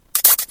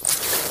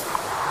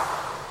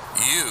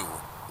You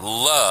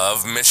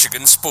love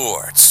Michigan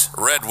sports.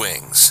 Red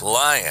Wings,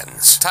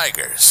 Lions,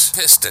 Tigers,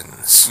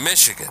 Pistons,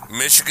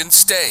 Michigan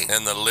State,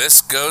 and the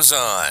list goes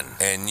on.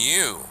 And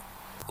you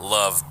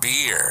love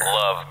beer.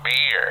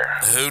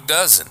 Who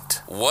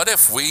doesn't? What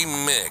if we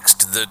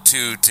mixed the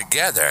two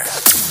together?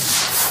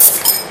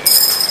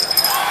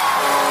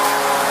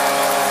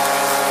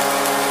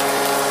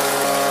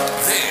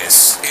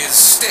 This is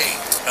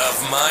State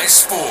of My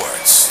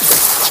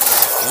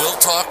Sports. We'll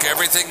talk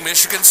everything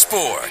Michigan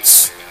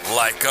sports,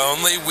 like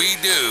only we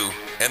do,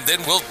 and then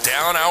we'll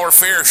down our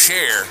fair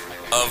share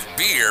of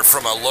beer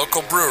from a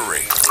local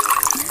brewery,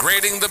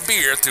 grading the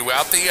beer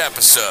throughout the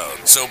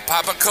episode. So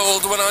pop a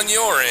cold one on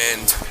your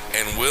end,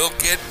 and we'll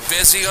get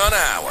busy on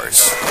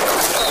ours.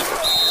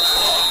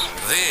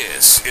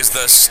 This is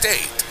the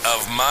State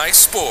of My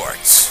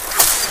Sports.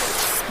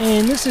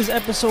 And this is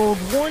episode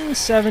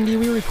 170.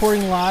 We're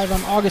recording live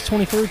on August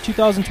 23rd,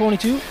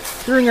 2022.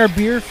 During our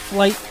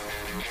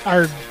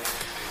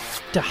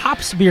the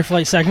Hops Beer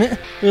Flight segment,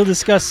 we'll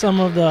discuss some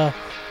of the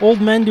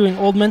old men doing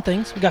old men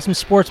things. We got some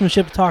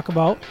sportsmanship to talk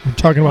about. We're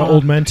talking about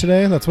old men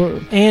today. That's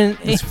what. And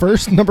it's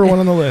first number one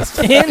on the list.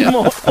 And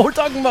more. We're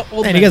talking about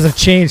old men. And you guys have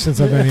changed since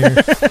I've been here.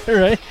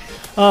 Right.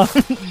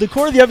 The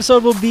core of the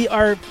episode will be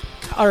our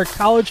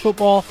college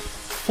football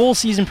full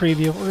season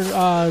preview.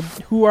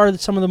 Who are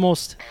some of the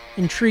most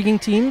intriguing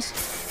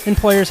teams and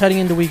players heading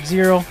into week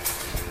 0?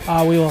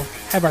 We will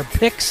have our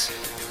picks.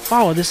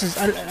 Wow, this is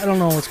I don't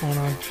know what's going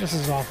on. This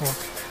is awful.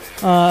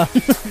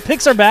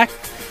 Picks are back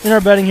in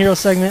our Betting Hero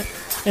segment,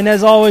 and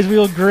as always,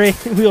 we'll rate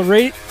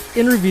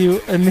and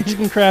review a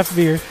Michigan craft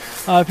beer.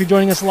 If you're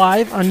joining us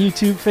live on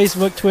YouTube,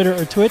 Facebook, Twitter,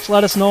 or Twitch,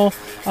 let us know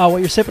what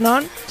you're sipping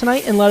on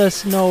tonight, and let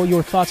us know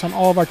your thoughts on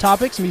all of our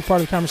topics and be part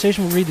of the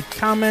conversation. We'll read the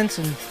comments,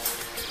 and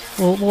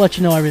we'll let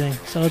you know everything.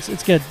 So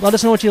it's good. Let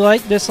us know what you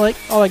like, dislike,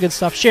 all that good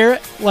stuff. Share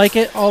it, like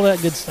it, all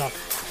that good stuff.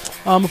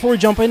 Before we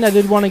jump in, I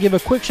did want to give a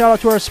quick shout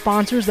out to our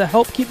sponsors that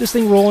help keep this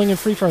thing rolling and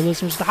free for our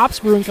listeners. The Hops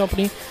Brewing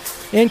Company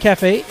and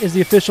Cafe is the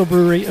official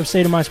brewery of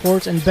State of My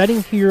Sports, and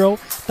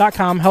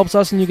bettinghero.com helps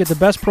us, and you get the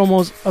best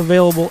promos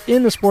available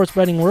in the sports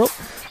betting world.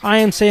 I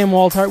am Sam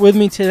Waltart. With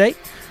me today,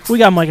 we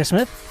got Micah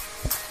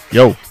Smith.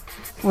 Yo.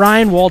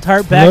 Ryan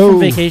Waltart, back from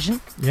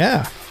vacation.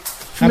 Yeah.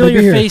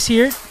 Familiar face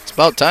here. It's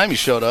about time you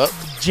showed up.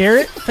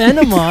 Jarrett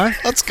Fenema.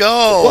 Let's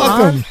go.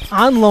 Welcome.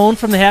 On loan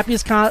from the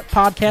happiest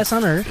podcast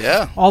on earth.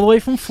 Yeah. All the way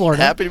from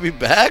Florida. Happy to be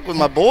back with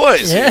my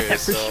boys here.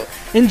 So. Sure.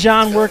 And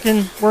John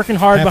working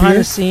hard behind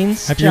the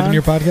scenes. Happy you're doing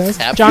your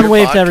podcast? John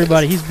waved to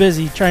everybody. He's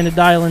busy trying to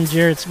dial in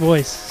Jarrett's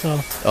voice. So.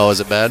 Oh,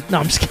 is it bad? No,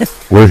 I'm just kidding.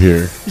 We're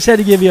here. Just had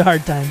to give you a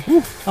hard time.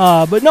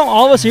 But no,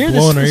 all of us here.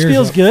 This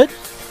feels good.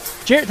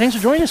 Jarrett, thanks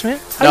for joining us, man.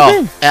 How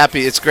you been?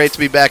 Happy. It's great to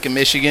be back in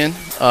Michigan.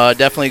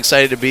 Definitely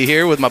excited to be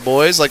here with my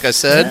boys, like I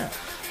said.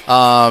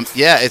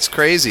 Yeah. It's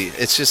crazy.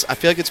 It's just, I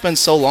feel like it's been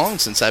so long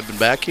since I've been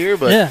back here,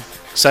 but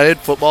excited.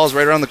 Football's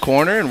right around the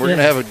corner, and we're going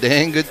to have a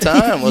dang good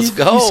time. Let's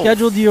go. You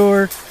scheduled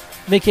your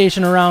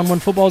vacation around when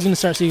football's going to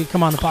start so you can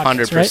come on the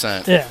podcast, 100%.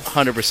 Right? Yeah.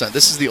 100%.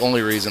 This is the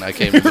only reason I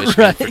came to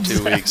Michigan for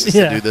 2 weeks is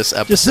to do this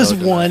episode. Just this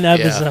one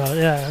episode.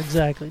 Yeah,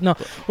 exactly. No,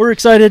 we're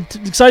excited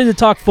to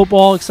talk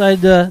football,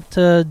 excited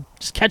to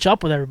just catch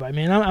up with everybody,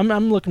 man.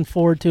 I'm looking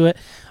forward to it.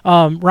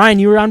 Ryan,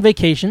 you were on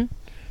vacation.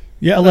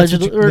 Yeah,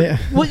 allegedly.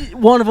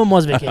 One of them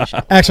was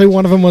vacation. Actually,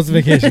 one of them was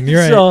vacation.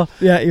 You're right. So,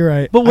 yeah, you're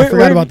right. But I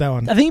forgot about that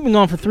one. I think you've been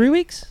gone for 3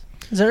 weeks.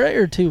 Is that right,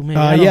 or 2? Maybe.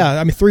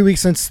 I mean 3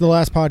 weeks since the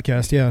last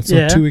podcast. Yeah,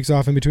 so 2 weeks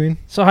off in between.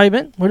 So how you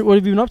been? What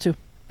have you been up to?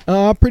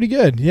 Pretty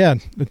good. Yeah,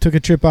 I took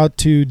a trip out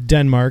to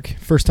Denmark.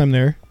 First time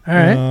there. All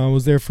right.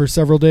 Was there for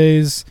several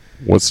days.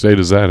 What state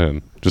is that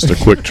in? Just a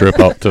quick trip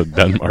out to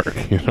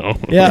Denmark, you know?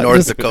 Yeah,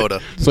 North Dakota.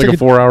 It's like a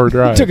 4-hour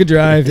drive. Took a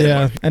drive.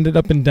 Yeah, ended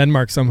up in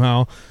Denmark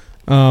somehow.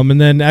 And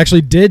then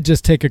actually did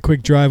just take a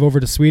quick drive over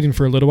to Sweden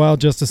for a little while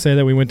just to say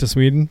that we went to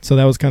Sweden. So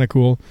that was kind of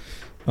cool.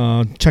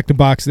 Checked a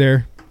box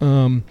there.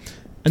 And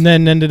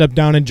then ended up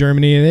down in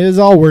Germany. And it was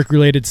all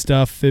work-related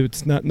stuff.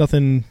 It's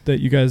nothing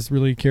that you guys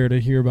really care to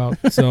hear about.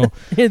 So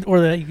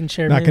or that you can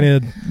share.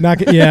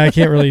 Yeah, I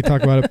can't really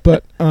talk about it.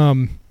 But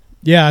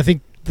yeah, I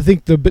think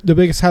the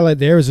biggest highlight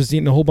there is just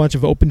eating a whole bunch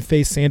of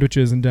open-faced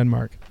sandwiches in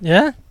Denmark.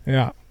 Yeah?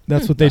 Yeah,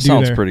 that's what they do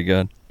sounds there. Pretty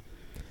good.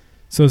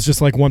 So it's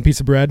just like one piece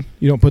of bread.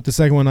 You don't put the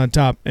second one on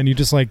top, and you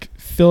just like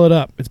fill it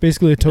up. It's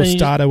basically a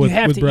tostada with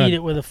bread. You have to eat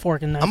it with a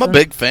fork and knife. I'm a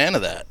big fan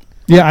of that.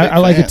 Yeah, I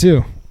like it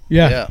too.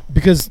 Yeah,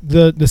 because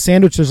the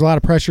sandwich, there's a lot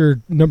of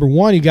pressure. Number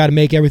one, you got to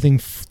make everything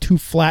too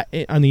flat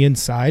on the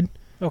inside.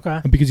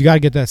 Okay. Because you got to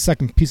get that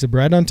second piece of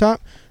bread on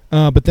top.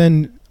 But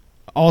then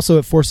also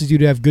it forces you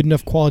to have good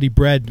enough quality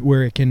bread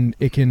where it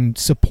can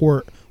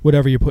support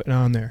whatever you're putting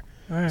on there.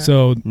 Right.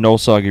 So no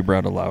soggy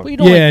bread allowed.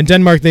 Well, in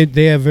Denmark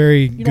they have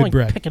very good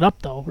bread. Pick it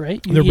up though,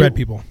 right? They're bread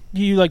people.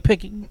 Do you like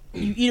pick it?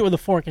 You eat it with a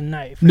fork and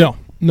knife? Right?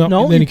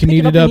 No. Then you can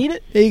eat it up. Eat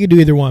it? Yeah, you can do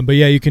either one, but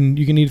yeah, you can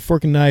eat a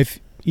fork and knife,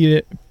 eat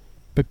it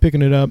by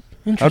picking it up.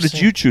 How did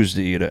you choose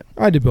to eat it?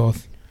 I did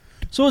both.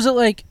 So is it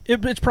like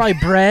it's probably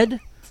bread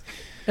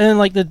And then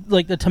like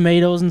the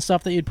tomatoes and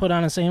stuff that you'd put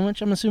on a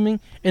sandwich, I'm assuming,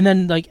 and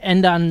then like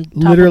end on top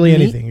literally of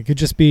the anything. It could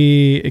just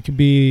be. It could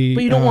be.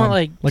 But you don't want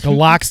like a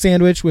lox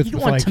sandwich with you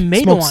don't want like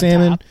tomato smoked on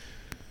salmon. top.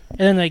 And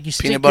then like you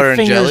stick Peanut butter your and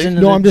fingers jelly?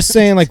 into No, the- I'm just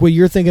saying like what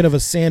you're thinking of a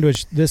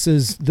sandwich. This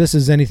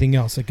is anything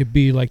else. It could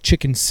be like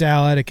chicken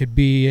salad. It could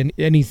be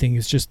anything.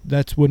 It's just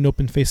that's what an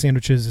open face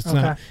sandwich is. It's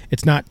Okay. not.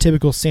 It's not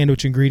typical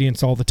sandwich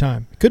ingredients all the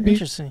time. It could be.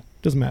 Interesting.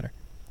 Doesn't matter.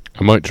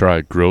 I might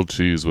try grilled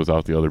cheese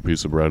without the other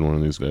piece of bread one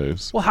of these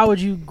days. Well, how would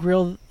you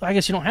grill? I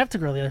guess you don't have to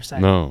grill the other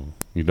side. No,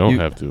 you don't You-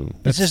 have to. It's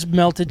That's just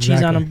melted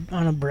cheese on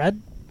exactly. a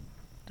bread.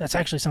 That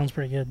actually sounds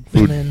pretty good.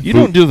 Food- And then You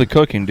don't do the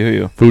cooking, do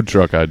you? Food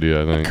truck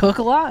idea, I think. cook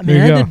a lot, There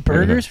man. you I go. did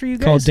burgers for you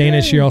guys. Call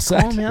Danish, today. you're all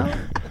Call set. me out.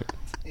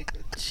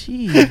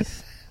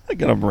 Jeez. I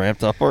got them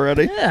ramped up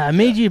already. Yeah, I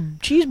made you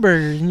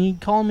cheeseburgers, and you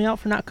calling me out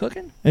for not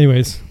cooking.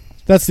 Anyways,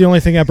 that's the only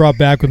thing I brought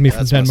back with me from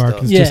That's messed Denmark.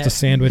 up. Is Yeah, just a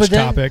sandwich but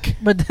then- topic.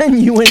 But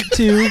then you went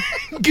to.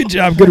 Good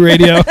job. Good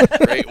radio.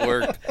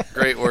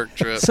 Great work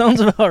trip. Sounds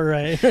about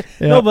right.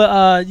 No,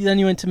 but then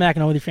you went to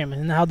Mackinac with your family,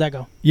 and how'd that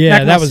go? Yeah,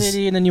 Mackinac that was.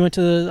 City, and then you went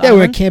to the. Yeah, we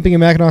went island? camping in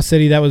Mackinac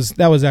City. That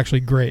was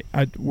actually great.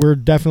 We're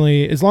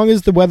definitely, as long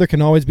as the weather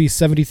can always be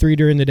 73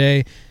 during the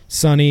day,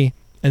 sunny,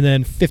 and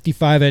then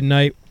 55 at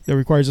night. That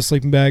requires a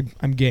sleeping bag.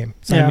 I'm game.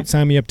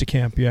 Sign me up to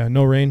camp. Yeah,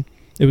 no rain.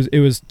 It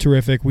was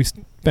terrific. We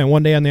spent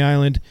one day on the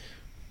island.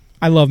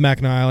 I love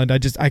Mackinac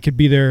Island. I could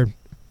be there.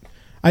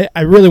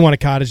 I really want a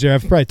cottage there.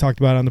 I've probably talked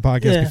about it on the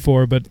podcast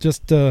before, but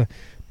just I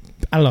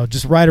don't know,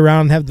 just ride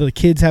around and have the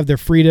kids have their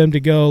freedom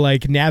to go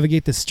like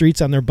navigate the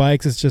streets on their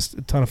bikes. It's just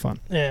a ton of fun.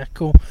 Yeah,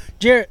 cool.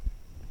 Jarrett,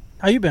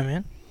 how you been,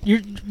 man? You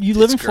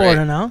live in It's Florida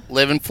great. now.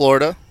 Live in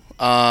Florida.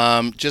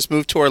 Just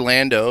moved to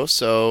Orlando,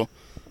 so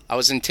I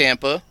was in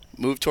Tampa.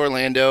 Moved to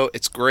Orlando.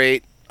 It's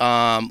great.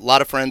 A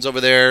lot of friends over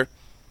there.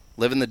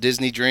 Living the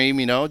Disney dream,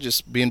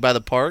 just being by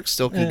the park.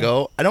 Still can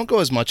go. I don't go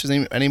as much as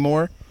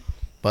anymore,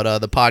 but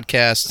the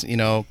podcast,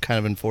 kind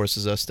of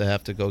enforces us to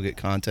have to go get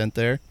content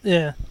there.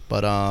 Yeah.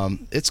 But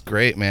it's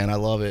great, man. I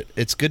love it.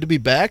 It's good to be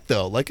back,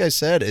 though. Like I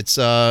said, it's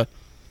I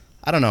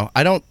don't know.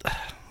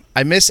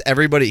 I miss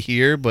everybody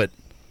here, but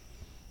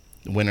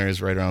winter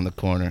is right around the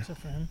corner. Except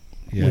for him.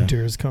 Yeah.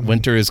 Winter is coming.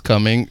 Winter is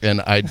coming,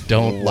 and I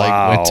don't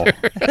Wow. like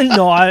winter.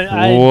 No,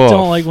 I Woof.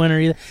 don't like winter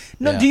either.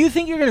 No, Yeah. do you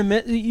think you're gonna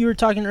miss? You were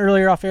talking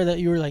earlier off air that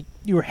you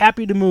were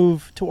happy to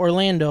move to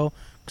Orlando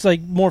because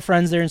like more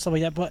friends there and stuff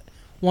like that. But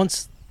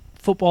once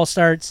football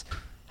starts,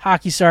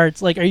 hockey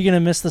starts, like, are you gonna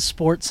miss the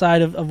sports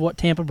side of what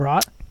Tampa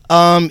brought?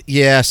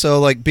 Yeah.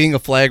 So like being a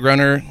flag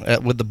runner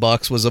with the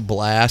Bucks was a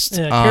blast.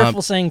 Yeah,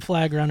 careful saying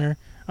flag runner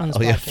on this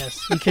yeah. podcast.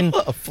 You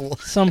can.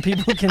 Some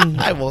people can.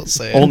 I won't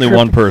say it. Only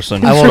one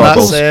person. I will not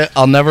struggles. say it.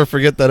 I'll never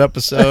forget that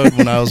episode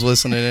when I was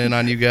listening in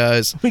on you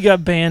guys. We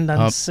got banned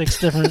on 6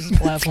 different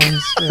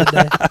platforms for a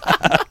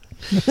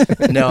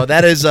day. No,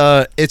 that is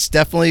it's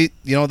definitely,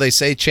 they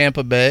say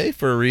Tampa Bay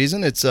for a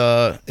reason. It's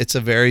a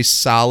very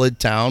solid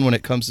town when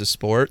it comes to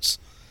sports.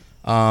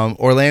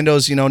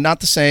 Orlando's,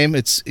 not the same.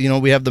 It's,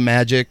 we have the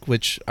Magic,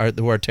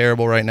 who are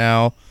terrible right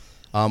now.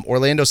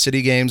 Orlando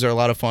City games are a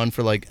lot of fun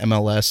for like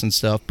MLS and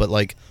stuff, but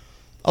like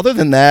other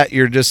than that,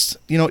 you're just,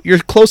 you're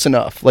close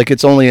enough. Like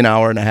it's only an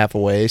hour and a half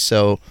away,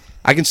 so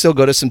I can still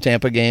go to some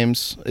Tampa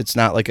games. It's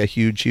not like a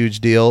huge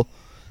deal.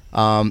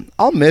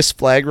 I'll miss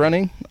flag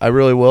running. I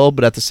really will,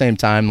 but at the same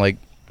time, like,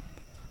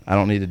 I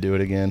don't need to do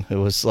it again. It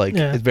was like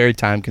it's very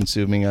time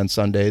consuming on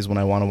Sundays when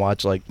I want to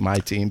watch like my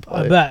team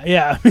play. I bet,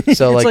 yeah.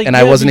 So It's like, and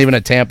I wasn't even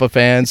a Tampa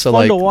fan, so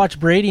fun like to watch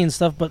Brady and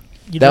stuff, but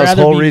you'd that was the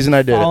rather whole be reason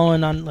I did it.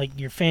 following on like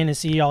your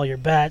fantasy, all your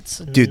bets.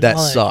 And dude, that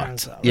all sucked. kind of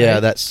stuff, Yeah, right?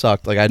 that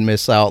sucked. Like I'd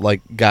miss out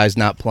like guys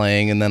not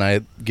playing, and then I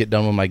get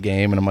done with my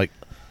game, and I'm like,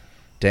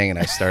 dang it,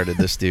 I started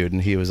this dude,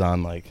 and he was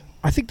on like.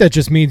 I think that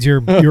just means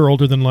you're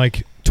older than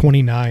like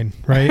 29,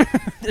 right?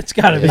 It's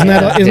got to be. Isn't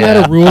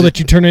that a rule that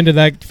you turn into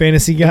that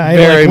fantasy guy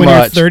Very like when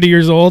much. you're 30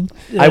 years old?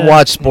 I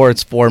watch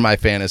sports for my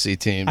fantasy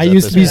teams. I at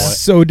used to this be point.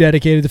 so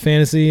dedicated to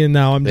fantasy, and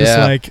now I'm just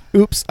Yeah. like,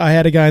 oops, I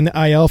had a guy in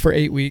the IL for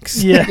 8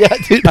 weeks. Yeah, Yeah,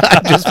 dude,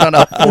 I just found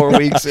out 4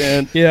 weeks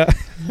in. Yeah.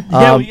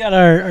 yeah. We got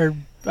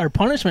our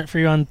punishment for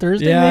you on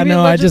Thursday. Yeah, maybe,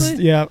 no,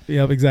 allegedly? yeah,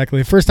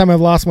 exactly. First time I've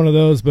lost one of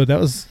those, but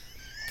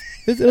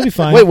it'll be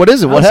fine. Wait, what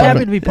is it? I What was happy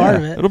happened? to be part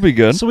of it. It'll be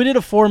good. So we did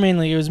a 4-man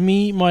league. It was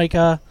me,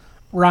 Micah,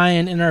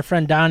 Ryan, and our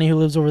friend Donnie who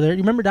lives over there. You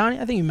remember Donnie?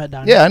 I think you met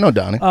Donnie. Yeah, I know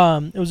Donnie.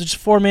 It was just a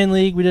 4-man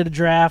league. We did a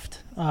draft.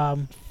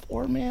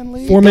 4-man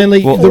league. 4-man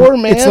league. Well,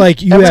 4-man. It's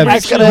like you have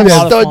Everybody's actually gotta a have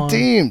lot of stud fun.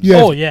 teams. You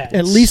have Oh, yeah, at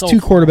it's least so 2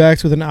 fun.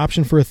 quarterbacks with an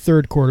option for a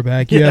third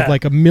quarterback. You Yeah. have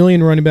like 1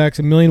 million running backs,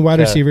 1 million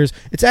wide Okay. receivers.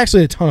 It's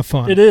actually a ton of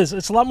fun. It is.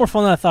 It's a lot more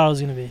fun than I thought it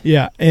was going to be.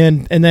 Yeah,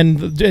 and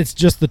then it's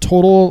just the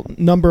total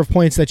number of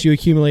points that you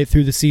accumulate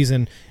through the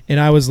season. And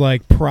I was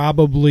like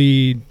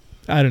probably,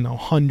 I don't know,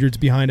 hundreds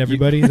behind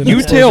everybody. The You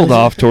next tailed person.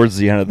 off towards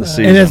the end of the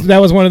And season. that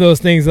was one of those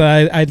things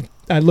that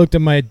I looked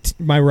at my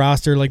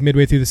roster like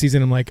midway through the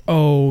season. I'm like,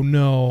 oh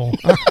no.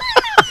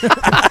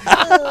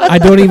 I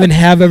don't even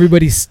have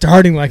everybody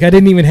starting. Like I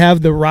didn't even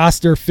have the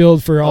roster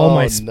filled for all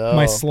my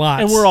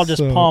slots. And we're all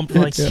just pumped.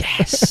 Like, yeah.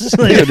 yes.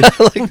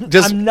 Like,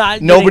 just I'm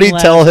not nobody getting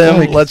tell last. him.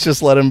 Like, Let's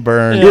just let him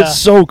burn. Yeah. It's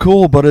so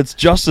cool, but it's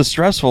just as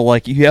stressful.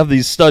 Like you have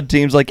these stud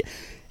teams, like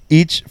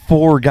each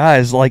 4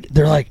 guys, like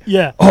they're like,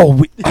 yeah.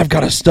 oh, I've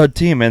got a stud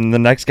team, and the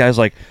next guy's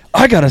like,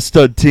 I got a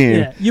stud team.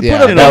 Yeah. You Yeah,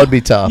 put up that would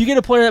be tough. You get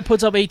a player that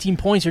puts up 18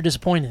 points, you're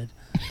disappointed.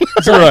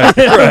 Right.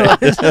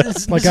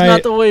 It's Like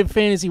not the way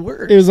fantasy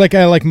works. It was like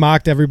I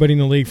mocked everybody in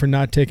the league for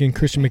not taking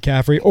Christian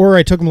McCaffrey, or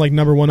I took him like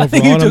number 1 I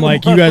think overall, you and I'm took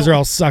like, him you guys are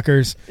all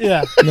suckers.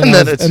 Yeah. And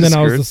then, And I then was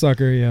screwed. the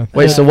sucker. Yeah.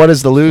 Wait, so what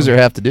does the loser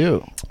have to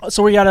do?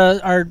 So we got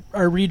our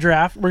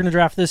redraft. We're gonna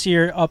draft this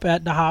year up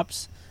at the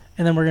Hops,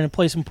 and then we're gonna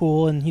play some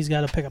pool, and he's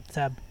got to pick up the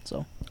tab.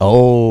 So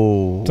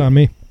Oh, It's on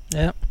me.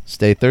 yeah,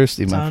 stay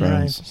thirsty, it's my on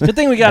friends. Ryan. Good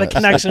thing we got a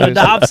connection with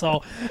the Hops. So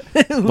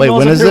who Wait, knows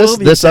when if is there this? will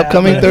be This tab,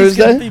 upcoming but he's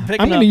gonna Thursday? be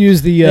picking I'm going up. to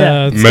use the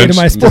Yeah. state of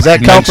my Does sports.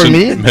 that count for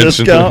me?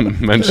 Mention Discount?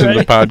 the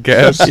Right.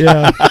 podcast.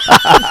 Yeah,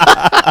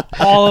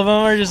 All of them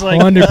are just like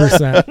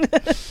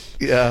 100%.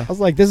 Yeah. I was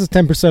like, this is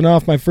 10%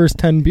 off my first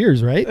 10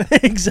 beers, right?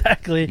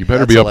 exactly. You better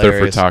That's be up there for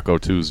hilarious. Taco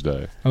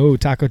Tuesday. Oh,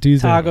 Taco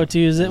Tuesday. Taco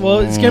Tuesday. Well,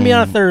 it's gonna be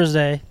on a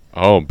Thursday.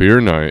 Oh, beer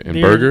night and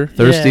Beer- burger.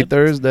 Thirsty Yeah.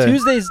 Thursday.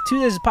 Tuesdays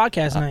is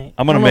podcast night.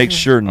 I'm gonna I don't know make if-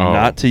 sure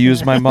not to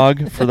use my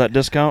mug for that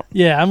discount.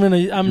 Yeah,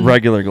 I'm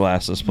Regular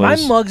glasses, My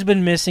please. mug's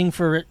been missing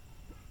for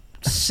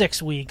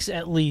 6 weeks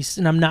at least,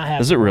 and I'm not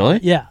happy. Is it really?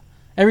 Yeah.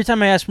 Every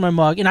time I ask for my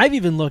mug, and I've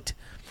even looked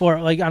for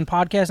it, like on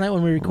podcast night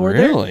when we record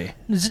there, Really?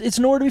 it's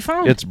nowhere to be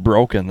found. It's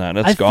broken then.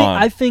 It's I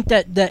gone. I think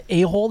that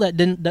a-hole that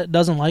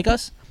doesn't like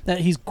us, that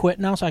he's quit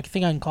now, so I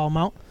think I can call him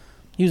out.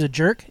 He was a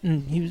jerk,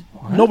 and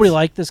nobody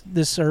liked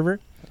this server.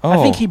 I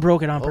think he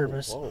broke it on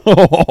purpose.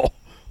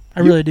 I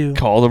really do.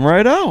 Called him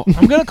right out.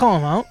 I'm gonna call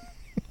him out.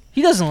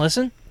 He doesn't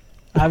listen,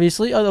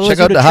 obviously. Check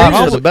out the Hops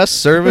for the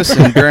best service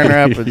in Grand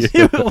Rapids.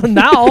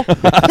 now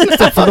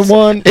For the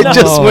one. It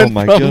just Oh went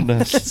my from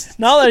goodness.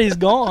 that he's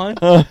gone,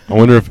 I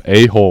wonder if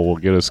A-hole will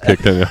get us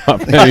kicked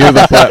off any of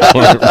the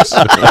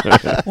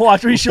platforms.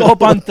 watch we show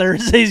up on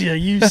Thursdays. You're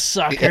like, you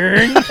sucker!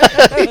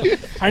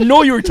 I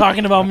know you were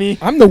talking about me.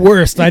 I'm the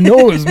worst. I know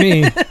it was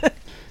me.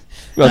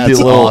 Got That's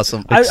the little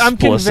awesome. I'm explicit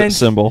convinced.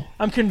 symbol.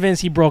 I'm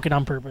convinced he broke it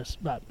on purpose.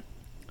 But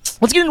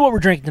let's get into what we're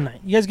drinking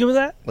tonight. You guys good with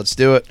that? Let's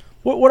do it.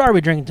 What are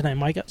we drinking tonight,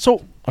 Micah?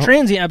 So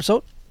transient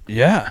episode.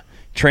 Yeah.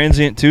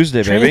 Transient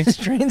Tuesday, baby.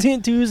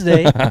 Transient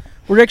Tuesday.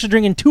 We're actually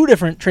drinking 2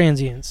 different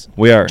transients.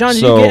 We are. John,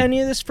 did so you get any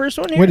of this first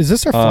one here? Wait, is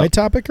this our flight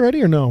topic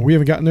already or no? We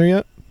haven't gotten there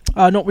yet?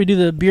 No, we do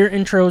the beer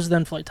intros,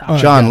 then flight top.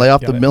 John, got lay it,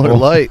 off got the it. Miller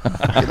Lite.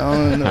 Get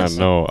on I this.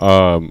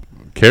 know.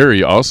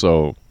 Carrie,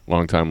 also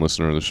longtime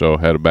listener of the show,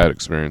 had a bad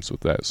experience with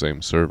that same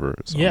server.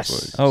 It sounds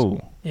Yes. like. Oh.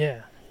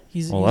 Yeah.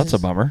 Well, that's a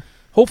bummer.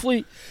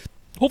 Hopefully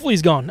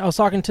he's gone. I was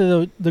talking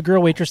to the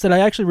girl waitress that I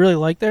actually really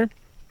like there.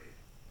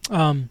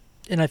 And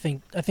I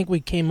think we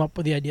came up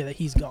with the idea that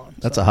he's gone.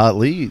 That's so, a hot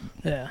lead.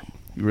 yeah.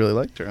 You really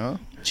liked her, huh?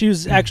 She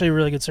was actually a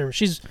really good server.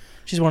 She's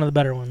one of the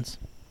better ones,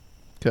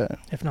 Okay.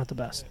 if not the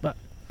best. But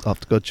I'll have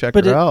to go check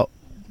But her it- out.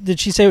 did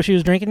she say what she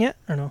was drinking yet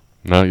or no?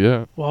 Not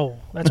yet. Whoa,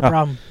 that's a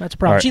problem. That's a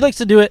problem. Right. She likes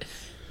to do it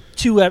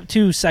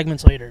two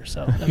segments later.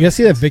 So You guys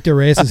see that Victor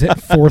Reyes has hit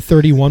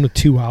 431 with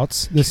 2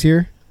 outs this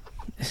year?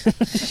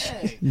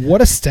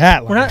 What a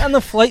stat. we're not on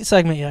the flight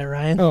segment yet,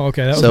 Ryan. Oh,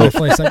 okay. That was So- my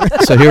flight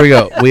segment. So here we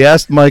go. We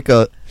asked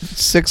Micah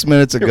 6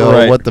 minutes ago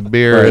Right. what the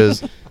beer Right.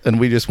 is, and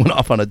we just went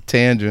off on a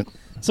tangent.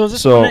 So is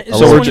this So- one, is so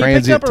this we're one you picked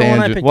transient up or one I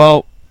tangent. picked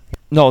Well,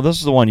 no, this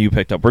is the one you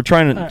picked up. We're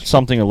trying Alright.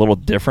 something a little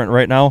different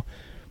right now.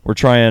 We're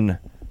trying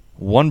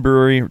one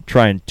brewery,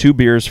 trying 2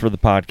 beers for the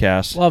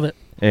podcast. Love it.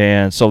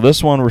 And so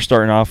this one we're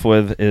starting off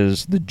with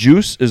is the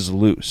Juice is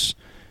Loose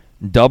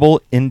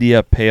Double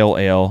India Pale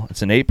Ale.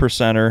 It's an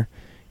 8%er,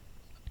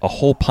 a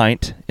whole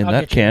pint in I'll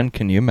that get you can.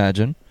 Can you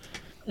imagine?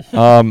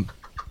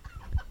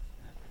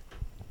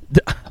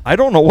 I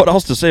don't know what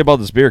else to say about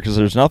this beer because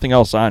there's nothing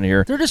else on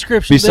here. Their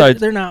descriptions, Besides-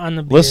 they're not on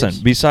the beers.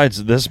 Listen,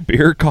 besides this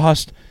beer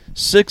cost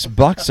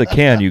 $6 a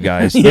can, you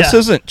guys. This Yeah.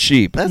 isn't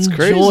cheap. That's Enjoy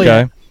crazy. it.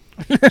 Okay.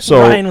 So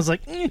Ryan was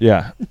like,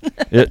 yeah,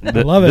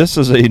 love it. This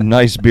is a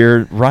nice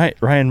beer.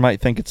 Ryan might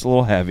think it's a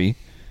little heavy,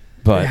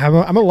 but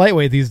Yeah, I'm a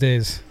lightweight these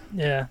days.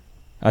 yeah.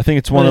 I think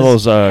it's one of What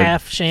those is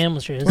half sham.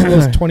 One of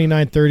those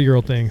 29,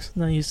 30-year-old things.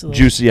 Not used to those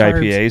juicy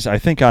carbs. IPAs. I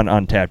think on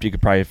Untapped you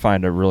could probably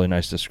find a really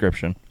nice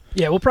description.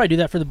 Yeah, we'll probably do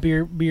that for the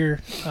beer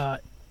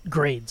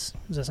grades.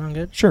 Does that sound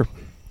good? Sure.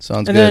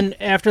 Sounds And good. then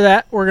after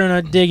that, we're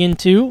gonna dig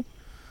into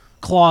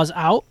Claws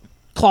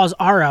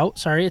Are Out.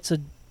 Sorry, it's a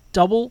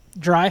double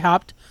dry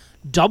hopped,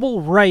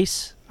 double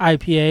rice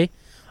IPA,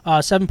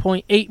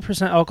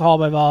 7.8% alcohol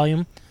by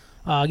volume.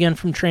 Again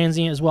from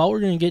Transient as well.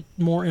 We're gonna get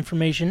more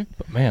information.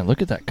 But man,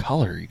 look at that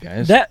color, you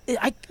guys. That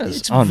That's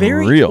it's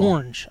very unreal.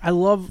 orange. I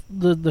love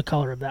the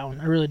color of that one.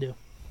 I really do.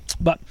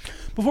 But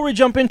before we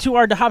jump into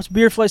our DeHops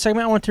Beer Flight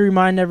segment, I want to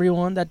remind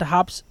everyone that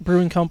DeHops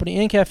Brewing Company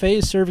and Cafe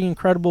is serving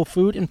incredible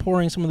food and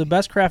pouring some of the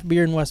best craft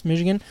beer in West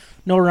Michigan.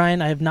 No,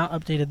 Ryan, I have not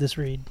updated this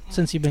read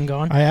since you've been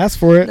gone. I asked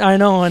for it. I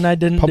know, and I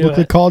didn't Publicly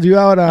do it. called you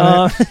out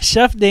on it.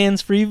 Chef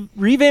Dan's free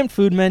revamped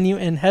food menu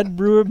and head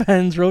brewer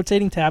Ben's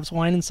rotating taps,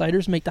 wine, and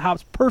ciders make the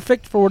hops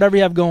perfect for whatever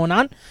you have going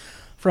on.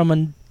 From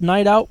a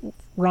night out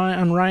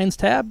on Ryan's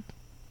tab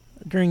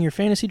during your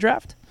fantasy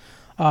draft,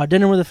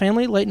 dinner with the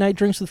family, late night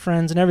drinks with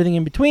friends, and everything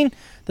in between,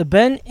 the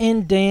Ben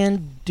and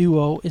Dan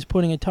duo is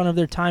putting a ton of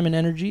their time and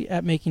energy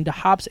at making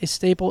DeHops a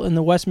staple in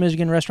the West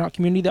Michigan restaurant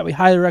community that we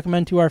highly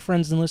recommend to our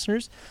friends and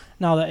listeners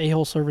now that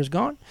A-Hole Server's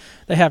gone.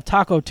 They have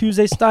Taco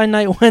Tuesday, Stein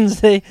Night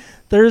Wednesday,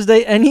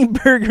 Thursday, any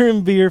burger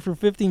and beer for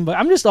 $15.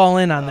 I'm just all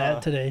in on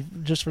that today,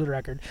 just for the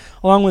record.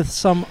 Along with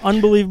some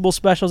unbelievable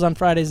specials on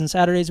Fridays and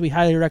Saturdays, we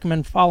highly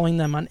recommend following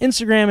them on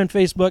Instagram and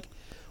Facebook,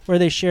 where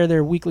they share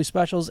their weekly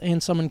specials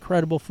and some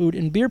incredible food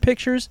and beer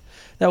pictures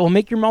that will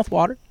make your mouth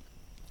water.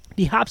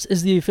 DeHops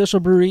is the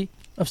official brewery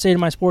of State of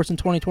My Sports in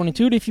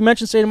 2022. If you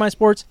mention State of My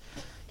Sports,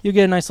 you'll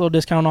get a nice little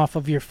discount off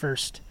of your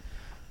first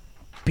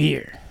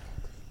beer.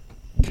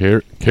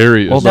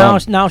 Carrie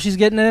is now she's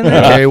getting it in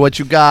there. Carrie, what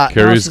you got?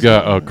 Carrie's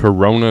got a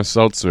Corona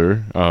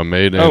seltzer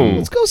made in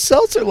Let's go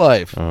Seltzer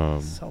Life.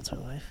 Seltzer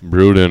Life.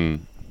 brewed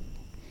in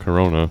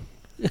Corona.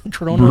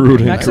 Corona,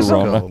 Brewed in Mexico?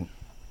 Corona.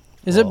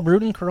 Is it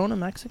brewed in Corona,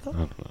 Mexico? I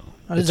don't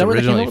know. Is It's that where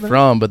they came originally up with it?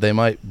 from, but they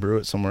might brew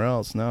it somewhere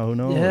else. No, who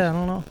knows? Yeah, I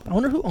don't know. I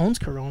wonder who owns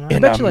Corona. I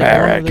In bet you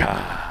America.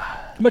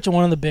 I bet you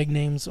one of the big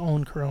names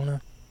own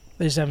Corona.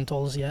 They just haven't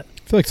told us yet.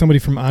 I feel like somebody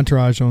from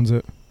Entourage owns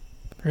it.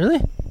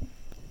 Really?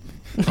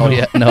 Oh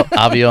yeah, no,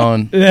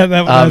 Avion. Yeah,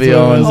 that's what it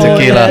Avion was. Oh,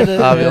 tequila. yeah,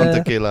 Avion yeah.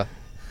 tequila.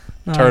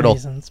 No, Turtle.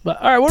 reasons.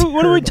 But all right,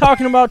 what are we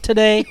talking about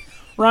today?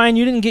 Ryan,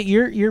 you didn't get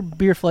your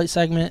beer flight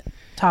segment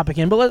topic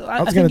in, but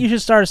I think you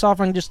should start us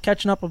off on just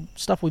catching up with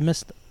stuff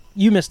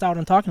you missed out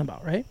on talking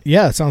about, right?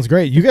 Yeah, it sounds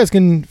great. You guys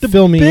can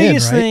fill me in, right? The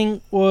biggest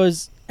thing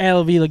was Al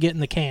Avila getting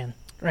the can,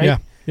 right? Yeah.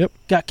 Yep.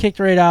 Got kicked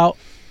right out.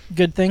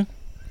 Good thing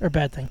or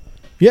bad thing?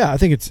 Yeah, I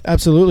think it's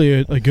absolutely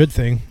a good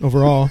thing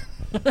overall.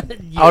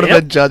 I would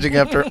have been judging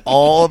after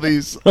all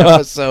these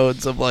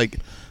episodes of like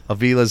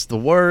Avila's the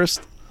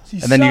worst,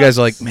 and then you guys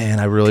are like, man,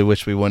 I really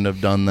wish we wouldn't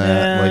have done that.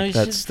 Yeah, like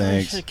that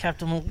stinks. Have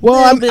kept him a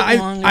Well, little bit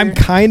longer. I'm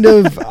kind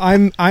of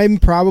I'm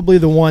probably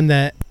the one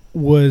that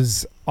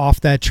was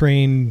off that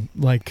train.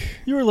 Like,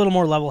 You were a little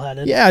more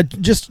level-headed. yeah,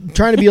 just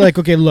trying to be like,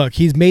 okay, look,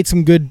 he's made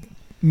some good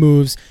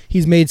moves.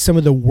 He's made some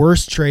of the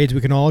worst trades.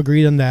 We can all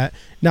agree on that.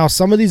 Now,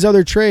 some of these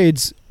other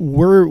trades,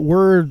 we're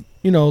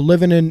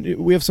living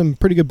in. We have some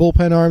pretty good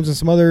bullpen arms and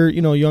some other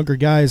younger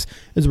guys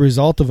as a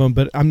result of them.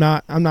 But I'm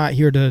not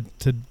here to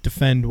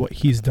defend what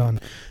he's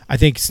done. I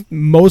think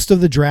most of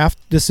the draft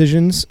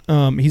decisions,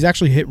 he's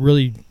actually hit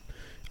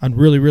on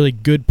really, really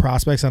good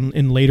prospects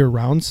in later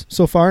rounds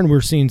so far, and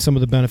we're seeing some of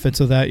the benefits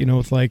of that,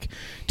 with like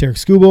Tarek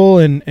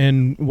Skubal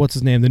and what's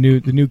his name, the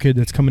new kid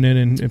that's coming in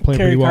and playing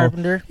Kerry pretty well.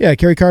 Carpenter. Yeah,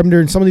 Kerry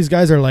Carpenter, and some of these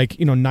guys are like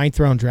 9th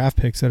round draft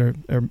picks that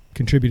are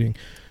contributing.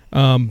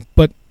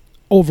 But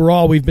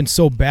overall, we've been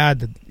so bad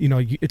that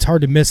it's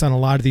hard to miss on a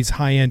lot of these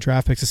high end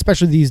draft picks,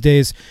 especially these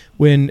days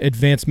when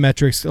advanced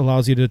metrics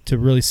allows you to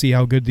really see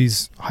how good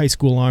these high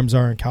school arms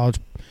are and college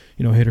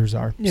hitters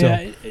are. Yeah,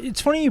 So,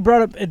 it's funny you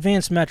brought up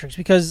advanced metrics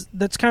because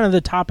that's kind of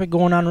the topic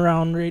going on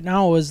around right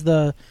now is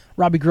the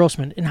Robbie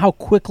Grossman and how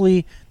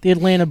quickly the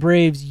Atlanta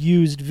Braves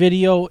used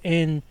video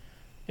and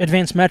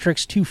advanced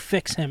metrics to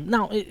fix him.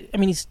 Now,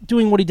 he's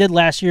doing what he did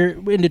last year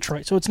in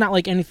Detroit, so it's not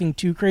like anything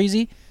too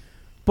crazy,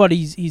 but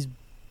he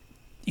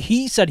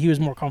said he was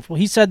more comfortable.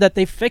 He said that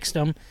they fixed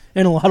him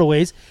in a lot of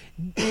ways.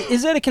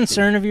 Is that a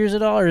concern of yours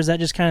at all, or is that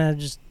just kind of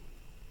just...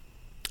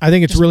 I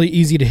think it's really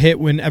easy to hit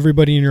when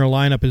everybody in your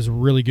lineup is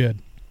really good.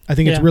 I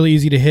think it's really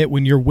easy to hit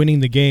when you're winning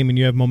the game and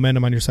you have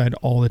momentum on your side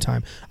all the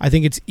time. I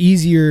think it's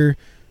easier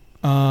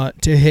to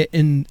hit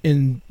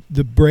in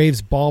the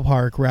Braves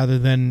ballpark rather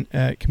than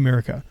at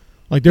Comerica.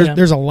 Like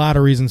there's a lot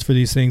of reasons for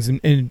these things,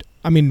 and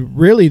I mean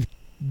really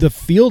the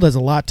field has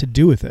a lot to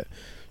do with it.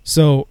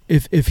 So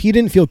if he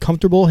didn't feel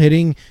comfortable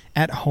hitting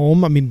at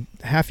home, I mean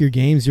half your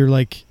games you're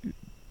like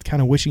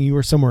kind of wishing you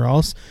were somewhere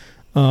else.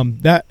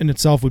 That in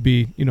itself would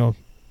be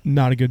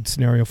not a good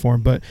scenario for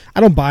him, but I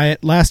don't buy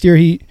it. Last year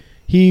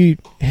he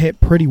hit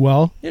pretty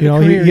well. He had a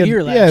career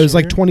year last year. It was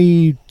like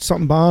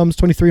 20-something bombs,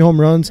 23 home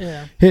runs,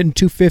 hitting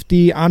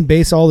 250 on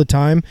base all the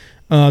time.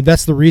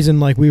 That's the reason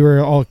like we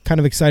were all kind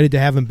of excited to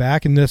have him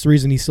back, and that's the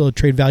reason he's still at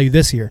trade value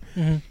this year.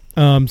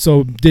 Mm-hmm.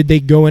 So did they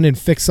go in and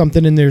fix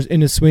something in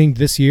his swing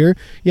this year?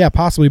 Yeah,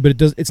 possibly,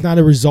 but it's not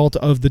a result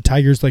of the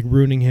Tigers like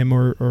ruining him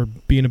or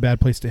being a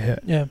bad place to hit.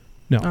 Yeah.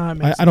 No,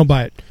 I don't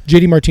buy it.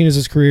 JD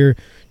Martinez's career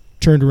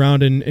turned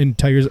around in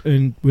Tigers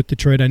and with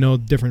Detroit. I know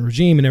different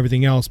regime and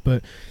everything else,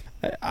 but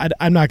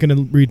I'm not going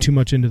to read too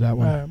much into that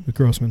one with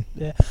Grossman.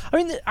 Yeah, I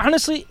mean,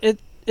 honestly,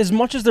 as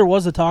much as there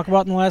was to talk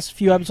about in the last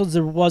few episodes,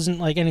 there wasn't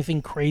like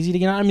anything crazy to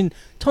get on. I mean,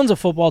 tons of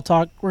football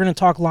talk. We're going to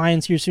talk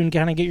Lions here soon,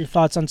 kind of get your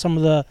thoughts on some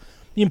of the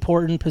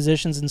important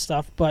positions and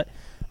stuff. But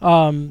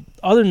other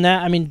than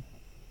that, I mean,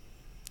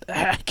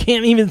 I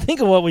can't even think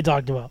of what we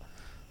talked about.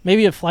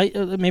 Maybe a flight.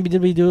 Maybe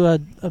did we do a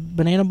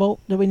banana boat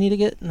that we need to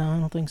get? No, I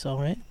don't think so,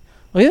 right?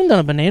 We haven't done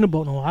a banana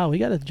boat in a while. We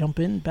got to jump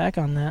in back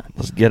on that.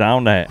 Let's get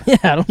on that. Yeah,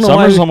 I don't know.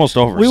 Summer's almost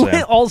over. We Sam.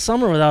 went all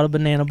summer without a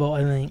banana boat,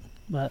 I think.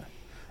 But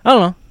I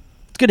don't know.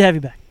 It's good to have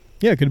you back.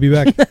 Yeah, good to be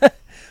back.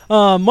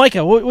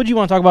 Micah, what do you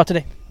want to talk about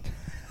today?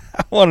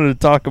 I wanted to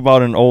talk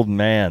about an old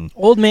man.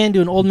 Old man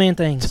doing old man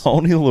things.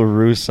 Tony La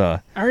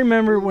Russa. I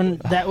remember when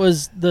that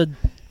was the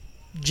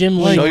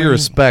Jim Lee. Show your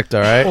respect,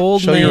 all right?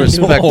 Old Show man your doing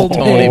respect to old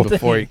Tony man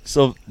before you.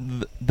 So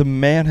the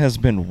man has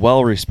been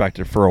well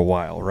respected for a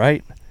while,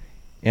 right?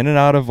 In and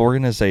out of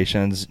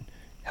organizations,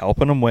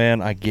 helping them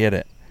win. I get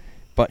it.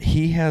 But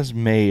he has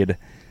made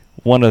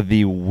one of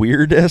the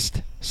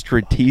weirdest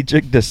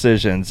strategic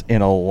decisions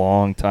in a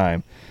long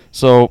time.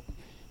 So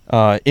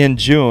in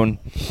June,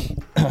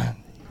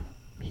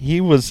 he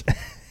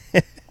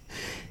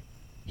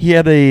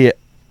had a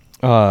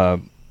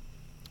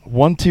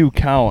 1-2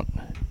 count,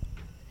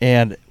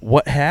 and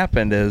what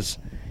happened is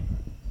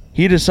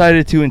he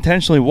decided to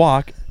intentionally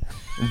walk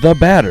the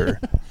batter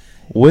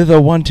with a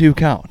 1-2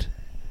 count.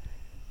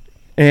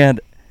 And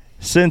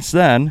since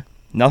then,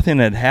 nothing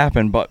had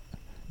happened, but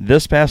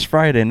this past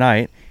Friday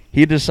night,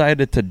 he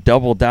decided to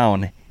double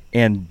down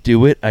and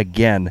do it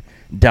again,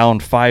 down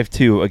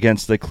 5-2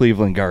 against the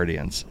Cleveland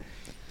Guardians.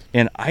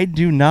 And I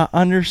do not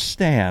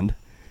understand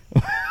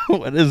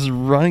what is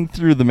running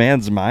through the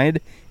man's mind,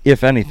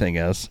 if anything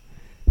is,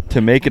 to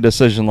make a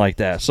decision like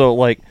that. So,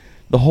 like,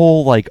 the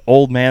whole, like,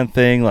 old man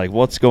thing, like,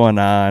 what's going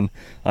on?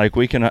 Like,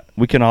 we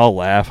can all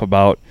laugh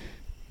about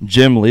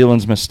Jim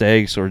Leland's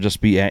mistakes or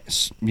just be,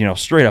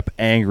 straight up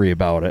angry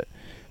about it.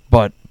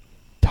 But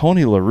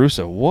Tony La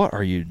Russa, what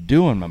are you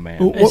doing, my man?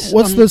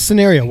 What's the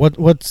scenario?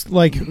 What's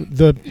like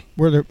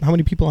how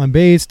many people on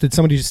base? Did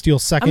somebody just steal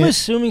second? I'm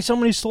assuming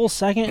somebody stole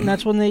second, and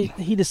that's when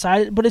he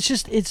decided. But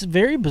it's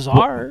very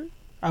bizarre,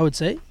 I would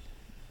say.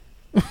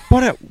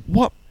 But at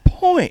what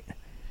point?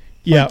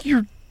 Yeah. Like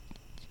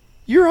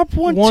you're up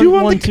 1-2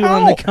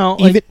 on the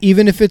count. Like,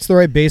 Even if it's the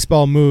right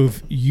baseball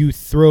move, you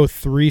throw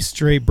 3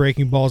 straight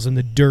breaking balls in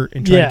the dirt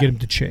and try to get him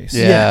to chase.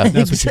 Yeah.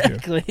 That's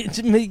exactly. what you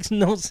do. It makes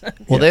no sense.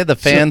 Well, they had the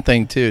fan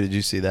thing, too. Did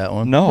you see that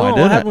one? No, I What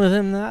didn't. happened with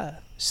him?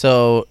 That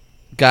So,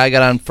 guy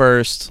got on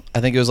first.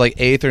 I think it was like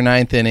 8th or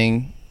 9th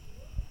inning.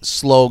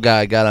 Slow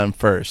guy got on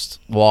first.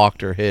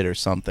 Walked or hit or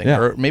something. Yeah.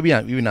 Or maybe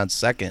even on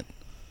second.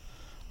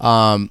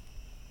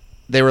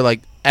 They were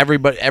like,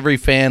 every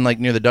fan like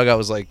near the dugout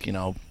was like,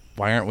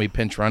 why aren't we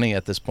pinch running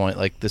at this point?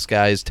 Like, this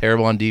guy is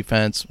terrible on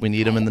defense. We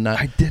need him in the I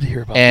ninth. did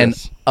hear about And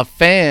this. a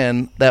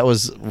fan that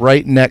was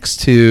right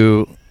next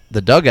to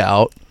the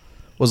dugout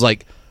was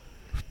like,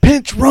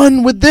 pinch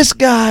run with this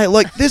guy.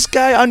 Like, this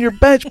guy on your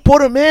bench,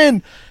 put him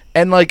in.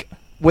 And, like,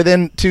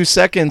 within 2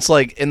 seconds,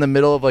 like, in the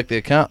middle of, like,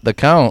 the count,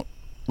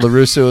 La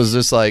Russa was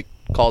just like,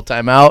 call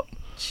timeout.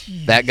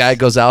 That guy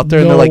goes out there,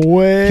 and No they're like,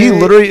 way. he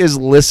literally is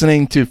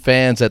listening to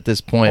fans at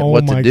this point Oh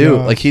what to my do.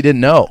 gosh. Like, he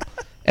didn't know.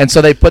 And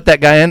so they put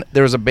that guy in.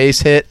 There was a base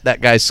hit.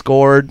 That guy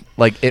scored.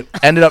 Like, it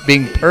ended up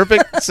being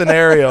perfect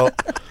scenario.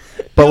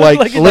 But,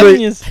 like a literally,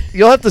 genius.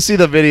 you'll have to see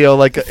the video.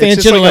 Like, it's Fans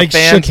just should've, like a like,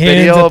 fan's shook hands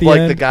video at of, the like,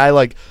 end. the guy,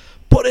 like,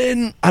 put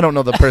in, I don't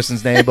know the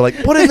person's name, but,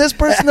 like, put in this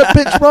person that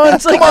pitch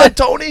runs. like Come on, that.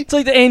 Tony. It's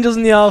like the Angels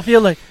in the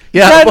outfield. Like,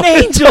 Yeah, he's got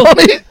an angel.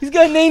 Tony. He's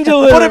got an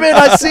angel with Put him in.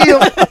 I see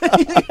him.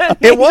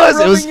 It was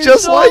rubbing your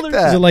just like shoulder.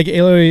 Is it that. like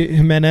Eloy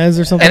Jimenez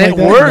or something And like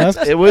it that? worked.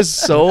 Yes? It was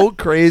so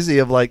crazy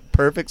of, like,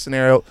 perfect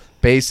scenario.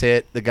 Base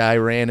hit. The guy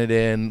ran it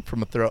in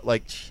from a throw.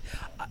 Like,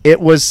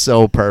 it was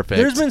so perfect.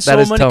 There's been That so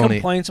is many Tony.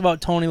 complaints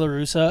about Tony La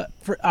Russa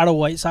out of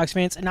White Sox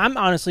fans, and I'm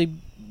honestly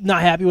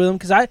not happy with him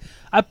because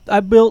I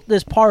built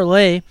this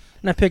parlay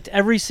and I picked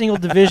every single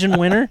division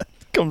winner,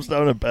 Comes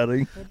down to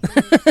betting.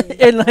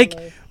 and like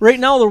right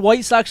now the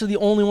White Sox are the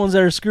only ones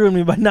that are screwing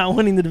me by not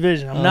winning the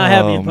division. I'm not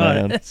happy about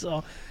man. it.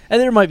 So,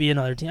 and there might be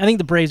another team. I think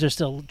the Braves are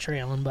still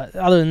trailing, but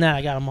other than that,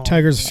 I got them all.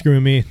 Tigers are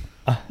screwing me.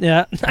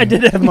 Yeah, I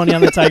did have money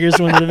on the Tigers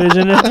to win the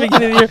division at the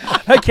beginning of the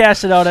year. I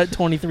cashed it out at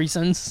 23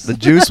 cents. The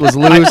juice was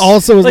I loose.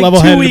 also was Like 2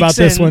 level-headed about weeks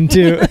this in. one,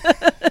 too.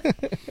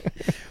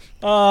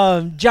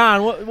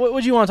 John, what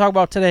would you want to talk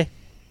about today?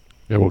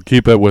 Yeah, we'll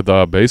keep it with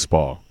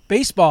baseball.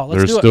 Baseball. Let's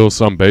There's do still it.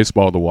 some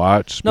baseball to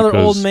watch. Another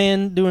because, old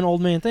man doing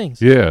old man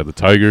things. Yeah, the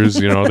Tigers,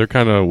 they're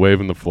kind of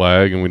waving the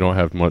flag, and we don't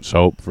have much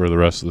hope for the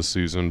rest of the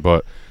season.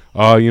 But,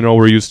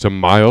 we're used to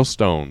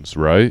milestones,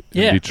 right?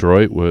 Yeah. In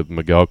Detroit with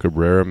Miguel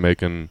Cabrera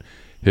making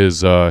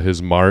his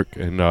mark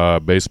in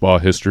baseball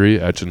history,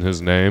 etching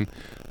his name.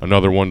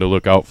 Another one to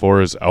look out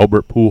for is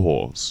Albert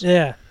Pujols.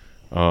 Yeah.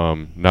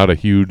 Not a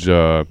huge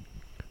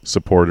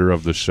supporter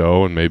of the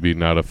show, and maybe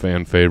not a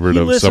fan favorite He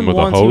of listened some of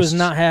the once. hosts. He was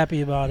not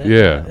happy about it.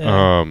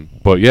 Yeah.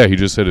 But yeah, he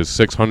just hit his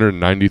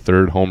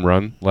 693rd home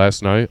run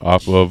last night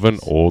off of an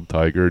old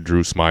Tiger,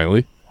 Drew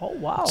Smiley. Oh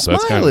wow. So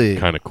that's Smiley.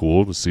 kind of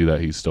cool to see that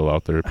he's still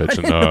out there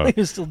pitching he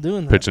was still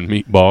doing that. pitching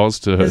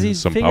meatballs Has he to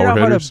some figured power out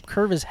how hitters. to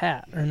curve his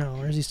hat, or no?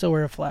 Or does he still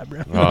wear a flat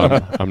brim?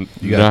 I'm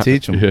You gotta not-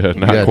 teach him. Yeah, You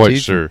not gotta quite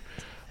teach sure.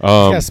 He's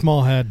got a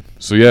small head.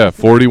 So yeah,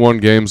 41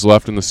 games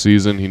left in the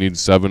season. He needs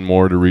 7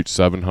 more to reach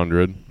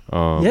 700.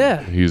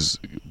 He's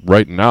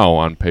right now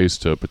on pace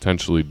to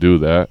potentially do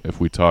that if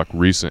we talk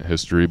recent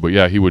history. But,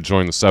 yeah, he would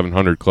join the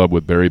 700 club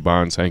with Barry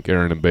Bonds, Hank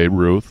Aaron, and Babe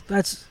Ruth.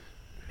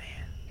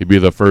 He'd be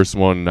the first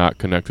one not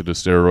connected to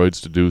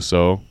steroids to do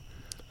so.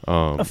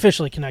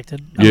 Officially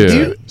connected.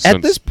 Yeah.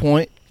 At this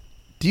point,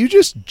 do you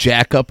just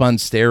jack up on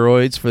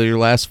steroids for your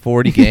last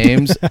 40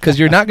 games? Because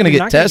you're not going to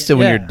get tested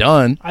when you're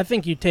done. I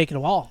think you take it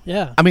all.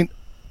 Yeah. I mean,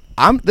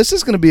 this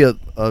is going to be a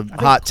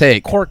hot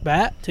take. Cork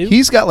bat, too.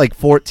 He's got like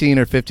 14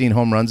 or 15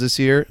 home runs this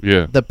year.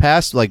 Yeah. The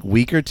past like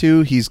week or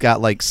two, he's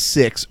got like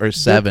 6 or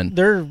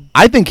 7.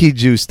 I think he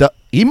juiced up.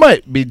 He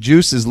might be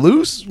juices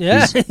loose.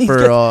 Yeah.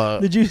 For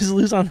the juice is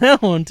loose on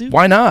that one, too.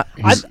 Why not?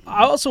 I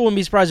also wouldn't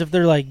be surprised if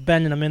they're like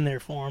bending him in there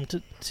for him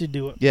to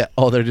do it. Yeah.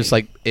 Oh, they're just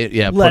like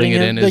putting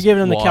it in. They're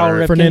giving him the Cal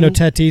Ripken. Fernando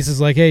Tatis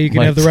is like, hey, you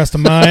can have the rest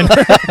of mine.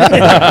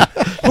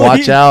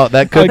 Watch out.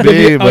 That could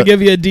be. I'll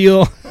give you a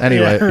deal.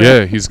 Anyway.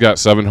 Yeah, he's got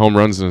 7 home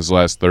runs in his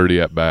last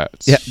 30 at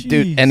bats. Yeah,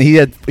 dude, and he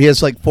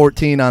has like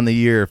 14 on the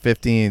year,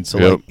 15. So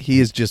like he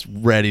is just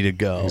ready to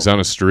go. He's on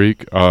a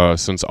streak.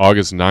 Since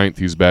August 9th,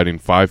 he's batting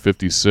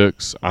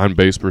 .556, on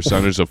base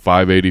percentage of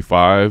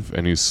 .585,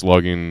 and he's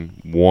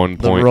slugging 1.846.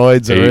 The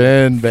roids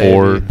are in,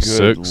 baby.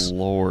 Good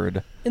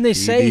Lord. And they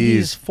say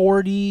he's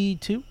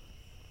 42,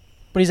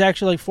 but he's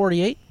actually like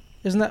 48.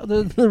 Isn't that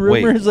the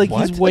rumor? Is like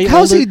what? he's way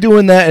How's older? he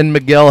doing that? And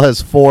Miguel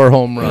has 4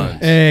 home runs.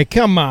 Hey,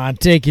 come on,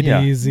 take it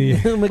easy.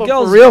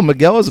 Miguel's for real,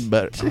 Miguel is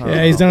better.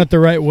 Yeah, he's done it the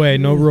right way.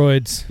 No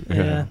roids.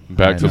 Yeah.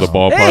 Back to the Hey,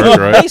 ballpark,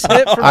 right? nice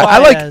hit for I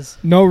like- Baez.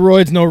 No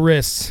roids, no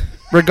wrists.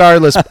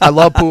 Regardless, I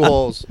love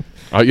Pujols.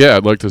 Yeah,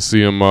 I'd like to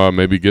see him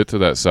maybe get to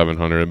that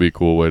 700. It'd be a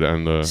cool way to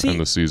end the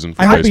season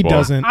for I hope he baseball.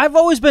 doesn't. I've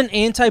always been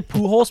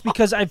anti-Pujols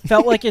because I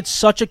felt like it's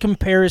such a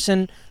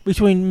comparison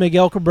between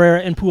Miguel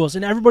Cabrera and Pujols,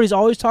 and everybody's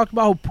always talked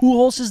about how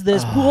Pujols is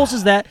this, Pujols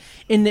is that.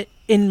 In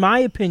my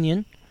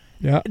opinion,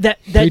 that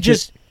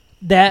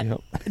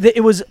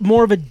it was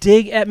more of a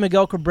dig at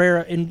Miguel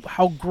Cabrera and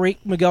how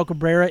great Miguel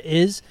Cabrera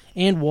is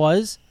and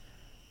was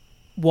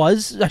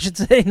I should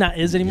say, not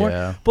is anymore.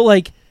 Yeah. But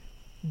like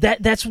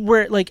that's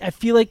where like I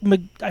feel like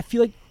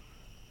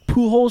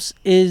Pujols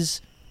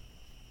is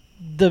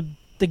the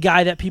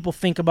guy that people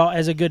think about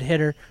as a good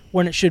hitter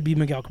when it should be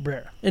Miguel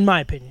Cabrera, in my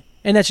opinion.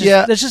 And that's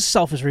just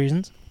selfish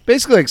reasons.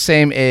 Basically, like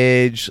same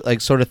age, like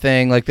sort of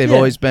thing. Like they've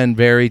always been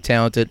very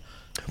talented.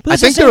 But I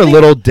it's the think same they're a thing-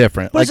 little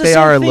different. But Like it's the they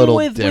same are a thing little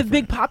with different.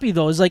 Big Papi,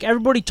 though. Is like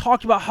everybody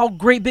talked about how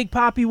great Big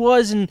Papi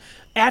was, and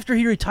after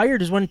he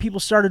retired is when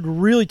people started to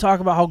really talk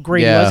about how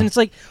great he was. And it's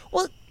like,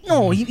 well,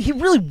 no, he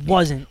really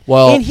wasn't.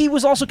 Well, and he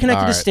was also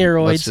connected to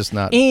steroids. Let's just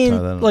not tie that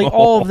and up. like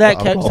all of that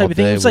type of thing.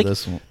 day It's with like,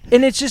 this one.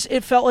 and it's just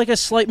it felt like a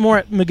slight more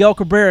at Miguel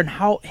Cabrera and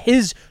how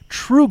his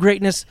true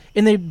greatness,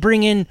 and they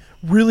bring in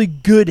really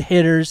good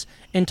hitters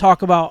and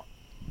talk about.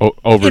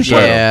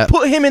 Overshadow. Yeah.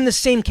 Put him in the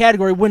same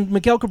category when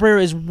Miguel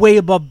Cabrera is way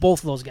above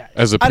both of those guys.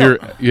 As a pure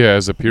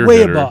Way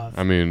hitter. above.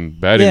 I mean,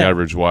 batting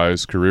average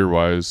wise, career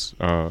wise,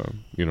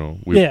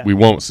 we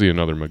won't see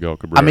another Miguel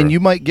Cabrera. I mean, you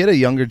might get a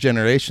younger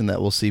generation that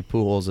will see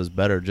Pujols as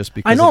better just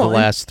because know, of the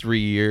last 3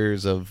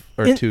 years or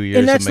 2 years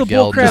and that's of the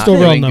Miguel bullcrap not thing.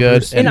 doing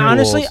numbers. good. And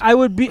honestly,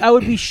 Pujols. I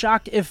would be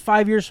shocked if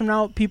 5 years from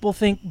now people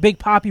think Big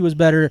Papi was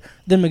better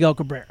than Miguel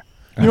Cabrera.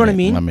 You know what I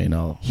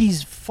mean?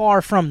 He's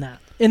far from that,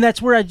 and that's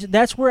where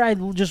I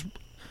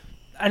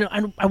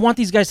want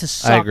these guys to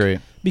suck. I agree.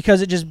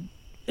 Because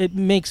it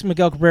makes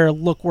Miguel Cabrera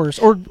look worse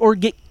or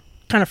get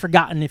kind of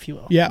forgotten, if you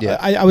will. Yeah.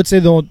 I would say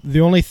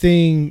the only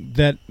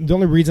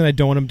reason I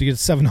don't want him to get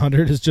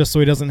 700 is just so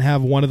he doesn't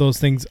have one of those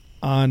things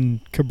on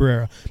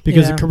Cabrera,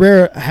 because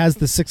Cabrera has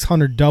the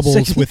 600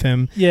 doubles with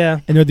him.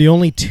 Yeah, and they're the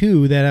only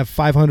 2 that have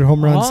 500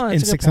 home runs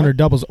and 600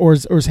 doubles, or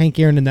is Hank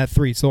Aaron in that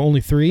 3? So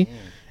only 3.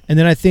 And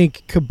then I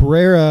think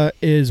Cabrera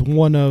is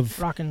one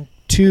of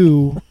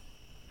 2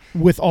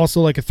 with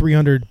also like a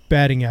 300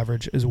 batting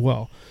average as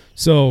well.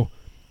 So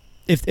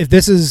if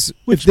this is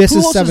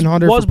Pujols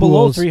 700 was for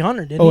below Pujols,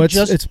 300.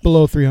 It's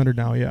below 300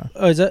 now. Yeah.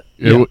 Oh, is it?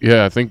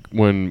 I think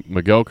when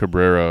Miguel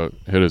Cabrera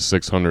hit his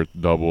 600th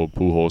double,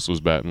 Pujols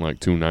was batting like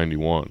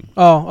 291.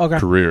 Oh, okay.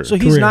 Career. So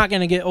he's not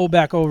going to get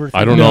back over.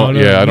 I don't know.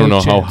 I don't know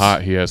how chance.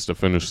 hot he has to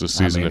finish the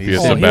season if he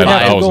has he'd to bat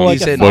have to go 1,000. like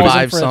He's hitting 1,000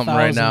 5 for something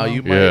right 1,000 now. now.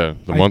 You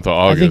might. The month of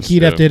August. I think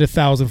he'd have to hit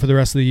 1,000 for the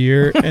rest of the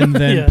year and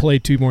then play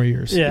 2 more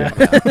years. Yeah.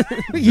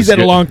 He's had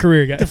a long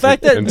career, guys. The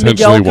fact that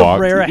Intentionally Miguel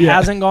walked. Cabrera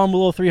hasn't gone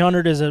below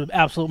 300 is an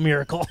absolute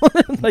miracle.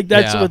 Like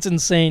that's what's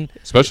insane.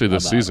 Especially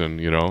this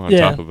season, on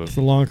top of it. It's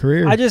a long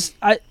career.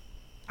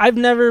 I've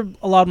never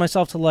allowed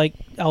myself to like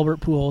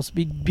Albert Pujols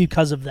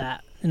because of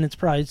that, and it's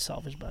probably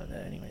selfish, but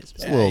anyways.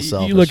 It's a little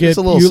selfish. You look It's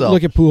at a little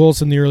look at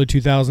Pujols in the early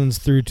 2000s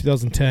through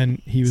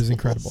 2010. He was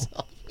incredible.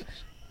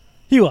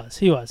 He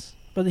was,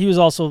 but he was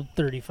also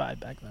 35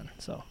 back then.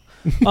 So,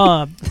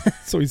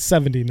 So he's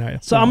 70 now.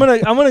 so I'm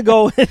gonna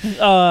go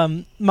with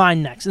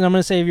mine next, and I'm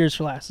gonna save yours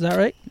for last. Is that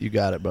right? You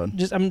got it, bud.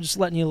 I'm just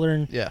letting you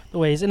learn Yeah. the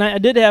ways. And I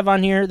did have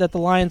on here that the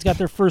Lions got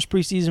their first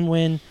preseason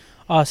win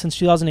since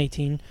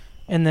 2018,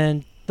 and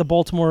then the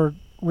Baltimore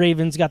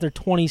Ravens got their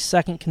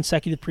 22nd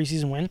consecutive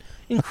preseason win.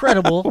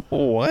 Incredible.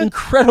 What?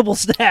 Incredible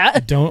stat. I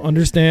don't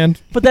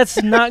understand. But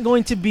that's not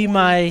going to be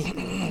my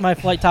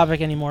flight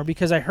topic anymore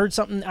because I heard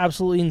something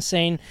absolutely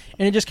insane,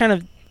 and it just kind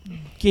of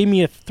gave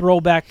me a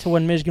throwback to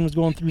when Michigan was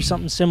going through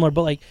something similar,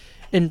 but like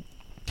and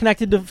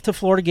connected to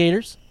Florida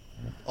Gators.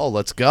 Oh,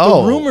 let's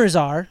go. The rumors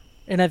are,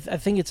 and I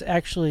think it's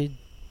actually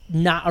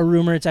not a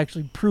rumor, it's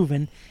actually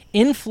proven,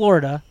 in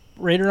Florida,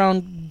 right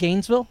around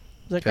Gainesville.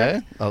 Is that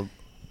correct?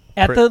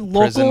 At the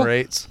local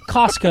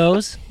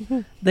Costco's,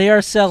 they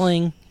are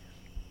selling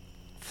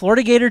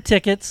Florida Gator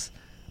tickets,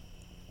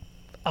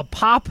 a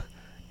pop,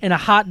 and a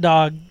hot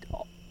dog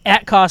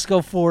at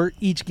Costco for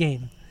each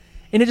game.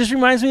 And it just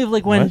reminds me of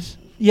like when,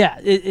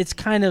 it's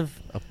kind of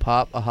a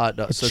pop, a hot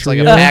dog. So it's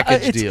trio? like a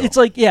package deal. It's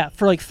like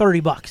for like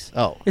 $30.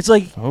 Oh, it's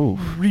like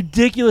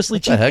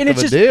ridiculously cheap. That's a heck and of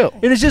it's a deal.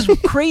 And it's just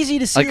crazy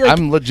to see. Like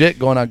I'm legit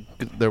going on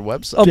their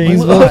website.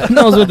 Gainesville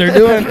knows what they're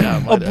doing.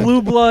 A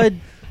blue blood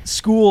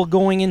school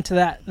going into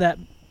that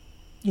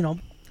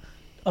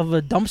of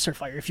a dumpster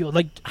fire, if you will.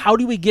 Like, how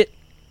do we get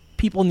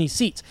people in these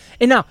seats?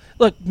 And now,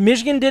 look,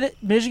 Michigan did it.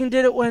 Michigan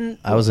did it when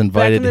I was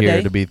invited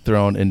here to be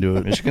thrown into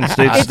it. Michigan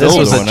State. This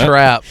was a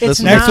trap.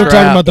 Next, we're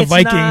talking about the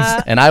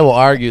Vikings, and I will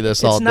argue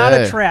this all day. It's not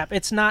a trap.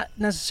 It's not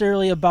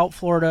necessarily about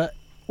Florida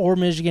or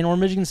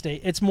Michigan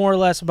State. It's more or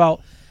less about.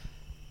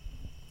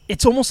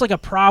 It's almost like a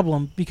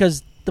problem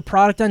because the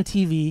product on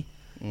TV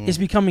is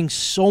becoming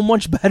so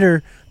much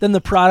better than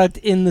the product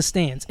in the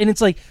stands, and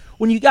it's like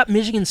when you got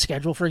Michigan's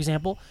schedule, for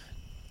example,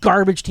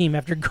 garbage team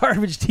after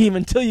garbage team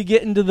until you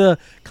get into the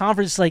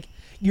conference, like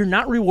you're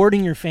not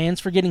rewarding your fans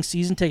for getting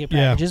season ticket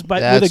packages,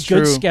 but with a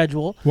good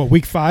schedule. What,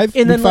 week 5?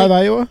 And week 5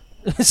 Iowa?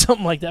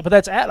 Something like that, but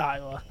that's at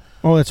Iowa.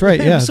 Oh, that's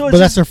right, yeah. So but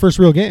that's their first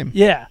real game.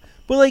 Yeah.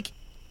 But like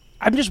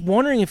I'm just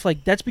wondering if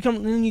like that's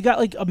become, and you got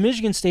like a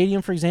Michigan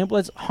Stadium, for example,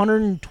 that's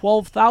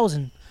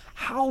 112,000.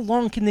 How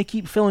long can they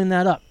keep filling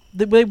that up?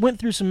 They went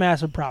through some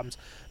massive problems.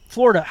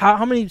 Florida,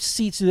 how many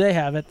seats do they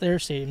have at their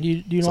stadium? Do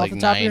you know off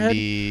the top of your head?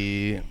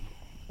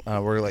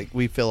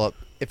 We fill up,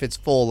 if it's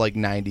full, like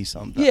 90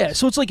 something. Yeah,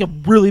 so it's like a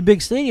really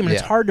big stadium, and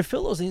it's hard to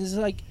fill those things. It's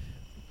like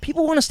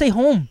people want to stay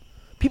home.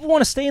 People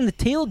want to stay in the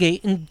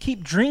tailgate and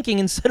keep drinking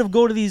instead of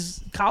go to these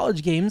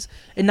college games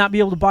and not be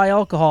able to buy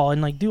alcohol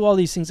and like do all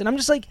these things. And I'm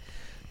just like,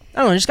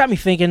 I don't know, it just got me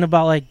thinking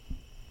about like,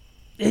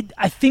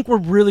 I think we're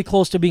really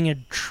close to being a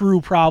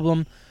true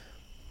problem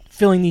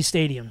filling these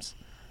stadiums.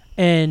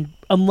 And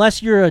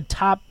unless you're a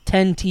top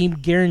 10 team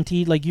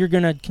guaranteed, like you're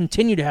going to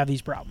continue to have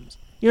these problems.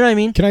 You know what I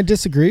mean? Can I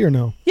disagree or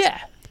no?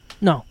 Yeah.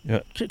 No. Yeah.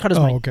 Cut his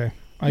mic. Okay.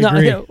 I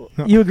agree. No.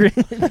 You agree?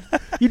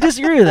 You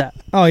disagree with that?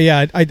 Oh,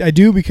 yeah. I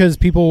do because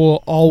people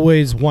will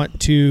always want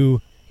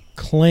to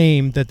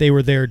claim that they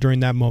were there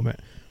during that moment.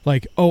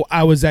 Like, oh,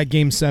 I was at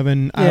Game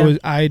 7. Yeah.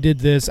 I did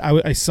this.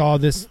 I saw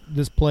this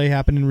play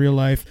happen in real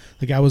life.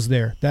 Like, I was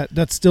there.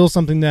 That's still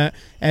something that,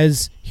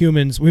 as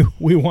humans,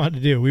 we want to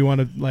do. We want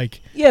to,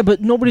 like, yeah,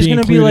 but nobody's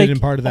going to be like,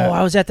 part of that. Oh,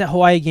 I was at that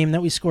Hawaii game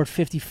that we scored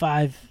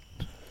 55-3.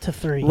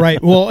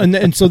 Right. Well,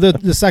 and so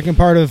the second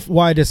part of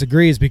why I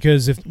disagree is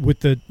because with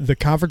the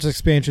conference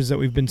expansions that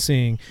we've been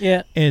seeing,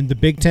 and the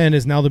Big 10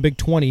 is now the Big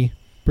 20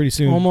 pretty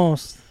soon.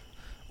 Almost.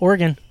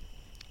 Oregon.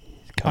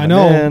 I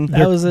know.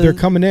 They're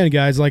coming in,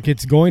 guys. Like,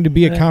 it's going to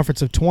be a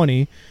conference of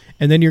 20,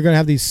 and then you're going to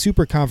have these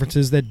super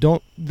conferences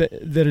that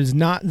is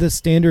not the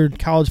standard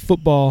college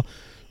football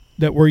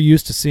that we're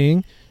used to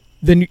seeing.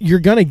 Then you're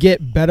going to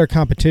get better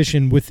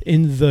competition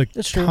within the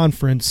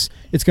conference.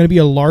 It's going to be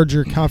a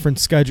larger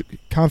conference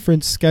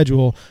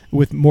schedule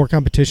with more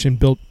competition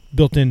built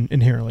in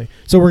inherently.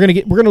 So we're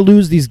going to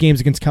lose these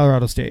games against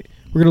Colorado State.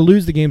 We're going to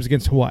lose the games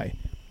against Hawaii.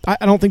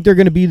 I don't think they're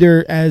going to be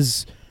there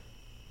as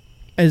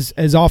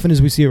often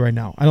as we see it right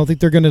now. I don't think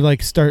they're going to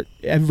like start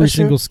every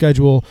single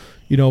schedule,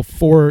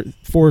 four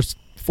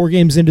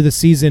games into the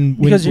season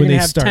when they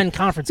have start 10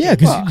 conference games. Yeah,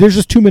 because there's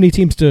just too many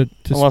teams to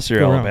unless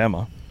you're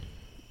Alabama.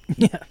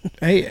 Yeah.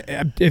 Hey,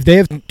 if they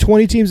have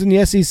 20 teams in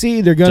the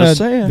SEC, they're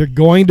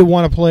going to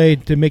want to play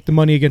to make the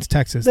money against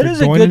Texas. They're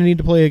going to need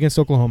to play against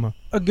Oklahoma.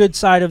 A good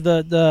side of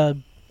the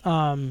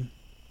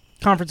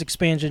conference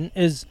expansion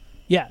is,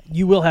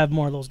 you will have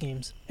more of those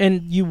games,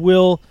 and you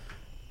will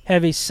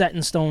have a set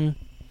in stone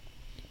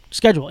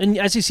schedule. And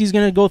the SEC is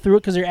going to go through it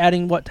because they're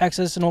adding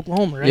Texas and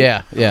Oklahoma, right?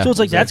 Yeah. So it's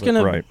like that's going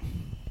to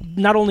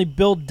not only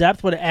build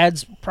depth, but it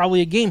adds probably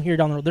a game here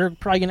down the road. They're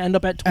probably going to end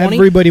up at 20.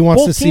 Everybody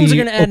wants to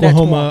see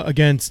Oklahoma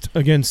against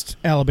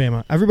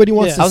Alabama. Everybody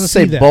wants to see that. I was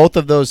going to say both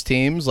of those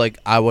teams, like,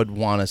 I would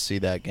want to see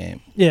that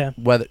game. Yeah.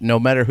 No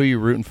matter who you're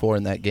rooting for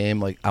in that game,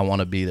 like, I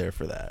want to be there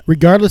for that.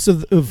 Regardless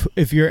of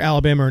if you're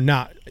Alabama or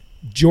not,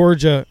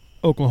 Georgia,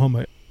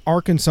 Oklahoma,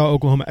 Arkansas,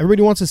 Oklahoma,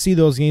 everybody wants to see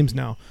those games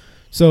now.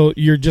 So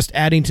you're just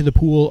adding to the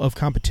pool of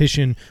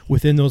competition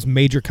within those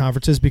major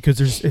conferences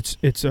because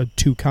it's a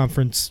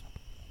 2-conference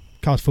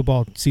college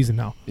football season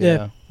now.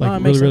 Yeah.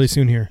 Like really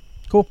soon here.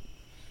 Cool.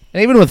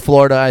 And even with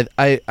Florida,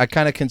 I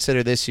kind of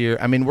consider this year,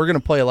 I mean, we're going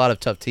to play a lot of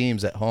tough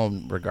teams at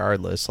home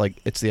regardless.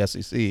 Like, it's the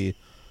SEC.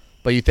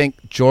 But you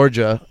think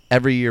Georgia,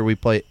 every year we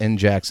play in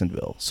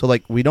Jacksonville. So,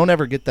 like, we don't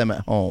ever get them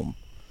at home.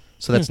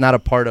 So that's not a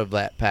part of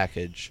that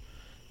package.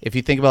 If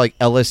you think about like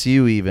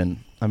LSU even,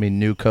 I mean,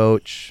 new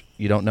coach,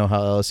 you don't know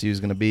how LSU is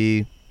going to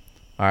be.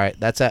 All right,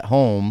 that's at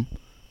home.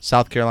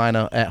 South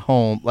Carolina at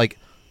home. Like,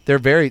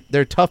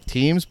 they're tough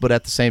teams, but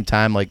at the same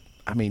time, like,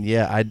 I mean,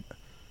 yeah,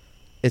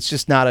 it's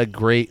just not a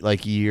great,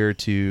 like, year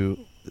to,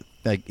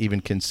 like, even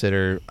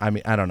consider. I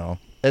mean, I don't know.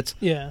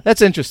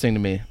 That's interesting to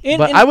me.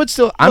 But I would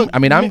still, I'm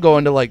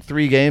going to, like,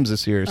 3 games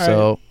this year,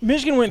 so. Right.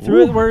 Michigan went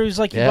through it where it was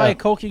like, you buy a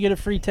Coke, you get a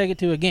free ticket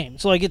to a game.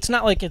 So, like, it's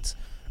not like it's.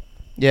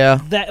 Yeah.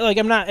 That like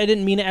I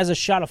didn't mean it as a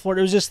shot of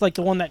Florida. It was just like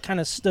the one that kind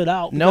of stood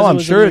out. No, I'm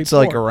sure it's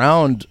like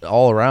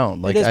all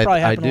around. Like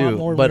I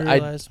do, but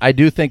I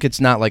do think it's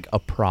not like a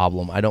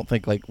problem. I don't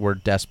think like we're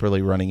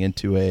desperately running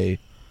into a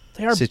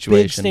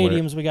situation. Big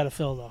stadiums we got to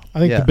fill though. I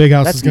think the big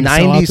house is going to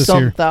sell out this year.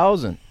 90-some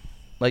thousand,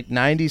 like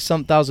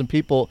 90-some thousand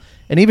people,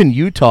 and even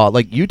Utah.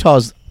 Like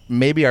Utah's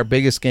maybe our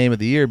biggest game of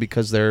the year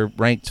because they're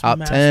ranked top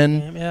 10.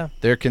 Game, yeah.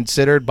 They're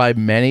considered by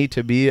many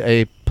to be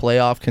a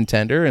playoff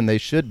contender, and they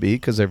should be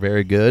because they're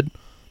very good.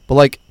 But,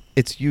 like,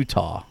 it's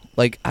Utah.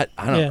 Like, I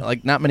don't know.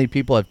 Like, not many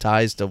people have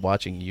ties to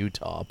watching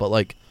Utah. But,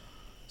 like,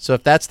 so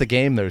if that's the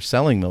game they're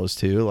selling those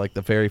to, like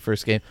the very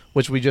first game,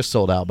 which we just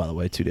sold out, by the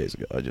way, 2 days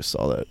ago. I just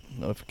saw that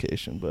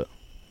notification. But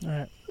all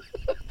right.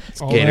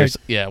 Gators,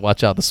 yeah,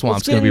 watch out. The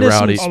Swamp's going to be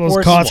rowdy. All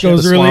those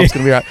Costco's really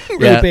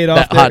paid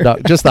off. That hot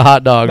dog, just the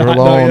hot dog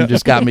alone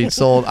just got me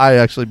sold. I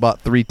actually bought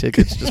 3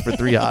 tickets just for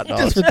 3 hot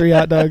dogs. Just for 3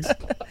 hot dogs.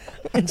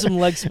 And some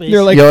leg space.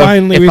 They're like,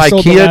 finally, we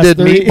sold the last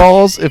 3.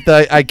 If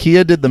the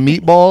IKEA did the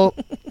meatball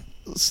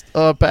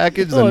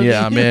package,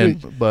 then I'm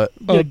in. But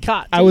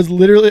I was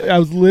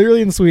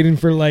literally in Sweden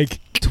for like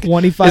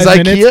 25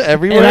 minutes. Is IKEA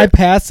everywhere? And I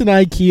passed an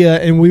IKEA,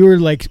 and we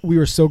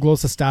were so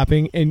close to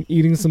stopping and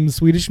eating some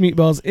Swedish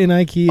meatballs in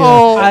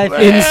IKEA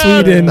in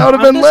Sweden. That would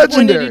have been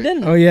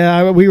legendary. Oh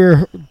yeah, we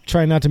were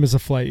trying not to miss a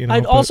flight. You know.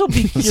 I'd also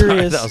be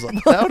curious.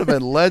 That would have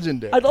been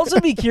legendary. I'd also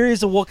be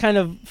curious of what kind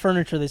of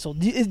furniture they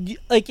sold.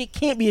 Like it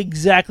can't be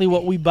exactly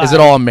what we buy. Is it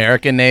all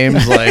American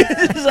names like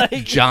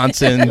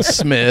Johnson,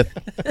 Smith,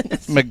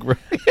 McGrath?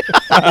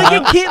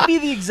 Like it can't be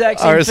the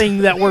exact same thing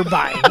that we're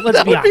buying.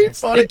 Let's be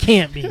honest. It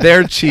can't be.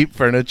 Their cheap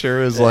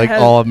furniture is like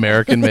all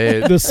American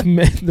made. The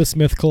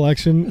Smith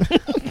collection.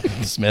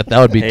 Smith, that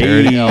would be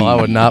dirty. No, I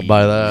would not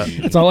buy that.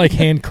 It's all like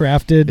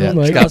handcrafted. Yeah,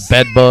 like, it's got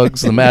bed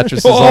bugs. The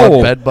mattress is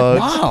all bed bugs.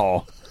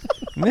 Wow,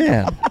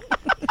 man!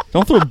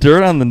 Don't throw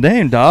dirt on the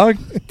name, dog.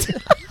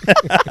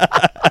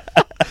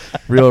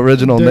 Real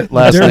original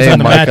last name,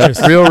 Micah.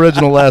 Real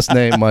original last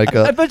name,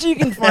 Micah. I bet you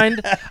can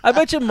find. I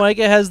bet you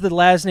Micah has the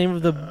last name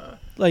of the.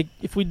 Like,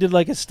 if we did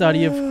like a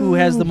study of who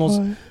has the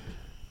most,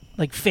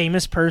 like,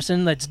 famous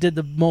person that's did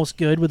the most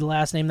good with the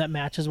last name that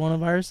matches one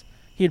of ours,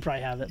 he'd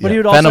probably have it. But he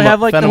would also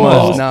have like the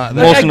most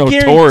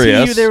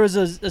notorious. You there was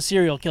a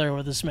serial killer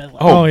with a Smith.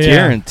 Oh, yeah.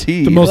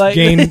 Guaranteed. The most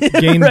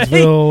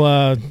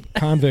Gainesville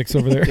convicts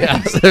over there. Yeah,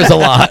 there's a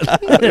lot.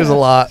 There's a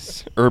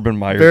lot. Urban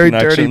Meyer very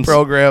dirty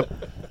program.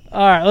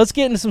 All right, let's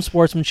get into some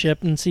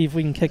sportsmanship and see if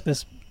we can get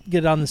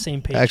it on the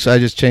same page. Actually, I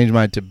just changed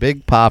mine to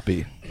Big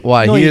Papi.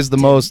 Why? No, he is the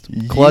most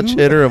clutch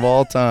hitter of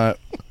all time.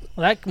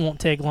 Well, that won't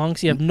take long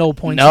because you have no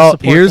points. No, to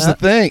support here's that.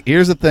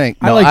 the thing.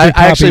 No, I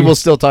actually will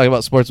still talk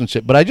about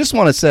sportsmanship, but I just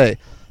want to say,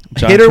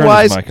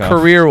 hitter-wise,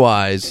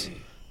 career-wise,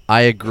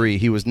 I agree.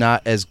 He was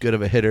not as good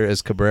of a hitter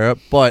as Cabrera,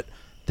 but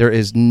there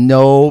is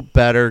no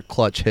better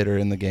clutch hitter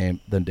in the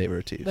game than David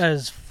Ortiz. That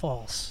is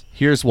false.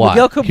 Here's why.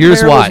 Miguel Cabrera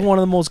was one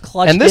of the most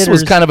clutch hitters. And this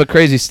was kind of a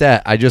crazy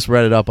stat. I just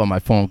read it up on my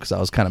phone because I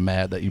was kind of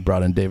mad that you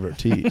brought in David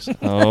Ortiz.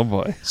 Oh,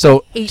 boy.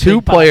 So 2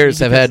 players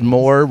have had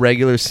more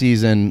regular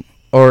season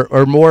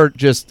or more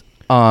just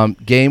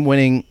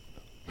game-winning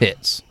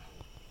hits.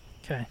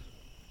 Okay.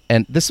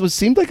 And this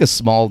seemed like a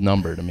small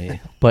number to me,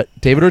 but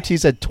David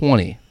Ortiz had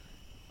 20.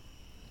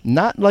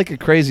 Not like a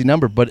crazy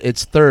number, but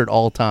it's 3rd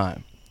all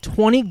time.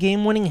 20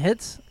 game-winning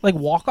hits? Like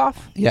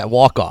walk-off? Yeah,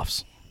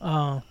 walk-offs.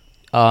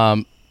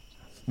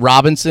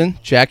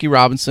 Jackie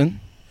Robinson,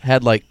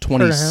 had like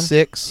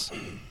 26.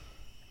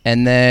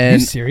 And then... Are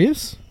you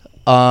serious?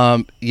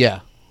 Yeah.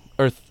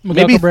 Or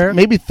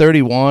maybe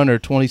 31 or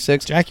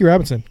 26. Jackie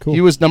Robinson, cool.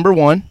 He was number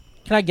 1.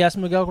 Can I guess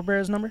Miguel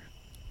Cabrera's number?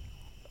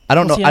 I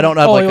don't know. I don't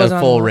have like a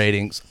full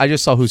ratings. I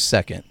just saw who's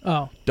second.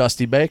 Oh.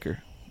 Dusty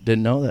Baker.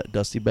 Didn't know that.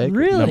 Dusty Baker.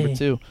 Really? Number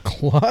 2.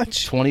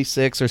 Clutch?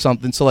 26 or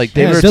something. So like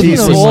David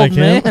Ortiz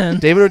was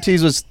David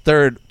Ortiz was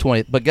 3rd,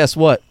 20th. But guess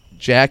what?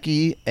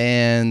 Jackie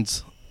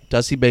and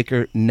Dusty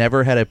Baker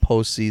never had a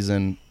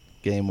postseason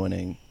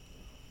game-winning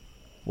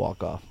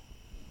walk-off.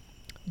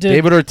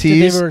 David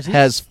Ortiz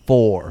has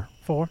 4.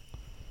 4?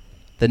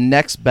 The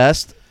next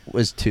best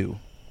was 2.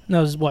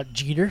 No, this is what,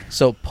 Jeter?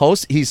 So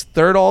he's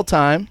 3rd all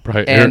time.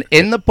 Right. And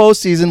in the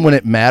postseason, when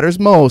it matters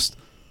most,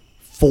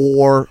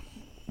 4,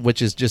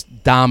 which is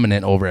just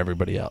dominant over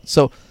everybody else.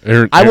 So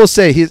I will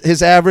say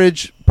his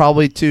average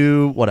probably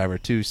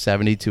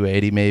 270,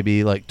 280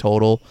 maybe, like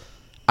total.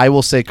 I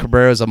will say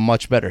Cabrera is a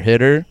much better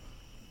hitter.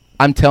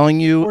 I'm telling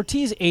you,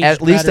 Ortiz aged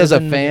at least as a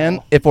fan,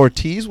 Miguel. if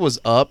Ortiz was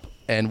up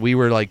and we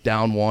were like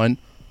down 1,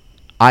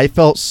 I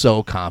felt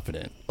so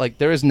confident. Like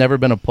there has never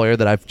been a player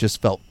that I've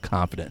just felt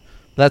confident.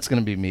 That's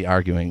going to be me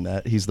arguing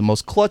that he's the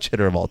most clutch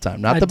hitter of all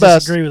time. Not I the best. I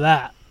disagree with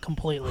that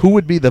completely. Who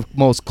would be the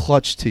most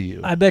clutch to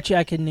you? I bet you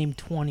I could name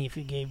 20 if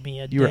you gave me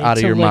a You're day out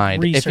of to, your like,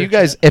 mind. If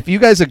research you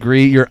guys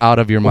agree, you're out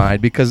of your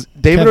mind because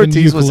David Kevin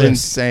Ortiz was Youkilis.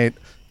 insane.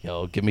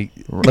 Yo, let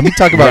me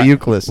talk about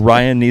Youkilis.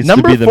 Ryan needs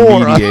Number to be the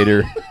 4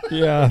 mediator.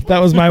 Yeah, that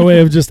was my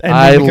way of just ending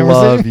I the conversation.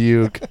 love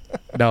Uke.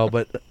 No,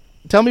 but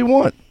tell me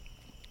one.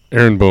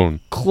 Aaron Boone.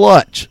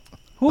 Clutch.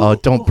 Who-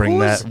 Don't bring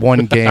who's- that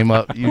one game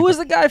up. Who was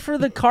the guy for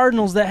the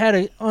Cardinals that had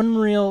an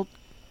unreal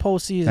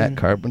postseason? Matt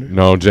Carpenter?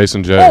 No,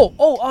 Jason J.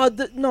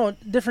 No,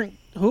 different.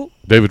 Who?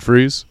 David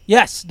Freese.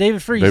 Yes,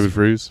 David Freese. David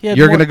Freese. He had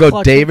You're more going to go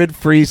clutch- David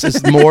Freese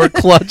is more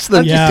clutch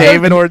than Yeah.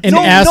 David Ortiz? In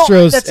No,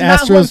 Astros, that's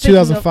not who I'm Astros thinking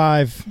of.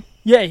 2005.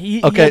 Yeah,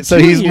 he Okay, had so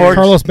 2 he's years. more-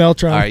 Carlos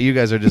Beltran. All right, you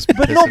guys are just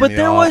But no, pissing but me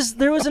there off.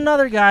 was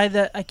another guy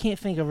that I can't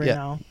think of right Yeah.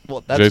 now.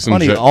 Well, that's Jason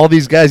funny. J- All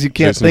these guys you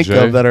can't Jason think J.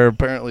 of that are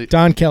apparently...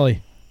 Don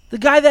Kelly. The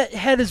guy that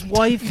had his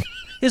wife,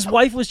 his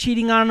wife was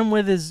cheating on him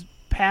with his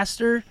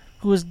pastor,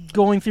 who was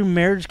going through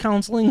marriage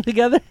counseling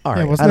together. All Yeah,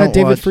 right, wasn't I that don't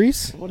David watch-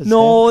 Freese? What is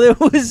No, it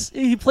was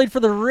he played for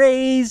the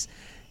Rays.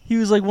 He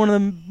was like one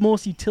of the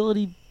most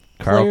utility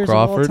Carl players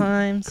Crawford? of all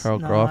times. Carl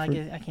No,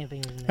 Crawford? I can't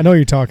think of his name. I know what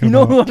you're talking You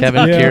know about. who I'm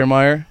Kevin Yeah.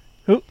 Kiermaier?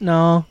 Who?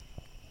 No.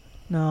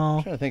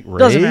 I'm trying to think.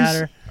 Doesn't Rays?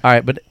 matter. All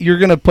right, but you're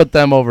going to put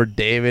them over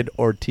David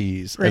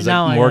Ortiz Right as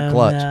now, a more I am,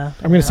 clutch. yeah.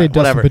 I'm going to say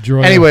Dustin Whatever.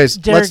 Pedroia. Anyways,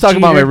 Derek let's talk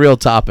about my Jeter. real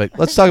topic.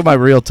 Let's talk about my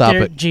real topic.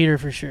 Derek Jeter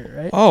for sure,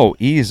 right? Oh,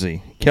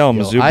 easy.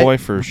 Kalamazoo Yo, boy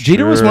for sure.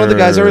 Jeter was one of the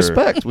guys I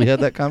respect. We had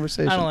that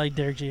conversation. I don't like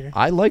Derek Jeter.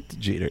 I liked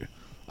Jeter.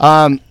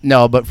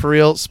 No, but for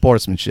real,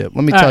 sportsmanship.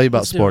 Let me All tell right, you about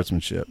let's do it.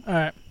 sportsmanship. All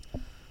right.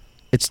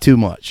 It's too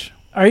much.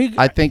 Are you?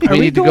 I think are we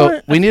need to go.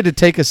 going- We need to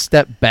take a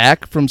step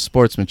back from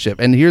sportsmanship,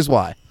 and here's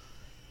why.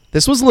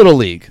 This was Little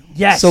League.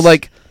 Yes. So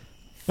like,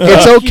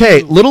 it's Fuck okay.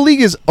 you. Little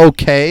League is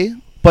okay,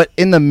 but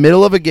in the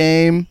middle of a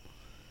game,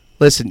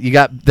 listen, you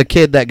got the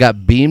kid that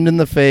got beamed in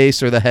the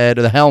face or the head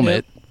or the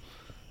helmet.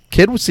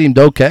 Kid seemed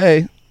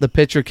okay. The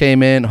pitcher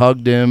came in,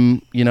 hugged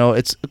him. You know,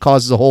 it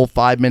causes a whole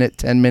 5-minute,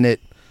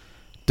 10-minute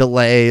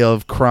delay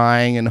of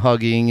crying and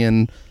hugging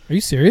and Are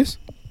you serious?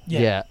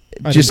 yeah,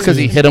 I just didn't because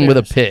see he this. hit him with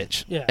a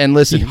pitch. Yeah. And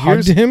listen, He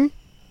hugged here's him?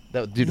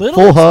 that dude, Little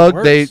full is the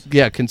hug. They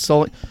worst.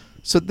 consoling.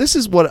 So this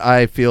is what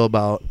I feel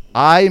about.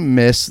 I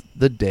miss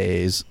the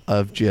days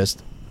of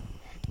just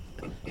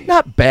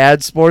not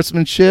bad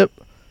sportsmanship,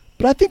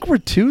 but I think we're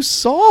too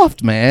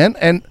soft, man.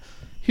 And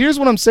here's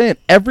what I'm saying: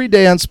 every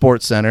day on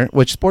SportsCenter,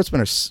 which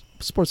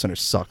SportsCenter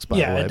sucks by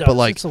Yeah, the way, it does. but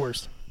like it's the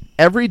worst.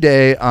 every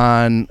day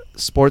on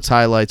Sports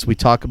Highlights, we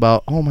talk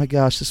about, oh my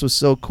gosh, this was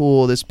so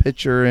cool. This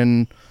pitcher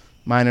in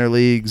minor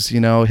leagues,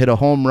 hit a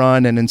home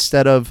run, and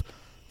instead of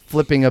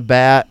flipping a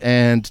bat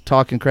and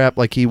talking crap,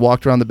 like he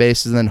walked around the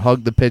bases and then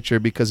hugged the pitcher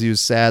because he was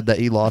sad that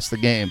he lost the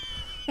game.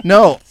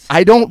 No,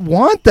 I don't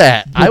want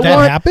that. That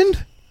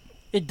happened?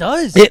 It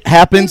does. It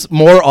happens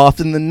more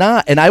often than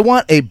not, and I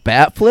want a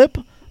bat flip.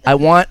 I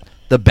want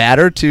the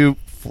batter to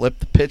flip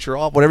the pitcher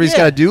off, whatever he's Yeah.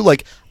 got to do.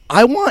 Like,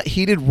 I want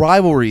heated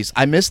rivalries.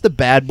 I miss the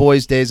bad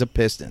boys days of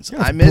Pistons.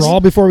 Yeah, I miss brawl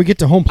before we get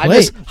to home I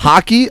miss plate.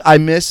 hockey. I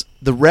miss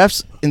the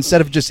refs,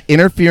 instead of just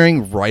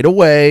interfering right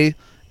away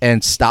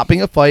and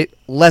stopping a fight,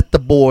 let the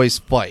boys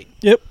fight.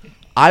 Yep.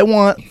 I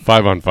want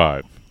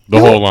 5-on-5. The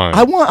whole line.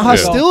 I want Yeah.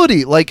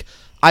 hostility. Like,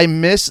 I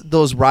miss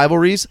those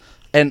rivalries.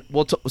 And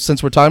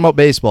since we're talking about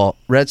baseball,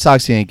 Red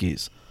Sox,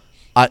 Yankees,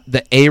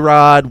 the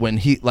A-Rod when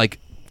he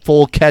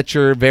full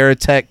catcher,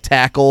 Veritek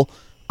tackle.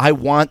 I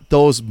want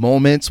those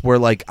moments where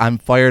I'm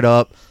fired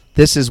up.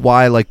 This is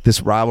why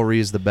this rivalry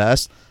is the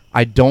best.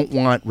 I don't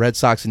want Red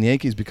Sox and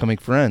Yankees becoming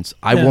friends.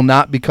 I will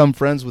not become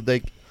friends with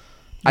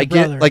I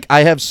brother. get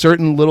I have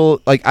certain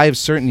I have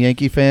certain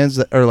Yankee fans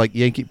that are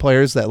Yankee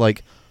players that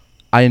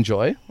I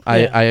enjoy.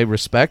 I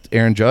respect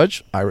Aaron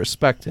Judge. I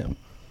respect him.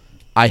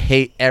 I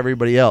hate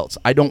everybody else.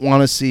 I don't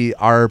want to see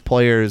our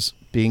players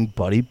being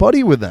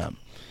buddy with them.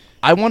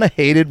 I want a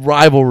hated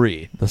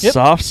rivalry. The Yep.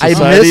 soft I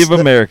society miss of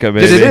America,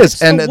 baby. It is,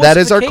 the and that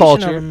is our wussification of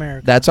culture.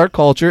 America. That's our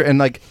culture,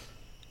 and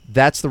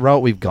that's the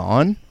route we've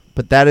gone.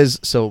 But that is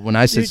so. When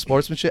I say Dude.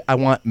 sportsmanship, I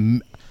want.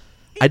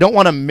 I don't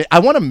want to. I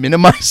want to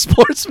minimize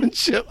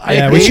sportsmanship.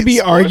 Yeah, we should be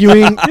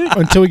arguing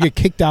until we get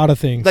kicked out of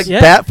things.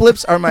 Bat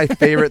flips are my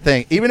favorite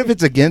thing. Even if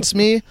it's against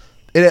me,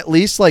 it at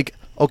least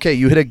okay,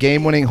 you hit a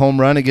game-winning home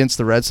run against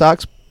the Red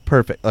Sox.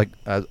 Perfect.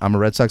 I'm a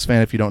Red Sox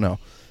fan if you don't know,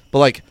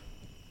 but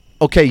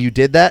okay, you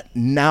did that.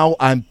 Now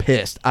I'm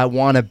pissed. I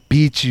want to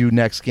beat you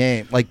next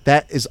game.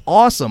 That is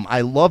awesome.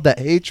 I love that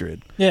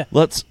hatred. Yeah.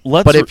 Let's.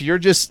 But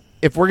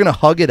if we're gonna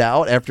hug it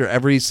out after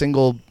every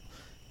single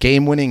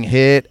game-winning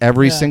hit,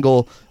 every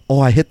single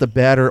I hit the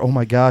batter. Oh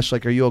my gosh!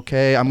 Are you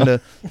okay? I'm gonna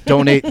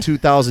donate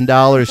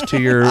 $2,000 to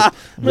your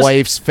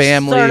wife's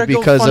family Start a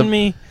because of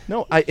GoFundMe.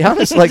 no. I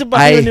honestly To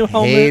buy I you a new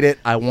helmet. hate it.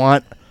 I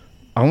want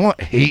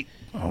hate.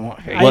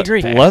 I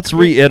agree. Let's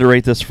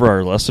reiterate this for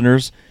our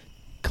listeners.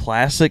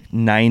 Classic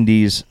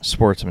 90s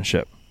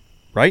sportsmanship,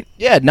 right?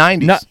 Yeah,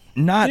 90s.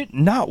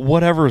 Not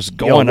whatever's Yo,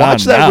 going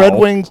watch on that now. Red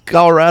Wings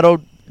Colorado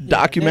They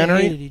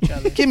documentary. hated each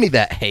other. Give me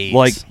that hate.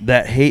 Like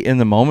that hate in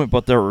the moment,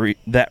 but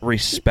that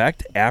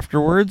respect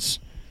afterwards.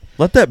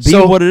 Let that be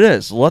what it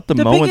is. Let the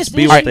moments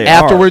be what they are.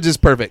 Afterwards is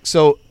perfect.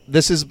 So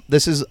this is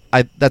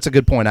that's a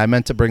good point. I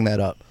meant to bring that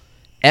up.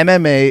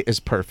 MMA is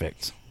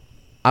perfect.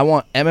 I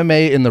want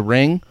MMA in the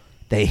ring.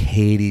 They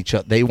hate each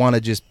other. They want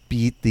to just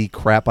beat the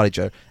crap out of each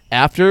other.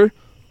 After,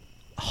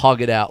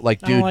 hug it out. Like,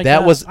 dude, I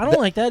don't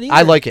like that either.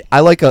 I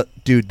like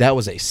it. Dude, that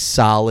was a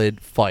solid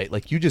fight.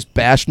 Like, you just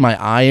bashed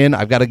my eye in.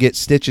 I've got to get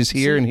stitches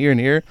here and here and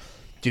here.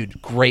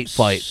 Dude, great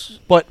fight.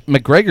 But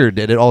McGregor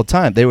did it all the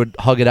time. They would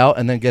hug it out,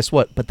 and then guess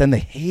what? But then they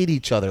hate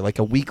each other. Like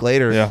a week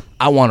later,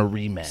 I want a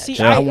rematch. See,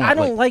 I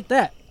don't like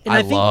that. And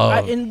I think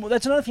and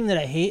that's another thing that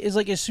I hate is,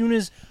 like, as soon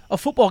as a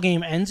football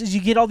game ends, is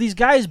you get all these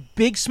guys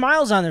big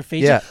smiles on their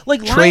faces. Yeah,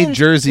 like trade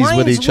jerseys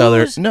with each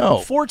other. No,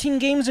 14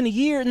 games in a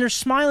year, and they're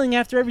smiling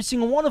after every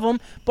single one of them.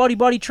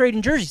 Buddy,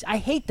 trading jerseys. I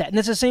hate that, and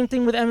it's the same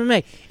thing with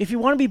MMA. If you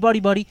want to be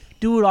buddy,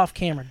 do it off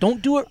camera.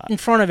 Don't do it in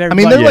front of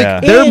everybody.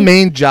 I mean, their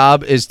main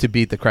job is to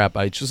beat the crap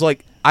out of each other. Just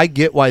like, I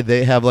get why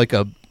they have like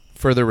a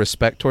further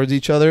respect towards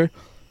each other.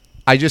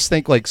 I just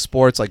think like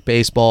sports, like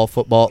baseball,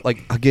 football,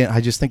 like, again,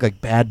 I just think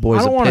like Bad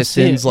Boys and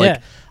Pistons. Like,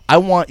 I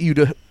want you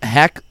to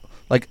hack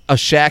like a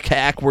Shaq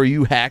hack where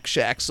you hack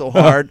Shaq so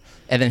hard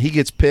and then he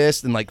gets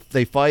pissed and like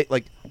they fight.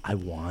 Like, I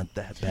want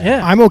that bad.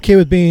 Yeah, I'm okay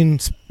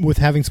with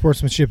having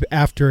sportsmanship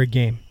after a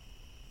game.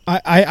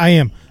 I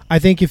am. I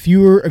think if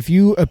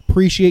you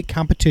appreciate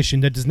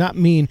competition, that does not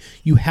mean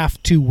you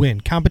have to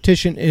win.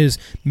 Competition is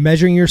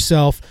measuring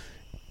yourself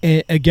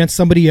against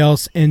somebody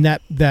else, and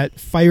that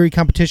fiery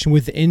competition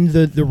within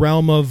the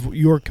realm of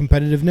your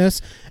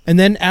competitiveness. And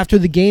then after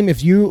the game,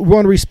 if you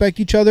want to respect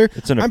each other,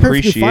 it's an I'm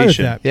perfectly fine with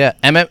that. Yeah,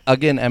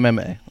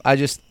 MMA. I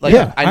just like,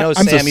 I know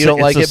Sam, you don't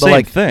like it, but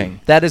like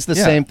thing. That is the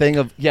same thing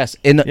of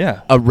in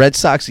a Red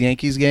Sox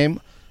Yankees game,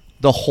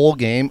 the whole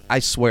game. I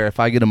swear, if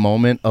I get a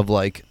moment of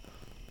like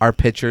our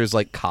pitchers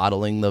like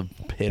coddling the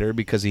hitter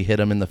because he hit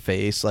him in the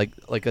face,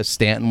 like a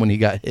Stanton when he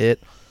got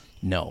hit.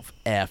 No,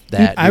 F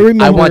that. Dude, I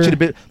remember. I want you to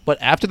be,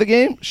 but after the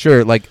game,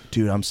 sure. Like,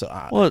 dude, I'm so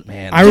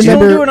man. I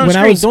remember don't do it on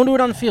screen. Don't do it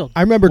on the field.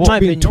 I remember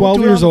being 12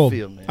 years old.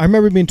 I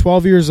remember being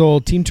 12 years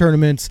old, team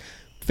tournaments,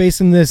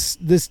 facing this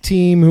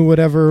team who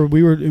whatever.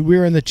 We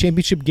were in the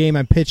championship game.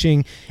 I'm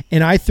pitching,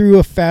 and I threw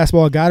a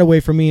fastball, got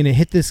away from me, and it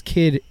hit this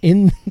kid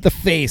in the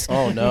face.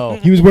 Oh no!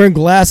 He was wearing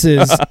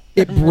glasses.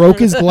 It broke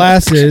his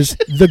glasses.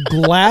 The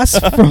glass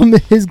from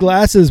his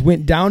glasses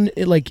went down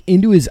like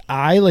into his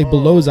eye, like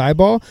below his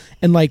eyeball,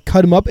 and like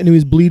cut him up, and he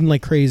was bleeding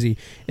like crazy.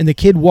 And the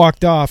kid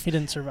walked off. He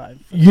didn't survive.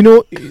 You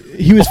know,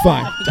 he was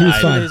fine. He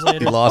was fine.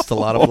 He lost a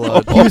lot of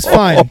blood. He was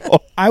fine.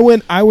 I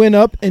went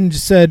up and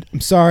just said,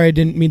 "I'm sorry, I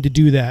didn't mean to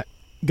do that."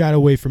 Got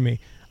away from me.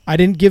 I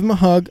didn't give him a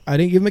hug. I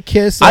didn't give him a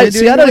kiss. I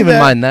don't even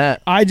mind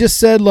that. I just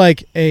said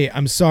like, "Hey,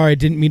 I'm sorry. I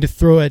didn't mean to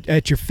throw it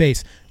at your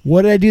face."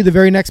 What did I do the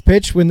very next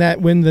pitch when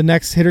the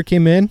next hitter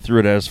came in? Threw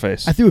it at his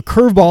face. I threw a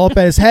curveball up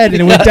at his head,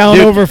 and it went down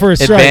over for a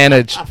strike.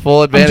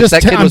 Full advantage.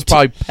 That kid was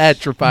probably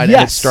petrified,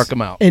 and it struck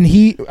him out. And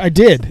I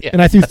did. Yeah.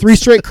 And I threw 3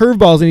 straight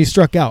curveballs, and he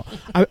struck out.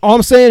 All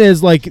I'm saying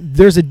is, like,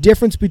 there's a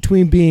difference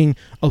between being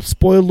a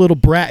spoiled little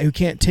brat who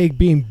can't take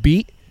being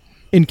beat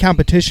in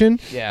competition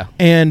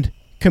and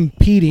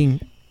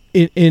competing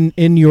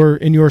in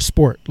your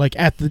sport, like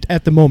at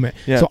the moment.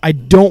 Yeah. So I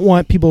don't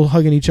want people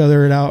hugging each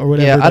other out or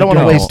whatever. Yeah, I don't want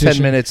to waste 10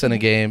 minutes in a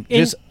game.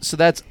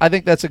 I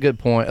think that's a good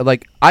point.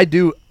 Like,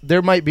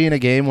 there might be in a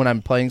game when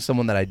I'm playing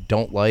someone that I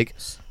don't like,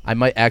 I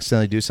might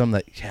accidentally do something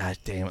that, God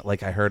damn it,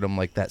 like I hurt him,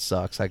 like that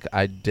sucks. Like,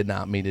 I did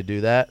not mean to do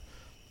that.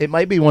 It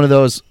might be one of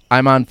those,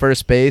 I'm on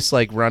first base,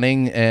 like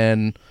running,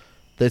 and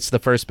it's the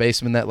first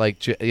baseman that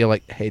like, you're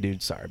like, hey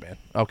dude, sorry man.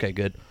 Okay,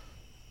 good.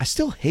 I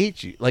still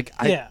hate you. Like,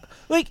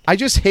 I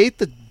just hate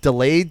the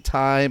delayed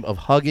time of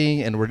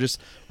hugging, and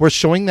we're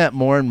showing that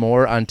more and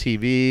more on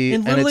TV.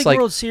 And Little League like,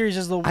 World Series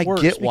is the worst.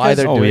 I get why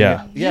they're doing it.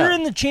 You're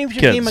in the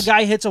championship game, a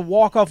guy hits a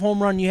walk-off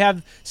home run, you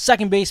have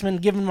second baseman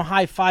giving him a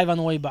high five on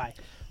the way by.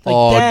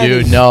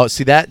 Like, no.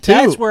 See that too.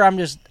 That's where I'm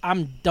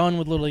done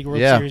with Little League World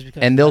Series.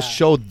 Because and they'll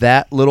show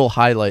that little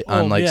highlight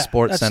on like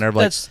Sports Center.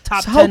 That's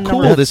top 10. How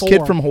cool! This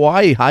kid from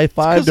Hawaii high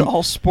fived him.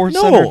 All Sports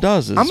Center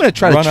does is I'm going to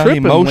try to trip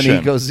him when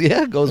he goes.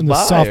 Goes and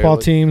by. The softball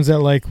teams that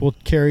like will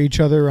carry each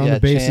other around the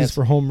bases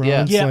for home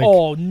runs. Yeah. Like,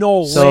 oh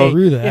no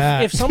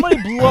way! If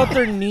somebody blew out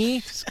their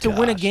knee to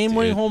win a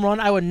game-winning home run,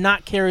 I would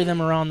not carry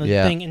them around the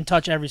thing and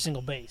touch every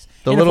single base.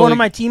 And if one of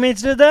my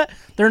teammates did that,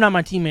 they're not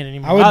my teammate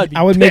anymore.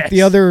 I would make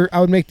the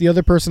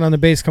other person on the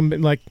base come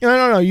like,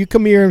 no, you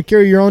come here and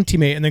carry your own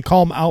teammate, and then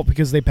call them out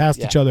because they passed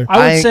each other.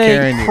 I would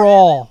say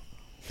crawl.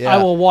 Yeah.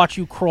 I will watch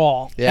you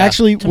crawl. Yeah.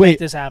 Actually, wait.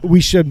 This happen.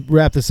 We should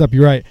wrap this up.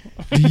 You're right.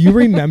 Do you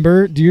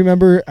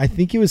remember? I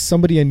think it was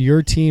somebody on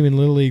your team in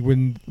Little League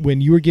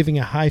when you were giving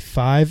a high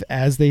five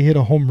as they hit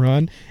a home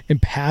run and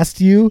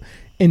passed you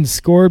and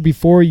scored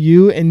before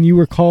you, and you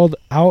were called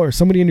out, or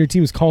somebody on your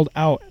team was called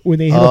out when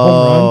they hit a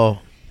home run.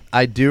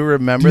 I do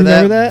remember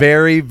that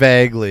very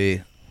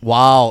vaguely.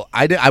 Wow,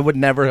 I would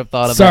never have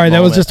thought of that. Sorry,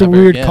 that was just a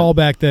weird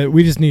callback that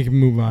we just need to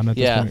move on at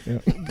this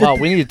point. Yeah. Wow,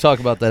 we need to talk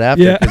about that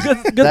after. Yeah.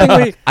 Good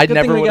thing I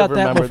never would have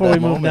remembered before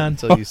that we moved on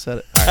until you said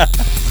it. All right.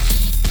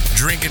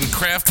 Drinking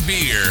craft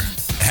beer,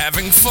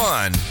 having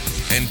fun.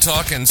 and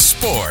talking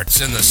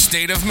sports in the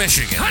state of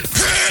Michigan.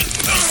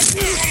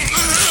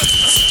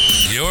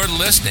 You're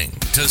listening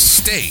to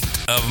State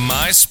of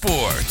My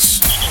Sports.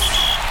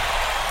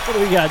 What do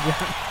we got,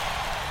 John?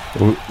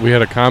 We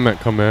had a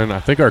comment come in. I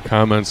think our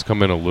comments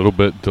come in a little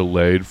bit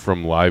delayed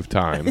from live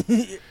time.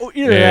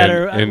 Either that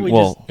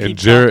or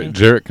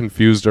Jarrett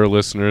confused our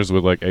listeners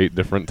with like 8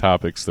 different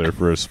topics there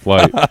for his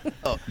flight.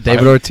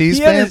 David Ortiz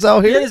fans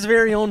out here? He had his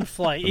very own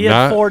flight. He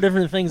had 4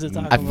 different things to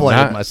talk about. I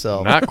flighted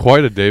myself. Not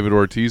quite a David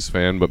Ortiz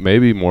fan, but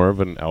maybe more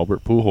of an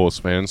Albert Pujols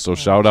fan. So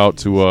shout out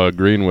to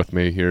agreeing with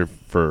me here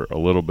for a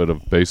little bit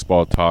of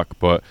baseball talk.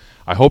 But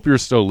I hope you're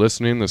still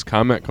listening. This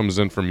comment comes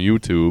in from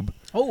YouTube.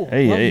 Oh,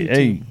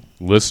 hey.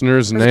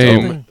 Listener's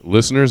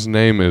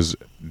name is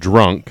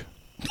Drunk.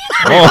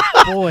 Oh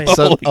boy!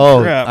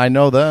 Crap. I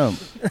know them.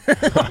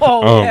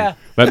 Yeah.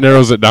 That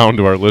narrows it down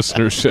to our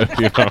listenership.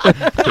 You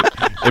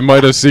know, it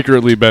might have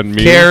secretly been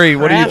me. Carrie,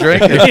 what are you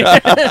drinking?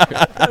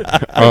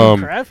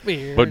 Craft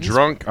beer. But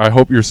Drunk, I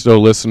hope you're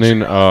still listening.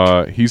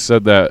 He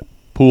said that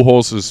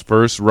Pujols'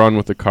 first run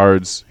with the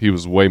Cards, he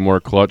was way more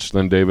clutch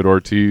than David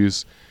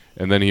Ortiz.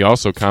 And then he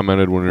also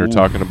commented when we were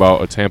talking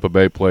about a Tampa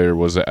Bay player,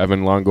 was it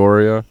Evan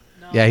Longoria?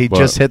 Yeah, he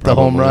just hit the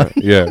home run.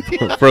 Yeah,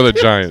 for the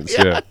Giants,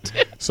 yeah.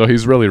 So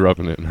he's really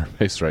rubbing it in our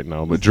face right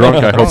now. But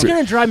Drunk, I hope it's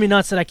going to drive me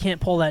nuts that I can't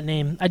pull that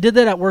name. I did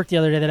that at work the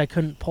other day that I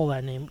couldn't pull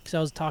that name because I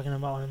was talking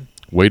about him.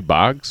 Wade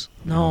Boggs?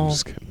 No. I'm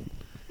just kidding.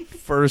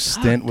 First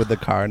stint with the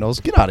Cardinals.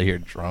 Get out of here,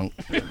 Drunk.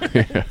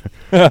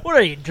 What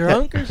are you,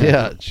 drunk or something?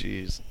 Yeah,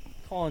 jeez.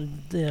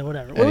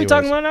 Whatever. What are we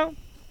talking about now?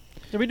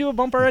 Did we do a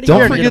bump already?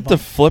 Don't forget to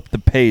flip the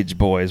page,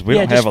 boys. We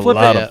don't have a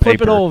lot of paper.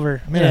 Flip it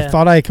over. Man, I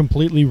thought I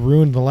completely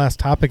ruined the last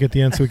topic at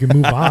the end so we can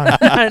move on.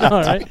 I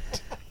know, right?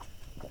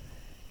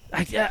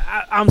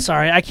 I'm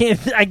sorry. I can't.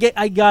 I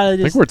gotta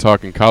just. I think we're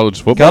talking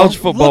college football. College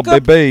football,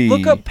 baby.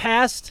 Look up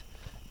past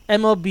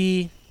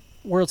MLB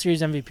World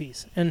Series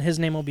MVPs, and his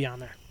name will be on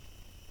there.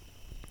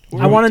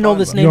 I want to know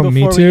this name before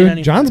me we too? get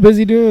any. John's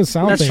busy doing his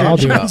sound That's thing.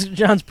 true. I'll do it.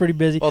 John's pretty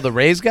busy. Oh, the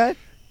Rays guy?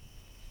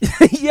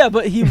 Yeah,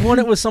 but he won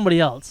it with somebody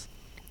else.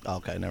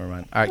 Okay, never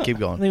mind. All right, keep I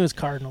going. think it was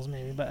Cardinals,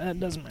 maybe, but that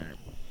doesn't matter.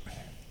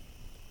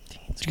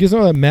 Did you guys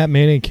know that Matt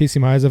Manning and Casey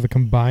Mize have a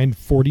combined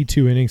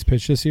 42 innings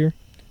pitched this year?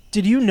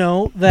 Did you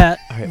know that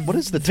what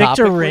is the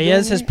Victor topic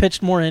Reyes has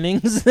pitched more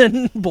innings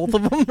than both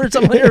of them or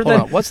something? Or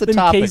Hold on, what's the than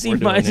topic Casey we're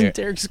doing Mize here? and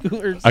Derek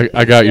Schooler.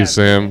 I got you,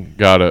 Sam.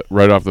 Got it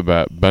right off the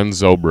bat. Ben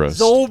Zobrist.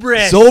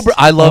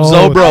 I love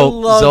Zobro. I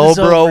love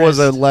Zobro was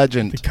a Zobrist.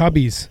 legend. The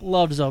Cubbies.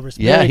 Loved Zobrist.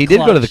 Yeah, Very he did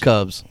go to the clutch.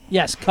 Cubs.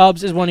 Yes,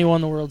 Cubs is when he won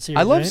the World Series.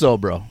 I love right?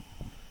 Zobro.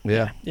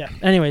 Yeah. Yeah.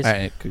 Anyways, All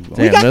right, keep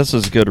going. Damn, this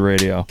is good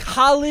radio.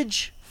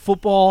 college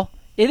football.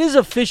 It is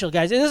official,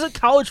 guys. It is a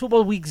college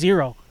football week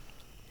 0.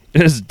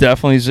 It is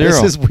definitely 0.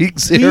 This is week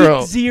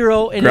 0. Week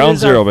 0, and Ground it is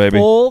zero, our baby.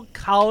 full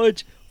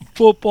college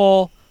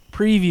football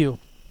preview.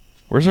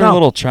 Where's our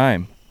little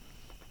chime?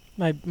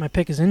 My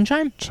pick is in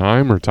chime.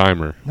 Chime or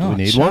timer? No, we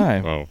need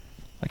chime. Oh,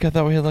 Like I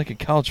thought we had like a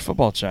college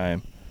football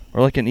chime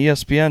or like an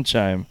ESPN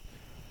chime.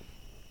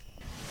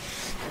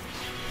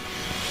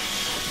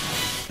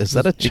 Is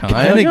that a It chime?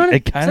 kinda-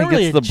 It's kinda not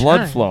really gets a the blood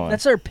chime. flowing.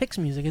 That's our picks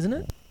music, isn't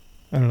it?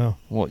 I don't know.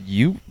 Well,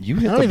 you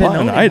hit don't the even know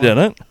button. I anymore.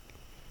 didn't.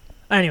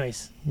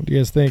 Anyways, What do you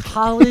guys think?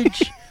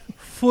 college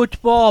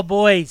football,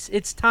 boys.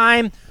 It's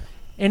time,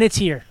 and it's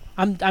here.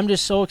 I'm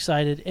just so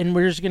excited, and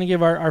we're just going to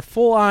give our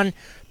full-on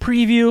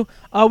preview.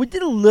 We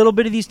did a little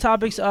bit of these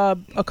topics a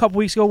couple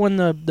weeks ago when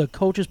the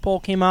coaches poll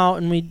came out,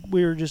 and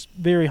we were just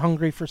very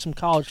hungry for some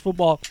college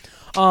football.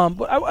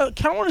 But I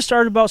kind of want to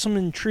start about some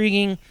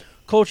intriguing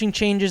coaching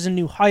changes and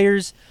new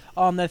hires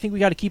that I think we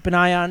got to keep an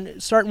eye on,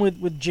 starting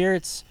with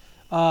Jarrett's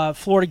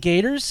Florida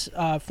Gators.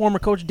 Former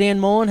coach Dan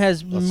Mullen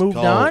has moved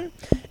on,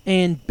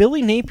 and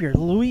Billy Napier,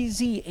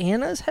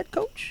 Louisiana's head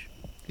coach.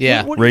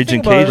 Yeah. What do you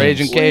Raging think about- Cajuns.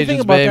 Raging what do you think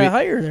Cajuns, about baby. that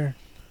hire there?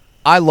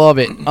 I love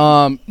it.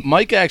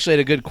 Mike actually had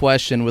a good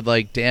question with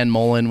like Dan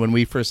Mullen when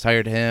we first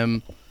hired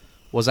him.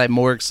 Was I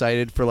more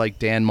excited for like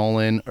Dan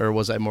Mullen or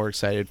was I more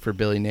excited for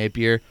Billy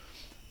Napier?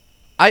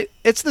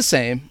 It's the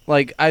same.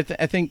 Like I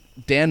think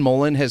Dan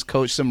Mullen has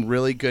coached some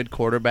really good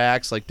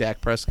quarterbacks like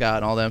Dak Prescott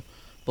and all them,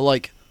 but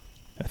like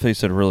I thought you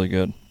said really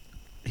good.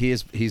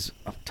 he's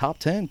a top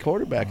 10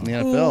 quarterback in the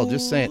NFL.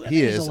 Just saying,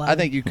 he he's is. 11. I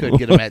think you could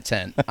get him at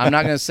 10. I'm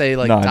not gonna say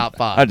like No, top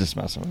 5. I just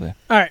messing with you.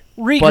 All right,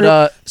 regroup. But,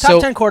 Top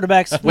so 10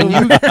 quarterbacks. when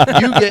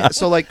you get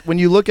so like when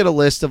you look at a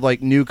list of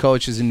like new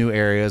coaches in new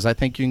areas, I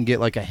think you can get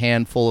like a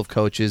handful of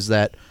coaches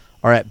that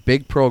are at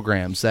big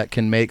programs that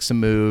can make some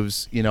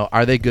moves. You know,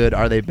 are they good?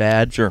 Are they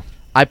bad? Sure.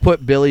 I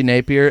put Billy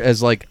Napier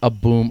as like a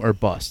boom or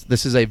bust.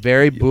 This is a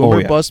very boom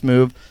or yeah. bust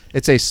move.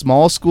 It's a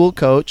small school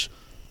coach,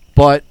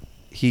 but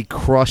he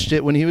crushed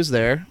it when he was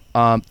there.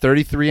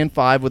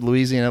 33-5 with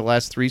Louisiana the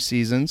last 3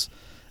 seasons.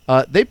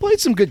 They played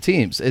some good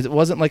teams. It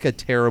wasn't like a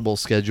terrible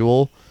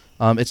schedule.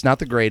 It's not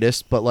the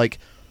greatest, but like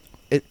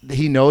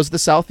he knows the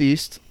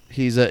Southeast.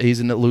 He's a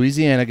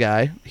Louisiana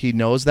guy. He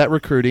knows that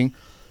recruiting.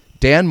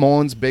 Dan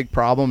Mullen's big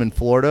problem in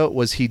Florida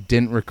was he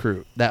didn't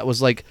recruit. That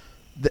was like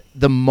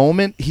the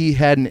moment he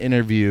had an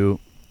interview.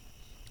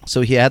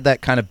 So he had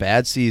that kind of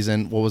bad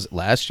season. What was it,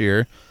 last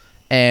year?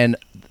 And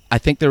I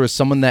think there was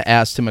someone that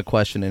asked him a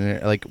question,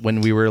 and like when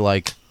we were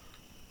like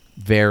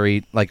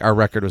our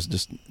record was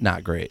just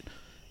not great.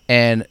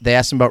 And they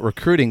asked him about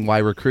recruiting, why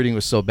recruiting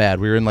was so bad.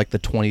 We were in like the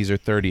 20s or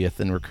 30th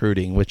in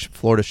recruiting, which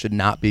Florida should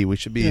not be. We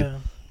should be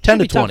 10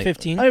 to 20.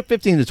 15.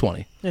 15 to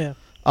 20. Yeah.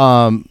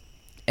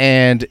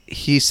 And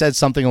he said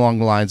something along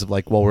the lines of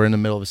like, well, we're in the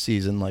middle of a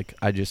season. Like,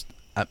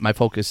 my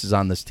focus is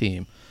on this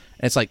team.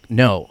 And it's like,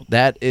 no,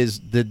 that is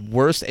the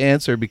worst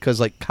answer because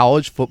like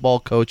college football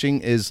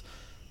coaching is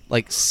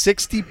like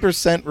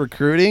 60%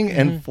 recruiting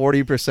and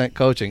 40%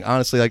 coaching.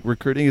 Honestly, like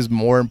recruiting is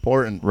more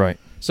important. Right.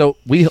 So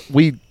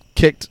we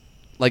kicked,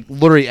 like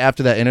literally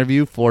after that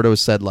interview, Florida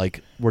was said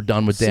like, we're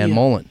done with Dan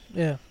Mullen.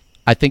 Yeah.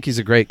 I think he's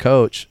a great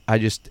coach.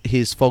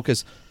 His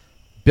focus,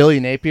 Billy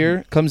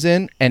Napier comes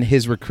in and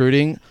his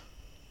recruiting,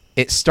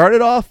 it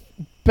started off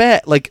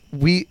bad. Like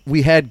we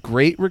had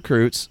great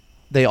recruits.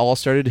 They all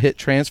started to hit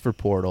transfer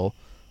portal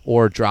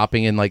or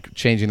dropping in, like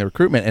changing the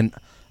recruitment. And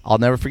I'll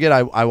never forget,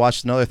 I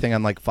watched another thing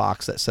on like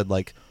Fox that said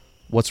like,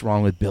 what's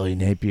wrong with Billy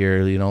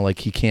Napier? You know, like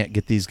he can't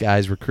get these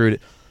guys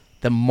recruited.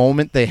 The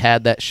moment they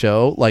had that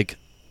show, like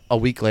a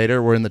week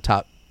later, we're in the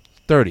top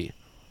 30.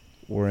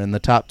 We're in the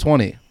top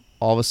 20.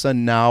 All of a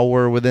sudden now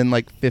we're within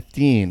like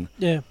 15.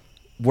 Yeah.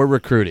 We're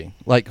recruiting.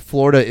 Like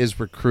Florida is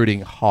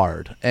recruiting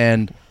hard.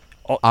 And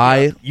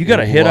you got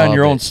to hit on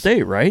your own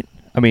state, right?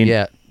 I mean,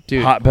 yeah,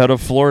 dude. Hotbed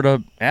of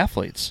Florida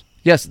athletes.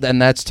 Yes,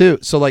 and that's too.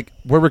 So like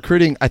we're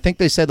recruiting. I think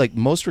they said like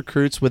most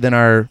recruits within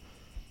our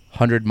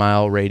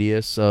 100-mile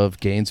radius of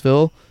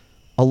Gainesville,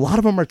 a lot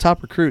of them are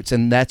top recruits,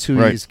 and that's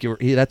who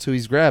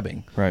he's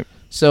grabbing. Right.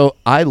 So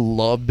I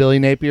love Billy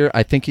Napier.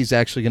 I think he's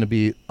actually going to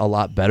be a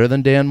lot better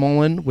than Dan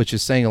Mullen, which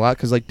is saying a lot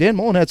because like Dan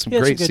Mullen had some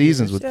great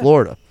seasons with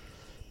Florida,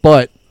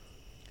 but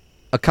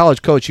a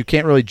college coach, you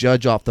can't really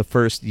judge off the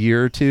first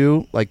year or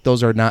two. Like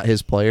those are not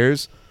his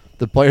players.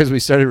 The players we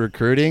started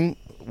recruiting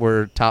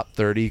were top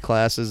 30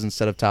 classes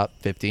instead of top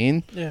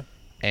 15. Yeah.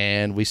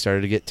 And we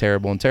started to get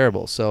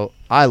terrible. So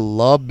I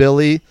love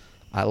Billy.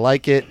 I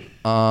like it.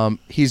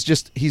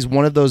 He's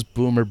one of those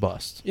boomer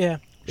busts. Yeah.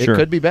 It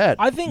could be bad.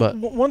 I think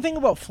one thing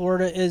about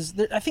Florida is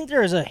I think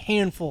there is a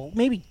handful,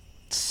 maybe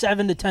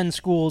 7 to 10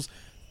 schools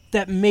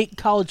that make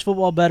college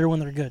football better when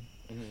they're good.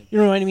 Mm-hmm. You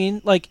know what I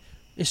mean? Like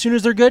as soon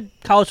as they're good,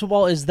 college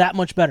football is that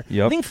much better.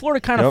 Yep. I think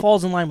Florida kind of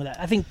falls in line with that.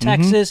 I think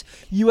Texas,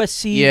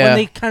 USC, when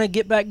they kind of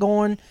get back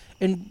going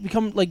and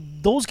become like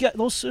those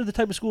are the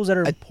type of schools that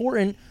are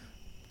important.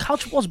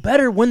 College football is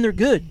better when they're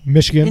good.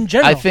 Michigan, in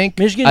general. I think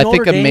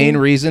Notre a Dame. main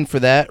reason for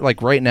that,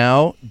 like right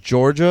now,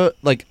 Georgia,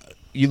 like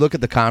you look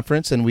at the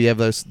conference and we have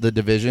the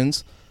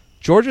divisions.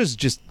 Georgia's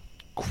just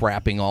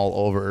crapping all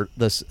over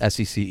the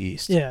SEC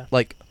East. Yeah.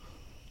 Like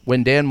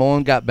when Dan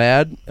Mullen got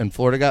bad and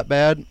Florida got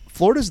bad,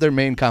 Florida's their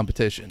main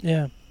competition.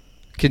 Yeah.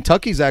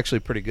 Kentucky's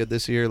actually pretty good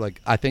this year.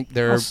 Like I think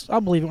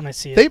I'll believe it when I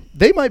see it.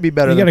 They might be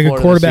better. They got than a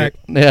Florida good quarterback.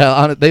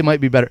 Yeah, they might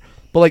be better.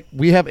 But like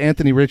we have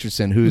Anthony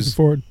Richardson, who's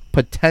forward.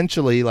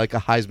 Potentially like a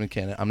Heisman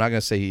candidate. I'm not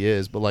gonna say he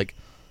is, but like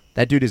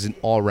that dude is an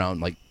all around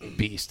like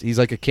beast. He's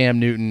like a Cam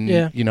Newton.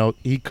 Yeah. You know,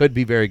 he could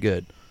be very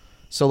good.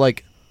 So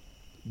like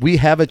we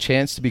have a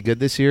chance to be good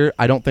this year.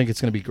 I don't think it's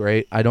gonna be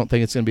great. I don't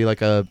think it's gonna be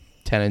like a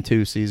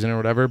 10-2 season or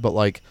whatever. But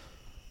like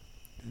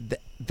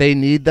they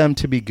need them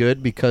to be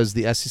good because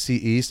the SEC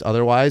East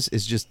otherwise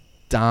is just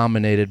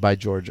dominated by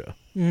Georgia.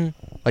 Mm-hmm.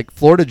 Like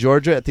Florida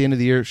Georgia at the end of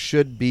the year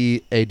should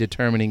be a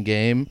determining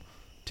game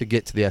to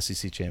get to the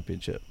SEC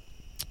championship.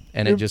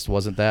 And it just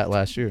wasn't that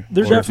last year.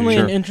 There's definitely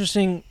an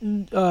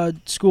interesting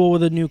school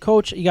with a new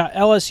coach. You got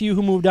LSU,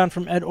 who moved on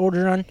from Ed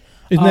Orgeron.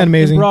 Isn't that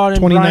amazing? Brought in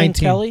 2019. Brian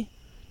Kelly.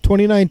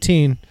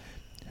 2019.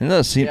 And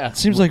that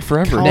seems like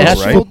forever ago,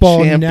 College right?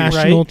 football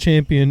national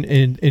champion,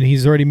 and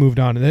he's already moved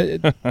on.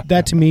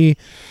 That to me,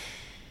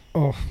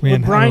 oh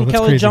man, with Brian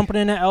Kelly crazy. jumping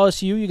in at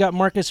LSU, you got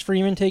Marcus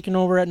Freeman taking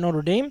over at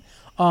Notre Dame.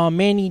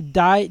 Manny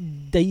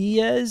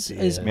Diaz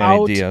is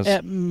out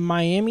at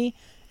Miami.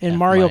 And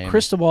Mario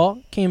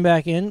Cristobal came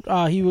back in.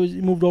 He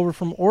moved over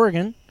from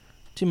Oregon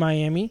to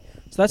Miami.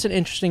 So that's an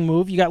interesting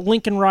move. You got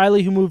Lincoln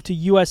Riley, who moved to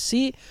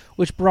USC,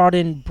 which brought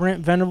in Brent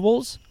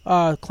Venables,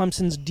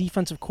 Clemson's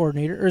defensive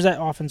coordinator. Or is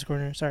that offensive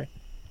coordinator? Sorry.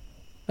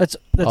 That's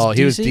DC?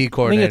 He was D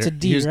coordinator. I think that's a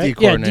D, he was right? D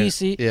coordinator. Yeah,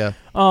 DC.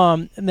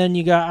 Yeah. And then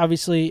you got,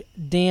 obviously,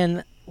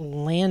 Dan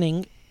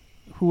Lanning,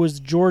 who was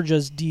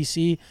Georgia's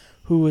DC,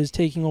 who was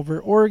taking over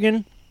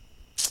Oregon.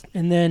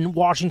 And then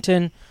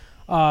Washington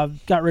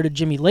got rid of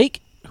Jimmy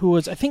Lake, who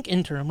was, I think,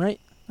 interim, right?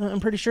 I'm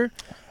pretty sure.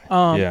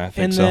 Yeah, I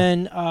think so.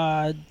 And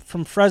then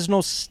from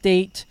Fresno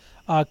State,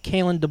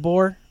 Kalen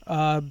DeBoer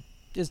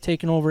is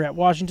taking over at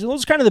Washington.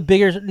 Those are kind of the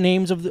bigger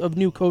names of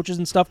new coaches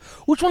and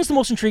stuff. Which one's the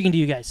most intriguing to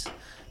you guys?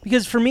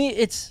 Because for me,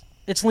 it's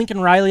Lincoln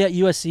Riley at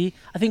USC.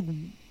 I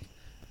think,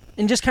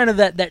 and just kind of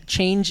that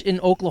change in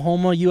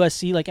Oklahoma,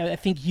 USC. Like I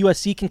think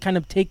USC can kind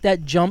of take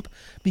that jump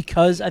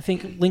because I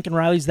think Lincoln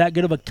Riley's that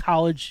good of a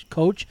college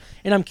coach,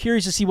 and I'm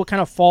curious to see what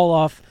kind of fall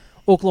off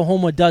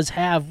Oklahoma does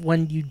have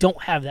when you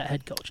don't have that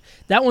head coach.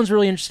 That one's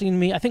really interesting to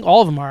me. I think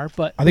all of them are,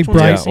 but I think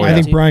Brian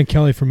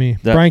Kelly for me.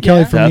 Brian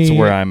Kelly for me. That's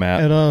where I'm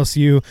at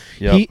LSU.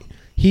 Yep.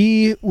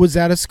 He was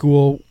at a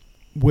school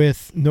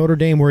with Notre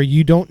Dame where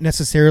you don't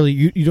necessarily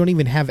you don't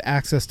even have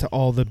access to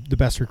all the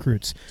best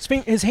recruits.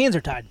 His hands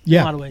are tied in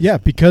a lot of ways. Yeah,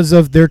 because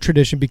of their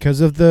tradition,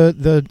 because of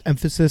the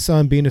emphasis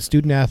on being a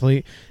student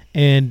athlete,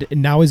 and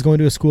now he's going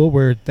to a school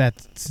where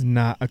that's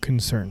not a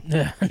concern.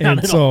 Yeah,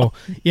 and so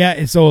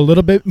and so a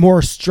little bit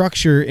more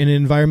structure in an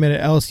environment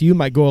at LSU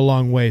might go a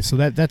long way. So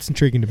that's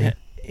intriguing to me.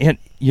 And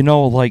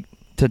like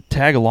to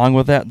tag along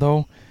with that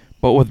though,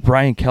 but with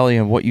Brian Kelly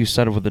and what you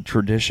said with the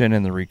tradition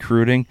and the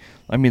recruiting,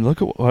 I mean,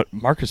 look at what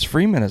Marcus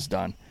Freeman has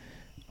done.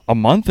 A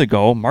month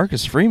ago,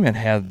 Marcus Freeman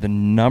had the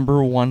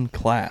 #1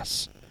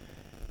 class,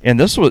 and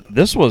this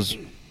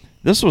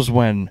was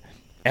when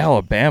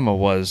Alabama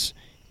was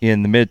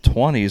in the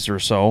mid-20s or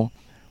so.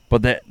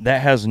 But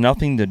that has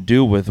nothing to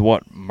do with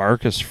what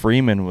Marcus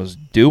Freeman was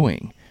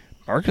doing.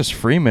 Marcus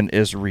Freeman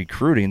is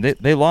recruiting.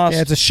 They lost.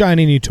 Yeah, it's a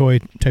shiny new toy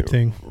type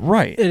thing.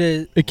 Right. It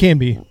is. It can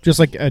be just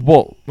like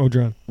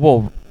Odron.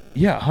 Well,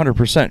 yeah,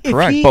 100%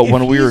 correct. But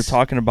when we were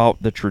talking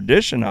about the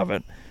tradition of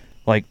it,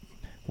 like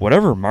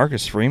whatever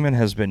Marcus Freeman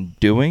has been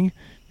doing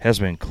has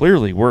been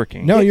clearly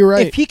working. No, you're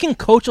right. If he can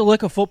coach a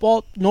lick of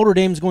football, Notre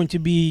Dame's going to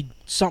be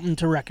something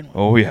to reckon with.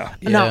 Oh, yeah.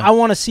 Now, I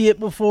want to see it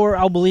before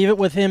I'll believe it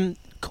with him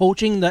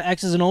coaching the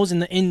X's and O's in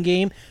the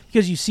in-game,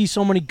 because you see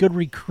so many good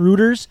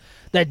recruiters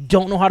that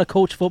don't know how to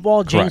coach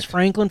football. James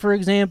Franklin, for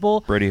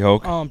example. Brady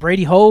Hoke.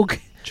 Brady Hoke.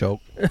 Choke.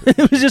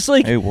 It was just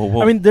like, hey,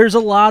 whoa. I mean, there's a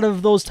lot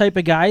of those type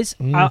of guys.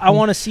 Mm-hmm. I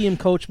want to see him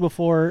coach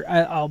before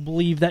I'll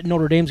believe that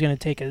Notre Dame's going to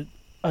take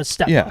a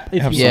step up.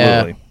 Absolutely.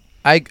 Yeah,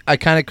 I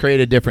kind of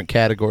created different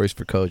categories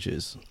for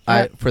coaches,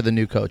 for the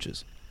new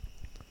coaches.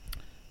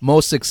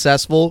 Most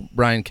successful,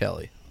 Brian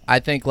Kelly. I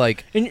think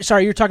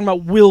sorry, you're talking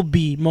about will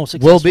be most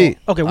successful. Will be.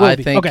 Okay, will be. I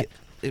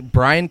think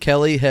Brian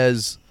Kelly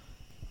has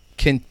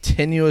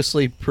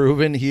continuously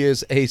proven he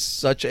is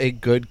such a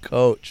good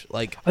coach.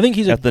 Like, I think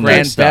he's at the Grand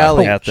next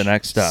Valley, at the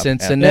next stop.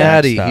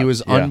 Cincinnati, he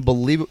was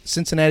unbelievable.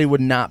 Cincinnati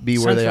would not be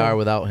where they are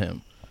without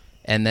him.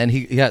 And then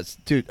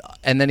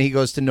and then he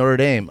goes to Notre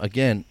Dame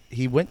again.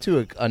 He went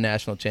to a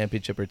national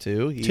championship or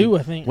two. Two,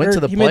 I think. Went to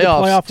the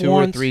playoffs 2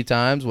 or 3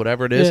 times,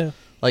 whatever it is. Yeah.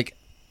 Like,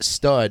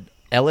 stud.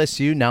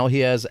 LSU, now he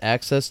has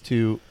access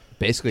to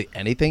basically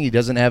anything. He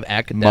doesn't have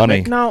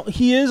academic. Money. Now,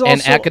 he is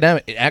also...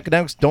 And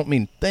academics don't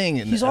mean thing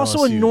in He's LSU,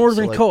 also a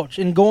northern coach,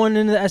 and going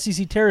into the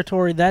SEC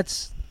territory,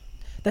 that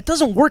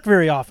doesn't work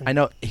very often. I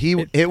know.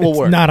 It will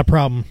work. It's not a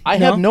problem. I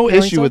have no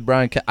issue with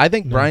Brian Kelly. I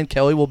think Brian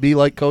Kelly will be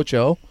like Coach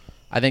O.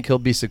 I think he'll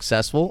be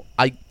successful.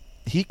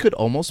 He could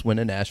almost win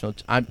a national...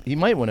 he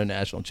might win a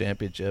national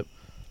championship.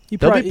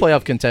 They'll be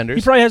playoff contenders.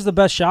 He probably has the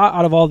best shot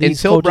out of all these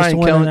coaches to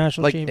win a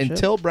national championship.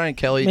 Until Brian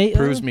Kelly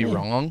proves me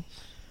wrong,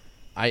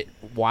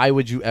 why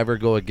would you ever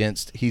go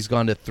against... He's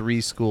gone to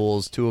 3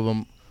 schools, 2 of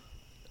them...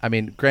 I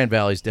mean, Grand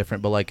Valley's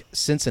different, but like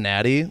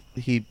Cincinnati,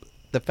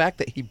 the fact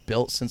that he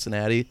built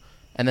Cincinnati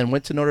and then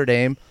went to Notre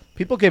Dame...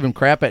 People gave him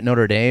crap at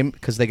Notre Dame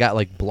because they got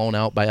like blown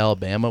out by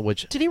Alabama,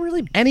 which... Did he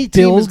really any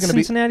team is going to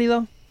be... Cincinnati,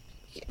 though?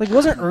 Like,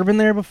 wasn't Urban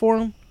there before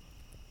him?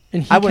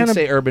 And I wouldn't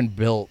say Urban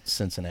built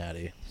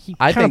Cincinnati.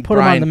 I think put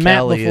Brian him on the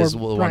Kelly map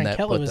before Brian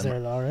Kelly was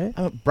there, though,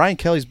 right? Brian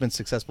Kelly's been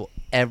successful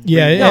every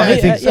year. I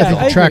think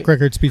the track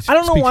record speaks. I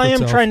don't know why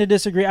I'm trying to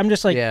disagree. I'm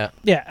just like,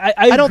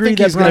 I don't think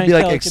he's going to be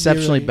like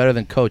exceptionally better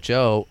than Coach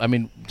O. I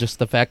mean, just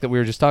the fact that we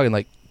were just talking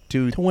like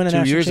 2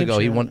 years ago,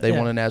 they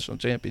won a national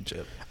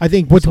championship. I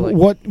think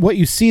what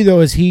you see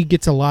though is he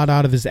gets a lot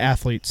out of his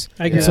athletes.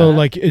 So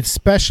like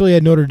especially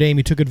at Notre Dame,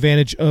 he took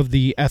advantage of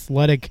the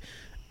athletic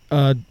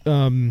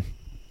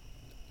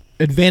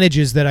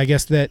advantages that I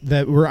guess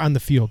that were on the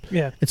field.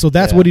 Yeah. And so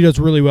that's what he does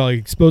really well. He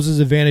exposes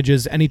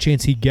advantages any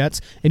chance he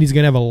gets, and he's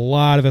going to have a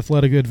lot of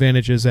athletic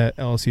advantages at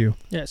LSU.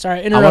 Yeah,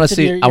 sorry, I want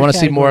to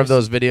see more of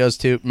those videos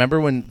too.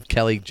 Remember when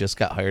Kelly just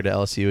got hired at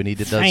LSU and he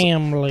did those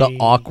the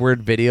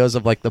awkward videos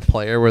of like the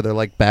player where they're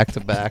like back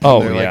to back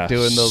and they're like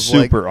doing those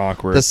super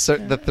awkward. The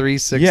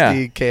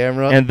 360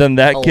 camera. And then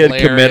that kid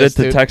committed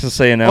to Texas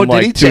A&M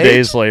like 2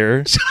 days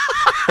later.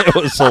 It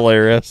was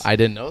hilarious. I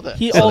didn't know that.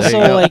 He also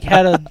like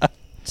had a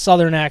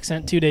Southern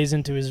accent 2 days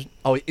into his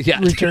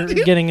return,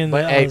 getting in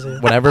the hey,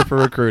 whatever for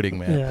recruiting,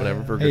 man.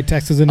 Whatever for Hey,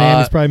 Texas A&M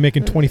is probably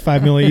making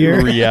 $25 million a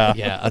year.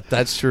 Yeah,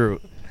 that's true.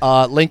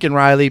 Lincoln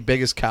Riley,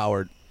 biggest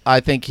coward.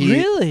 I think he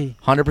really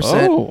 100%.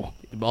 Oh.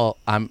 Well,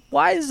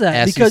 why is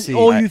that? SEC, because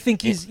you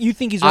think he's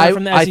running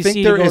from the SEC. I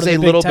think there is a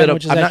little bit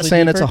of. I'm not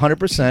saying deeper. It's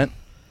 100%,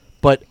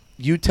 but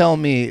you tell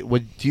me.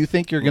 Do you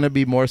think you're going to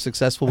be more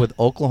successful with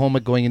Oklahoma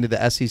going into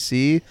the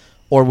SEC?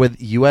 Or with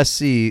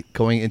USC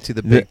going into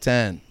the Big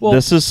Ten. Well,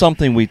 this is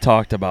something we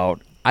talked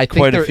about. I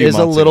think there is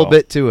a little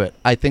bit to it.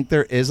 I think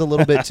there is a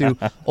little bit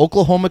to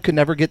Oklahoma could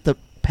never get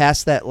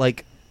past that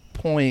like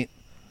point.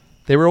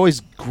 They were always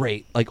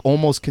great, like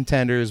almost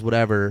contenders,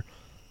 whatever.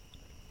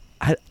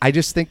 I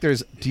just think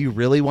there's. Do you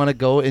really want to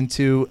go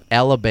into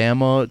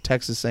Alabama,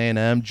 Texas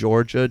A&M,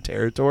 Georgia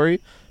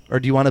territory, or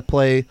do you want to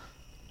play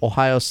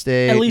Ohio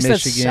State, at least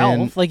Michigan?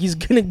 That's South. Like he's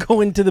gonna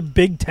go into the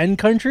Big Ten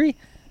country.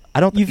 I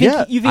don't. You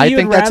think he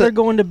would rather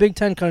go into Big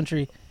Ten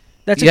country?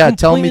 That's a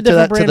completely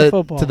different brand of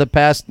football. To the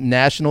past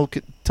national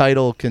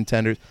title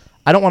contenders.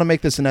 I don't want to make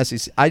this an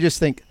SEC. I just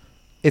think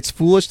It's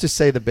foolish to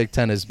say the Big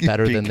Ten is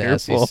better than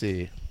careful.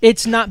 the SEC.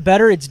 It's not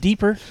better. It's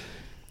deeper.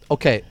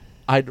 Okay,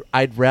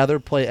 I'd rather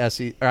play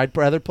I'd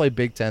rather play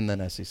Big Ten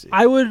than SEC.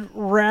 I would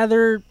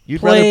rather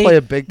You'd rather play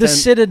a Big the Ten?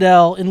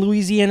 Citadel in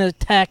Louisiana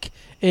Tech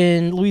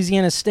and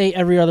Louisiana State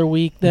every other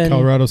week than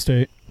Colorado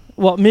State.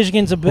 Well,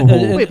 Michigan's a bit.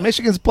 Wait,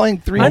 Michigan's playing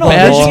 3 I know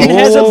bad Michigan teams?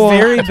 has a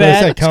very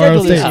bad Colorado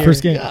schedule this State year.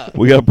 first game. Yeah.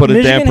 We got to put a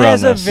Michigan damper on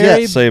has a this.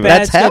 very Save it. bad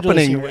That's schedule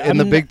this happening year. in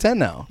the Big Ten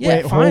now. Yeah,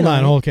 Wait, hold on.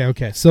 finally.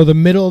 Okay. So the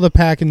middle of the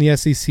pack in the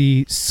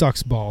SEC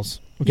sucks balls.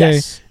 Okay.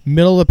 Yes.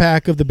 Middle of the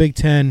pack of the Big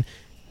Ten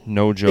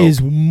No joke.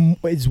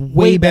 is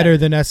way better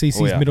than SEC's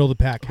Oh, yeah. middle of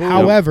the pack. Who?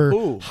 However,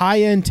 Who?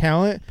 high end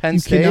talent, Penn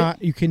State?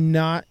 you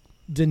cannot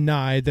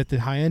deny that the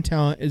high end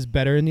talent is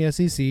better in the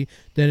SEC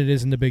than it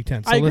is in the Big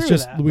Ten. So I let's agree with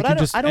just that. we But can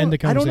just end the I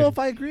conversation. don't know if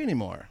I agree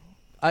anymore.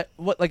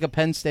 Like a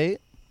Penn State?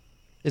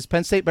 Is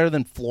Penn State better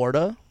than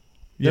Florida?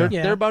 Yeah.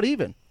 They're about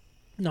even.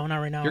 No, not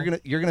right now.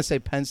 You're gonna say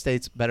Penn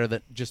State's better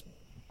than just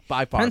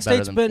by far Penn better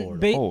State's than been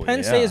Florida. Oh, Penn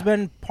yeah. State has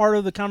been part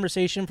of the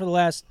conversation for the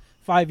last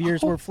 5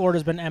 years, where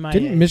Florida's been MIA.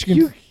 Didn't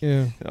Michigan?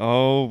 Yeah.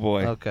 Oh,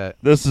 boy. Okay.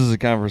 This is a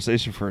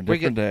conversation for a We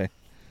different day.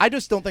 I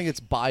just don't think it's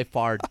by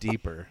far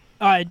deeper.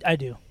 I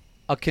do.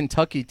 A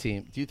Kentucky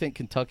team. Do you think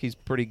Kentucky's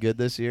pretty good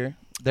this year?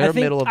 I They're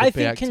think- middle of I the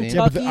think pack team. Yeah,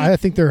 but Kentucky- I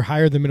think they're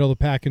higher than middle of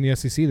the pack in the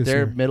SEC this They're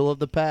year. middle of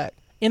the pack.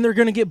 And they're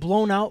going to get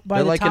blown out by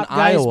They're the like top in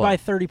guys Iowa. by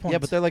 30 points. Yeah,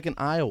 but they're like in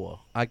Iowa.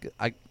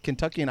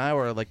 Kentucky and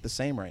Iowa are like the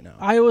same right now.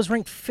 Iowa's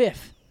ranked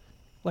 5th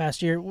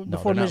last year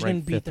before they're not Michigan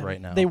ranked beat fifth them.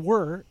 right now. They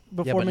were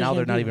before Yeah, but now Michigan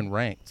they're not beat even them.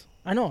 ranked.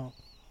 I know.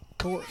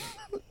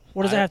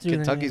 What does that have to do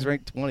with Kentucky's anything?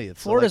 ranked 20th.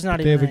 so, Florida's like, not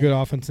They even have a ranked. good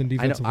offense and I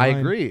know. defensive I line.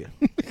 agree,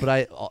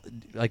 but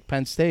like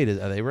Penn State.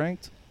 Are they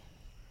ranked?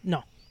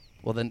 No.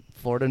 Well, then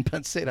Florida and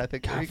Penn State. I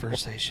think are equal.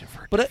 Conversation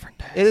for a But different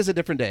day. it is a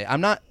different day.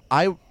 I'm not.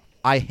 I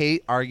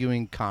hate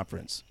arguing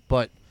conference,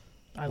 but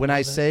when love I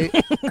it. say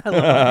I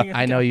love it.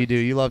 I know you do.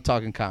 You love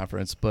talking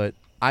conference, but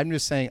I'm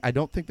just saying I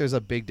don't think there's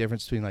a big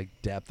difference between like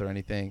depth or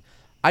anything.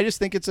 I just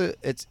think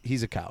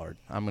he's a coward.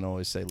 I'm gonna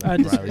always say I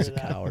Lincoln disagree Riley's a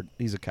with that. coward.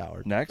 He's a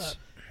coward. Next.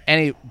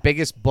 Any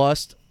biggest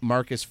bust,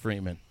 Marcus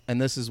Freeman, and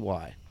this is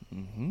why.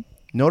 Mm-hmm.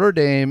 Notre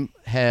Dame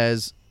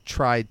has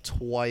tried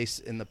twice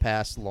in the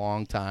past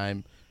long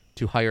time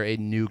to hire a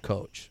new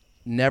coach.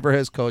 Never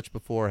has coached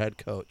before head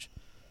coach.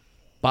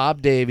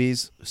 Bob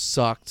Davies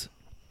sucked.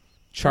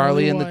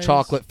 Charlie and the Weiss.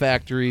 Chocolate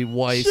Factory,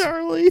 Weiss,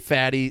 Charlie.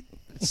 Fatty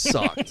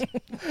sucked.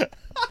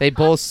 They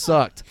both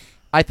sucked.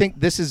 I think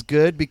this is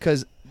good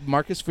because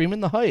Marcus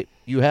Freeman, the hype.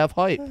 You have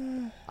hype.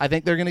 I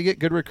think they're going to get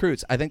good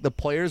recruits. I think the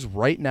players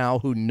right now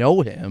who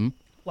know him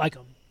Like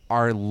them.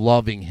 are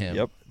loving him.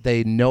 Yep.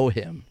 They know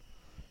him.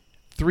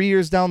 3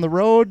 years down the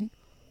road,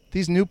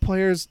 these new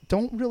players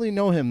don't really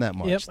know him that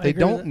much. Yep, I they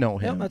agree with don't that. know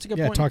Yep, him. that's a good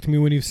Yeah, point. talk to me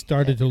when you've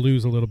started to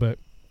lose a little bit.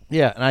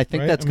 Yeah, and I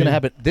think Right? that's I going to mean-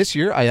 happen this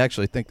year. I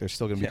actually think they're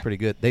still going to be Yeah. pretty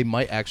good. They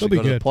might actually They'll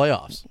go be to the good.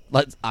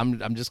 playoffs.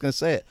 I'm just going to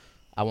say it.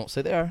 I won't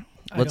say they are.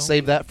 I Let's don't.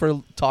 save that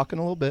for talking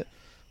a little bit.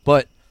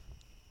 But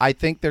I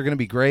think they're going to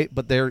be great,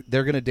 but they're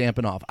going to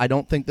dampen off. I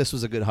don't think this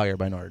was a good hire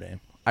by Notre Dame.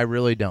 I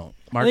really don't.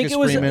 I Marcus think it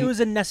was Freeman, a not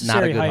a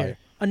necessary good hire.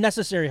 A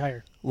necessary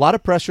hire. A lot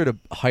of pressure to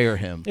hire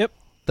him. Yep.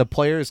 The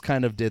players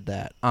kind of did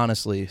that,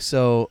 honestly.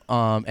 So,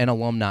 and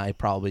alumni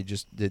probably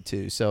just did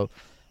too. So,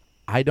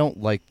 I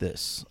don't like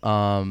this.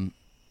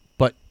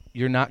 But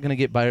you're not going to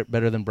get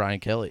better than Brian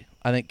Kelly.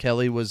 I think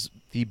Kelly was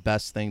the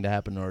best thing to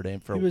happen to Notre Dame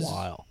for He a was-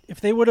 while. If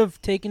they would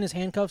have taken his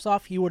handcuffs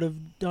off, he would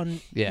have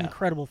done Yeah.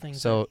 incredible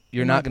things. So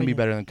you're in my not going to be opinion.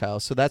 better than Kyle.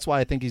 So that's why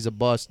I think he's a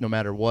bust no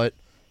matter what.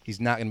 He's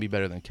not going to be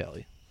better than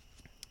Kelly.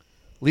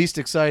 Least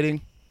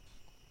exciting,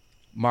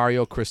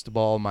 Mario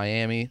Cristobal,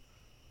 Miami.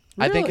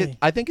 I think Really?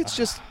 it's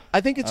just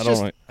I don't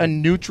just like- a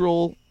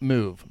neutral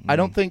move. I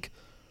don't think.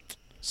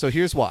 So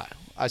here's why.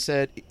 I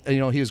said, he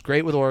was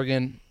great with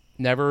Oregon,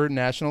 never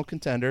national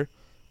contender.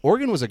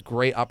 Oregon was a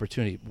great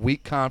opportunity.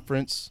 Weak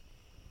conference.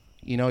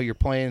 You're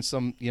playing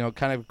some,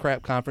 kind of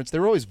crap conference. They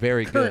were always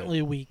very Currently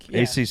good. weak.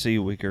 Yeah. ACC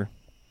weaker.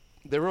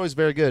 They were always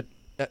very good.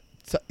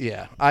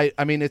 Yeah. I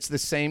mean, it's the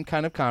same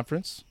kind of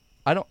conference.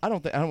 I don't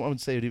want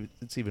to say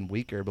it's even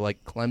weaker, but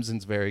like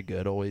Clemson's very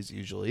good always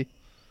usually.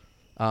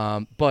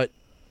 But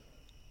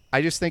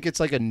I just think it's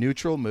like a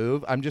neutral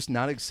move. I'm just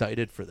not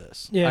excited for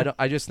this. Yeah.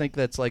 I just think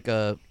that's like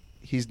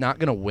he's not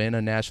going to win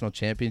a national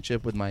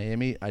championship with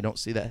Miami. I don't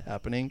see that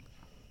happening.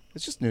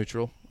 It's just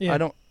neutral.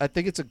 Yeah. I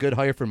think it's a good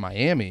hire for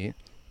Miami.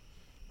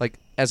 Like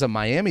as a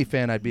Miami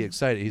fan, I'd be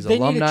excited. He's They need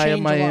to alumni of change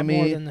a lot more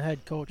Miami. than the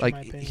head coach, in my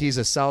Like opinion. he's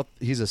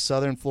a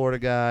Southern Florida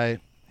guy.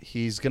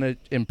 He's going to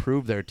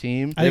improve their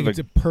team. I think it's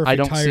a perfect I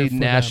don't hire see for them.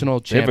 national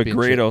They have a championship.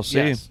 great OC.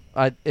 Yes.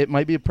 It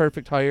might be a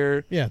perfect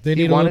hire. Yeah, they He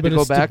need a little wanted bit to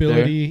go of back there.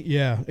 stability.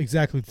 Yeah,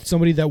 exactly.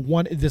 Somebody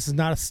that this is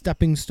not a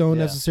stepping stone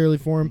Yeah. necessarily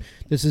for him.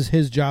 This is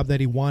his job that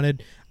he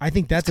wanted. I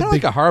think that's It's a kind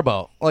of big. like a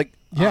Harbaugh. Like,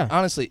 Yeah.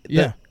 honestly,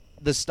 Yeah.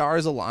 the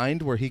stars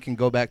aligned where he can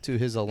go back to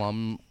his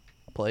alum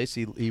place.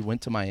 He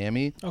went to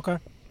Miami. Okay.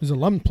 His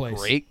alum place.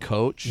 Great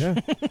coach. Yeah,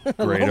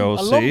 Great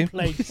Alum OC.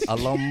 place.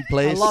 Alum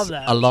place. I love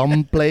that.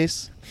 Alum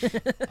place.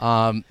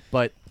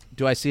 But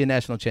do I see a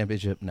national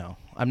championship? No.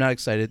 I'm not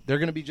excited. They're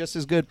going to be just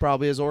as good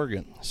probably as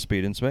Oregon.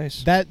 Speed and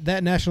space.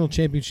 That national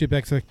championship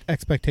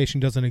expectation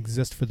doesn't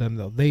exist for them,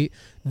 though.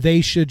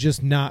 They should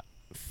just not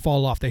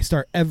fall off. They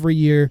start every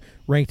year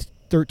ranked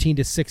 13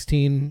 to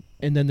 16,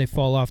 and then they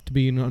fall off to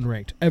being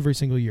unranked every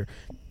single year.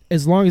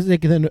 As long as they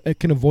can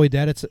avoid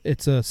that,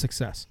 it's a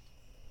success.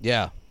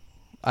 Yeah,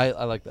 I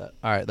like that.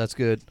 All right, that's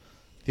good.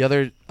 The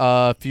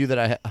other few that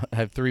I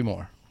have 3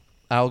 more.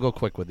 I'll go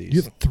quick with these.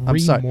 You have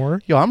 3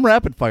 more? Yo, I'm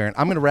rapid firing.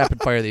 I'm going to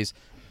rapid fire these.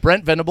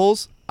 Brent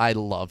Venables, I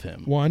love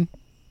him. 1.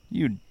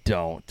 You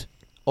don't.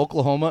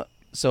 Oklahoma.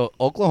 So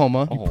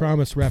Oklahoma. You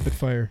promised rapid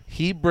fire.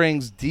 He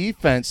brings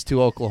defense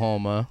to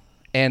Oklahoma,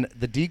 and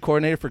the D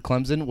coordinator for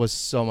Clemson was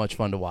so much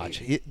fun to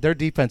watch. Their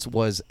defense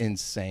was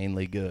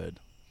insanely good.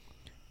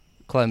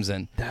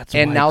 Clemson. That's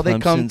and why now they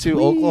come Clemson's to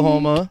weak.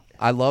 Oklahoma.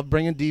 I love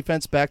bringing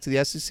defense back to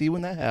the SEC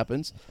when that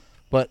happens,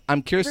 but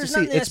I'm curious There's to see.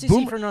 not in the It's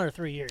SEC for another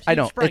 3 years. I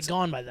know. It's probably It's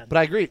gone by then. But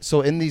I agree.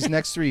 So in these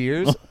next 3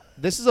 years,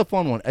 this is a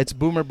fun one. It's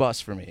boom or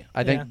bust for me.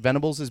 I think Yeah.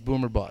 Venables is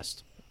boom or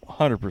bust.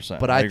 100%.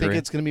 But I think agree.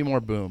 it's going to be more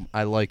boom.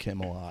 I like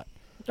him a lot.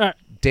 All right.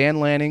 Dan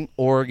Lanning,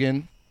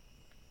 Oregon.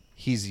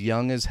 He's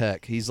young as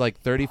heck. He's like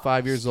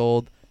 35 years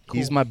old. Cool.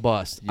 He's my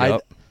bust.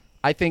 Yep.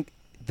 I think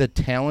the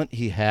talent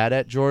he had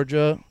at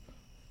Georgia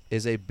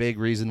is a big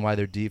reason why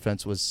their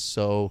defense was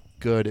so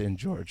good in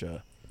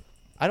Georgia.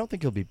 I don't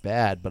think he'll be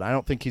bad, but I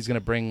don't think he's going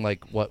to bring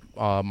like what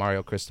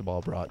Mario Cristobal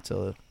brought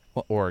to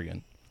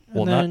Oregon.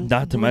 Well, And then,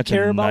 not to do we mention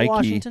care about Nike.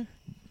 Washington?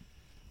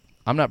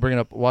 I'm not bringing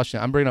up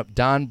Washington. I'm bringing up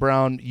Don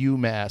Brown,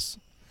 UMass.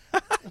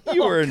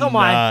 You are Come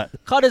not. on.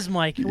 Cut his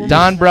mic.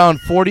 Don Brown,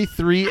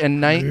 43 and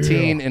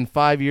 19 in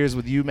 5 years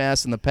with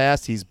UMass in the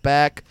past. He's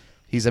back.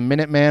 He's a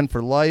Minuteman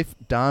for life.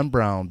 Don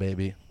Brown,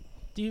 baby.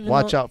 Do you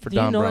Watch out for do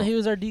Don you know Brown. that he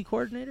was our D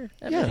coordinator?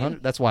 Yeah,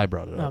 that's why I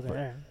brought it up. Okay, but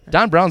all right.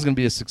 Don Brown's going to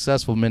be a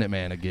successful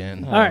Minuteman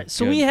again. All right,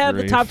 so good we have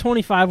the grief. top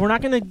 25. We're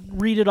not going to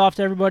read it off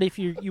to everybody. If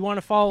you want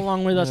to follow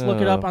along with us, look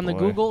it up on the boy.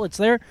 Google. It's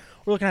there.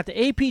 We're looking at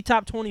the AP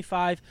top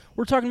 25.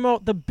 We're talking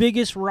about the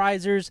biggest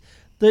risers,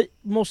 the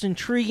most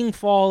intriguing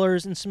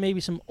fallers, and maybe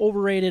some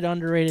overrated,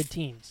 underrated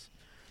teams.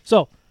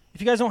 So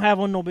if you guys don't have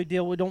one, no big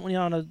deal. We don't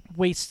want to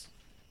waste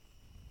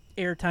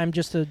airtime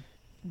just to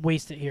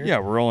waste it here. Yeah,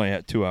 we're only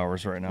at 2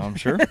 hours right now, I'm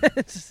sure.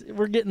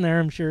 We're getting there,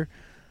 I'm sure.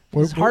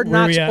 Where- Is Hard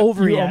where we Knocks at?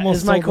 over You yet? almost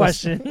Is my told us.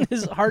 question.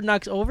 Is Hard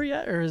Knocks over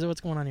yet, or is it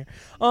what's going on here?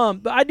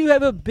 But I do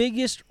have a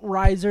biggest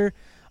riser.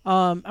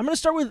 I'm going to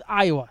start with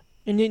Iowa,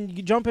 and then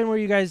you jump in where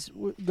you guys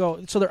go.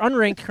 So they're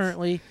unranked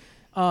currently.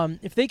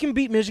 If they can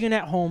beat Michigan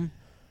at home,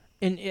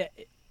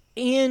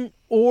 and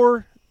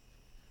or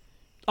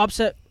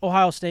upset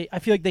Ohio State, I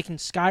feel like they can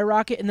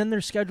skyrocket. And then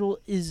their schedule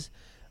is,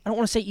 I don't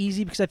want to say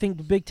easy because I think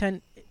the Big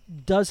Ten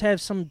does have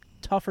some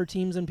tougher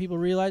teams than people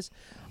realize,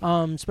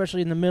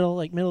 especially in the middle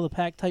of the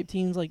pack type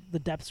teams. Like the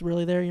depth's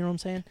really there. You know what I'm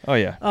saying? Oh,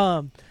 yeah.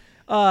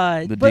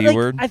 The D like,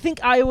 word? I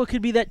think Iowa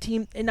could be that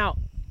team. And now,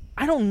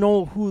 I don't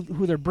know who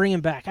they're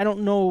bringing back. I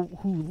don't know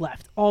who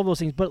left. All those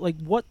things, but like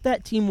what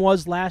that team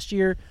was last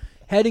year,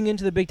 heading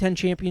into the Big Ten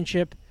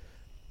championship,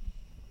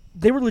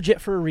 they were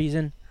legit for a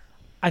reason.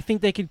 I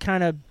think they could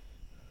kind of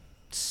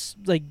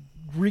like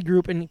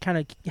regroup and kind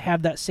of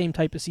have that same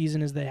type of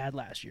season as they had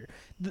last year.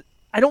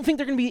 I don't think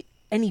they're going to be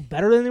any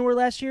better than they were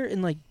last year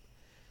and like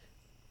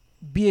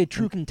be a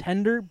true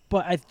contender,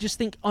 but I just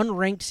think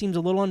unranked seems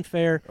a little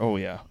unfair. Oh,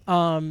 yeah.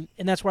 And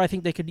that's where I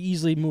think they could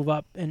easily move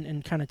up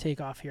and kind of take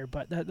off here.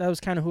 But that was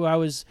kind of who I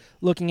was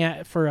looking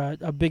at for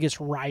a biggest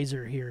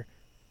riser here.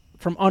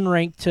 From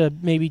unranked to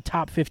maybe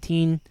top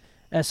 15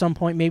 at some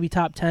point, maybe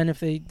top 10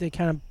 if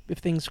if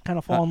things kind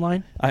of fall in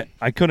line.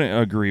 I couldn't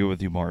agree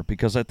with you more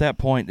because at that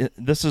point,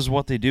 this is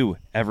what they do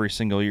every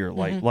single year.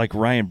 Like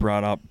Ryan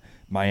brought up,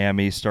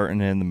 Miami starting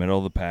in the middle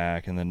of the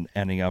pack and then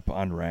ending up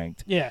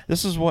unranked. Yeah.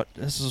 This is what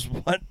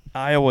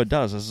Iowa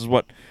does. This is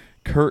what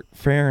Kurt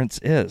Ferentz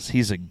is.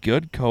 He's a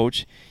good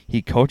coach.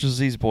 He coaches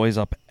these boys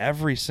up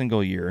every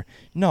single year.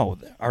 No,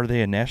 are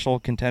they a national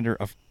contender?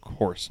 Of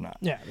course not.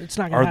 Yeah, it's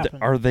not going to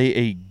happen. Are they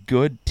a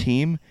good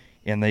team?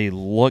 And they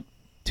look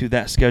to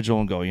that schedule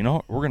and go, you know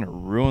what? We're going to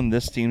ruin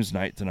this team's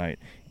night tonight.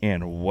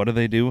 And what do?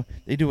 They do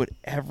it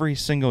every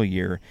single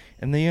year,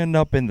 and they end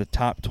up in the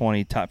top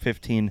 20, top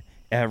 15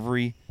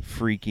 every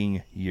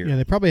freaking year. Yeah,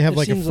 they probably have It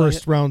like a seems like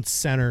first round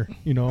center,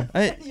 Yeah.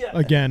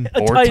 again.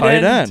 A Or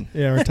tight end.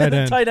 Yeah, or tight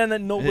end. tight end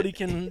that nobody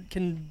can.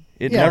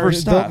 It Yeah, never or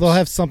stops. They'll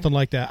have something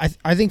like that.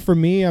 I think for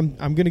me, I'm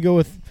going to go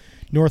with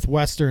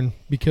Northwestern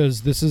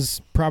because this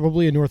is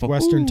probably a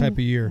Northwestern type of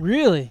year.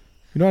 Really?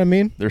 You know what I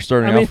mean? They're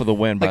starting off with a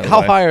win, by Like the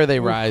how way. high are they I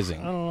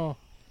rising? don't know.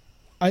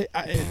 If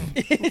I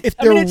mean,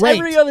 they're it's ranked,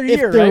 every other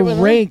year, if they're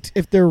right?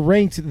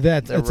 ranked,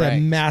 that's They're a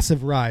ranked.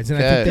 massive rise, and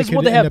Okay. I think Because they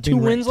what could they end have up 2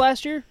 being wins ranked.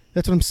 last year,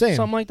 That's what I'm saying.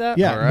 something like that.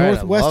 Yeah, All right, I love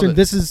Northwestern. it.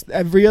 This is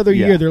every other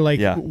Yeah, year. They're like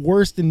yeah.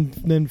 worst and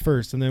then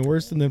first, and then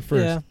worst and then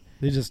first. Yeah.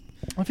 They just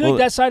I feel Well,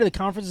 like that side of the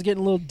conference is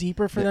getting a little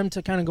deeper for them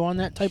to kind of go on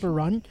that type of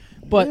run.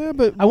 But yeah,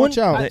 but I watch wouldn't-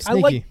 out, I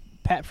sneaky. like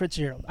Pat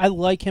Fitzgerald. I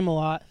like him a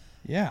lot.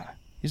 Yeah.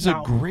 He's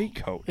Now- a great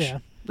coach. Yeah,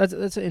 that's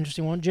an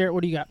interesting one. Jarrett,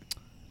 what do you got?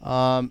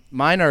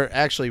 Mine are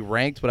actually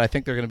ranked, but I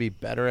think they're going to be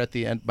better at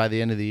the end by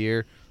the end of the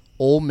year.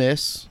 Ole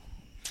Miss,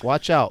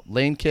 Watch out.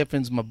 Lane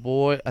Kiffin's my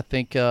boy. I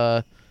think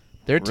their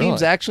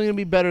team's actually going to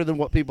be better than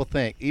what people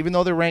think. Even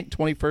though they're ranked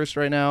 21st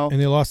right now. And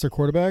they lost their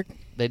quarterback?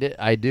 They did.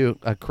 I do.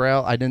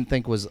 Corral, I didn't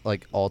think was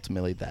like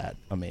ultimately that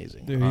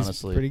amazing, Dude,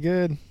 honestly. He's pretty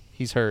good.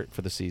 He's hurt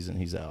for the season.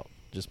 He's out.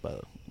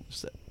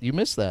 You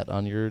missed that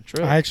on your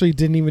trip. I actually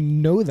didn't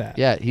even know that.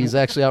 Yeah, he's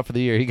actually out for the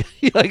year.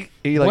 He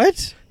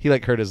what? He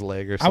hurt his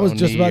leg or something. I was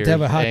just about to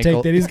have a hot ankle.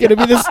 take that he's going to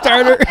be the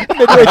starter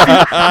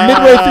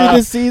midway through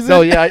this season.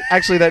 No, yeah,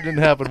 actually that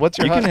didn't happen. What's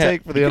your hot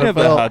take for the NFL? Have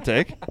a hot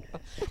take.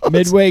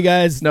 Midway,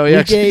 guys. No, he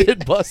actually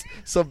did bust.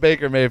 So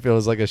Baker Mayfield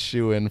is like a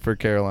shoe-in for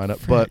Carolina,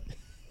 but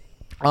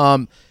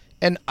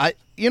and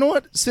you know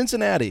what,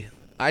 Cincinnati.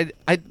 I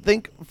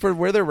think for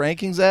where their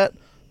rankings at,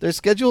 their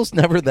schedule's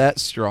never that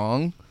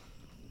strong.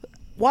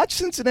 Watch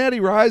Cincinnati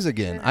rise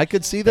again. I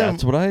could see them.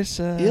 That's what I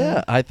said.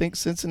 Yeah, I think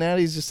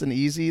Cincinnati's just an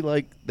easy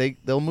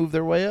they'll move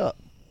their way up.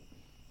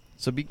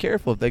 So be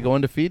careful if they go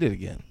undefeated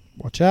again.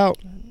 Watch out.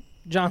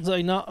 John's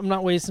like, no, I'm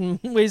not wasting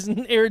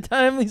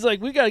airtime. He's like,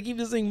 we got to keep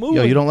this thing moving.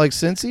 Yo, you don't like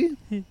Cincy?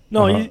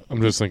 No,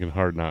 I'm just thinking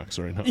Hard Knocks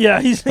right now.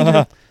 Yeah, he's thinking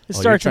it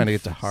starts. You're trying to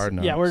get to Hard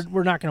Knocks. Yeah,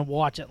 we're not going to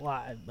watch it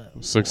live.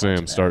 But 6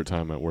 a.m. start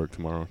time at work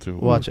tomorrow too.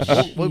 Watch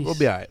it. We'll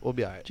be all right. We'll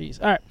be all right.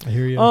 Jeez. All right. I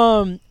hear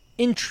you.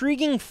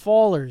 Intriguing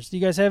fallers. Do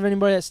you guys have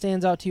anybody that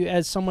stands out to you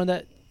as someone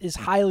that is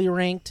highly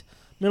ranked,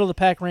 middle of the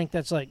pack ranked?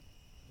 That's like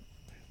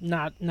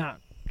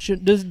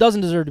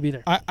doesn't deserve to be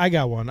there. I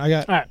got one. I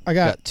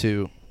got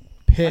two.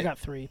 Pitt. I got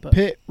three. But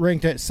Pitt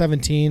ranked at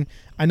 17.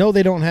 I know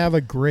they don't have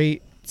a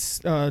great,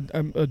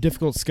 a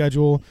difficult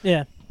schedule.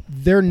 Yeah,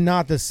 they're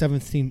not the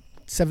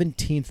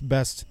 17th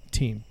best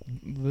team.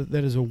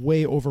 That is a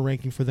way over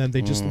ranking for them.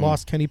 They just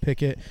lost Kenny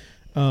Pickett.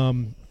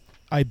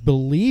 I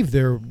believe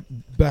their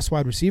best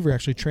wide receiver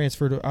actually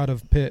transferred out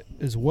of Pitt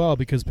as well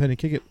because Kenny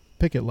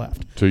Pickett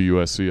left to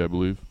USC, I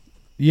believe.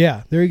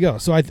 Yeah, there you go.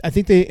 So I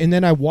think they – and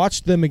then I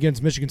watched them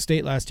against Michigan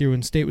State last year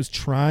when State was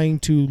trying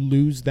to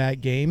lose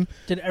that game.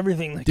 Did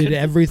everything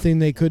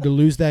they could to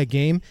lose that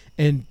game.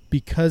 And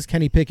because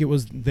Kenny Pickett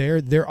was there,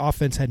 their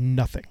offense had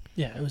nothing.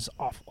 Yeah, it was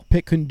awful.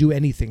 Pitt couldn't do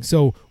anything.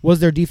 So was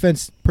their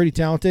defense pretty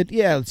talented?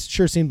 Yeah, it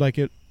sure seemed like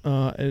it.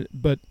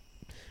 But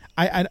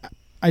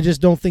I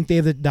just don't think they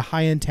have the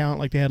high-end talent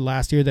like they had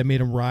last year that made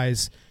them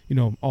rise,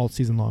 all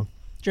season long.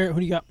 Jarrett, who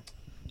do you got?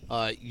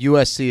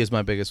 USC is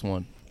my biggest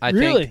one. I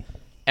think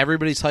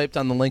everybody's hyped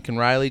on the Lincoln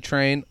Riley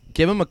train.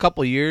 Give them a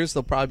couple years,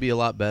 they'll probably be a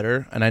lot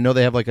better. And I know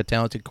they have like a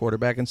talented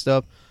quarterback and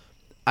stuff.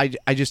 I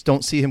just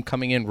don't see him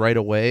coming in right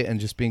away and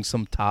just being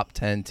some top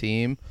 10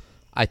 team.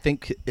 I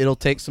think it'll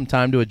take some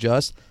time to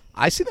adjust.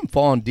 I see them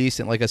falling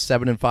decent, like a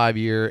 7-5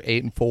 year,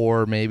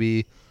 8-4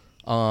 maybe.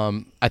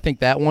 I think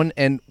that one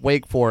and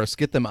Wake Forest,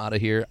 get them out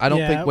of here. I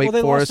don't think Wake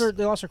Forest.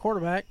 They lost their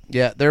quarterback.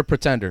 Yeah, they're a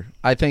pretender.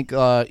 I think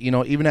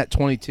even at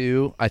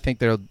 22, I think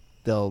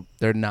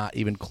they're not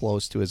even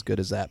close to as good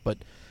as that. But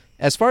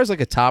as far as like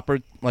a top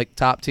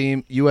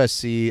team,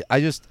 USC,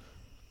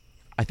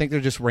 I think they're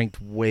just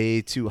ranked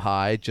way too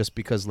high just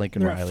because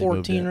Lincoln They're Riley at 14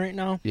 moved in. right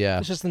now. Yeah,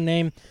 it's just the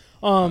name.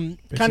 Kind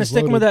of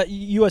sticking with that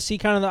USC,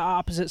 kind of the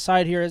opposite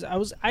side here.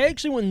 I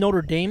actually went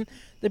Notre Dame.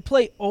 They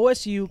play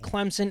OSU,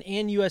 Clemson,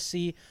 and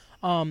USC.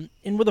 And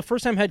with a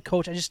first-time head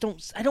coach,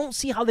 I don't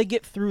see how they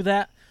get through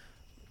that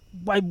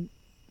by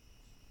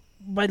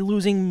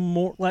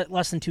losing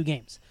less than 2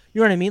 games. You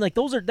know what I mean? Like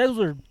those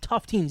are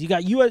tough teams. You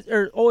got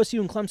OSU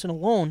and Clemson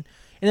alone,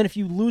 and then if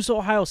you lose to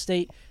Ohio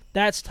State,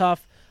 that's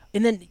tough.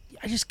 And then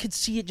I just could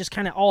see it just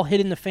kind of all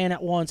hitting the fan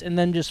at once and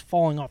then just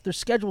falling off. Their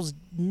schedule's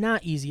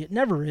not easy. It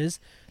never is.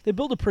 They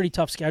build a pretty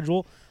tough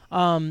schedule.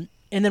 And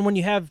then when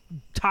you have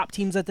top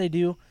teams that they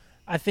do,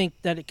 I think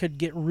that it could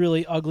get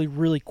really ugly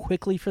really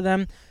quickly for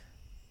them.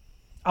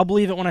 I'll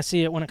believe it when I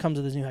see it when it comes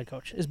to this new head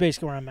coach, is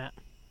basically where I'm at.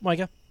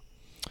 Micah?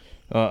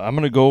 I'm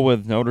going to go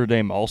with Notre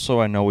Dame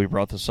also. I know we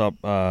brought this up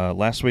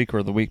last week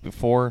or the week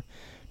before.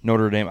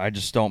 Notre Dame, I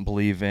just don't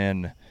believe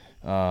in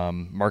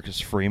Marcus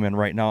Freeman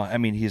right now. I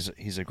mean,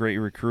 he's a great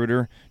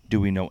recruiter. Do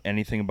we know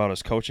anything about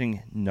his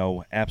coaching?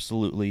 No,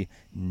 absolutely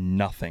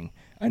nothing.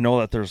 I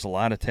know that there's a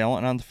lot of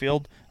talent on the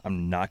field.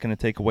 I'm not going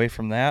to take away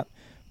from that,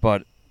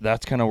 but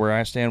that's kind of where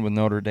I stand with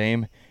Notre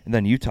Dame. And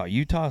then Utah.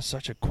 Utah is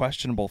such a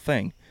questionable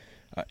thing.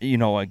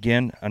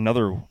 Again,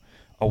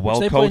 a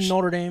well-coached. They played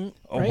Notre Dame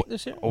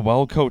this year. A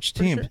well-coached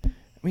team. Sure. I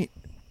mean,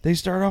 they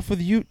start off with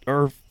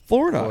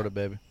Florida. Florida,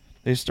 baby.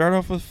 They start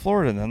off with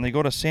Florida, and then they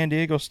go to San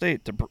Diego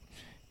State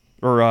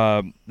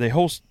they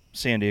host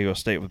San Diego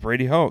State with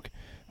Brady Hoke.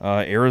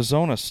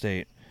 Arizona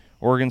State,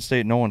 Oregon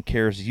State. No one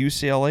cares.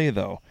 UCLA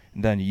though,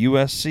 and then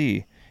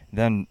USC,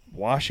 then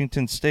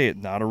Washington State.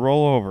 Not a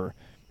rollover.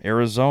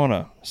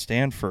 Arizona,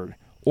 Stanford,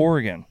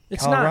 Oregon,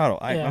 Colorado.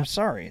 I'm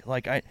sorry.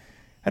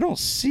 I don't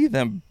see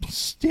them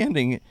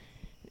standing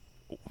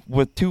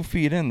with 2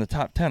 feet in the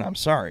top 10. I'm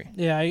sorry.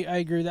 Yeah, I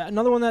agree with that.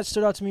 Another one that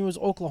stood out to me was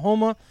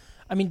Oklahoma.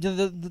 I mean,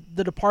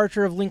 the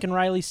departure of Lincoln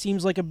Riley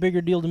seems like a bigger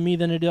deal to me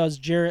than it does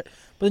Jarrett.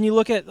 But then you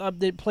look at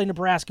they play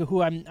Nebraska,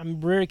 who I'm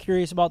very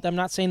curious about them. I'm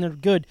not saying they're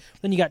good.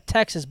 Then you got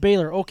Texas,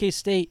 Baylor, OK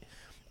State.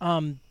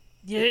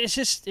 Yeah, it's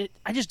just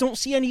I just don't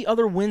see any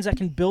other wins that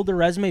can build their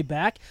resume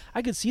back.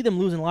 I could see them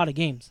losing a lot of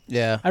games.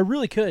 Yeah, I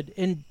really could.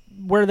 And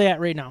where are they at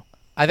right now?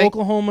 I think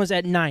Oklahoma's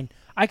at 9.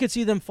 I could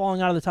see them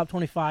falling out of the top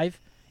 25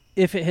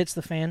 if it hits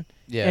the fan.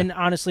 Yeah. And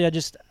honestly, I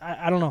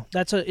don't know.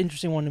 That's an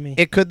interesting one to me.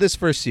 It could this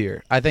first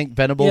year. I think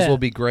Venables will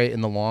be great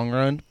in the long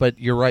run, but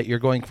you're right. You're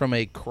going from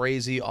a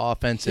crazy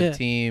offensive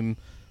team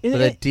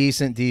with a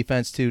decent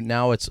defense to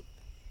now it's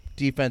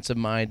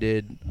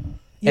defensive-minded.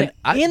 Yeah,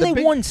 and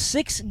they won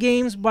 6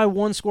 games by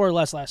 1 score or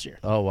less last year.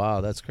 Oh,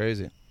 wow. That's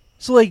crazy.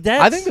 So, like,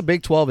 I think the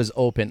Big 12 is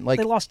open. Like,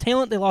 they lost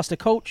talent. They lost a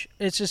coach.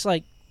 It's just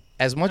like...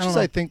 As much as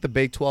I think the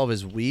Big 12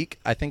 is weak,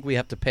 I think we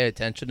have to pay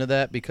attention to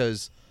that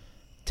because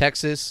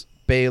Texas,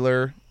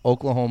 Baylor,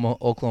 Oklahoma,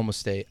 Oklahoma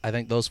State, I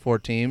think those 4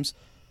 teams,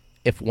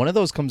 if one of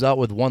those comes out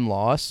with 1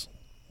 loss,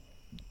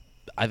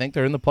 I think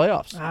they're in the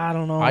playoffs. I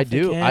don't know. I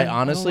do. I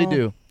honestly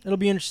do. It'll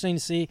be interesting to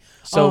see.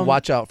 So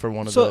watch out for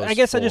one of those. So I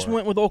guess 4. I just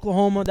went with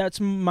Oklahoma. That's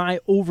my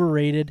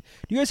overrated.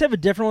 Do you guys have a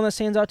different one that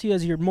stands out to you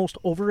as your most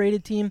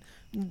overrated team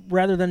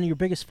rather than your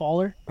biggest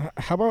faller?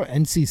 How about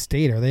NC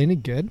State? Are they any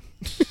good?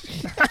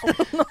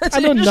 I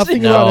know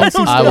nothing about NC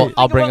State.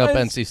 I'll bring up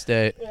NC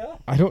State. Yeah.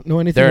 I don't know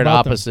anything about them. They're an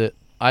opposite.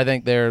 I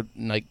think they're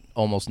like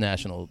almost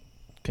national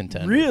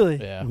contender. Really?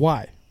 Yeah.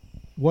 Why?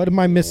 What am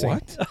I missing?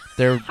 What?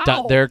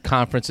 Their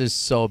conference is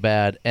so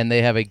bad, and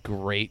they have a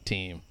great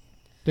team.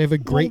 They have a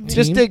great team.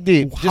 Just dig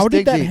deep. How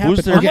did that happen?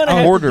 Who's their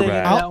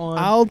quarterback?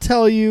 I'll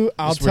tell you.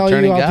 I'll Just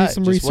returning do guy.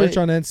 some Just research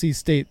wait. on NC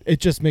State. It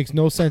just makes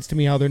no sense to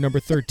me how they're number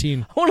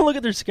 13. I want to look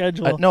at their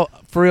schedule. No,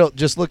 for real.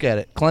 Just look at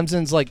it.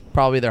 Clemson's like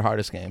probably their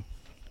hardest game.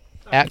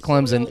 At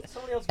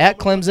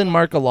Clemson,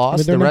 mark a loss. I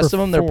mean, they're the rest of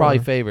number them, they're probably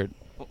 4. favored.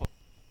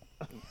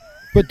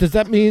 But does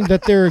that mean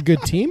that they're a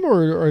good team,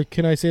 or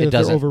can I say that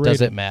they're overrated?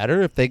 Does it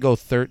matter if they go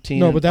 13?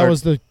 No, but that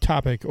was the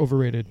topic,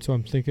 overrated. So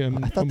I'm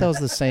thinking. I thought that was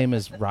the same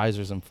as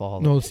risers and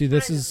fallers. No, see,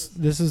 this is the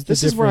This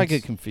difference. is where I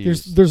get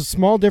confused. There's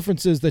small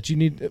differences that you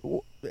need.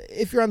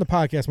 If you're on the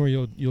podcast more,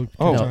 you'll.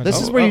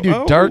 This is where you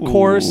do dark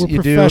horse. We're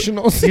You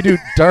professionals. You do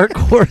dark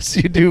horse.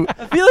 You do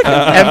I feel like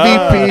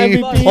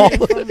MVP.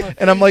 Ball,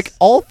 and I'm like,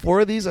 all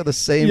 4 of these are the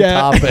same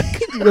topic.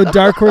 The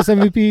dark horse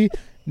MVP,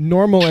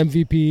 normal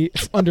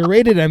MVP,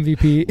 underrated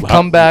MVP,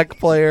 comeback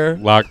player,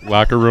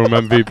 locker room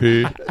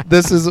MVP.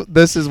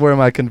 This is where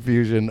my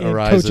confusion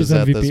arises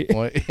at MVP. this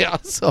point. Yeah,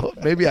 so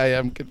maybe I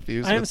am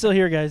confused. I am still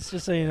here, guys.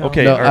 Just so you know.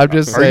 Okay, No, I'm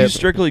just are you saying.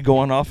 strictly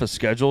going off a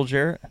schedule,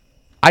 Jarrett?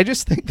 I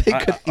just think they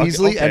could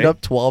easily okay. end up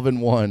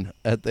 12-1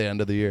 at the end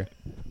of the year.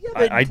 Yeah,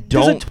 but I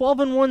does a don't-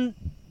 12-1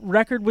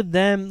 record with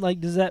them, like,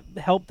 does that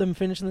help them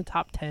finish in the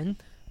top 10?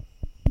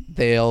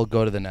 They'll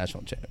go to the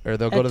national championship, or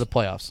they'll go to the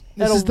playoffs.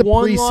 This At is a the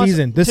one loss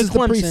preseason. This to is the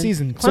Clemson.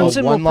 preseason. Clemson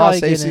So will one loss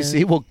probably get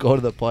ACC in. will go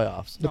to the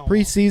playoffs. The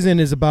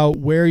preseason is about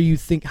where you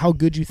think, how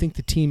good you think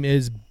the team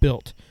is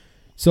built.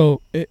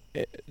 So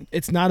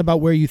it's not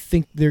about where you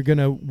think they're going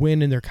to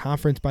win in their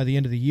conference by the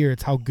end of the year.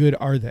 It's how good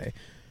are they.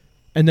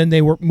 And then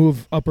they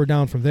move up or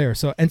down from there.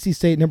 So NC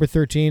State, number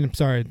 13, I'm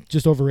sorry,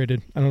 just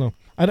overrated. I don't know.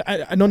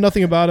 I know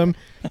nothing about them.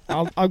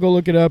 I'll go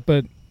look it up,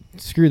 but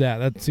screw that.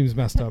 That seems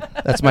messed up.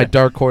 That's my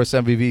dark horse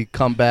MVP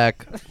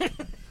comeback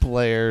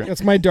player.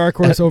 That's my dark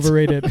horse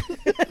overrated.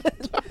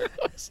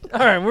 All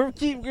right, we're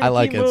keep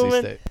NC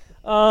moving.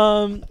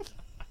 State.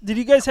 Did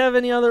you guys have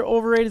any other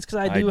overrateds? Because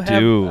I I have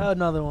do.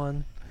 another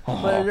one.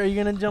 But are you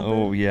going to jump in?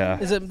 Oh, yeah.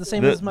 Is it the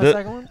same as my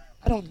second one?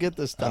 I don't get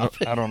this stuff.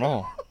 I don't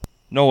know.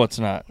 No, it's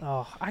not.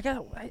 Oh, I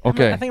got.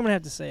 Okay. I think I'm gonna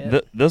have to say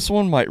it. This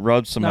one might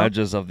rub some No.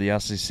 edges of the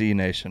SEC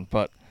nation,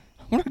 but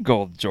I'm going to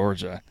go with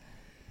Georgia.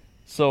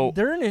 So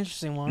They're an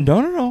interesting one.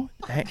 No.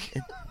 Hey,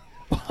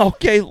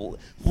 okay,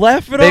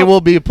 laugh it They up.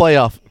 will be a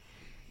playoff.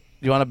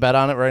 You want to bet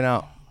on it right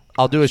now?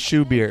 I'll do a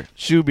shoe beer.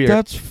 Shoe beer.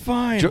 That's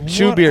fine.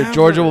 Shoe beer. whatever.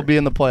 Georgia will be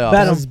in the playoffs.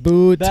 Bet 'em. Buzz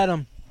boot. Bet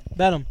them.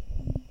 Bet them.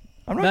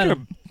 I'm not Bet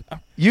going to.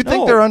 You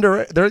think No. they're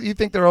under? You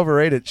think they're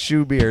overrated?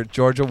 Shoe beer.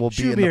 Georgia will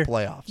Shoe be in beer. the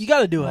playoffs. You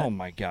got to do it. Oh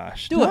my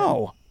gosh! Do it.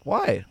 No,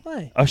 Why?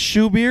 Why? a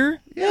shoe beer?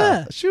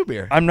 Yeah. a shoe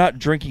beer. I'm not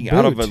drinking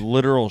out of a Boot.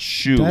 literal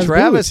shoe. That's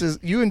Travis boot. is.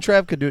 You and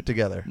Trav could do it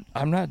together.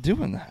 I'm not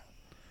doing that.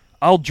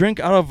 I'll drink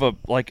out of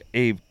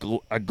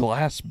a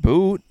glass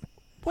boot.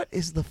 What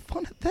is the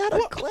fun of that?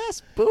 A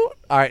glass boot?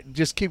 All right,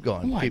 just keep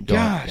going. Oh my keep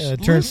going. gosh! It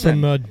turns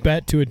listen, from a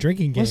bet to a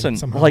drinking game listen,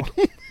 somehow. like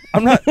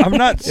I'm not.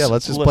 Yeah,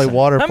 let's just listen. play I'm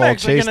waterfall,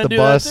 actually chase gonna the do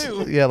that bus.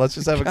 too. Yeah, let's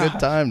just have a good God.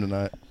 time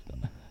tonight.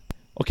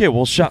 Okay,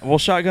 we'll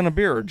shotgun a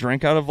beer or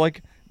drink out of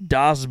like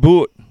Das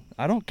Boot.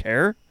 I don't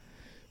care.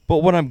 But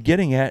what I'm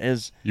getting at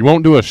is You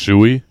won't do a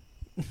shoey?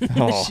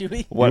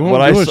 Shoey? what You what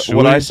won't I do a saw,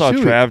 what I saw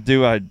shoey. Trav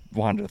do. I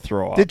wanted to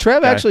throw up. Did Trav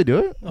Okay? actually do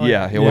it? Oh,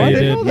 Yeah, he Yeah, he did.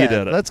 did. He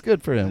did it. That's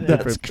good for him. Yeah. Good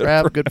for That's him.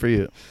 Trav, good for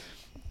you.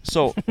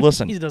 So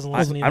listen, He doesn't I,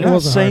 listen I'm either. It not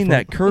wasn't saying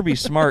hard that Kirby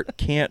Smart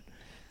can't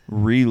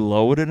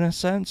reload in a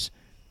sense,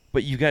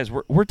 but you guys,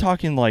 we're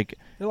talking like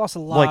They lost a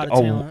lot of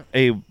talent.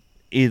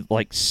 a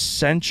like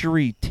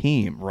century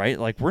team, right?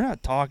 Like we're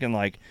not talking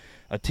like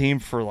a team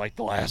for like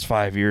the last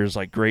 5 years,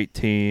 like great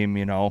team,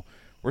 you know.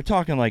 We're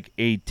talking like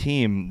a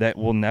team that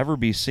will never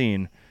be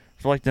seen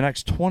for like the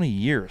next 20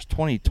 years,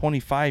 20,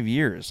 25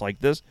 years. Like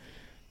this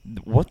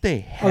what they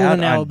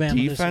had on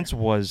defense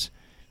was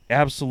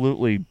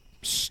absolutely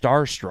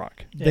starstruck.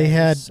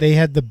 Yeah, they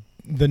had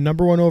the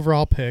number 1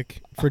 overall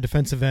pick for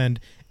defensive end,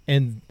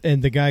 and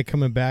the guy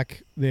coming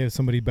back, they have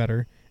somebody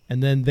better.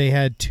 And then they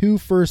had 2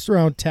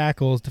 first-round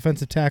tackles,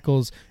 defensive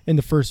tackles, in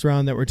the first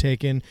round that were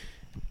taken,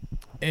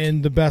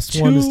 and the best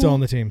one is still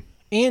on the team.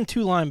 And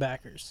 2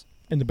 linebackers.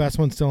 And the best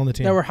one's still on the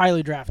team. That were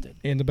highly drafted.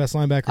 And the best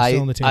linebacker still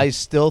on the team. I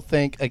still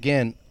think,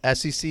 again,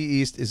 SEC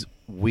East is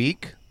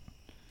weak.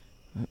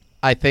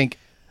 I think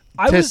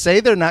say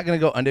they're not going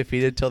to go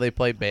undefeated until they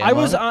play Bama.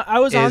 I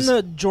was on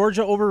the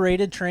Georgia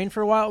overrated train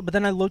for a while, but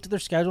then I looked at their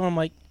schedule and I'm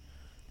like,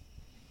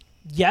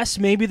 yes,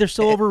 maybe they're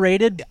still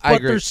overrated,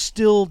 but they're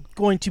still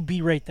going to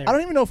be right there. I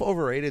don't even know if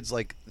overrated's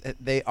like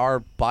they are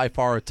by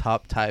far a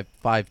top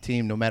 5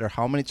 team, no matter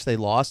how much they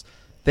lost.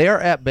 They are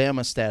at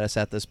Bama status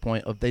at this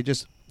point of they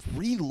just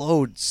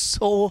reload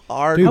so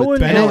hard. Dude, I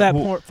wouldn't go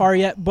that far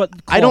yet, but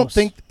close. I don't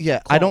think. Yeah,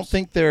 close. I don't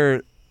think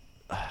they're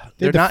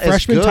not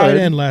freshman as good. tight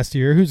end last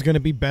year, who's going to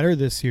be better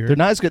this year. They're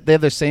not as good. They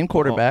have their same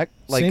quarterback.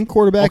 Same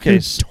quarterback who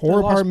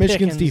tore apart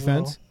Michigan's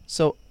defense.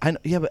 So I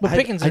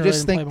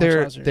just think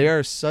they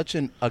are such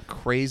a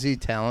crazy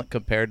talent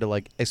compared to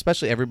like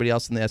especially everybody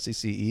else in the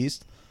SEC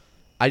East.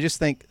 I just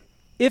think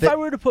if I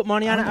were to put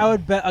money on it, I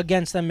would bet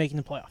against them making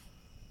the playoff.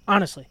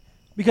 Honestly,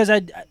 because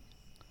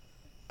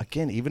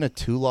again, even a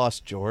 2-loss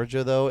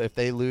Georgia though, if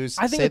they lose,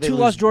 I think a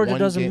 2-loss Georgia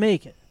doesn't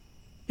make it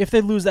if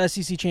they lose the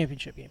SEC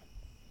championship game.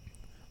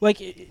 Like,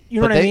 you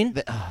know what I mean?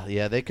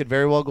 They could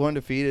very well go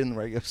undefeated in the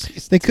regular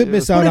season. They could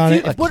miss out on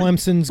it if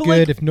Clemson's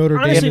good, if Notre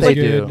Dame is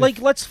good.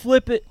 Like, let's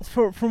flip it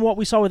from what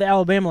we saw with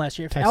Alabama last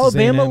year. If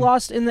Alabama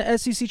lost in the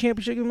SEC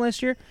championship game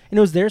last year, and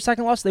it was their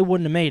second loss, they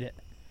wouldn't have made it.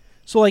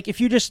 So, like,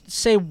 if you just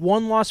say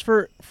 1 loss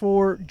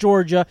for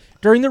Georgia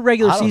during the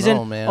regular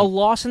season, a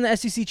loss in the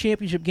SEC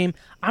championship game,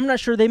 I'm not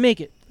sure they make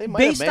it.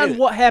 Based on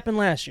what happened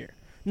last year.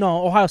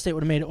 No, Ohio State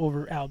would have made it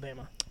over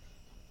Alabama.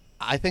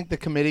 I think the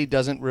committee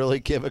doesn't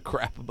really give a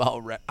crap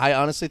about. I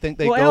honestly think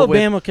they go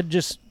Alabama with could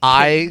just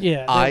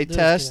eye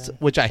test,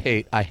 which I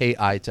hate. I hate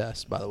eye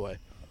test, by the way.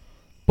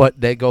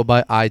 But they go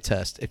by eye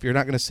test. If you're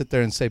not going to sit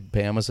there and say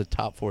Bama's a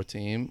top 4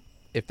 team,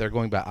 if they're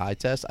going by eye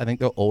test, I think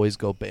they'll always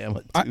go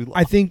Bama.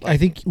 I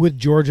think with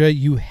Georgia,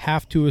 you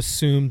have to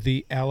assume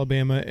the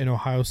Alabama and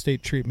Ohio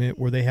State treatment,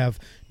 where they have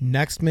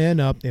next man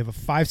up. They have a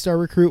 5-star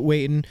recruit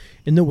waiting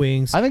in the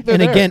wings. I think they're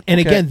there.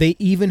 Again, they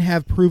even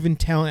have proven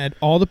talent at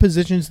all the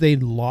positions they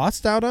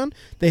lost out on.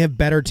 They have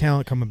better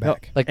talent coming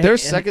back. Like their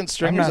second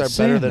stringers are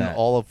better than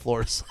all of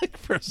Florida's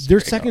first.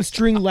 Their second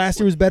string last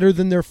year was better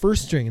than their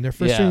first string, and their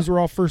first strings were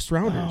all first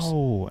rounders.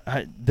 Oh,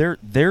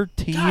 their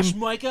team. Gosh,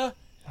 Micah.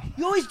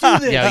 You always do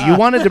this. Yeah, you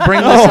wanted to bring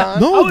this on.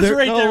 No,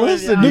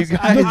 listen.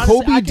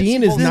 Kobe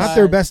Dean is not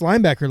their best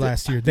linebacker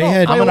last year. They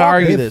had. I'm going to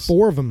argue this.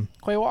 4 of them.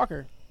 Quay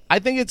Walker. I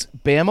think it's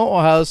Bama,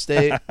 Ohio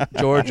State,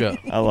 Georgia.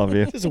 I love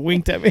you. Just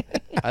winked at me.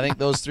 I think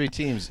those 3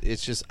 teams.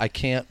 It's just I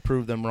can't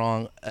prove them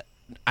wrong.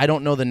 I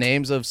don't know the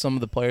names of some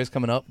of the players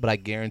coming up, but I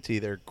guarantee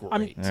they're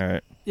great. All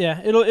right.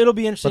 Yeah, it'll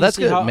be interesting to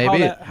see how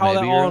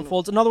that all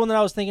unfolds. Another one that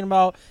I was thinking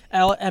about,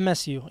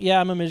 MSU. Yeah,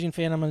 I'm a Michigan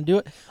fan. I'm going to do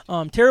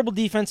it. Terrible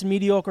defense and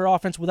mediocre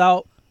offense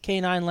without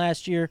K9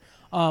 last year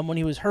when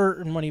he was hurt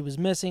and when he was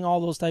missing,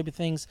 all those type of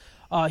things.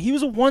 He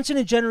was a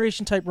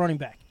once-in-a-generation type running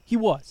back. He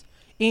was.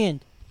 And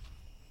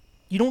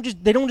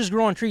they don't just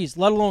grow on trees,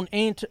 let alone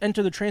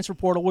enter the transfer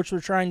portal, which we're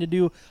trying to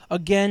do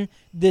again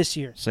this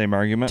year. Same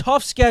argument.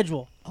 Tough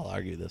schedule. I'll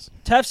argue this.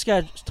 Tough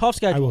schedule.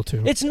 I will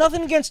too. It's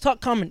nothing against Tuck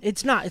Cummins.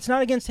 It's not. It's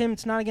not against him.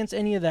 It's not against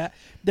any of that.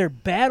 Their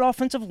bad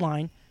offensive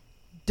line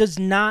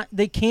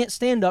they can't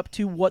stand up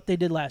to what they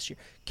did last year.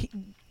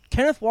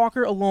 Kenneth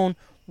Walker alone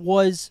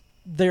was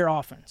their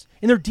offense,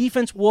 and their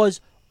defense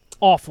was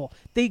awful.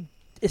 They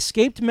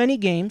escaped many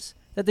games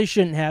that they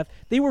shouldn't have.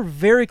 They were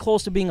very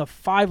close to being a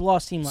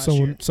 5-loss team last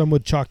year. Some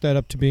would chalk that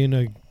up to being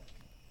a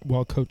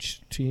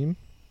well-coached team.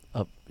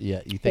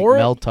 Yeah, you think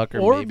Mel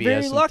Tucker maybe very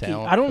has some lucky.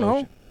 talent? I don't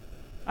know.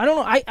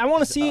 I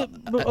want to see it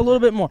a little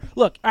bit more.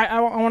 Look, I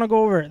want to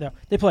go over it, though.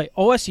 They play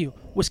OSU,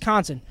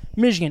 Wisconsin,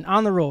 Michigan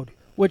on the road,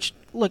 which,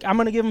 look, I'm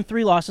going to give them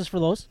 3 losses for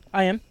those.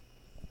 I am.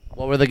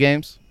 What were the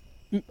games?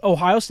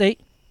 Ohio State,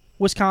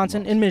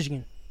 Wisconsin, and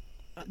Michigan.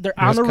 They're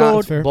on the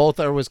road. Both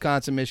are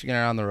Wisconsin, Michigan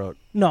are on the road.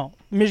 No,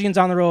 Michigan's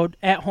on the road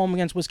at home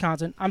against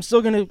Wisconsin. I'm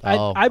still going to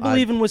I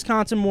believe in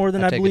Wisconsin more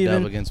than I believe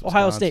in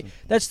Ohio State.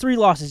 That's 3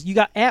 losses. You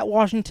got at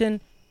Washington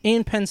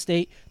and Penn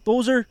State.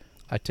 Those are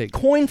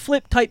coin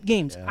flip type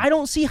games. Yeah. I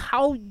don't see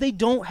how they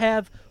don't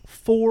have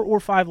 4 or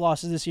 5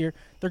 losses this year.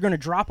 They're going to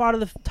drop out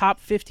of the top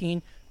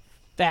 15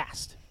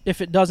 fast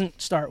if it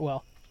doesn't start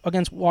well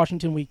against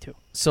Washington week 2.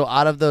 So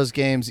out of those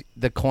games,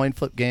 the coin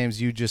flip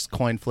games, you just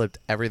coin flipped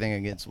everything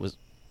against was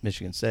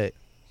Michigan State.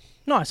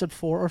 No, I said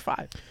 4 or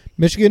 5.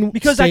 Michigan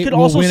because State I could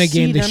also will win a see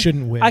game them, they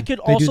shouldn't win. I could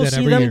also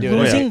see them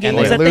losing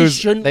games that they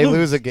shouldn't lose. They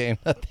lose a game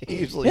that they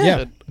usually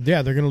should.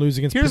 Yeah, they're going to lose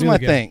against Here's Purdue my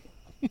again.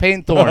 thing.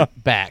 Payton Thorne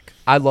back.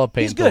 I love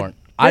Payton Thorne.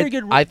 Very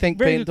good. I think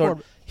very Payton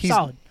Thorne. He's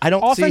solid. I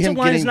don't see him Offensive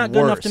line getting is not worse.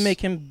 good enough to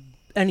make him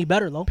any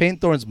better, though. Payton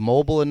Thorne's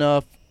mobile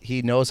enough.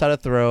 He knows how to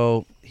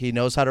throw. He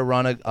knows how to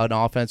run an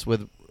offense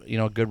with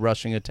good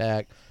rushing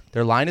attack.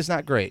 Their line is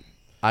not great.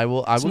 I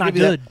will give you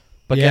good. that.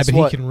 But yeah, guess but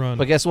what? He can run.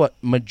 But guess what?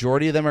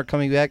 Majority of them are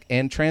coming back,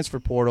 and transfer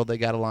portal. They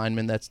got a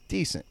lineman that's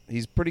decent.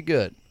 He's pretty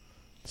good.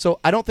 So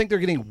I don't think they're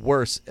getting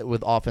worse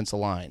with offensive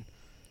line.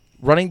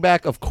 Running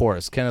back, of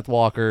course, Kenneth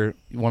Walker,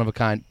 one of a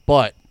kind.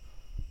 But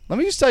let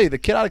me just tell you, the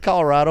kid out of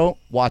Colorado,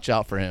 watch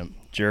out for him.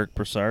 Jarek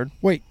Broussard.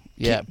 Wait,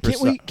 Yeah,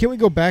 can we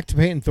go back to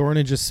Peyton Thorne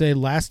and just say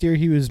last year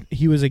he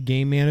was a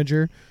game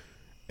manager,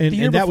 and, the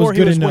year and that before was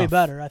good he was enough. way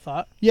better, I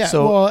thought. Yeah,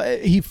 So-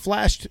 he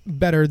flashed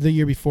better the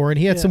year before, and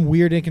he had some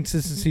weird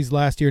inconsistencies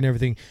last year and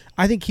everything.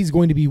 I think he's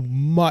going to be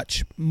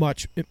much,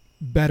 much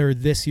better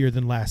this year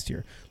than last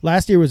year.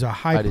 Last year was a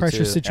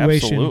high-pressure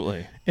situation.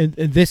 Absolutely. And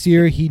this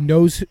year he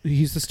knows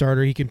he's the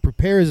starter. He can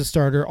prepare as a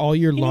starter all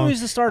year He long. knew he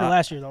was the starter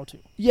last year, though, too.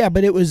 Yeah,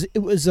 but it was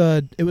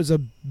a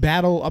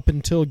battle up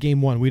until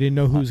game one. We didn't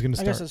know who was going to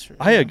I start. guess that's true.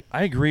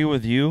 I agree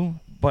with you,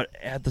 but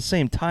at the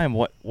same time,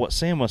 what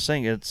Sam was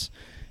saying, It's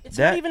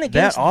that not even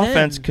against that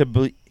offense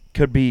them.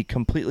 could be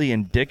completely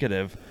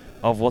indicative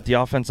of what the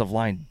offensive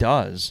line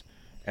does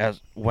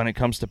as when it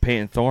comes to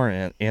Peyton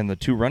Thorne and the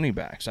two running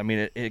backs. I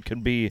mean, it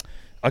could be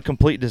a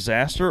complete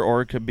disaster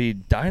or it could be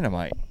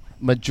dynamite.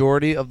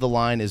 Majority of the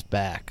line is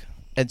back.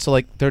 And so,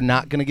 they're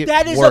not going to get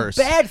That is worse.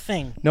 a bad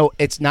thing. No,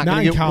 it's not Not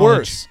going to in get college.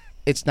 worse.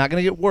 It's not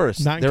going to get worse.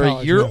 Not in They're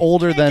college, a year no.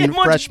 older Can't than get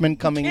much- freshmen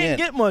coming can't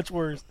in. get much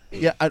worse.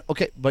 Yeah,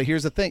 okay, but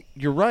here's the thing.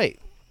 You're right,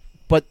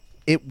 but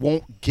it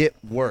won't get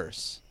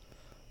worse.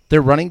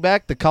 Their running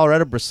back, the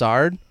Colorado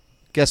Broussard,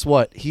 guess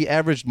what? He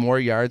averaged more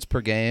yards per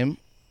game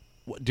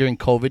during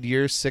COVID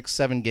years,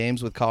 6-7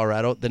 games with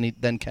Colorado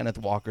than Kenneth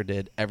Walker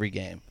did every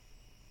game.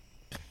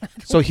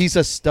 So he's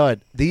a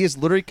stud. He is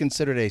literally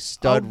considered a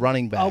stud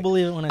running back. I'll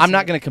believe it when I I'm see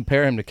not it. going to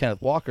compare him to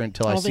Kenneth Walker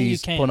until I don't see think you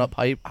he's can. putting up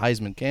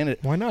Heisman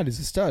candidate. Why not? He's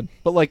a stud.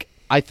 But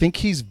I think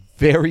he's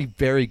very,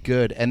 very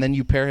good. And then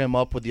you pair him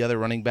up with the other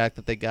running back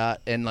that they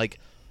got, and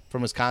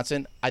from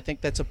Wisconsin, I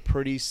think that's a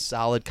pretty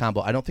solid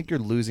combo. I don't think you're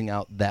losing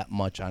out that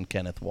much on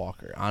Kenneth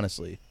Walker,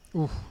 honestly.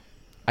 Oof.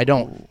 I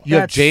don't. You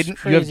have That's Jaden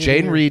crazy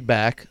to hear. Reed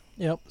back,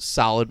 Yep.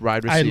 solid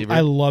wide receiver.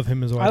 I love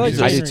him as well. I like I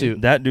Jaden do Reed. too.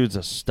 That dude's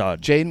a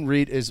stud. Jaden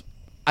Reed is,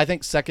 I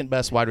think, second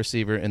best wide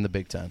receiver in the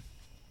Big Ten.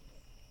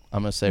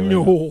 I'm gonna say right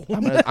No.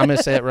 now. I'm gonna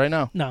say it right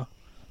now. No.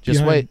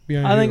 Just wait.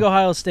 I think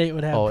Ohio State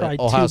would have probably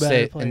Ohio two better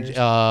State players.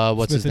 and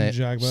what's his name?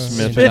 Smith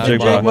Smith Smith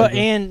and Jigba. Jigba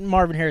and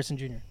Marvin Harrison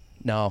Jr.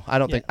 No, I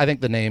don't Yeah. think. I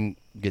think the name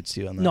gets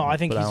you on that. No, one, I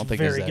think but he's I don't think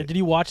very that. good. Did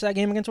you watch that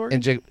game against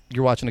Oregon? And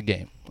you're watching a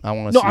game. I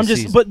want to. No, see I'm a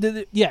just. season.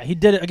 But yeah, he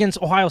did it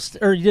against Ohio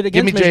State, or he did it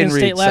Give me against Michigan Jaden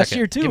State Reed last second.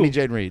 year too. Give me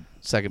Jaden Reed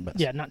second best.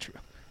 Yeah, not true.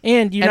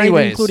 And you're not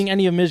even including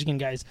any of Michigan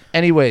guys.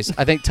 Anyways,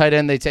 I think tight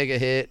end they take a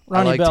hit.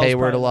 Ronnie I like Bell's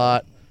Hayward a probably-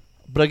 lot.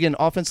 But again,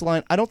 offensive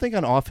line, I don't think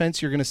on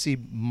offense you're going to see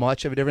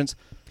much of a difference.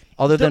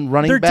 Other than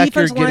running their back,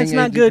 you're defense line's getting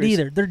not a good decrease.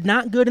 either. They're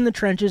not good in the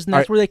trenches, and that's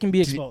All right, where they can be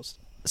do- exposed.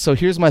 So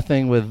here's my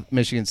thing with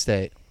Michigan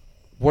State.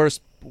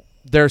 Worst,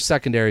 their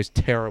secondary is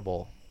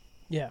terrible.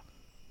 Yeah,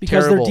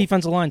 because Terrible. their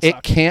defensive line It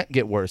sucks. can't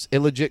get worse. It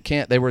legit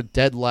can't. They were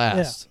dead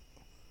last.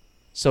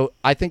 So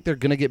I think they're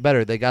going to get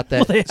better. They got that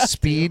Well, they have to.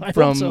 speed I hope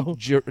from so.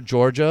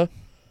 Georgia,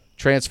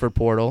 transfer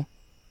portal,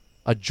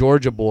 a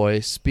Georgia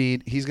boy,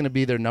 speed. He's going to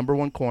be their number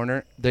one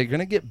corner. They're going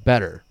to get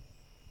better.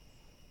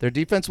 Their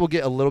defense will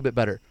get a little bit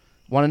better.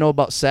 Want to know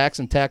about sacks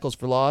and tackles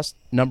for loss?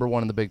 Number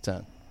one in the Big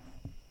Ten.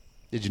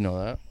 Did you know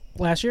that?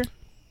 Last year.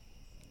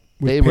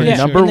 They were Yeah,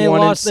 number and they one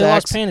lost, in They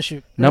lost sacks. Panashuk.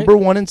 Right? Number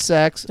one in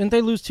sacks. Didn't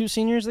they lose two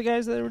seniors? The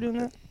guys that were doing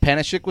that.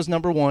 Panashik was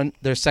number one.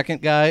 Their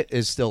second guy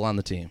is still on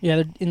the team. Yeah,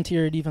 their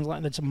interior defense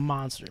line. That's a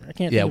monster. I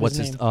can't. Yeah, think what's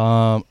of his?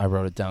 name. I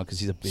wrote it down because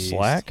he's a beast.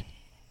 Slack?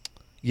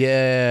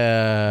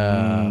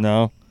 Yeah.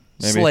 No.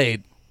 Maybe.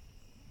 Slade.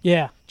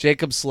 Yeah,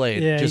 Jacob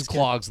Slade Yeah, just he's got-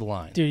 clogs the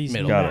line. dude, he's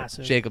Middle. Got it.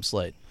 massive. Jacob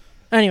Slade.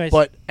 Anyways,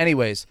 But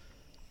anyways,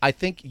 I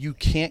think you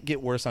can't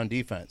get worse on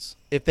defense.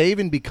 If they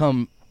even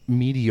become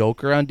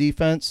mediocre on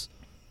defense,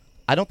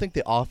 I don't think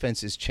the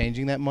offense is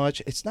changing that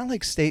much. It's not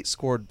like State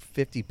scored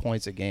 50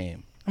 points a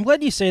game. I'm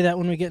glad you say that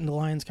when we get into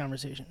Lions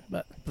conversation.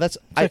 But That's so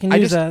I can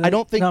use that. I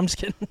don't think No, I'm just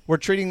kidding. we're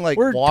treating like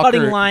We're Walker.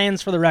 cutting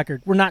Lions for the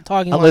record. We're not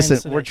talking Lions. Listen,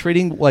 today. we're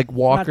treating like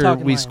Walker.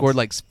 talking We Lions. scored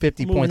like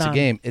 50 Moving points a on.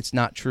 game. It's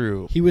not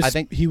true. He I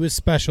think was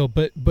special,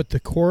 but the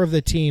core of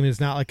the team is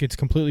not like it's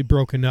completely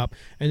broken up.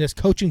 And this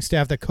coaching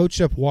staff that coached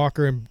up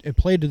Walker and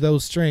played to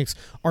those strengths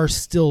are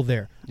still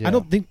there. Yeah. I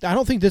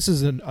don't think this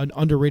is an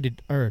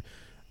underrated, or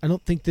I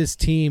don't think this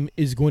team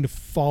is going to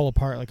fall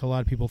apart like a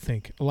lot of people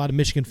think. A lot of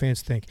Michigan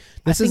fans think.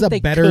 This is think a they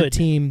better could.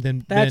 team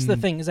than. That's than,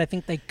 the thing is I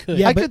think they could.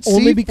 Yeah, I but could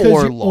only see because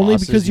four only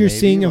because losses, you're maybe,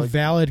 seeing a like-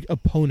 valid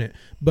opponent.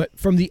 But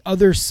from the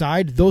other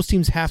side, those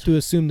teams have to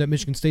assume that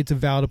Michigan State's a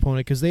valid opponent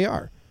because they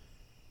are.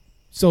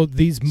 So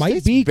these might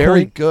State's be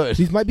very good.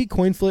 These might be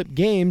coin flip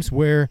games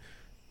where,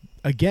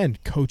 again,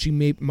 coaching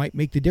might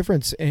make the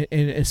difference, and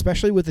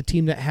especially with a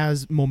team that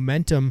has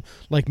momentum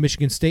like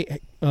Michigan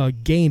State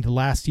gained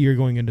last year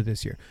going into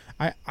this year.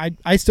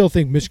 I still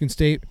think Michigan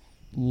State,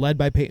 led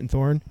by Peyton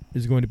Thorne,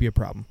 is going to be a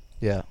problem.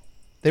 Yeah.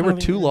 They I were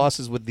mean, 2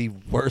 losses with the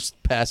worst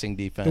passing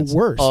defense The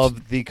worst.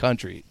 of the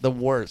country. The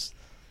worst.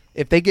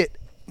 If they get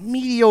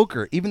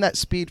mediocre. Even that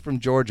speed from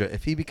Georgia,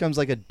 if he becomes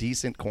like a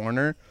decent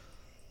corner,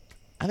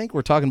 I think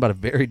we're talking about a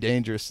very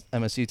dangerous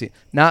MSU team.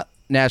 Not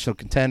national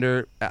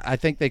contender. I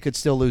think they could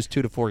still lose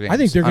 2 to 4 games. I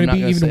think they're going to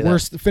be even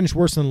worse, finish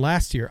worse than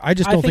last year. I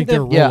just don't think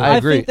they're rolling. Yeah, I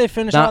agree. I think they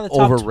finish out of the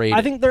top.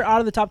 I think they're out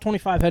of the top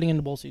 25 heading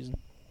into bowl season.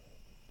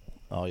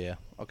 Oh yeah.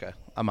 Okay,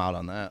 I'm out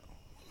on that.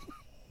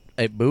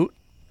 A boot?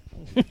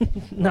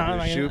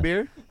 No, shoe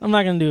beer. I'm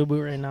not going to do a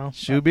boot right now.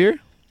 Shoe beer.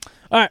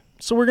 All right,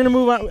 so we're going to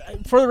move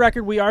on. For the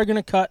record, we are going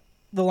to cut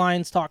the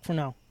Lions talk for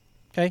now.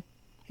 Okay,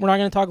 we're not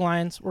going to talk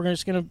Lions. We're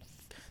just going to.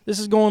 This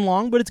is going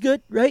long, but it's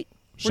good, right?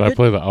 Should I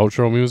play the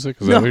outro music?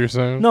 Is that what you're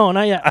saying? No,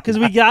 not yet, because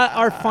we got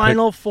our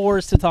Final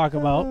Fours to talk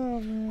about.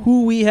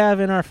 Who we have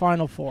in our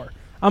Final Four.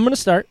 I'm going to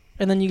start,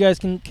 and then you guys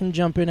can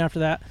jump in after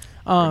that.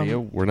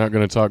 We're not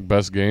going to talk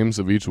best games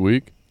of each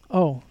week.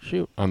 Oh,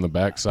 shoot. On the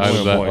back side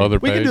of that other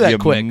page. We can do that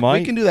quick.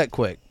 We can do that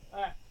quick.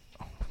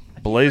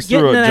 Blaze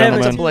through it,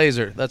 gentlemen. That's a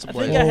blazer. That's a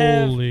blazer.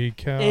 Holy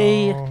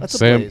cow.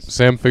 That's a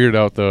Sam figured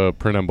out the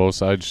print on both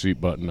sides sheet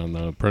button on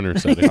the printer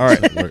setting. All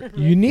right.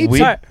 You need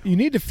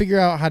to figure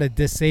out how to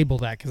disable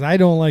that because I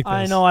don't like this.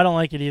 I know I don't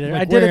like it either.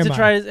 I did it to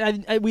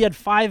try. We had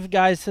 5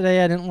 guys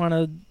today. I didn't want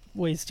to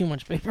waste too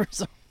much paper.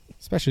 So.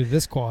 Especially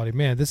this quality.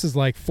 Man, this is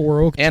like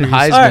 4 oak and trees.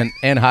 Heisman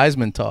and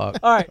Heisman talk.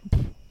 All right.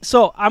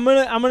 So I'm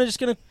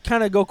gonna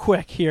kind of go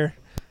quick here.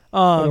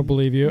 I don't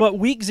believe you. But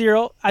week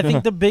 0, I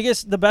think the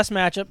best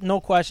matchup,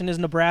 no question, is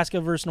Nebraska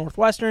versus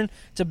Northwestern.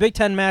 It's a Big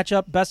Ten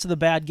matchup, best of the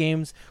bad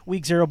games,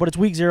 week 0. But it's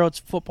week 0, it's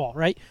football,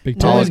 right? Big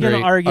No Ten. one's going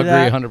to argue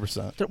that.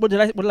 100%. What did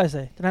I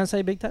say? Did I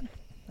say Big Ten?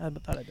 I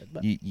thought I did.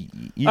 But.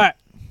 All right.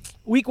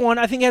 Week 1,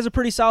 I think has a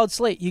pretty solid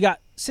slate. You got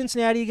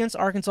Cincinnati against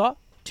Arkansas,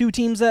 2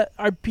 teams that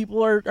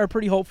people are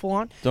pretty hopeful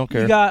on. Don't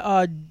care. You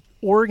got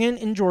Oregon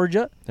and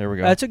Georgia. There we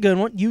go. That's a good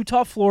one.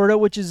 Utah, Florida,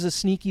 which is a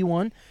sneaky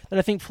one that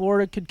I think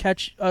Florida could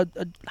catch a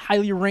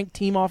highly ranked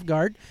team off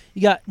guard.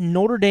 You got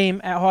Notre Dame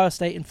at Ohio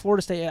State and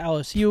Florida State at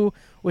LSU,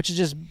 which is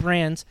just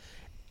brands.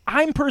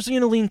 I'm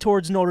personally going to lean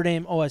towards Notre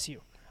Dame, OSU.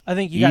 I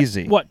think you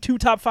got, 2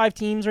 top 5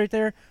 teams right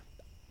there?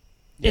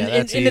 Yeah,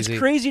 and it's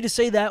crazy to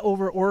say that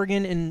over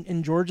Oregon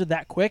and Georgia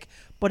that quick,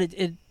 but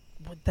it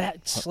with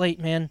that slate,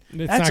 man,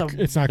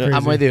 it's not crazy.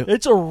 I'm with you.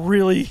 It's a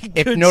really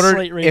good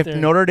slate right there. If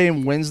Notre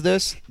Dame wins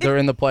this, they're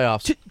in the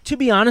playoffs. To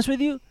be honest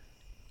with you,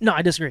 no,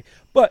 I disagree.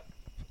 But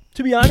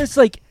to be honest,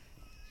 like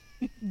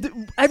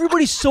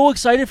everybody's so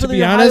excited for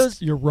the Ohio. To be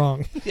honest, you're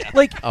wrong.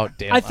 Like, oh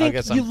damn! I think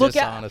guess you I'm look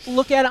dishonest.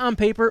 at it on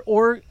paper,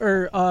 or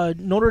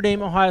Notre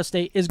Dame, Ohio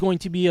State is going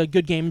to be a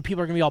good game, and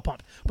people are going to be all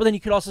pumped. But then you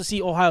could also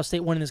see Ohio State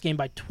winning this game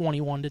by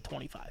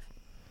 21-25.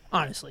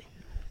 Honestly.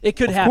 It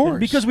could happen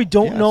because we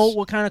don't know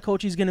what kind of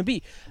coach he's going to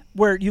be.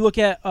 Where you look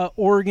at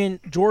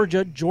Oregon,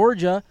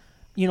 Georgia,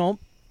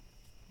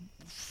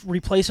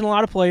 replacing a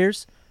lot of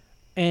players,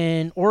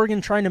 and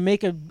Oregon trying to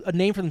make a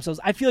name for themselves.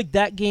 I feel like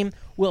that game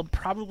will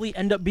probably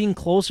end up being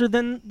closer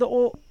than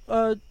the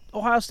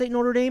Ohio State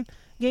Notre Dame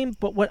game.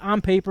 But what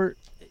on paper,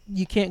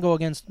 you can't go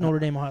against Notre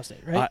Dame Ohio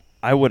State, right?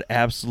 I would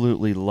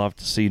absolutely love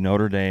to see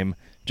Notre Dame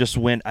just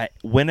win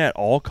at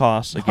all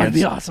costs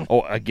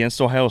against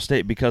Ohio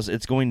State because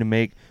it's going to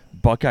make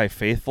Buckeye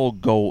faithful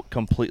go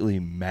completely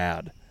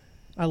mad.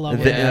 I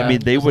love it. I mean,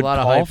 they would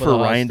call for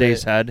Ryan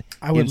Day's head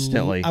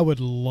instantly. I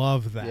would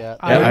love that. Yeah.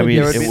 I mean,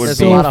 it would be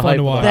so fun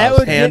to watch. That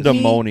would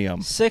pandemonium. Get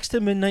me 6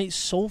 to midnight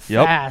so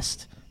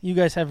fast. You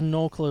guys have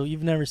no clue.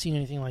 You've never seen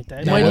anything like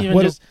that.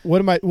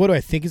 What do I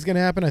think is going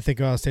to happen? I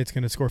think Ohio State's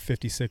going to score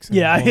 56.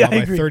 Yeah, I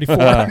agree.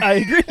 34. I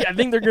agree. I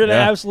think they're going to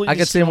absolutely. I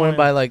could see them win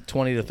by like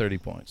 20 to 30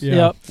 points.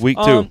 Yeah.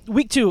 Yep.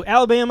 Week 2,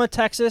 Alabama,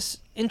 Texas.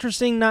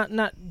 Interesting. Not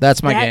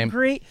that's my game.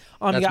 Great.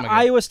 You got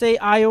Iowa State,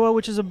 Iowa,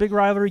 which is a big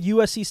rivalry.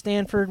 USC,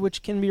 Stanford,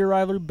 which can be a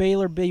rivalry.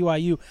 Baylor,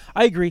 BYU.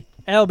 I agree.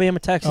 Alabama,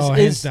 Texas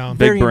is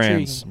very big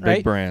brands. Intriguing, right?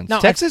 Big brands. Now,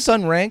 Texas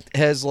unranked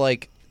has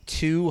like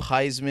 2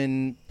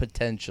 Heisman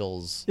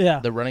potentials.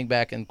 Yeah. The running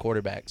back and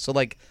quarterback. So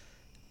like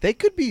they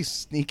could be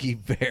sneaky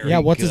very Yeah,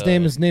 what's his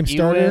name? His name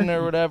starter?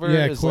 or whatever.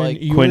 Yeah,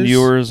 Quinn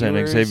Ewers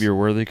and Xavier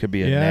Worthy could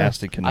be a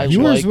nasty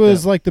connection. Ewers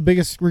was like the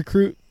biggest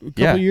recruit a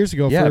couple years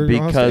ago. Yeah, for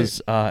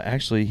because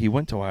actually he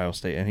went to Ohio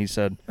State and he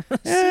said,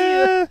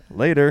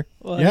 later.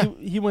 Well,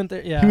 he went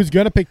there. Yeah, he was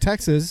gonna pick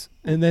Texas,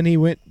 and then he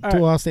went to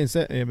Ohio State and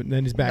said, but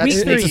then he's back.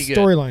 It's a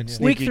storyline.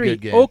 Yeah. Week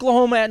 3,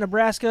 Oklahoma at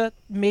Nebraska,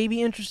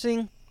 maybe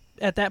interesting.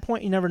 At that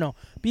point, you never know.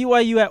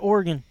 BYU at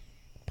Oregon,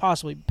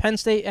 possibly. Penn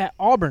State at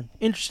Auburn,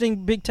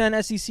 interesting Big Ten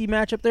SEC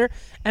matchup there.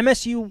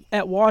 MSU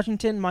at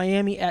Washington,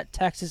 Miami at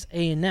Texas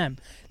A&M.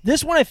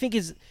 This one I think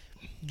is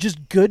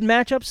just good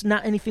matchups,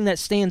 not anything that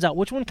stands out.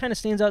 Which one kind of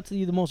stands out to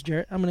you the most,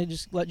 Jarrett? I'm gonna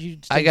just let you.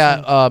 I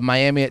got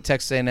Miami at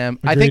Texas A&M.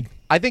 Agreed.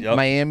 I think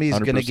Miami's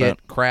gonna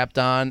get crapped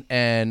on,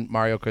 and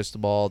Mario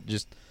Cristobal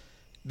just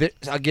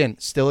again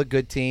still a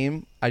good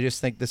team. I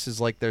just think this is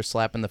like their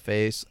slap in the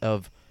face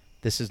of.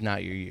 This is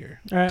not your year.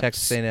 Right.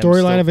 Texas A&M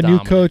storyline of a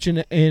dominant. new coach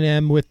in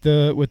A&M with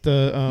the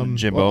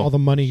Jimbo. all the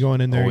money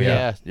going in there. Oh,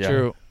 yeah,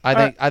 true.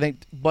 I think,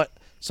 but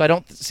so I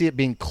don't see it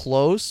being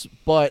close.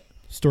 But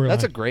storyline.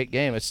 That's a great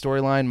game. It's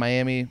storyline.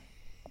 Miami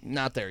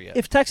Not there yet.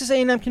 If Texas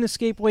A&M can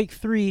escape Week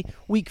 3,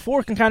 Week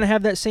 4 can kind of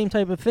have that same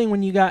type of thing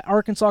when you got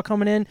Arkansas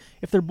coming in.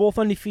 If they're both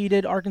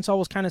undefeated, Arkansas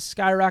was kind of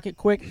skyrocket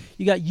quick.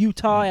 You got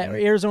Utah at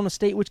Arizona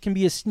State, which can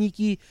be a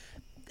sneaky,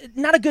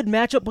 not a good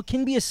matchup, but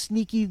can be a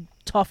sneaky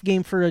tough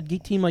game for a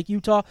team like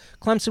Utah.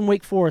 Clemson,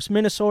 Wake Forest,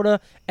 Minnesota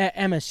at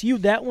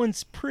MSU. That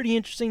one's pretty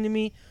interesting to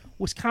me.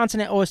 Wisconsin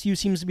at OSU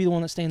seems to be the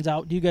one that stands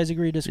out. Do you guys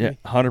agree or disagree?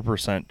 Yeah,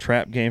 100%.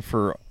 Trap game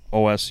for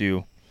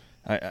OSU.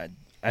 I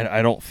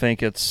don't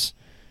think it's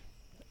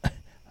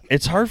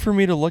hard for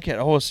me to look at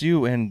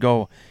OSU and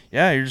go,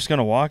 yeah, you're just going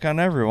to walk on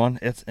everyone.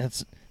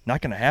 It's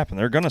not going to happen.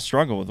 They're going to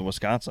struggle with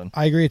Wisconsin.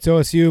 I agree. It's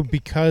OSU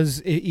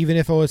because even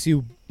if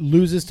OSU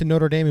loses to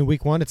Notre Dame in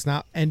Week 1, it's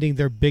not ending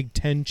their Big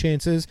Ten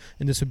chances,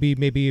 and this would be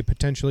maybe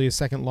potentially a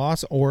second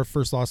loss or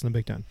first loss in the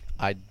Big Ten.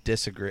 I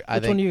disagree.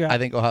 Which one do you got? I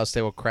think Ohio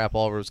State will crap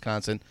all over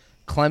Wisconsin.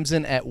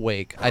 Clemson at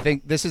Wake. I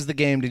think this is the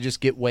game to just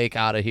get Wake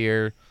out of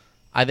here.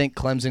 I think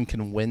Clemson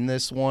can win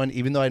this one,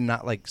 even though I'm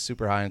not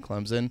super high on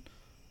Clemson.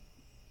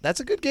 That's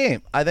a good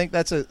game. I think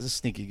that's a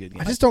sneaky good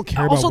game. I just don't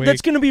care about Also, Wake.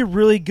 that's going to be a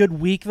really good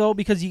week, though,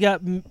 because you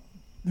got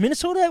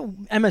Minnesota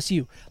at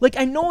MSU.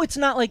 I know it's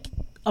not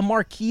a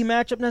marquee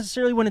matchup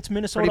necessarily when it's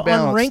Minnesota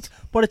unranked,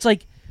 but it's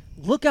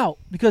look out,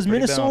 because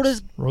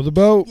Minnesota's roll the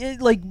boat.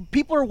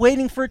 People are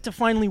waiting for it to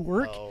finally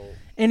work.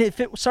 And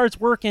if it starts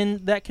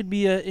working, that could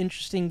be an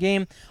interesting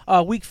game.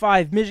 Week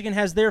 5, Michigan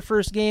has their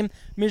first game.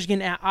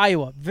 Michigan at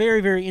Iowa.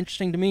 Very, very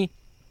interesting to me.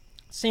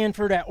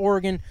 Stanford at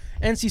Oregon.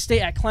 NC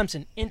State at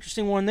Clemson.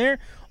 Interesting one there.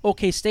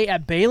 OK State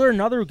at Baylor.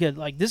 Another good.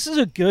 This is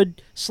a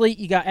good slate.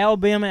 You got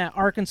Alabama at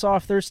Arkansas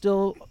if they're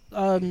still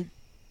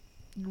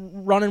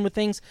running with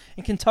things.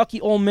 And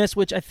Kentucky Ole Miss,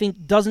 which I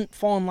think doesn't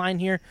fall in line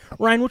here.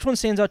 Ryan, which one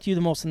stands out to you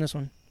the most in this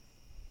one?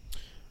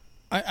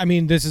 I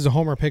mean, this is a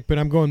homer pick, but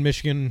I'm going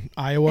Michigan,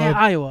 Iowa. Yeah,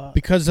 Iowa.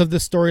 Because of the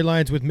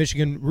storylines with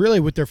Michigan, really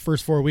with their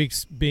first 4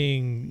 weeks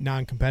being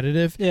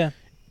non-competitive. Yeah.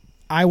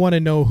 I want to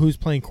know who's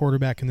playing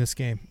quarterback in this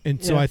game.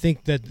 And so I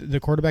think that the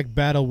quarterback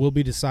battle will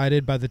be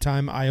decided by the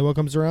time Iowa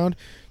comes around.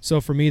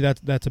 So for me,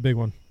 that's a big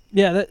one.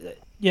 Yeah,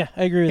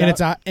 I agree with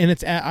that.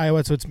 It's at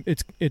Iowa, so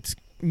it's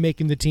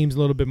making the teams a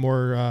little bit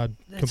more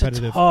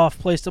competitive. It's a tough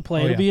place to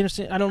play. Oh, It'll be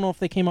interesting. I don't know if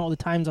they came out with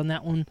the times on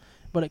that one,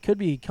 but it could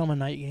become a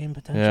night game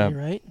potentially,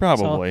 right?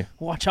 Probably. So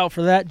watch out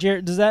for that.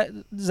 Jared, is that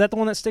the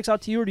one that sticks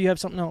out to you, or do you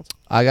have something else?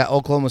 I got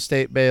Oklahoma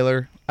State,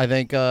 Baylor. I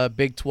think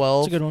Big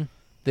 12. That's a good one.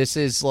 This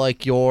is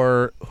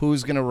your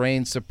who's going to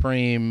reign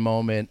supreme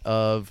moment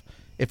of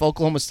if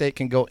Oklahoma State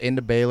can go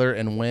into Baylor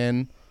and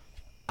win.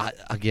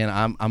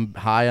 I'm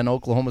high on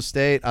Oklahoma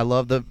State. I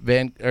love the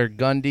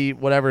Gundy,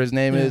 whatever his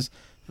name is,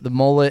 the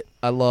mullet.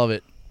 I love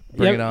it.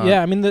 Bring it on.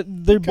 Yeah, I mean,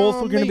 they're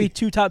both going to be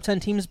 2 top 10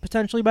 teams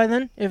potentially by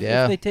then if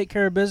they take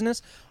care of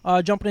business.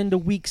 Jumping into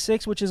Week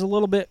 6, which is a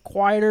little bit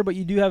quieter, but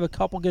you do have a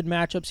couple good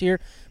matchups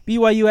here.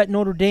 BYU at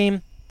Notre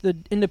Dame, the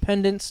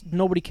independents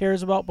nobody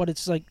cares about, but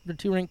it's they're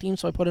 2 ranked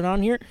teams, so I put it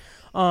on here.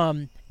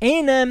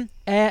 A&M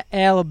at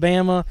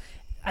Alabama.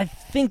 I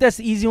think that's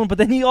the easy one, but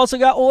then you also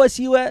got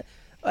OSU at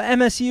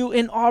MSU,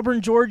 and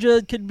Auburn,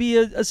 Georgia could be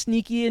a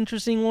sneaky,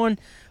 interesting one.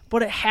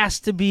 But it has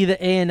to be the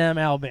A&M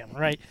Alabama,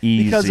 right?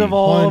 Easy. Because of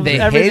all of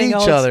everything hate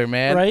else, each other,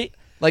 man. Right?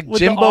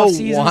 Jimbo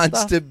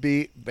wants to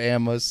beat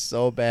Bama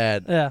so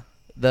bad. Yeah.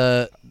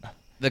 The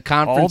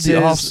conferences,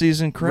 all the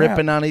off-season crap.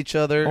 ripping on each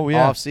other. Oh,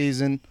 yeah.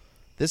 Off-season.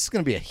 This is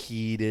going to be a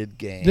heated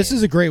game. This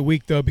is a great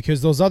week, though,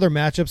 because those other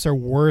matchups are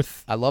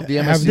worth I love the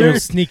having MSU.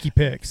 those sneaky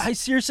picks. I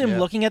seriously am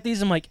looking at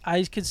these. I'm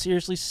I could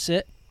seriously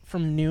sit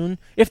from noon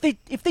if they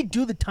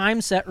do the time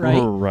set right.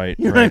 Right.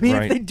 You know what I mean?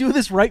 If they do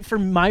this right for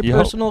my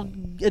personal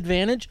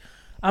advantage,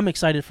 I'm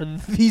excited for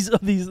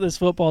this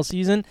football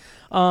season.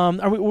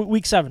 Are we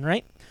Week 7,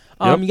 right?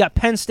 You got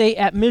Penn State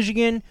at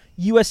Michigan,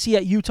 USC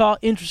at Utah.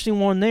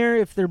 Interesting one there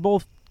if they're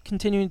both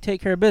continuing to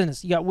take care of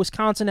business. You got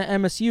Wisconsin at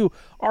MSU,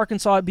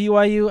 Arkansas at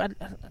BYU.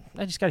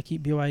 I just got to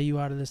keep BYU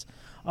out of this.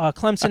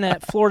 Clemson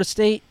at Florida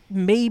State,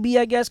 maybe,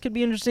 I guess, could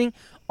be interesting.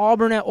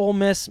 Auburn at Ole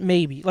Miss,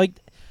 maybe.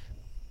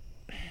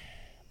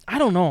 I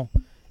don't know.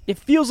 It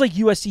feels like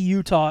USC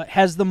Utah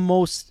has the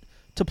most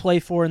to play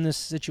for in this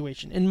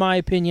situation, in my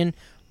opinion.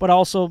 But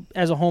also,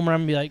 as a homer,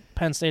 I'm going to be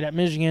Penn State at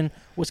Michigan,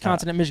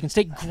 Wisconsin at Michigan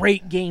State.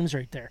 Great games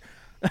right there.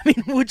 I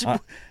mean,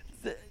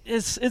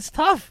 it's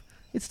tough.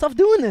 It's tough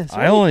doing this.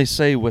 Right? I only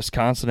say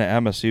Wisconsin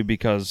at MSU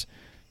because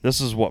this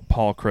is what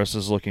Paul Chryst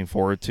is looking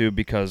forward to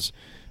because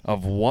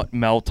of what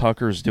Mel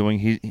Tucker is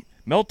doing.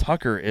 Mel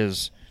Tucker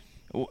is,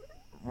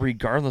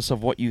 regardless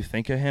of what you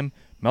think of him,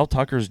 Mel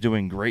Tucker is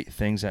doing great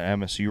things at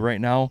MSU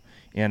right now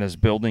and is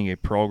building a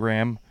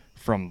program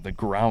from the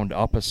ground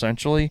up,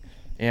 essentially.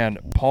 And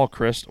Paul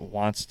Chryst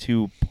wants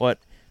to put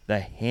the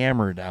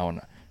hammer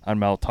down on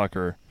Mel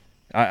Tucker.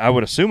 I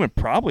would assume in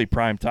probably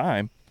prime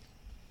time.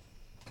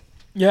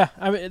 Yeah,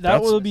 I mean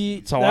that will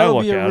be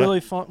a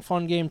really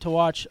fun game to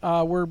watch.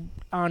 We're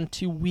on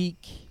to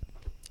Week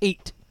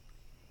 8.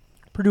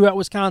 Purdue at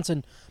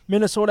Wisconsin,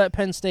 Minnesota at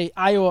Penn State,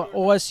 Iowa,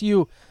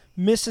 OSU,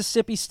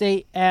 Mississippi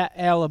State at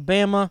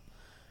Alabama.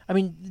 I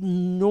mean,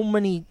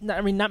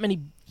 not many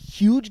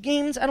huge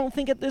games. I don't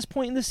think at this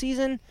point in the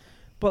season,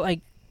 but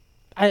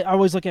I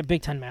always look at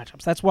Big Ten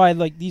matchups. That's why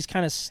like these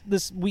kind of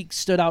this week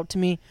stood out to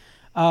me.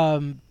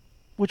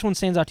 Which one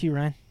stands out to you,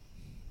 Ryan?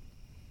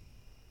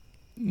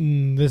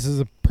 This is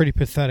a pretty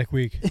pathetic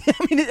week.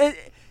 I mean,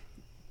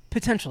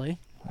 potentially,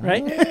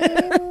 right?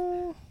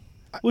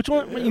 Which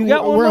one? You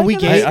got one? We're on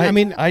week 8.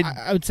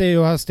 I would say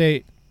Ohio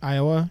State,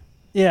 Iowa.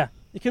 Yeah,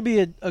 it could be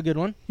a good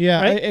one.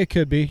 Yeah, right? it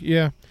could be.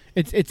 Yeah,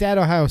 it's at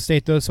Ohio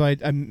State though, so I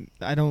don't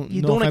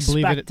you know don't if I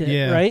believe expect it.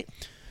 Yeah, right?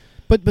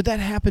 But that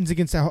happens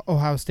against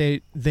Ohio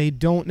State. They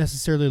don't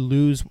necessarily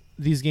lose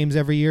these games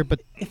every year, but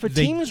if a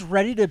team's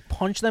ready to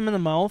punch them in the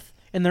mouth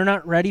and they're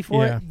not ready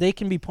for it, they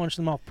can be punched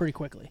in the mouth pretty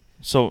quickly.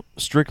 So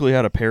strictly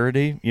out of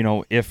parity,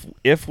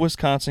 if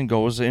Wisconsin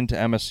goes into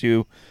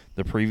MSU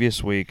the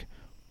previous week,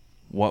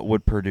 what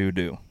would Purdue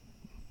do?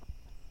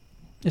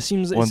 It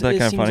seems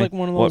like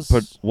one of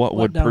those. What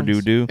would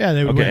Purdue do? Yeah,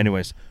 they would. Okay. Win.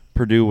 Anyways,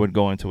 Purdue would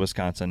go into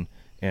Wisconsin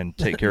and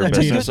take care of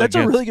business. That's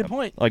a really good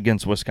point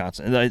against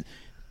Wisconsin.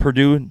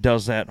 Purdue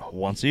does that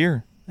once a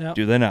year. Yep.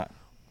 Do they not?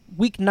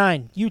 Week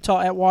 9,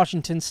 Utah at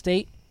Washington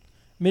State,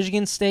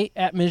 Michigan State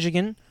at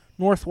Michigan,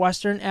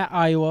 Northwestern at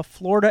Iowa,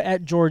 Florida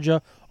at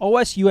Georgia,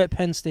 OSU at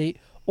Penn State,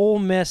 Ole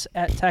Miss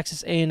at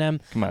Texas A&M.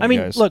 Come on, I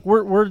mean, guys. look,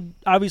 we're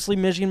obviously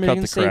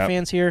Michigan State crap.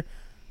 fans here.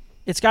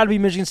 It's got to be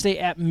Michigan State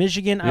at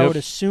Michigan, I would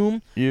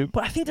assume. Yep.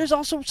 But I think there's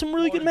also some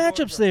really good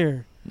matchups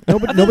there.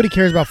 Nobody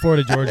cares about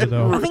Florida Georgia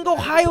though. I think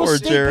Ohio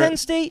State, Jared. Penn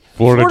State,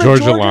 Florida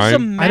Georgia Georgia's line. a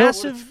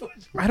massive.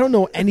 I don't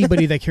know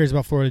anybody that cares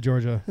about Florida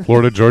Georgia.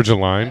 Florida Georgia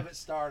line.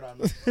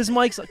 His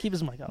mic's keep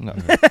his mic up.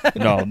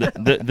 No.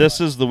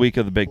 This is the week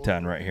of the Big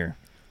Ten right here.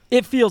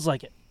 It feels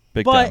like it.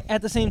 Big but Ten.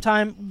 at the same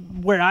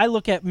time, where I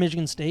look at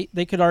Michigan State,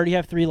 they could already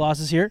have 3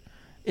 losses here.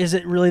 Is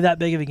it really that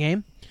big of a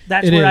game?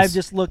 That's where I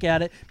just look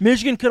at it.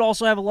 Michigan could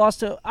also have a loss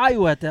to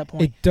Iowa at that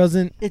point. It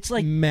doesn't. It's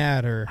like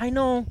matter. I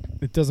know.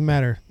 It doesn't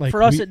matter. Like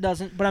for us, it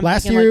doesn't. But I'm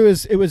last thinking year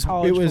like it was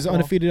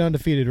football.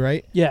 undefeated,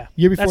 right? Yeah.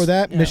 Year before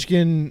that, yeah.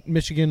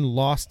 Michigan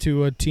lost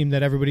to a team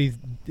that everybody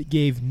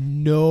gave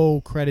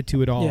no credit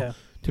to at all.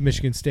 To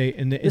Michigan State,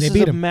 and they beat them.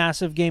 This is a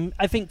massive game.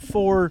 I think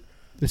for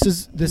this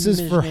is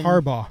for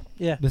Harbaugh.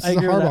 Yeah, this is a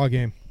Harbaugh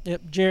game.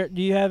 Yep. Jarrett,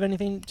 do you have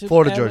anything to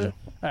Florida add Georgia.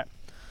 All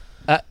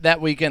right. That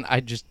weekend, I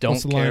just don't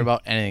What's the care line?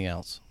 about anything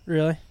else.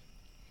 Really?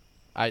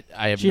 I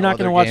have. So you're no not going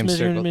to other watch games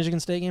circled. Michigan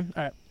State game?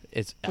 All right.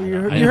 It's Well, you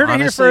heard it here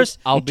honestly, first.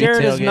 I'll be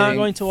Jared is not tailgating.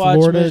 going to watch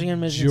Florida,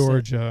 Michigan State.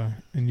 Georgia,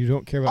 and you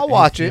don't care about. I'll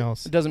watch anything it.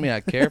 Else. It doesn't mean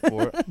I care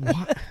for it.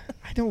 What?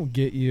 I don't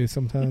get you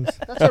sometimes.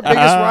 That's our biggest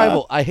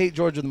rival. I hate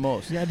Georgia the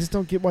most. Yeah, I just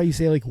don't get why you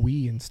say like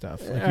we and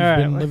stuff. Like you've All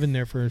been right. living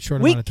there for a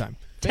short Week amount of time.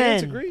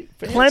 10.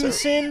 Fans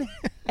Clemson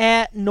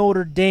at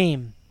Notre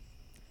Dame.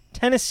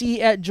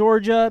 Tennessee at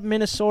Georgia,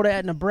 Minnesota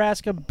at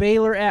Nebraska,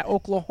 Baylor at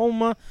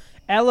Oklahoma,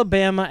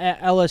 Alabama at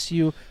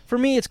LSU. For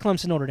me, it's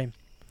Clemson Notre Dame.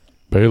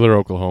 Baylor,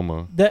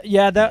 Oklahoma.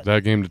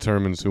 That game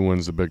determines who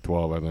wins the Big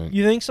 12, I think.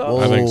 You think so?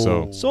 Whoa. I think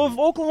so. So if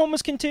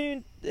Oklahoma's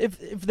continuing, if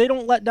they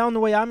don't let down the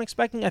way I'm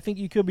expecting, I think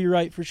you could be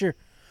right for sure.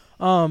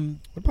 What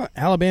about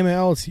Alabama,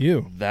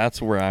 LSU?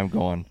 That's where I'm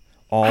going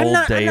all I'm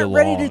not day long.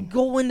 ready to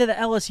go into the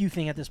LSU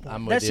thing at this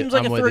point. That seems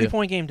like a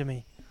 30-point game to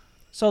me.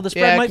 So the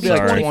spread might be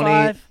like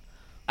 25.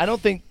 I don't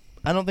think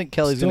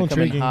Kelly's Still going to come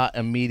in intriguing. hot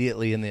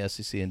immediately in the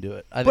SEC and do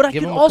it. But I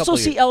can also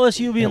see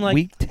LSU being like,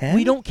 Week 10?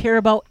 we don't care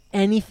about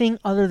anything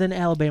other than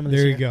Alabama this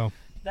There year. you go.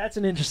 That's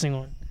an interesting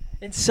one.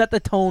 And set the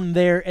tone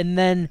there, and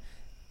then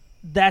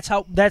that's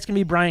going to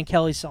be Brian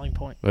Kelly's selling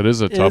point. That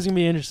is a It's going to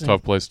be interesting.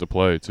 tough place to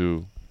play,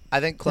 too. I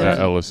think At Clemson.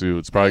 LSU.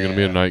 It's probably going to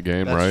be a night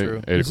game, that's right? true.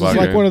 8 This is o'clock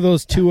like game. one of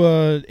those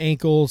Tua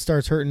ankle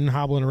starts hurting,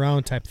 hobbling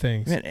around type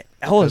things. Man,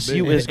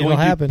 LSU is It'll going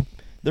to happen.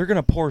 They're going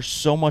to pour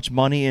so much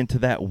money into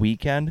that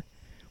weekend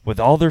with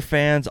all their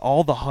fans,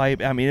 all the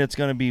hype. I mean, it's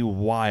going to be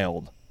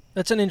wild.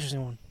 That's an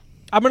interesting one.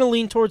 I'm going to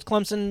lean towards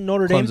Clemson,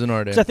 Notre Dame. Notre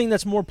Dame. Because I think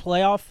that's more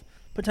playoff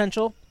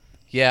potential.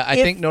 Yeah, I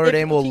If- think Notre if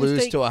Dame will teams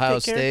lose take to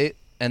Ohio care. State,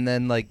 and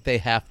then they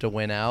have to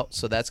win out,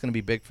 so that's going to be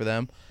big for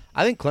them.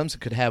 I think Clemson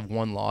could have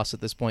one loss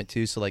at this point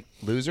too, so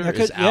loser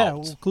is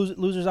out.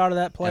 Losers out of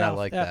that playoff. And I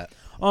like that.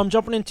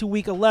 Jumping into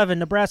Week 11,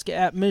 Nebraska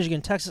at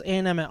Michigan, Texas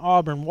A&M at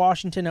Auburn,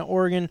 Washington at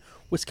Oregon,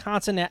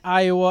 Wisconsin at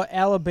Iowa,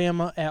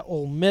 Alabama at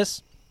Ole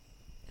Miss.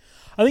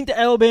 I think the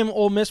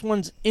Alabama-Ole Miss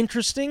one's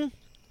interesting,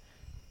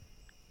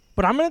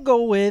 but I'm going to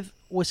go with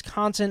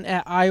Wisconsin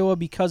at Iowa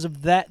because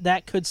of that.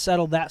 That could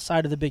settle that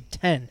side of the Big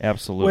Ten.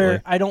 Absolutely.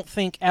 Where I don't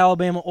think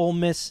Alabama-Ole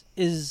Miss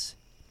is...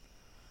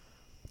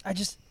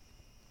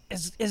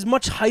 As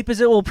much hype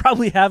as it will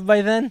probably have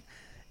by then,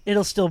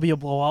 it'll still be a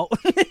blowout.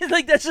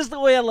 That's just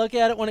the way I look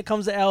at it when it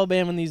comes to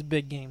Alabama in these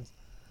big games.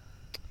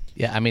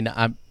 Yeah, I mean,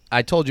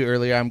 I told you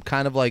earlier, I'm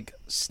kind of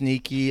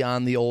sneaky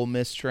on the Ole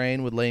Miss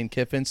train with Lane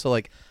Kiffin, so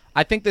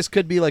I think this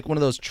could be one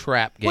of those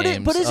trap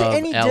games. But is it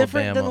any Alabama.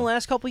 different than the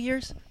last couple of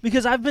years?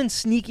 Because I've been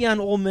sneaky on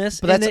Ole Miss,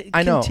 But and that's, it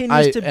I know,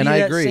 continues to be and that I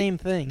agree. same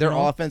thing. Their you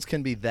know? offense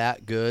can be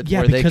that good. Yeah,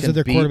 where they because can of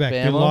their beat quarterback. They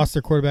Bama. lost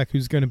their quarterback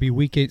who's going to be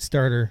Week 8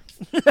 starter.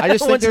 I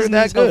just think What's they're his that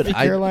name's good. healthy?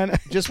 Carolina.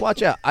 Just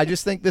watch out. I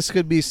just think this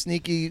could be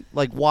sneaky,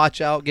 watch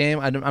out game.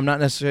 I'm not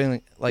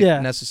necessarily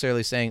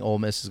necessarily saying Ole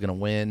Miss is going to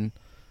win,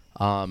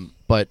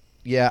 but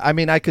yeah, I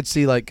mean, I could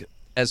see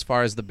as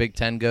far as the Big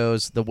Ten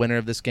goes, the winner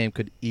of this game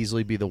could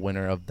easily be the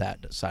winner of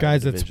that side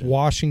Guys, of the division. it's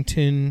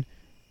Washington,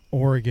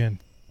 Oregon.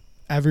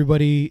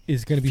 Everybody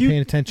is going to be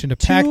paying attention to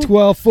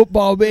Pac-12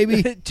 football,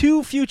 baby.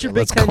 2 future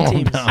Big Ten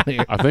teams.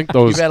 I think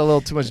those. You've had a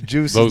little too much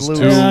juice.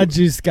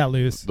 Juice got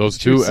loose. Those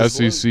 2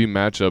 SEC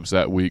matchups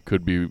that week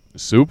could be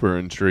super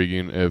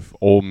intriguing if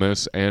Ole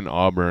Miss and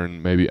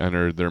Auburn maybe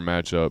entered their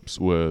matchups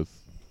with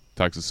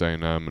Texas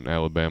A&M and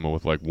Alabama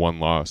with like 1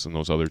 loss, and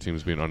those other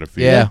teams being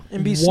undefeated. Yeah,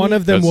 and one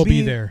of them will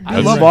be there. I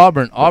love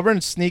Auburn. Auburn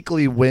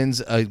sneakily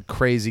wins a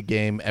crazy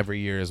game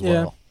every year as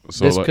well.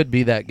 So this could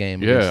be that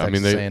game. Yeah, I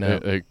mean,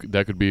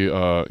 that could be,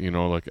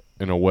 like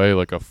in a way,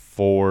 like a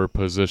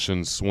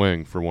 4-position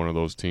swing for one of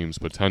those teams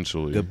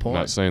potentially. Good point.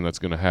 Not saying that's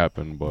going to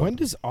happen, but when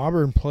does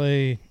Auburn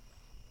play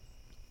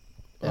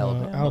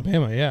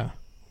Alabama? Yeah,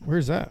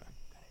 where's that?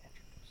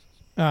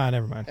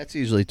 Never mind. That's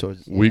usually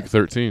towards week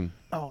 13.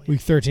 Oh,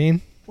 week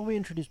 13. Well, we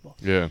introduced both.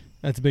 Yeah,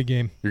 that's a big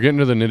game. You're getting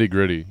to the nitty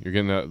gritty. You're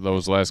getting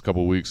those last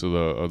couple weeks of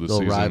the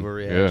season.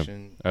 Rivalry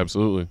action. Yeah,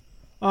 absolutely.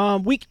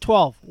 Week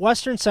 12,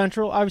 Western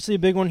Central, obviously a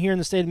big one here in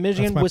the state of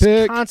Michigan. That's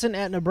my Wisconsin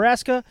at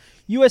Nebraska,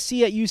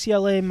 USC at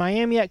UCLA,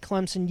 Miami at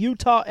Clemson,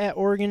 Utah at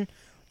Oregon,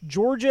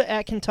 Georgia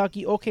at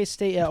Kentucky, OK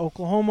State at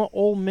Oklahoma,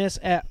 Ole Miss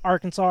at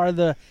Arkansas are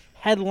the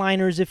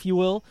headliners, if you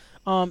will.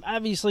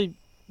 Obviously,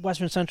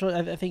 Western Central,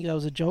 I think that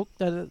was a joke.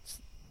 That's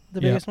the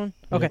biggest one?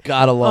 Okay.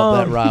 Gotta love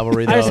that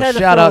rivalry, though.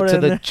 Shout out to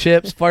the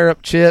Chips, Fire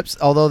Up Chips,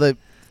 although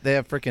they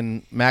have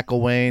freaking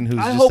McElwain, who's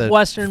I just hope a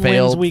Western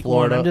failed wins week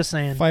Florida. 1. I'm just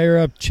saying. Fire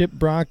up Chip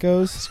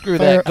Broncos. Screw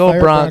that. Go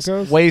Bronx.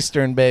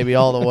 Western, baby,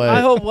 all the way.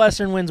 I hope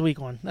Western wins week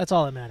 1. That's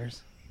all that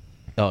matters.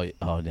 Oh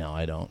no,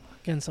 I don't.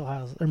 Against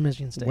Ohio or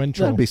Michigan State.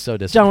 That'd be so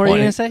disappointing. John, what are you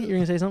going to say? You're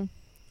going to say something?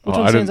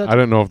 I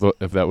didn't know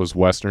if that was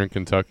Western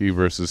Kentucky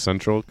versus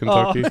Central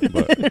Kentucky.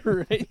 But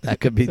right. That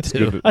could be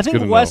too. I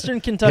think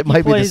Western Kentucky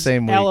might plays be the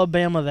same week.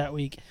 Alabama that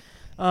week.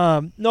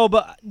 No,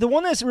 but the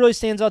one that really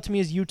stands out to me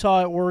is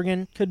Utah at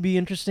Oregon. Could be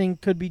interesting.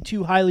 Could be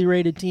 2 highly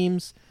rated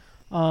teams.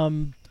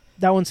 That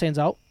one stands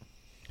out.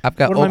 I've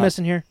got. What am I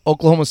missing here?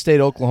 Oklahoma State,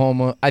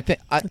 Oklahoma. I think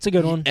it's a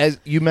good one. As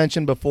you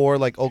mentioned before,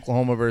 like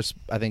Oklahoma versus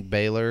I think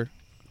Baylor.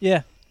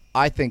 Yeah.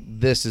 I think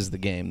this is the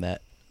game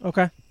that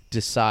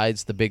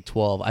decides the Big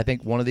 12. I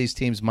think one of these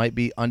teams might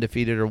be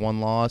undefeated or 1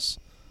 loss.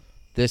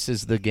 This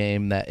is the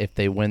game that if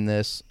they win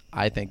this,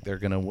 I think they're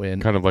going to win.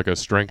 Kind of like a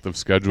strength of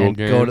schedule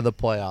game. Go to the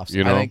playoffs.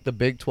 I think the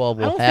Big 12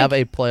 will have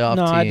a playoff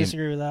team. No, I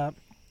disagree with that.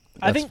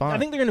 I think they're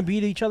going to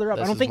beat each other up.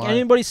 I don't think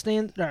anybody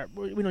stands. Right,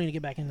 we don't need to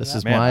get back into this. This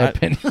is my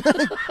opinion.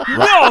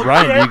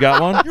 Ryan, you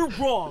got one? You're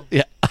wrong.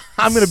 Yeah,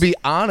 I'm going to be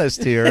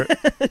honest here.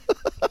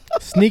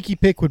 Sneaky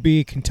pick would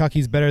be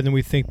Kentucky's better than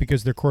we think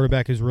because their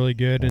quarterback is really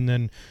good, and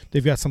then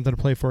they've got something to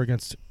play for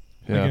against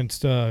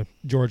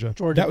Georgia.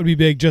 That would be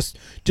big, just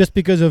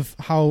because of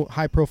how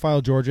high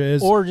profile Georgia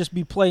is, or just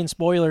be playing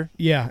spoiler.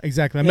 Yeah,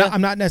 exactly.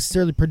 I'm not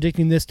necessarily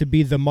predicting this to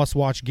be the must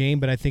watch game,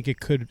 but I think it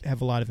could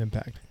have a lot of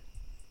impact.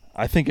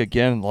 I think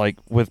again, like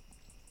with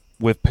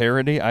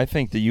parity, I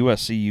think the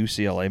USC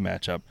UCLA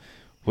matchup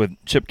with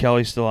Chip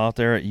Kelly still out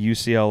there at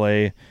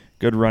UCLA,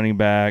 good running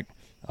back.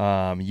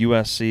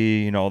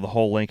 USC, the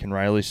whole Lincoln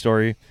Riley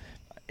story,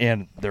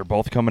 and they're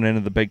both coming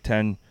into the Big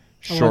Ten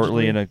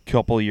shortly in a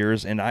couple of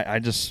years, and I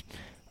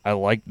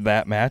like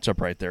that matchup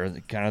right there,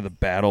 kind of the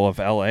battle of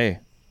LA.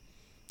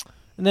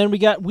 And then we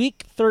got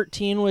week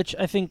 13, which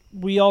I think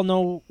we all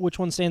know which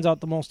one stands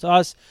out the most to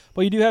us,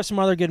 but you do have some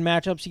other good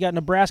matchups. You got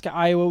Nebraska,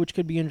 Iowa, which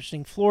could be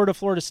interesting. Florida,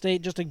 Florida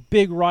State, just a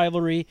big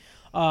rivalry.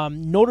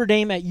 Notre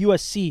Dame at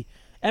USC.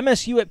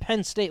 MSU at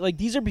Penn State. Like,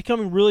 these are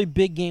becoming really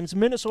big games.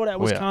 Minnesota at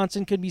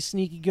Wisconsin could be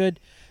sneaky good.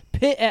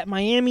 Pitt at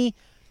Miami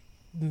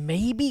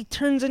maybe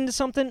turns into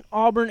something.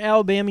 Auburn,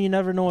 Alabama, you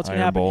never know what's going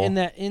to happen in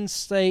that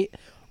in-state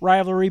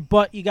rivalry.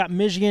 But you got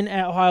Michigan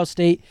at Ohio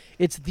State.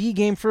 It's the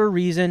game for a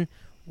reason.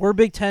 We're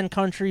Big Ten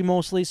country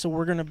mostly, so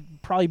we're going to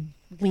probably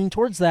lean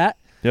towards that.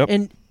 Yep.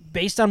 And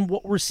based on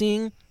what we're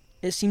seeing,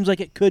 it seems like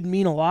it could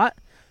mean a lot.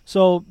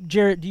 So,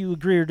 Jarrett, do you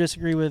agree or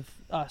disagree with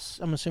us?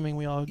 I'm assuming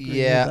we all agree with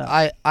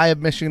that. I have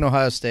Michigan,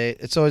 Ohio State.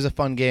 It's always a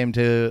fun game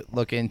to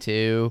look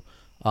into.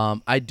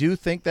 I do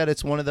think that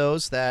it's one of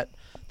those that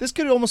this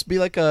could almost be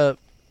like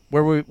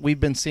where we've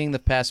been seeing the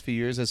past few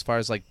years as far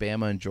as like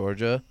Bama and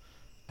Georgia.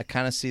 I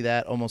kind of see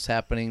that almost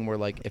happening where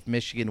like if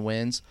Michigan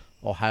wins,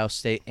 Ohio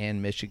State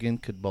and Michigan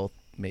could both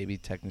maybe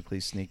technically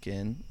sneak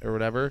in or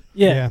whatever.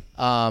 Yeah.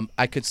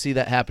 I could see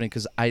that happening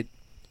because I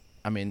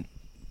mean,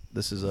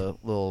 this is a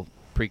little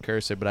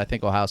precursor, but I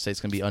think Ohio State's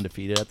going to be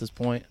undefeated at this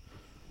point.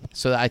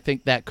 So I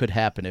think that could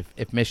happen.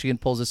 If Michigan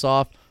pulls this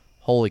off,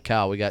 holy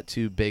cow, we got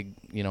 2 big,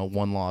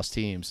 1-loss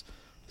teams.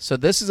 So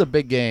this is a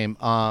big game.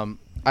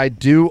 I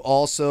do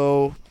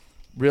also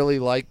really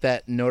like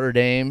that Notre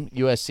Dame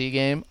USC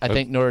game. I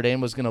think Notre Dame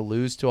was going to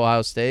lose to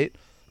Ohio State,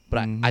 but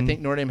I think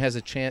Notre Dame has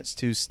a chance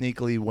to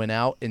sneakily win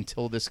out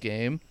until this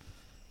game.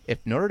 If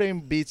Notre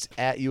Dame beats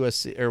at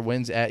USC or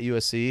wins at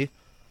USC,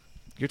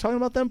 you're talking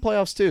about them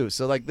playoffs too.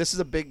 So like this is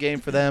a big game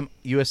for them.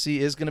 USC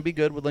is going to be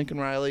good with Lincoln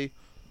Riley.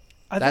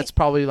 That's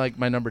probably like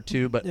my number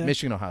 2, but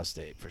Michigan, Ohio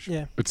State for sure.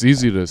 Yeah. It's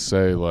easy to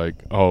say like,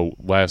 oh,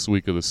 last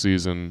week of the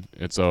season,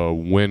 it's a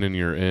win and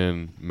you're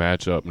in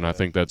matchup, and I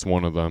think that's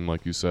one of them.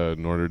 Like you said,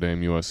 Notre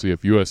Dame, USC.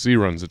 If USC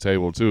runs the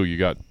table too, you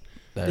got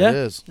That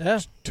is. Yeah.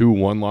 2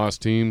 1-loss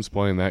teams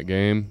playing that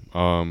game.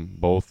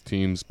 Both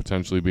teams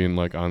potentially being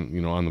like on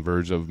the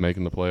verge of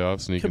making the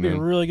playoffs, sneaking Could be in.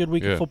 a really good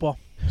week of football.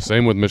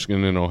 Same with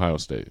Michigan and Ohio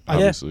State,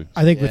 obviously.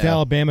 I think with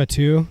Alabama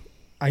too.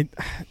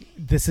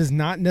 This is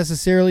not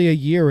necessarily a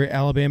year where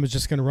Alabama's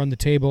just going to run the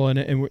table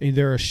and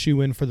they're a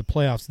shoe-in for the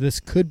playoffs. This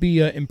could be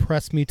a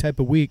impress me type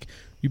of week.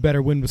 You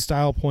better win with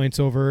style points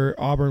over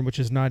Auburn, which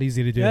is not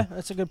easy to do. Yeah,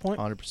 that's a good point.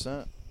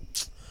 100%.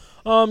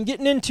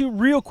 Getting into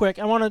real quick,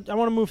 I want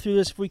to move through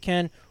this if we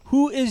can.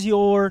 Who is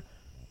your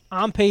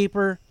on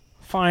paper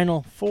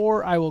Final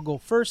Four? I will go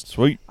first.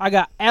 Sweet. I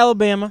got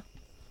Alabama,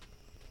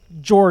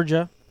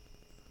 Georgia,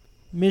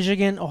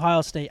 Michigan,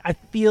 Ohio State. I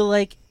feel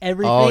like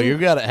everything. Oh, you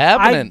got it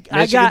happening.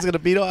 Michigan's going to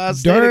beat Ohio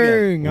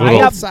State again. I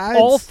got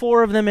all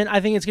 4 of them in.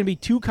 I think it's going to be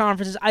 2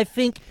 conferences. I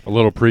think a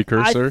little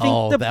precursor. I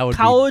think the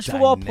college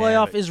football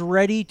playoff is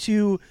ready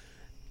to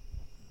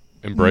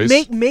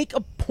embrace. Make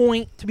a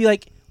point to be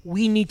like,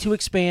 we need to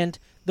expand.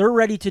 They're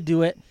ready to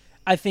do it.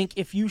 I think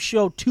if you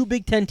show 2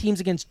 Big Ten teams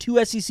against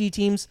 2 SEC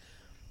teams,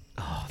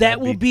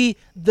 that will be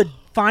the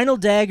final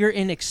dagger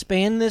in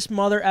expand this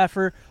mother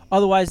effer.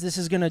 Otherwise, this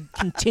is going to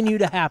continue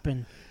to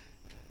happen.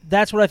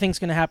 That's what I think is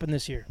going to happen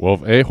this year. Well,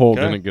 if A-hole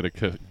didn't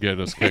get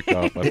us kicked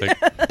off, I think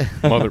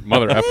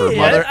mother effer.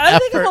 I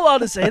think I'm allowed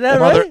to say that,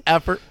 mother right?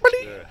 effort.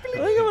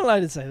 I think I'm allowed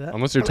to say that.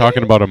 Unless you're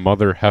talking about a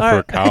mother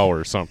heifer cow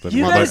or something. You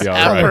You guys- might be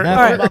all right. All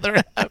right.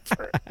 Mother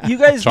effort. You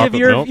guys give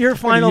Chocolate milk? your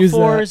Final use that.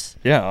 Fours.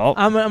 Yeah,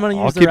 I'm going to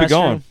I'll use the keep it restroom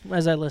going.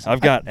 as I listen. I've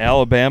got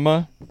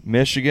Alabama,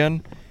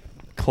 Michigan,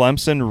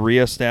 Clemson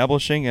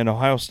reestablishing, and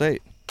Ohio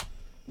State.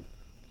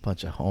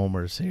 Bunch of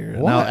homers here.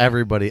 What? Now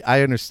everybody.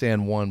 I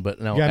understand one, but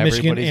now You got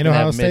everybody's Michigan and gonna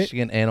Ohio have State?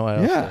 Michigan and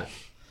Ohio Yeah. State.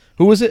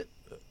 Who was it?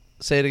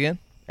 Say it again.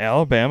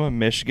 Alabama,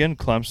 Michigan,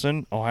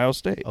 Clemson, Ohio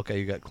State. Okay,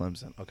 you got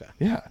Clemson. Okay.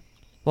 Yeah.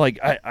 Like,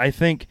 I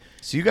think.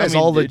 So you guys I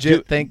mean, all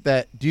legit think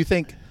that? Do you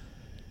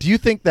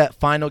think that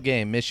final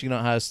game, Michigan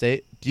Ohio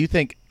State? Do you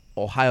think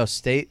Ohio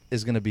State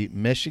is going to beat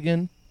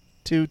Michigan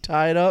to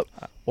tie it up,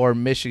 or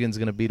Michigan's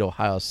going to beat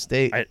Ohio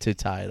State to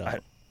tie it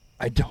up?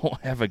 I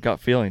don't have a gut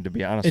feeling, to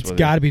be honest with you. It's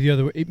got to be the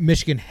other way.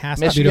 Michigan has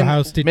to beat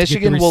Ohio State.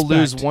 Michigan to get the will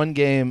lose respect. one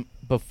game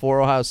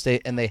before Ohio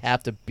State, and they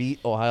have to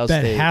beat Ohio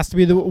That State. has to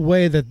be the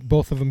way that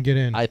both of them get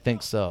in. I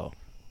think so.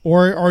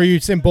 Or are you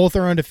saying both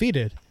are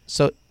undefeated?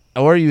 So,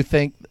 or you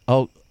think?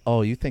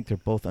 Oh, you think they're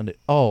both under?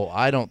 Oh,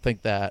 I don't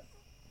think that.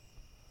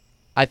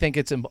 I think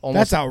it's almost.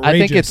 That's outrageous.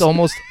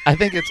 I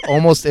think it's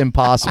almost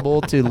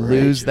impossible to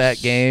lose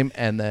that game,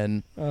 and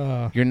then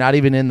you're not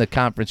even in the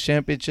conference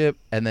championship,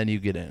 and then you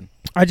get in.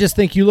 I just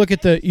think you look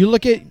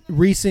at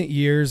recent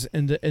years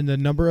and the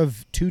number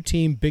of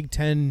 2-team Big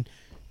Ten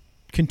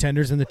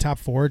contenders in the top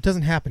 4. It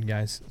doesn't happen,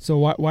 guys. So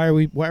why are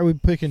we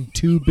picking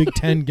 2 Big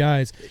Ten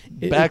guys,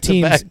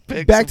 Back-to-back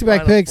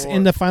picks Final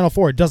in the Final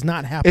Four? It does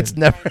not happen. It's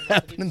never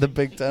happened in the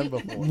Big Ten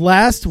before.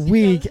 Last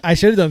week I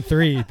should have done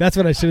 3. That's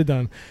what I should have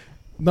done.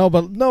 But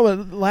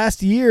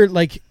last year,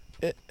 like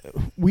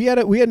we had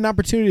an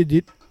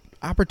opportunity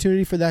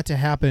for that to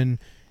happen.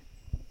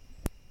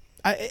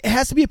 It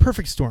has to be a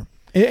perfect storm.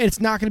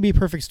 It's not going to be a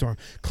perfect storm.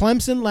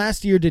 Clemson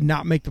last year did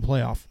not make the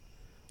playoff.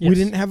 Yes. We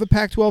didn't have a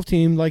Pac-12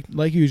 team like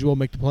usual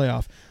make the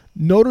playoff.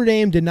 Notre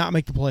Dame did not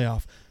make the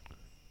playoff.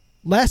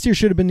 Last year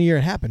should have been the year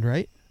it happened,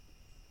 right?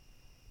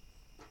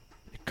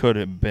 It could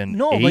have been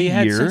No, a but you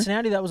had year.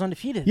 Cincinnati that was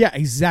undefeated. Yeah,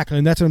 exactly,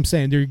 and that's what I'm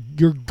saying.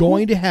 You're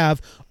going to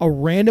have a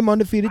random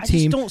undefeated I just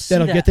team don't see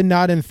that'll that. get the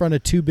nod in front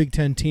of 2 Big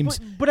Ten teams.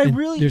 But I and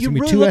really, there's you gonna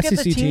be really 2 look at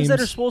SEC the teams that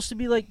are supposed to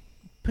be like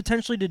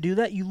potentially to do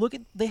that. You look at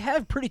they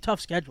have pretty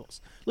tough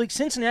schedules. Like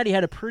Cincinnati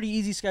had a pretty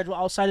easy schedule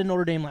outside of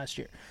Notre Dame last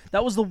year.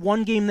 That was the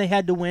one game they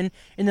had to win,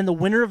 and then the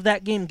winner of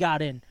that game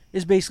got in.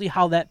 Is basically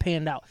how that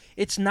panned out.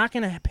 It's not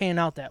going to pan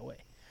out that way.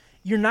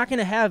 You're not going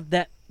to have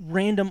that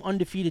random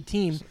undefeated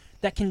team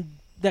that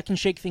can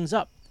shake things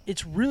up.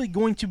 It's really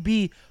going to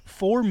be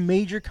 4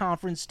 major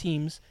conference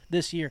teams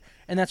this year,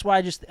 and that's why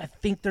I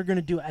think they're going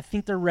to do it. I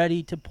think they're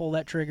ready to pull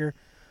that trigger,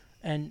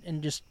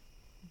 and just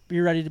be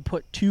ready to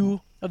put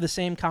 2 of the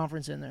same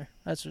conference in there.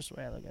 That's just the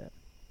way I look at it.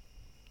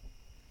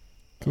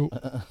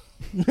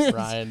 Cool.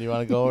 Ryan, do you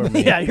want to go or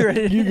me? Yeah, you're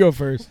ready. You go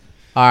first.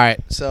 All right.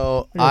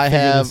 So I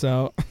have This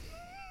out.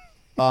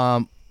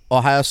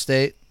 Ohio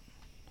State.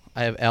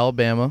 I have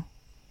Alabama.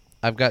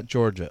 I've got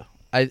Georgia.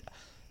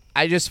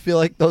 I just feel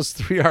like those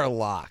 3 are a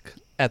lock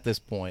at this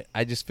point.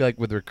 I just feel like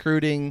with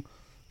recruiting,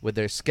 with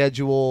their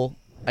schedule,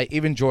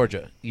 even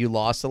Georgia, you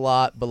lost a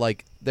lot, but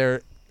like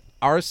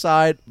our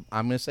side,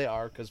 I'm going to say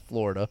our because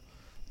Florida,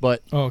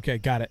 but Okay,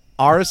 got it.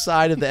 our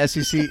side of the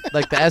SEC,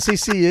 like the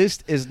SEC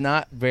East is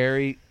not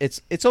very,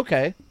 it's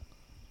okay.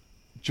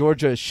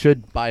 Georgia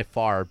should by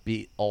far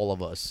beat all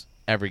of us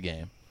every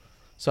game.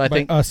 So I By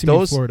think us, you mean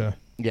those Florida.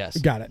 Yes.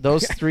 Got it.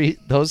 Those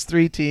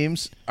three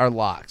teams are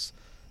locks.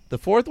 The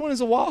 4th one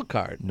is a wild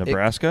card.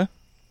 Nebraska?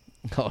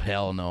 Oh,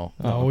 hell no.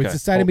 Oh, he's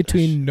deciding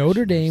between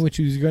Notre Dame, which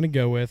he's going to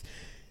go with.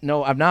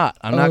 No, I'm not.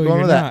 I'm not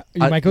going with not.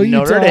 that. You might go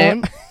Notre Utah.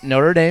 Dame.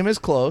 Notre Dame is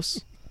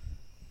close.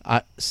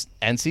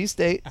 NC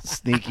State,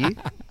 sneaky.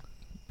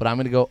 But I'm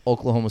going to go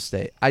Oklahoma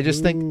State. I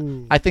just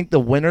think the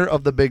winner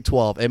of the Big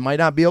 12, it might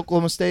not be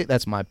Oklahoma State.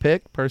 That's my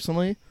pick,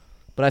 personally.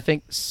 But I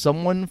think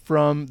someone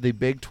from the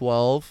Big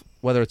 12,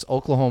 whether it's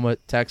Oklahoma,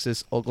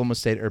 Texas, Oklahoma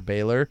State, or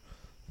Baylor,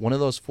 one of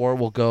those four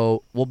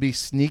will be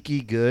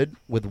sneaky good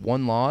with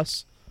one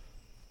loss.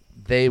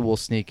 They will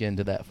sneak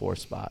into that 4th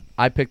spot.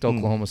 I picked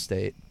Oklahoma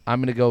State. I'm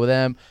going to go with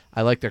them.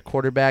 I like their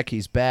quarterback.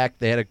 He's back.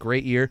 They had a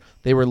great year.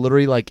 They were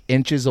literally like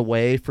inches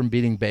away from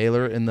beating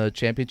Baylor in the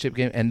championship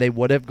game, and they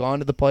would have gone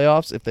to the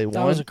playoffs if they won.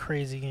 That was a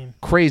crazy game.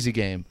 Crazy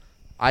game.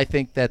 I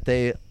think that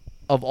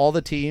of all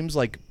the teams,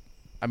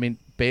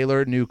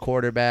 Baylor, new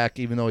quarterback,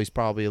 even though he's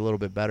probably a little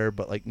bit better,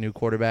 but new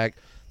quarterback.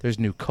 There's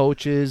new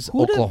coaches.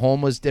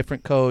 Oklahoma's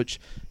different coach.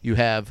 You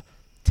have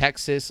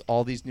Texas,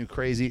 all these new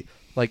crazy.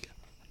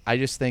 I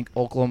just think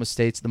Oklahoma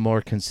State's the more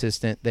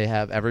consistent. They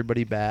have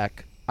everybody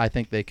back. I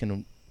think they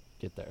can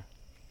get there.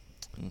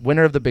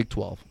 Winner of the Big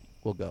 12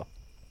 will go.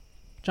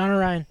 John or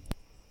Ryan?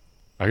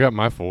 I got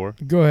my 4.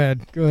 Go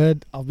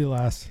ahead. I'll be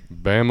last.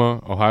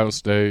 Bama, Ohio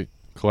State,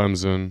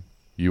 Clemson,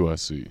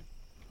 USC.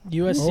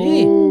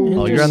 USC.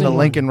 Oh, you're on the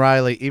Lincoln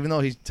Riley, even though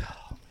he's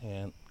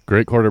man.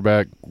 Great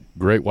quarterback,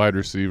 great wide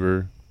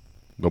receiver.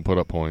 Don't put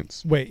up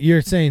points. Wait,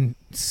 you're saying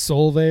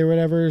Solvay or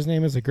whatever his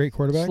name is, a great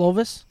quarterback?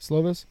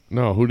 Slovis?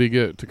 No, who did he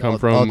get to come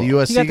from? The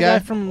USC He got the guy guy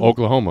from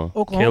Oklahoma.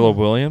 Caleb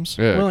Williams?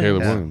 Yeah, Williams.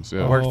 Caleb Yeah. Williams.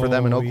 Yeah. Worked for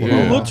them in Oklahoma.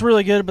 Yeah. It looked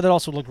really good, but it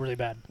also looked really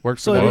bad.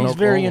 Works So for them it in was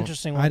very Oklahoma.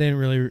 interesting one. I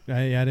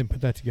didn't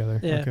put that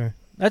together. Yeah. Okay.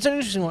 That's an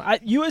interesting one.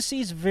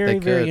 USC is very, They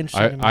very could.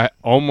 interesting. to me. I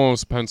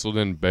almost penciled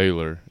in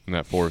Baylor in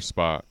that 4th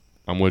spot.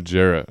 I'm with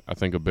Jarrett. I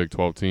think a Big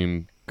 12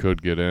 team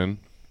could get in.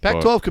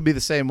 Pac-12 could be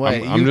the same way.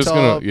 I'm just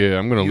Utah,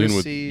 gonna lean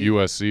with USC,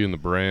 USC and the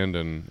brand,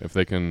 and if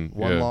they can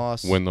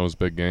win those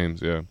big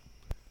games,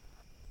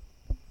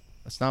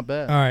 That's not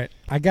bad. All right.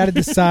 I got to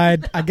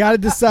decide. about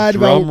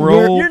Drum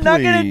roll, You're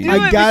not gonna please. do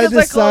I it got to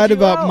because I called decide you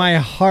about out. my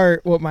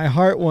heart, what my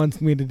heart wants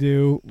me to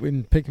do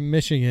in picking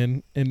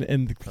Michigan,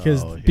 and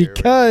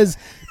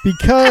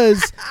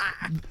because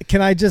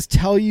can I just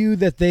tell you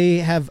that they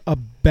have a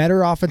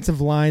better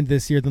offensive line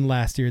this year than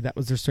last year? That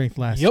was their strength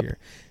last year.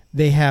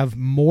 They have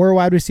more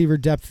wide receiver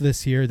depth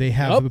this year. They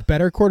have a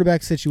better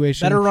quarterback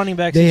situation. Better running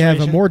back They situation.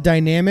 have a more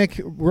dynamic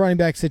running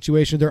back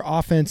situation. Their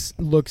offense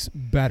looks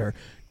better.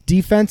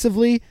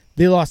 Defensively,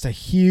 they lost a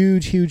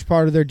huge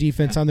part of their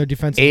defense on their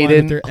defensive line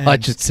at their Aiden end.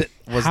 Hutchinson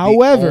was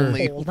However- the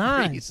only Hold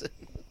on. reason.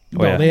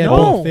 No, yeah. they had No,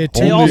 both. They had they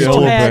two Only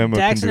also had Alabama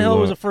can Daxton do Hill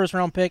was that. a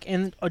first-round pick,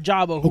 and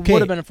Ajabo, who Okay.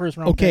 would have been a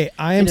first-round pick. Okay,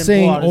 I am He didn't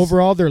saying pull out his-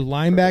 overall their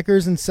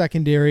linebackers and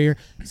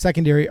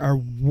secondary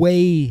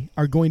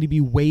are going to be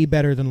way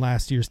better than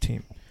last year's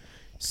team.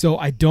 So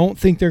I don't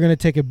think they're going to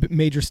take a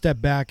major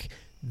step back.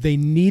 They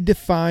need to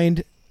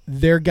find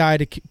their guy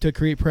to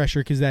create pressure,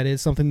 because that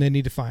is something they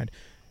need to find.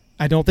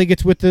 I don't think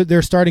it's with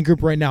their starting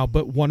group right now,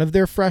 but one of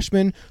their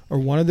freshmen or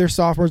one of their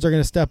sophomores are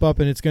going to step up,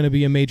 and it's going to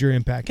be a major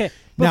impact. Okay,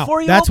 Now,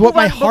 before you that's move what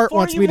my on- heart before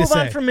wants you me to move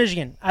on say. from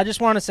Michigan, I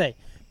just want to say,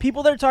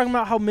 people that are talking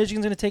about how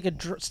Michigan's going to take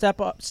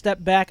a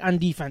step back on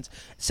defense.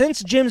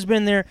 Since Jim's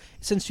been there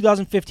since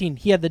 2015,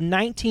 he had the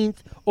 19th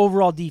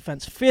overall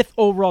defense, 5th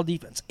overall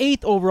defense,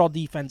 8th overall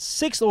defense,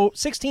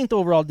 16th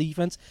overall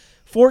defense,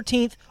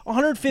 14th,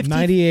 150th,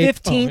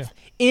 98th. 15th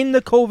in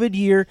the COVID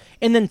year,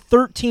 and then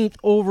 13th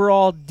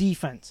overall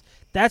defense.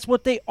 That's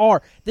what they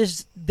are.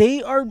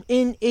 They are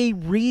in a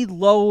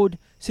reload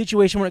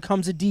situation when it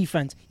comes to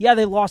defense. Yeah,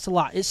 they lost a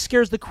lot. It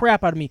scares the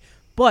crap out of me.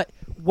 But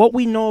what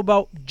we know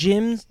about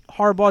Jim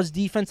Harbaugh's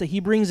defense that he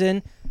brings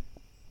in,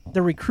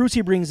 the recruits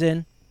he brings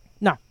in,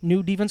 now,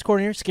 new defense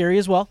coordinator, scary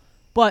as well,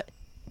 but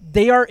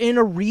they are in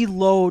a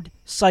reload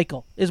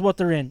cycle is what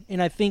they're in.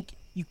 And I think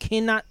you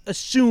cannot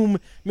assume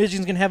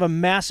Michigan's going to have a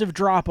massive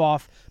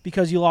drop-off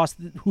because you lost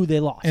who they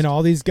lost. And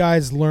all these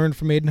guys learned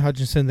from Aiden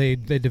Hutchinson. They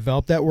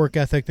developed that work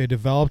ethic. They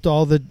developed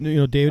all the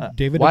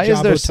David. Why is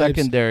Ojabo their types.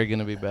 secondary going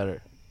to be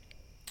better?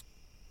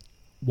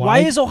 Why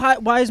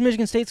is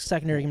Michigan State's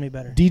secondary going to be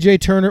better? DJ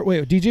Turner?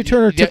 Wait, DJ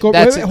Turner Yeah, took over.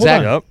 that's wait, hold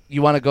exactly. on. Yep.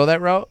 You want to go that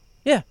route?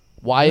 Yeah.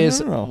 Why is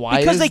No.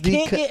 why Because is they the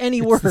can't get any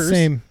It's worse. the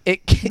same.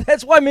 it can't,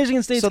 That's why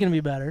Michigan State's So- going to be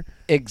better.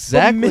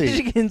 exactly. But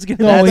Michigan's going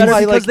to No, be it's better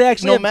why, because they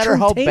actually no have matter true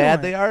how talent.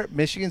 bad they are,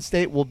 Michigan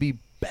State will be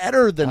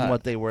better than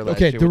what they were last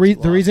Okay, year. the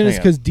with reason is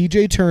Hang because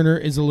DJ Turner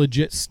is a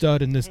legit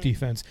stud in this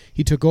defense.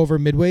 He took over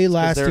midway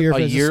last they're year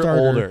a as year a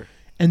starter, older.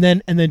 and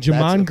then That's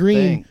Jamon the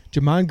Green.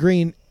 thing. Jamon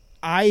Green,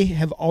 I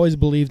have always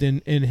believed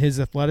in his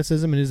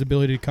athleticism and his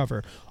ability to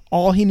cover.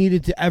 All he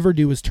needed to ever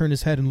do was turn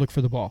his head and look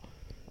for the ball.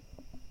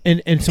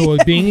 And so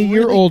being a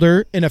year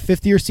older and a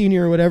fifth-year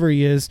senior or whatever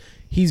he is,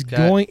 He's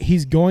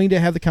going to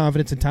have the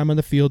confidence and time on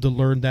the field to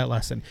learn that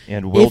lesson.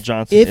 And Will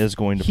Johnson is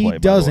going to play. If he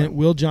doesn't,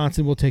 Will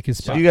Johnson will take his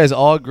spot. So you guys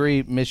all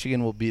agree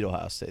Michigan will beat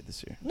Ohio State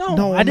this year?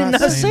 No, I did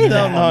not say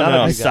that.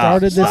 No, I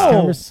started this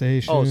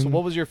conversation. Oh, so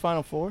what was your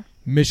Final Four?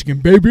 Michigan,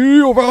 baby,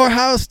 over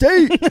Ohio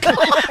State.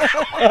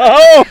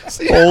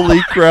 Holy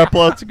crap,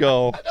 let's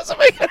go. That doesn't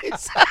make any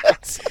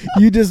sense.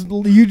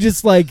 You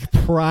just like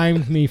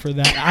primed me for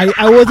that.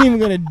 I wasn't even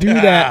going to do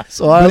that.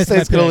 So Ohio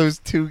State's going to lose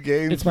 2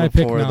 games it's my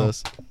pick before now.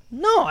 this.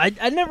 No, I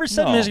never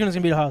said Michigan was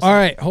going to beat Ohio State. All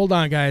right, hold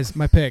on, guys.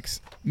 My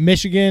picks.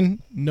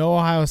 Michigan, no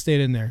Ohio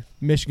State in there.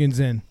 Michigan's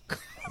in.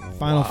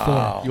 Final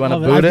four. You want to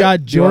Love boot I've it?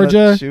 got Do you wanna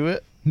Georgia. shoe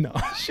it? No.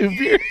 Shoe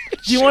beer.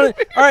 Do you want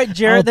to? All right,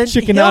 Jared. I'll Then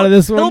chicken he'll- out of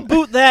this one. He'll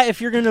boot that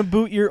if you're going to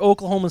boot your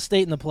Oklahoma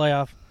State in the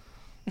playoff.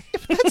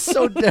 That's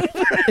so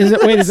different. Is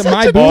it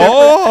my boot?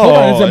 Oh, Hold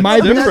on, is it my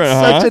that's boot? different,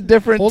 That's huh? such a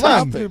different Hold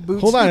on. topic.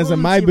 Hold on. Is it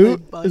my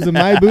boot? Is it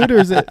my boot or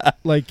is it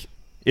like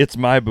It's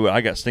my boot.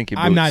 I got stinky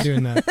boots. I'm not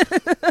doing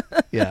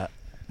that? Yeah.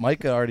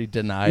 Micah already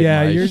denied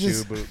Yeah, my you're shoe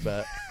just- boot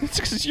bet. It's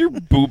because your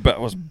boot bet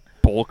was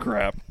bull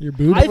crap. Your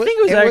boot? I think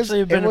it was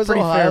actually been it a was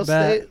pretty Ohio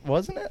fair bet. State,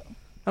 wasn't it?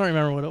 I don't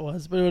remember what it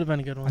was, but it would have been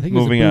a good one. I think it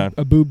was Moving on.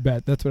 a boob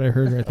bet. That's what I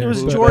heard right It there.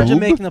 was But- Georgia Boob?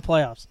 making the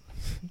playoffs.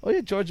 Oh,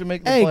 yeah, Georgia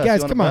making the Hey, playoffs. guys,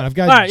 You wanna come on. bet? I've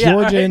got All right, yeah, Georgia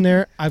all right. in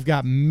there. I've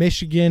got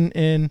Michigan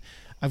in.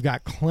 I've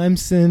got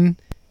Clemson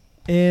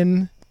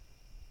in.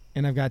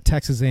 And I've got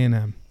Texas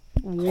A&M.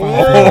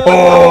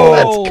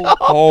 Whoa!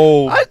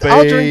 Oh,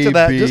 I'll drink to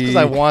that just because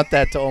I want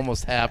that to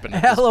almost happen.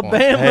 At this point.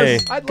 Alabama's Hey.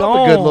 I'd gone.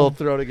 love a good little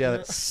throw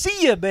together.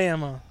 See ya,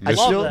 Bama. I Mich-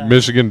 love that.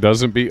 Michigan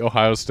doesn't beat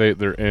Ohio State.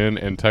 They're in,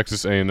 and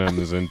Texas A&M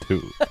is in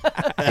too.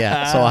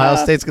 Yeah, so Ohio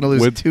State's going to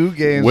lose With- 2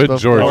 games with before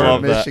Georgia. I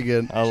love that.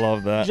 Michigan I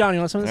love that. John, you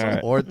want some of this All one?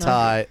 right. or No.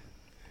 tie.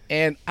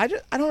 And I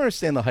don't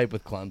understand the hype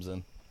with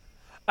Clemson.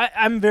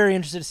 I'm very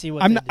interested to see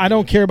what I'm they not, do. I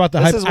don't care about the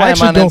This hype. is I why I'm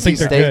actually on don't NC think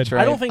they're State good.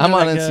 train. I don't think I'm they're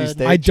on that NC good.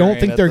 State. I don't train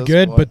think at they're this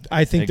good, point. but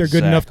I think they're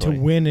good enough to Exactly.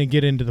 win and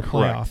get into the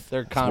Correct. playoff.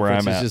 Their where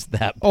conference I'm is at. just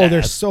that Oh,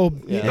 they're bad. so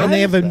Yeah. and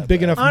they have a That big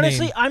bad. enough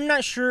Honestly, name. I'm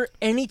not sure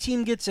any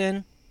team gets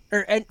in,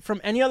 or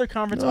from any other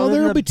conference. Oh, other there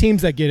than will be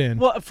teams that get in.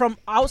 well, from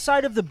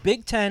outside of the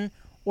Big Ten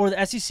or the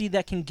SEC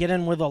that can get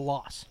in with a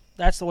loss.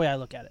 That's the way I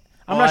look at it.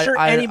 I'm not sure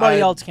anybody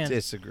else can.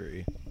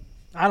 Disagree.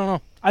 I don't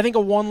know. I think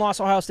a one-loss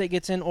Ohio State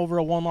gets in over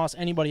a one-loss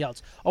anybody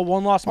else. A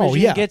one-loss Oh,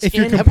 Michigan yeah. gets If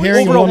you're in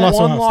comparing over a one-loss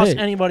Ohio one-loss State.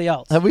 anybody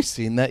else. Have we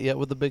seen that yet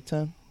with the Big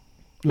Ten?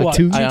 With What,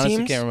 two I honestly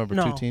teams? can't remember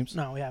no, 2 teams.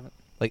 No, we haven't.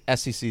 Like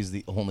SEC is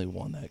the only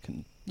one that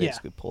can Yeah.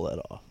 basically pull that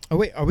off. Oh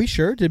wait, are we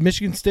sure? Did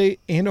Michigan State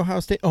and Ohio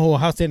State? Oh,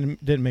 Ohio State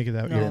didn't make it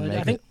that No, year. didn't I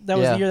make think it. that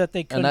was Yeah. the year that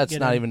they couldn't And that's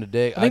get not in. even a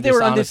dig. I think they just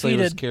were honestly was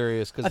undefeated.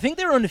 curious I because think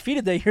they were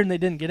undefeated that year and they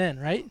didn't get in,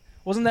 right?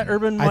 Wasn't that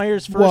Urban I-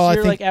 Meyer's first well, I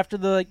year, think- like after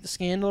the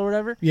scandal or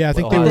whatever? Yeah, I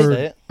think Ohio they were.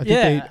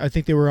 State? I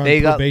think they were on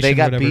they probation.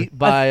 got or whatever. beat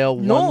by a no.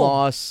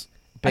 one-loss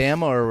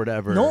Bama or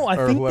whatever. No, I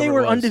or think they whoever were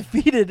it was.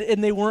 undefeated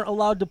and they weren't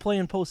allowed to play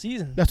in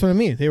postseason. That's what I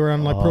mean. They were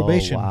on like Oh,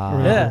 probation. wow. or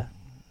whatever. Yeah.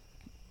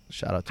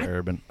 Shout out to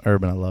Urban.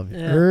 Urban, I love you.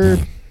 Yeah. Herb,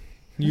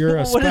 you're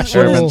a What is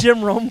special.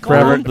 Jim Rome call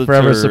Forever, him? The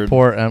forever turd.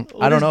 support.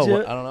 What I don't is know.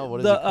 Jim- I don't know.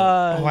 What is the, it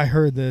called? Oh, I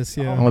heard this.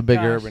 Yeah. I'm a big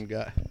gosh. Urban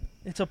guy.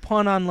 It's a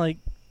pun on like.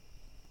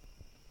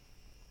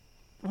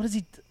 What is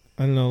he?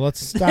 I don't know. Let's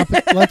stop.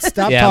 Let's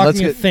stop Yeah, let's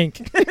talking and get-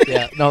 think.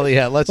 Yeah, no,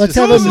 yeah. Let's Let's just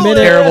have a this is minute.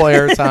 terrible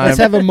airtime. Let's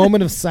have a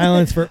moment of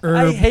silence for I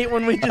Herb. hate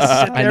when we just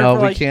sit there I know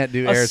for we like can't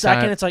do a airtime.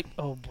 second. It's like,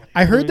 oh boy.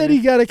 I heard that he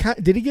got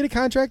a. Did he get a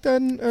contract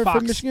on Fox.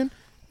 from Michigan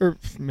or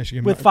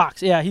Michigan with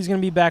Fox. Yeah, he's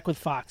gonna be back with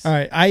Fox. All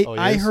right, Oh, he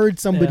I is? heard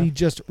somebody Yeah.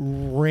 just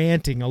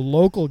ranting, a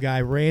local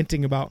guy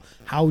ranting about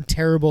how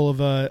terrible of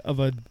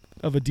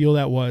a deal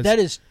that was. That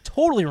is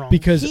totally wrong.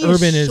 Because He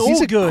Urban is- so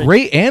He's a good.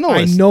 great I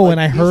analyst. know, Like,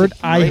 and I he's a heard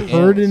great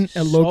a analyst.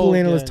 local So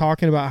analyst good.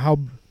 talking about how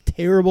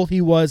terrible he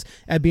was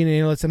at being an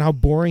analyst and how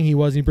boring he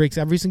was. And he breaks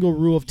every single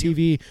rule of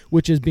TV,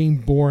 which is being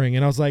boring.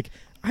 And I was like,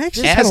 I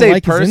actually As kinda a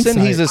like his person,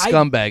 he's a insight.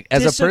 scumbag.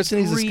 As a person,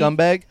 he's a disagree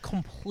scumbag.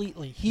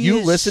 completely. He You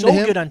is listen so to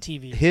him, good on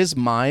TV. His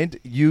mind,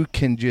 you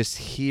can just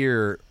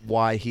hear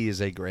why he is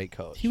a great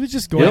coach. He was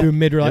just going Yep. through a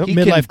midlife He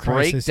can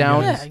crisis. break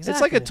down. Yeah, He was.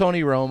 It's like a exactly.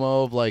 Tony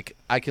Romo of like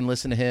I can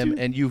listen to him, Dude,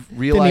 and you Didn't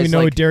realize even know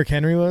who like Derrick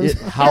Henry was.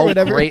 how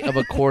Whatever. great of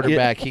a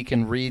quarterback he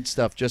can read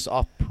stuff just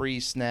off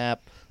pre-snap.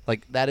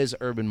 Like that is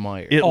Urban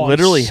Meyer. It Oh,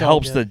 literally so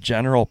helps good. the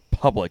general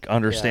public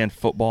understand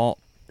football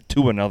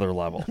to another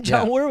level.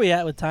 John, Yeah. where are we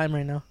at with time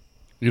right now?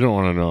 You don't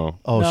want to know.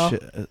 Oh No.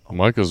 shit!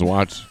 Micah's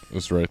watch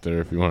is right there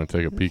if you want to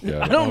take a peek at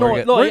it. I don't know.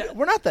 We're, No, we're, yeah.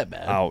 we're not that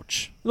bad.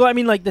 Ouch. Well, I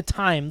mean, like the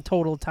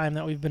total time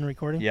that we've been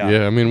recording. Yeah.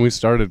 Yeah, I mean, we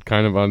started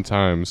kind of on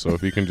time, so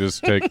if you can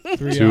just take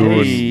 3 2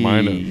 hours.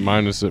 and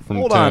minus it from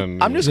Hold 10.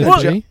 on. I'm just Is it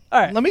gonna three? jump.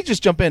 All right. Let me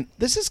just jump in.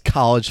 This is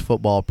college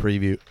football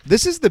preview.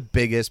 This is the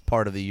biggest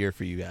part of the year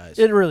for you guys.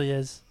 It really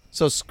is.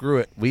 So screw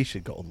it. We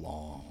should go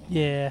long.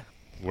 Yeah.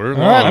 We're All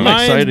right, I'm long.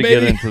 Lions, excited to get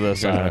baby. into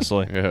this, Yeah.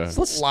 honestly. Yeah.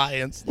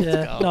 Lions.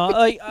 Yeah. No.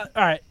 Like, all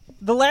right.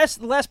 The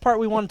last part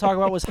we want to talk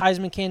about was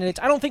Heisman candidates.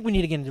 I don't think we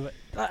need to get into it.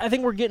 I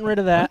think we're getting rid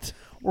of that.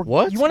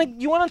 What? You want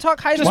to talk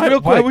Heisman? Just Why,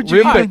 real quick, would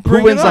real you quick, Who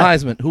bring wins it the up.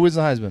 Heisman? Who wins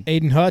the Heisman?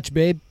 Aiden Hutch,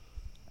 babe.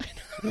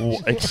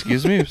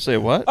 Excuse me? Say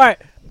what? All right.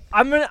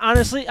 I'm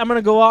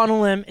gonna go out on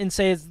a limb and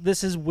say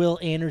this is Will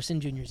Anderson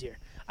Jr.'s year.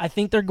 I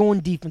think they're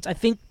going defense. I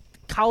think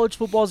college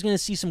football is going to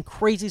see some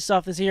crazy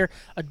stuff this year.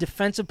 A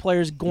defensive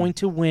player is going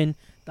to win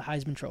the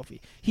Heisman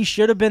Trophy. He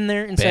should have been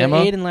there instead of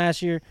Aiden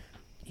last year.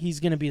 He's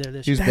going to be there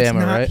this year. He's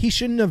Bama, right? He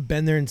shouldn't have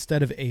been there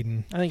instead of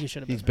Aiden. I think he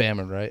should have been. He's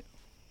Bama, right?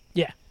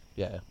 Yeah.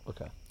 Yeah.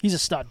 Okay. He's a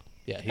stud.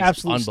 Yeah, he's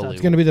absolute unbelievable. stud.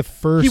 It's going to be the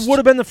first. He would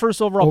have been the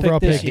first overall pick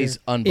this year. He's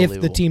unbelievable.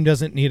 If the team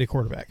doesn't need a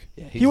quarterback.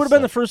 Yeah, he would have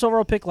been the first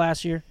overall pick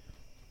last year.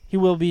 He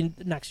will be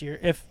next year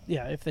if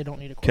they don't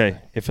need a quarterback.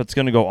 Okay, if it's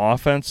going to go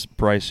offense,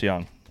 Bryce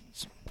Young.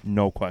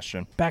 No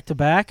question. Back to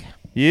back?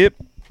 Yep.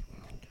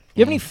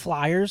 You have any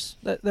flyers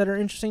that are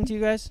interesting to you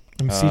guys?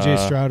 C.J.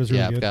 Stroud is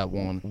really good. I've got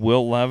one.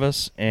 Will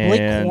Levis and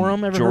Blake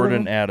Corum, ever Jordan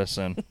heard of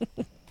Addison.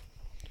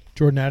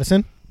 Jordan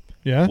Addison?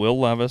 Yeah. Will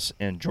Levis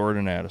and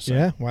Jordan Addison.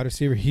 Yeah, wide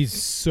receiver. He's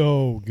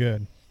so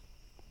good.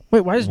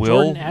 Wait, why is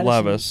Jordan Addison? Will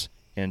Levis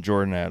and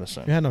Jordan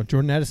Addison. Yeah, no,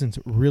 Jordan Addison's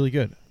really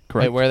good.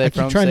 Correct. Wait, where are they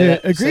from? I'm trying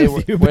to agree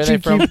with you, where but are they you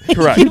from? keep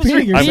Correct.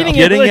 repeating I'm yourself.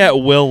 getting at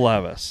Will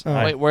Levis.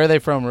 Wait, where are they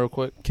from, real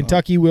quick?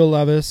 Kentucky, Will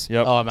Levis.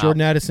 Yep. Oh, I'm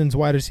Jordan out. Addison's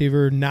wide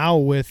receiver now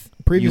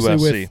previously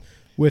USC.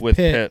 with With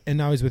Pitt, Pitt. and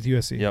now he's with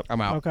USC. Yep.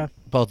 I'm out. Okay.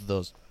 Both of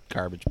those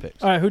garbage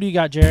picks. All right, who do you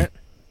got, Jarrett?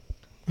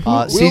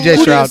 C.J.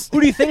 Stroud. Who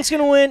do you think's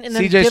going to win? And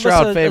then C.J. give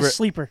Stroud, us a favorite.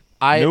 sleeper.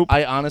 Nope.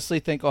 I honestly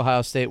think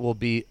Ohio State will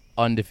be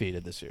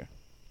undefeated this year.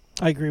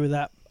 I agree with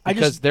that.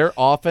 Because their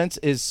offense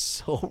is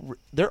so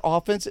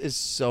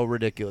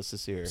ridiculous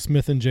this year.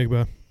 Smith and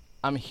Jigba.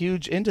 I'm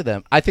huge into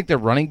them. I think their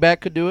running back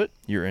could do it,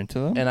 You're into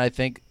them? and I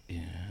think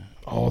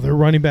Oh, their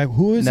running back.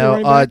 Who is their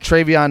running back?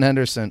 Travion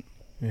Henderson.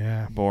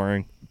 Yeah.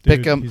 Boring. Pick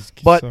Dude, him. he's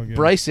But so good.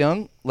 Bryce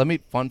Young,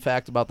 fun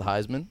fact about the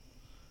Heisman.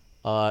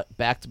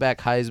 Back-to-back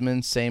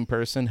Heisman, same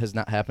person, has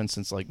not happened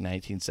since like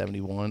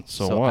 1971.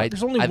 So what?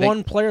 There's only I think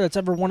one player that's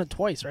ever won it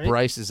twice, right?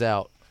 Bryce is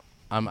out.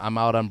 I'm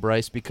out on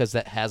Bryce because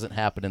that hasn't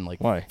happened in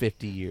like Why?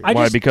 50 years.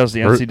 Why? Because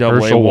the NCAA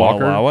Herschel won't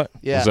Walker? allow it?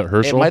 Yeah, Is it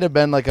Herschel? It might have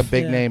been like a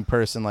big Yeah. name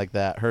person like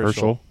that.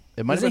 Herschel.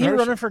 It might have Isn't been he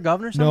Herschel. running for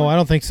governor? No, somewhere? I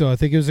don't think so. I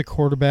think it was a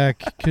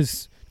quarterback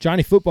because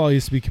Johnny Football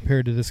used to be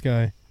compared to this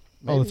guy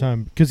all the Maybe.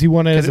 time because he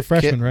won it as a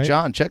freshman, right?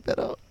 John, check that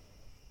out.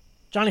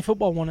 Johnny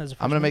Football won as a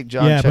freshman. I'm gonna make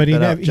John yeah, check but he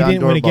that out. he John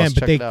didn't win again. Dorboss, But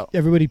check it out.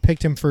 everybody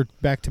picked him for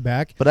back to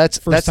back. But that's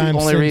First the time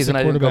only since reason a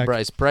I didn't go quarterback.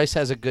 Bryce. Bryce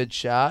has a good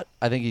shot.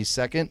 I think he's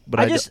second,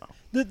 but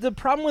The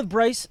problem with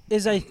Bryce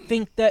is I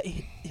think that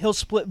he'll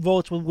split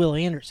votes with Will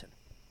Anderson.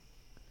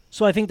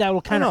 So I think that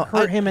will kind of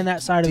hurt him in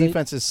that side of it.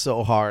 defense is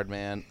so hard,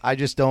 man. I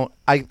just don't.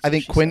 I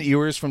think Quinn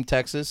Ewers from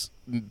Texas,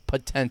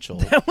 potential.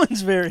 That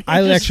one's very.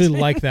 I actually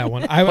like that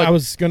one. I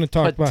was going to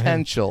talk about him.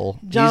 Potential.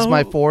 John, He's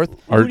my who- fourth.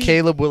 who do you-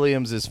 Caleb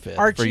Williams is fifth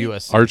for Archie?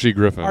 USC. Archie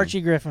Griffin.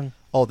 Archie Griffin.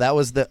 Oh, that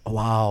was the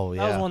wow.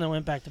 That was Yeah. one that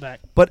went back to back.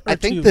 But Or I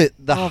think two. that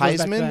the I don't know if it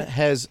was Heisman back-to-back.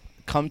 has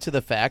come to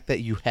the fact that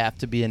you have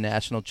to be a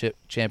national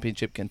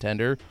championship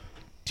contender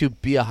to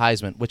be a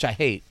Heisman, which I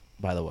hate.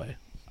 By the way,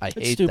 I It's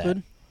hate stupid.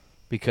 that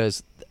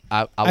because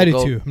I I do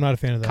go too. I'm not a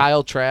fan of that.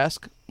 Kyle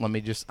Trask. I'm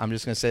just going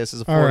to say this as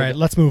a All Florida right, guy.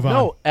 let's move on.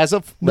 No,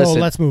 No,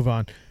 let's move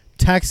on.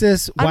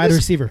 Texas I'm wide just-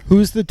 receiver.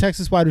 Who's the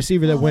Texas wide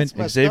receiver that went? that's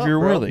messed Xavier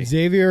up, bro. Worthy.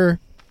 Xavier.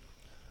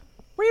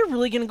 Were you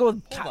really going to go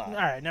with. All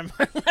right, never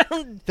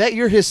mind. That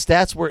year, his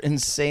stats were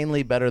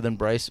insanely better than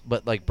Bryce,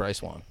 but like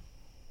Bryce won.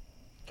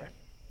 All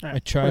right, I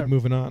tried whatever.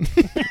 moving on.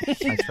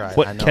 I tried. I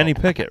What? know. Kenny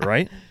Pickett,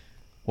 right?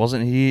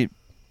 Wasn't he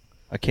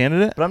a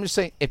candidate? But I'm just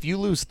saying, if you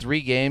lose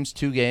 3 games,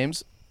 2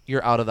 games,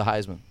 you're out of the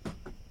Heisman.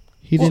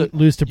 He didn't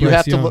lose to You Bryce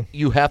have to Young. look.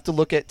 You have to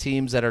look at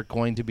teams that are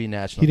going to be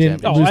national He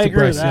didn't champions. Oh, lose I to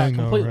agree with Bryce that Young,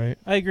 though, completely. right?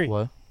 I agree.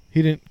 What?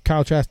 He didn't.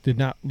 Kyle Trask did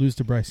not lose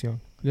to Bryce Young.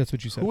 That's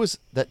what you said. Who was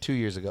that 2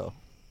 years ago?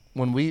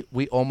 When we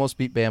almost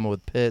beat Bama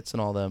with Pitts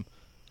and all them.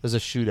 There's a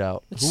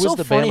shootout. It's Who so was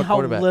the funny Bama how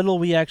quarterback? little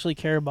we actually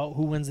care about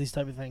who wins these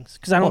type of things.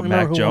 Because I don't What,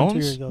 remember Mac who won 2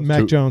 Jones? years ago.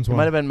 Mac Jones It won.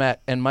 might have been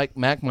Mac, and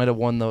Mac might have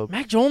won the.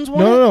 Mac Jones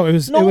won? No, it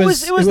was No, it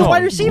was the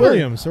wide receiver.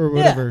 Williams or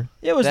whatever.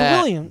 Yeah, it was That- the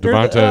Williams.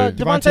 Devontae-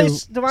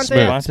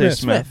 Devontae Smith.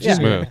 Smith. Yeah.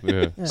 Smith.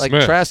 Yeah. Like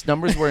Smith. Trask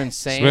numbers were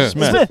insane.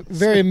 Smith. Smith.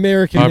 Very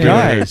American. Popular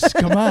name. name. Guys,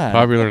 come on.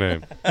 Popular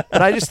name.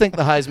 But I just think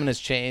the Heisman has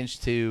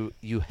changed to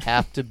you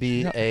have to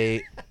be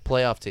a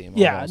playoff team.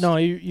 Yeah, almost. no,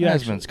 you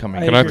Heisman's actually,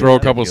 coming. Can I agree throw a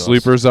with that. couple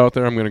Ridiculous. sleepers out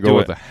there? I'm going to Do go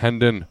with it. the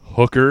Hendon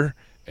Hooker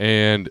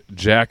and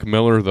Jack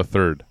Miller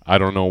III. I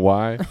don't know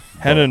why.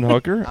 Hendon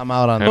Hooker, I'm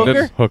out on that.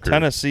 Hendon Hooker.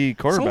 Tennessee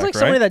quarterback, Sounds like right?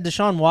 somebody that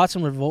Deshaun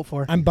Watson would vote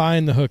for. I'm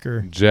buying the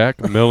hooker.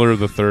 Jack Miller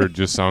III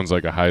just sounds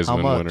like a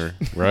Heisman much? winner,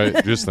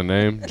 right? Just the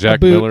name.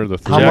 Jack boot. Miller III.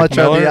 How Jack much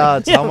are Miller? the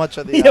odds? How much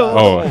are the Yo,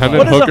 odds? Oh, Hendon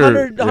what does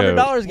Hooker.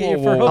 $100 get you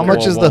for Whoa, a whoa, How hooker?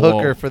 much is the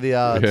hooker for the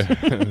odds?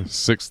 Yeah,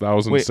 6,600,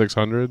 Oh, way too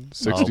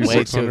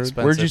 6,600. expensive.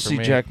 Where'd you for see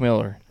me. Jack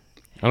Miller?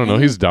 I don't know.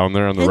 He's down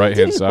there on the right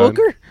hand side.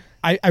 Hooker?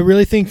 I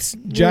really think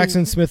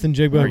Jackson Smith and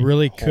Jigba Wait,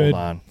 really hold could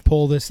on.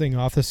 pull this thing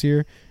off this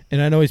year. And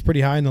I know he's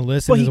pretty high on the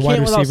list But and he he's a wide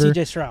can't without receiver.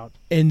 C.J. Stroud.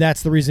 And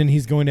that's the reason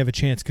he's going to have a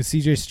chance because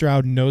C.J.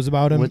 Stroud knows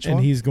about him Which and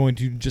one? he's going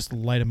to just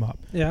light him up.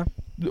 Yeah.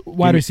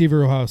 Wide me-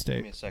 receiver, Ohio Give me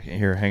State. a second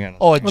here. Hang on.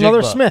 Oh, a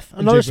Another Jigba. Smith.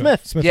 And Another Jigba.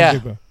 Smith. Smith Yeah,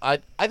 and Jigba.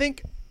 I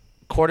think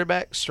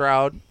quarterback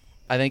Stroud.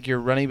 I think your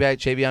running back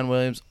Javion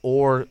Williams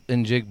or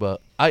Njigba.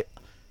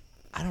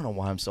 I don't know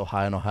why I'm so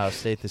high on Ohio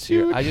State this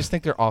year. I just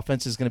think their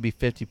offense is going to be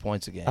 50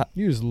 points a game.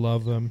 You just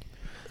love them.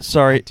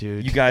 Sorry,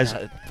 Dude, you guys.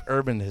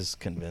 Urban has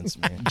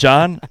convinced me.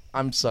 John,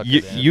 I'm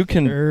sucking you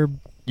can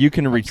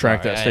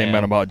retract sorry, that I statement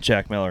am. about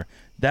Jack Miller.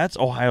 That's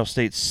Ohio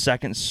State's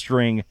second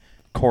string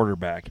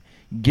quarterback.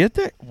 Get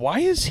that? Why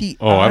is he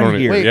I on don't.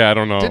 here? Wait, I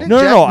don't know. didn't- No.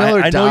 Jack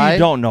Miller I know die? you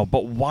don't know,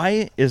 but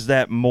why is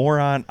that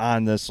moron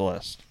on this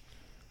list?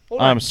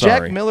 Hold on. I'm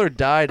sorry. Jack Miller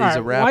died. All He's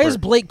a right, rapper. why is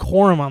Blake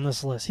Corum on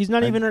this list? He's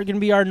not even going to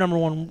be our number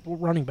one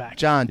running back.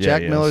 John, Yeah,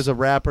 Jack he Miller's is. a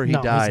rapper. He No,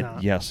 he's died.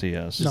 not. Yes, he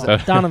is. No,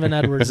 Donovan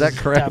Edwards. Is that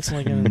correct?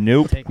 Definitely gonna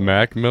Nope. take one.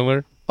 Mac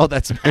Miller. Oh,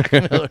 that's Mac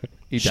Miller.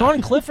 He died.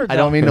 Sean Clifford. I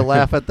don't though. mean to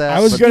laugh at that.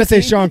 I was but going to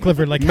say Sean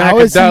Clifford. Like, how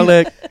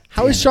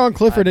is Sean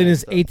Clifford in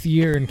his 8th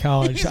year in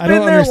college? I don't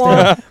been there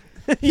understand.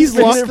 He's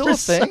long- been there still for a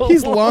thing? so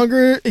He's long.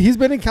 longer. He's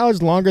been in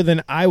college longer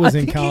than I was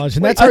in think he- college,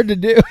 and wait, that's hard to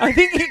do. I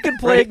think he could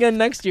play again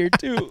next year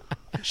too.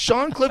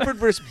 Sean Clifford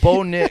versus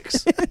Bo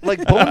Nix.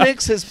 Like, Bo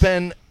Nix has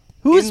been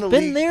Who's in the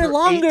been league there for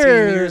longer?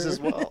 18 years as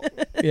well.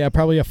 Yeah,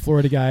 probably a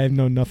Florida guy I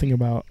know nothing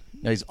about.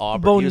 No, he's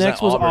Auburn. Bo He was Nix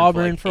at was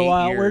Auburn like for a 8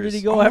 while. Where did he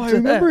years. go I after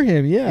remember that?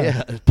 him. Yeah.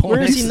 Yeah. Bo Where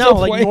is Nix he still now?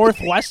 Like playing.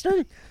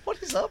 Northwestern?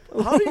 What is up?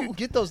 How do you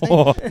get those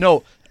names?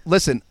 No,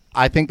 listen.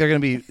 I think they're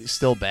going to be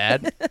still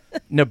bad.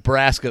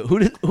 Nebraska.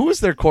 Who was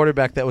their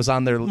quarterback that was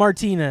on their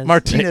Martinez.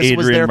 Martinez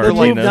was there Adrian for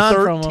like Martinez. Moved on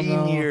from 13 him,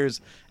 though.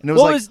 years, and it was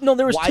Well, like, it was- no,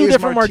 there was why two is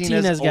different Martinez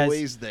Martinez guys.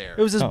 always there?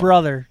 It was his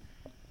brother.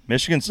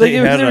 Michigan Like,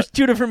 State there was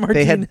two different They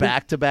Martinez. had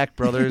back-to-back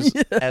brothers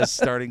as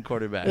starting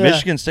quarterbacks. Yeah.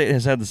 Michigan State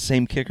has had the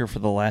same kicker for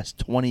the last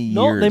 20 years.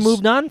 No, they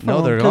moved on from No,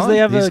 him they're because they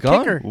gone. have He's a gone.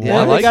 kicker. Yeah,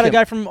 Yeah, I they like got a him.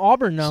 guy from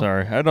Auburn now.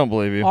 Sorry, I don't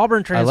believe you.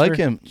 Auburn I transfer. like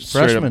him.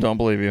 Straight Freshman. up, don't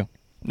believe you.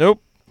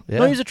 Nope. Yeah.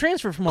 No, he's a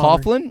transfer from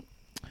Auburn. Coughlin.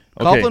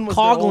 Okay. Coughlin was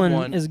the old Coughlin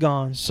one. is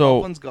gone.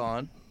 So Coughlin's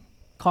gone.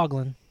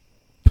 Coughlin.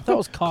 That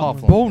was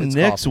Coughlin. Coughlin. Bo It's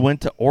Nix Coughlin.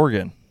 went to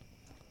Oregon.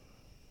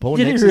 Bo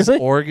Did he Nix is really?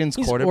 Oregon's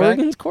He's quarterback.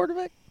 Oregon's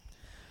quarterback?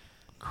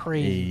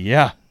 Crazy.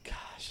 Yeah.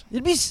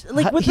 It'd be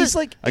like with He's the,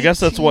 like I guess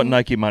that's what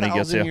Nike money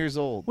gets 18,000 you. years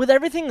old. with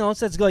everything else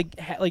that's like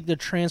like the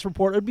transfer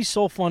portal. It'd be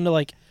so fun to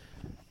like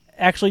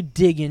actually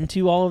dig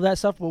into all of that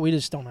stuff, but we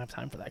just don't have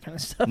time for that kind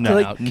of stuff. No, to,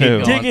 like, keep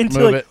no. going. dig into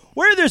Move like it.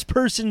 where this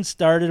person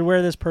started,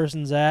 where this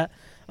person's at.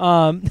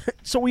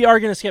 So we are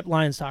gonna skip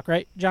Lions talk,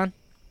 right, John?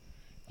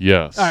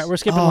 Yes. All right, we're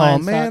skipping Oh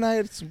Lions man, talk. I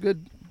had some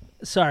good.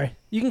 Sorry,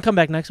 you can come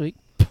back next week.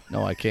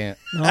 No, I can't.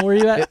 No, where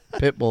you at?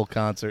 Pitbull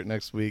concert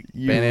next week.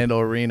 Van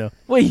Andel Arena.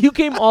 Wait, you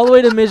came all the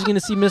way to Michigan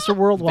to see Mr.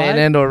 Worldwide?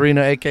 Van Andel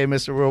Arena, aka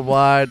Mr.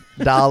 Worldwide.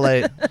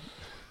 Dale.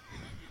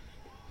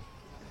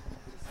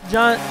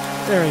 John,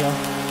 there we go.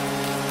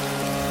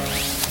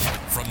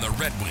 From the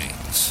Red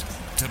Wings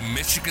to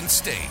Michigan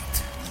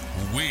State,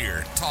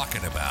 we're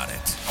talking about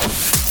it.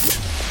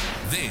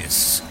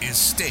 This is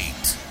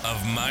State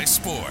of My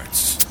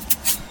Sports.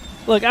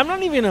 Look, I'm not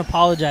even going to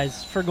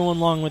apologize for going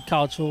long with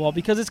college football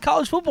because it's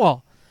college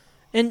football.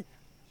 And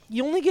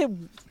you only get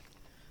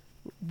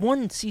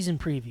one season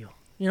preview,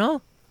 you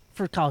know,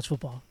 for college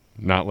football.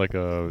 Not like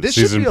a This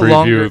should season be a preview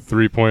longer-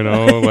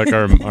 3.0 like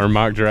our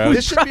mock draft.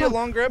 This should be a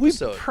longer We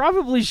episode.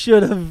 probably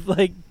should have,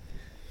 like,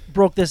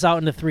 broke this out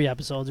into 3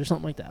 episodes or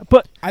something like that.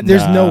 But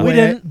There's no Nah. We way.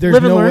 didn't There's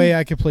live and no learn. way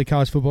I could play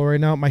college football right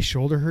now. My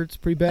shoulder hurts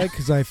pretty bad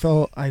because I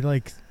felt I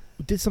like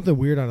did something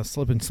weird on a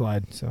slip and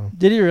slide. So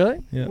did he really?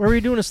 Yeah. Where were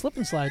you doing a slip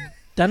and slide?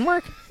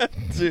 Denmark?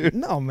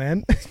 no,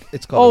 man.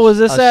 It's Oh, was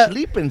this at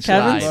sleeping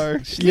Kevin's?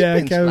 slide. Yeah,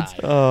 Sleeping Kevin's.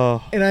 slide.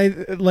 Oh, And I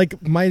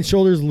like my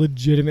shoulder's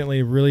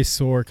legitimately really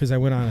sore because I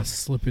went on a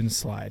slip and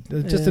slide.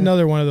 Just Yeah.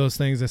 another one of those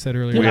things I said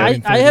earlier. Dude,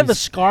 in I have a 30s.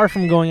 scar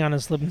from going on a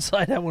slip and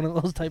slide at one of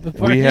those type of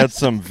parties. we had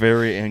some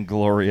very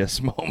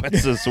inglorious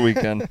moments this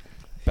weekend.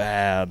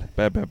 Bad.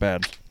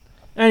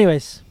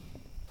 Anyways,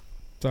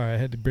 Sorry, I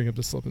had to bring up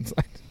the slip and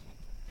slide.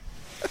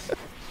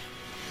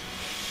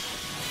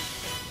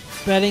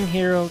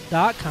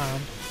 bettinghero.com.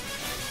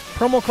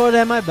 Promo code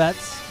at my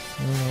bets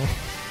I don't know.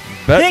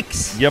 Bet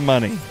Picks. your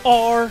money.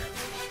 are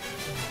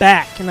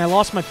back, and I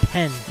lost my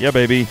pen. Yeah,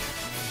 baby.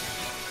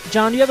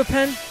 John, do you have a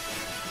pen?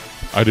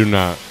 I do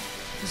not.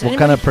 Does What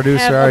kind of anybody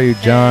producer have are a you,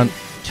 pen John?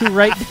 To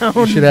write down.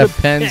 You should the have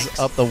pens picks?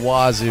 up the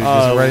wazoo,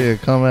 just ready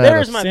to come at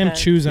There's us. my Sam pen.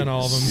 chews on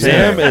all of them.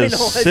 Sam I is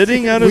know, I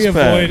sitting see. on we his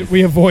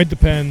pen. avoid the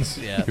pens.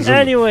 Yeah. He's in the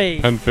Anyway,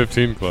 Penn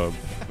 15 Club.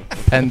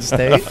 Penn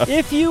State.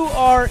 if you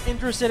are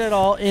interested at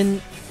all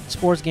in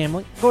sports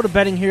gambling, go to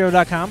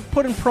bettinghero.com,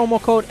 put in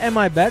promo code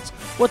MIBETS.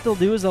 What they'll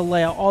do is they'll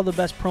lay out all the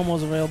best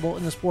promos available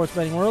in the sports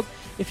betting world.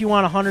 If you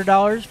want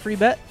 $100 free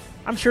bet,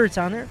 I'm sure it's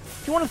on there.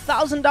 If you want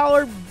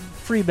 $1,000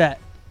 free bet,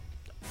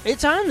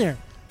 it's on there.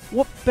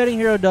 What Betting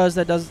Hero does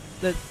that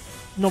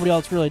nobody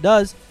else really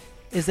does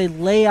is they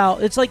lay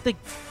out. It's like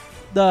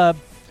the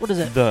what is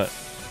it? The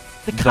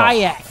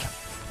Kayak.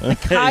 The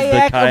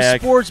kayak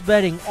of sports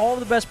betting. All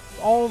of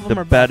them the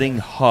are betting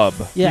hub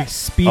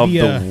Yes. of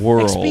Expedia, the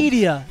world.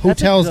 Expedia.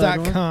 That's a good one.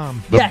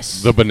 Hotels.com. The,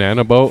 The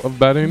banana boat of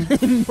betting.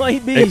 It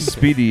might be.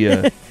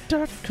 Expedia.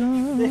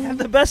 They have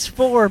the best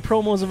 4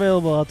 promos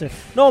available out there.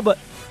 No, but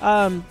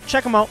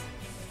check them out.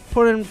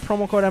 Put in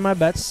promo code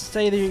MIBETS.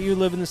 Say that you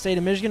live in the state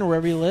of Michigan or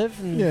wherever you live,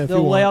 and Yeah, if they'll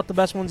you lay want. out the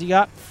best ones you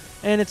got,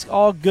 and it's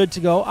all good to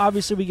go.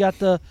 Obviously, we got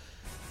the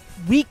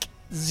week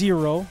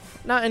 0.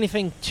 Not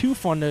anything too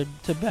fun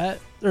to bet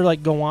or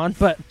like go on,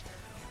 but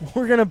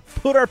we're going to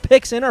put our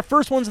picks in. Our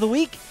first ones of the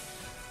week.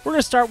 We're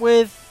going to start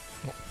with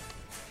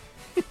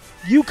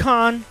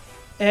UConn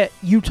at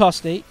Utah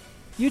State.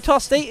 Utah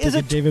State is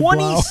a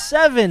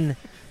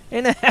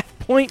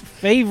 27.5-point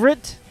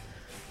favorite.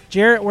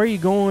 Jarrett, where are you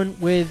going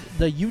with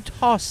the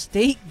Utah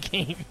State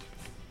game?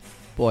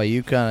 Boy,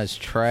 UConn is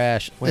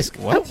trash. Wait,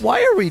 what?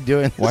 Why are we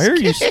doing this? Why are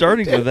you game,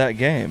 starting dude? with that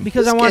game?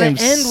 Because This I want to game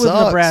end with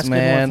sucks, Nebraska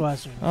man.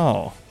 Northwestern.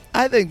 Oh.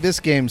 I think this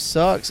game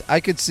sucks. I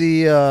could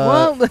see.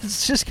 Well,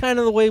 that's just kind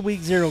of the way week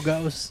 0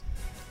 goes.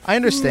 I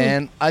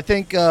understand. I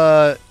think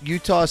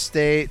Utah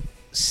State,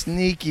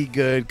 sneaky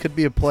good, could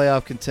be a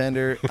playoff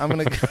contender. I'm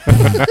gonna.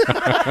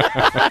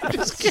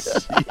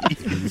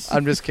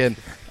 I'm just kidding.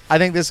 I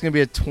think this is going to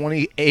be a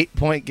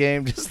 28-point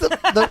game. Just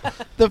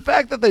the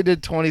fact that they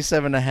did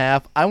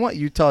 27.5. I want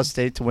Utah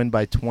State to win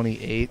by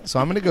 28. So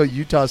I'm going to go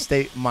Utah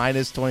State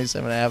minus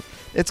 27.5.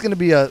 It's going to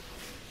be a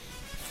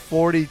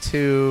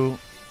 42.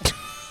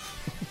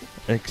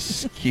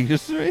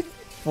 Excuse me?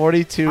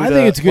 42. I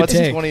think it's a good what's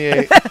take.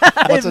 28?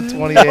 What's a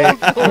 28? I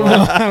don't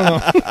know.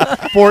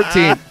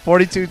 14.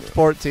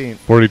 42-14.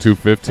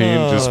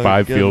 42-15, just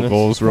 5 field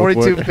goals real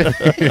 42.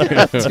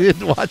 quick.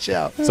 Dude, watch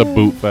out. It's a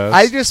boot fest.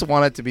 I just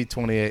want it to be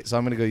 28, so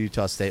I'm going to go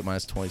Utah State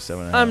minus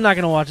 27.5. I'm not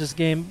going to watch this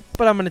game,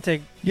 but I'm going to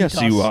take Yes,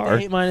 Utah you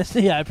State are. minus.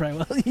 Yeah, I probably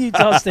will.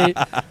 Utah State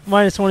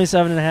minus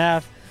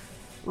 27.5.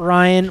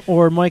 Ryan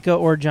or Micah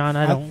or John,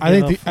 I don't. I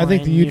think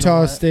the you know Utah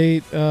what.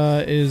 State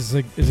is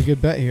a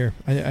good bet here.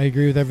 I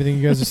agree with everything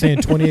you guys are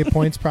saying. 28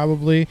 points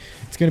probably.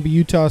 It's going to be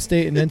Utah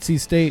State and NC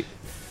State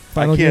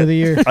final game of the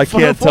year. I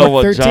can't Final tell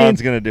what 13.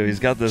 John's going to do. He's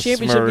got this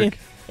Championship smirk. game.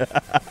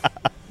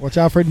 Watch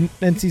out for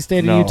NC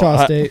State No, and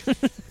Utah State.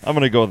 I'm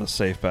going to go with a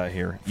safe bet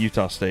here.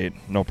 Utah State,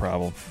 no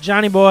problem.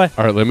 Johnny boy.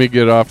 All right, let me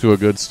get off to a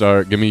good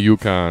start. Give me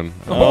UConn.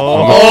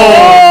 Oh!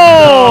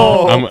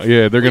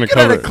 Yeah, they're gonna Look at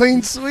cover. a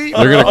clean sweep.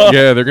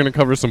 They're gonna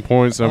cover some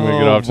points. I'm gonna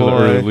get Oh, off to the boy.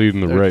 early lead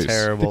in the They're race.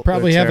 terrible. They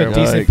probably They're have a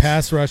terrible. decent Yikes.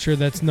 pass rusher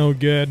that's no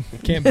good.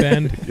 Can't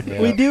bend.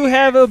 Yeah. We do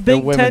have a The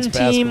Big women's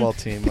Ten team basketball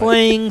team.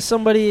 playing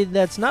somebody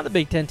that's not the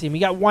Big Ten team.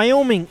 You got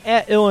Wyoming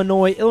at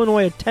Illinois.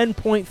 Illinois a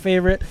 10-point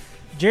favorite.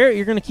 Jarrett,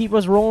 you're going to keep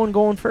us rolling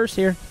going first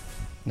here.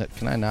 No,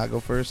 can I not go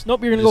first?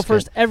 Nope, you're going to go Just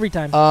first every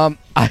time.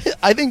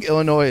 I think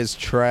Illinois is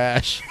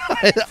trash.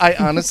 I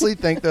honestly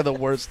think they're the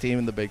worst team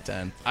in the Big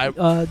Ten.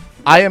 Yeah.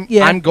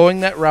 I'm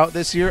going that route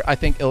this year. I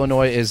think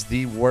Illinois is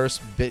the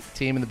worst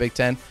team in the Big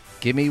Ten.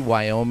 Give me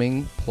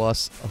Wyoming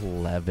plus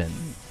 11.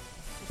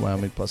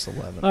 Wyoming plus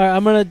 11. All right,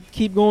 I'm going to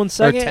keep going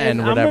second. 10,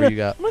 and whatever I'm you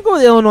got. I'm going to go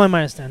with Illinois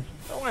minus 10.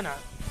 Oh, why not?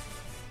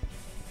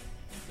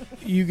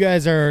 You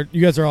guys are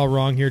all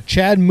wrong here.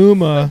 Chad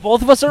Muma,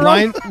 Both of us are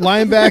wrong.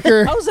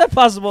 linebacker. How is that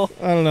possible?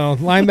 I don't know.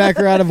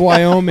 Linebacker out of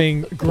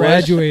Wyoming,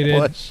 graduated.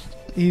 Push.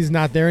 He's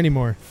not there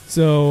anymore.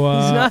 So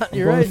He's not, I'm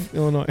you're going right. with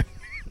Illinois.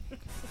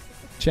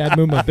 Chad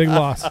Muma, big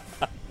loss.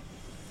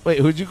 Wait,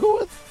 who'd you go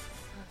with?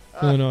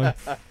 Illinois.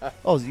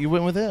 Oh, you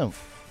went with him.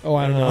 Oh,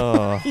 I don't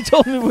know. He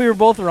told me we were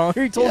both wrong.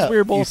 He told us we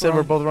were both You said wrong.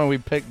 we're both wrong. We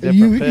picked You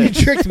different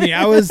picks. tricked me.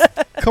 I was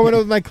coming up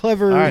with my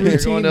clever All right, you're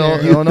routine going to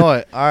there.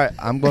 Illinois. All right,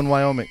 I'm going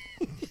Wyoming.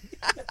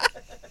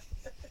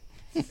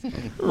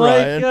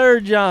 Mike or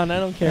John, I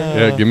don't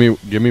care. Yeah,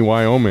 give me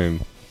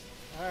Wyoming.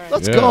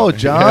 Let's Yeah. go,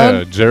 John.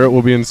 Yeah, Jarrett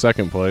will be in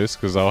second place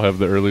because I'll have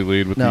the early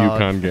lead with No. the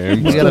UConn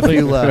game. We got a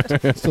few left.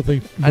 Still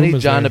think I need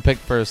Muma's John there. to pick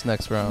first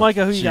next round.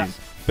 Micah, who you got?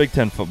 Jeez. Big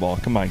Ten football.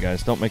 Come on,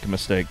 guys. Don't make a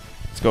mistake.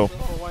 Let's go.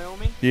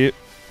 Wyoming. Yeah.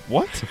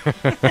 What?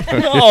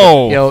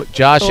 No. Yo,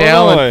 Josh Illinois.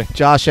 Allen.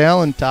 Josh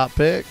Allen, top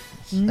pick.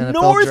 NFL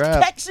North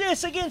draft.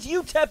 Texas against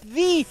UTEP,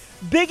 the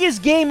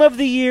biggest game of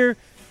the year.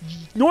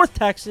 North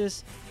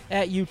Texas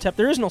at UTEP.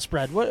 There is no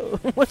spread.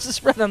 What's the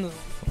spread on the?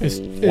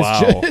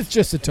 It's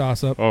just a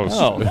toss up. Oh, Oh,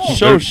 so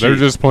show they're sheet.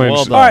 just playing.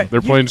 Well done. All right,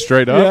 They're playing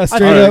straight up. Yeah,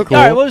 straight All right, up. Cool.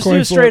 All right, we'll just do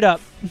Coin it straight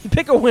up.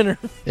 Pick a winner.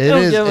 It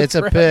Don't is. give a It's a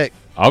spread. pick.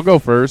 I'll go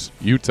first.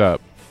 UTEP.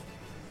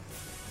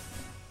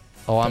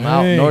 Oh, I'm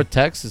out. Dang. North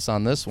Texas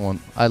on this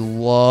one. I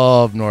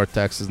love North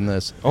Texas in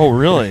this. Oh,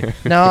 really?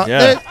 Now,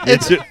 Yeah.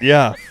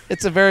 Yeah.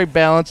 it's a very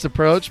balanced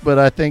approach, but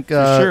I think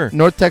sure.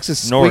 North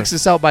Texas North. squeaks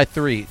us out by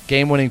 3.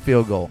 Game-winning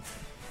field goal.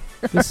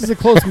 This is a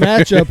close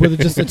matchup with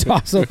just a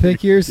toss up pick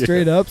here,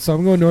 straight up. So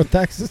I'm going North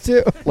Texas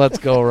too. Let's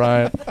go,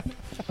 Ryan.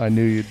 I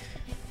knew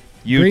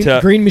you'd.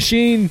 UTEP. Green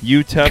Machine.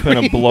 UTEP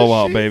in a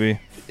blowout, baby.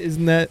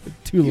 Isn't that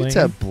too lame?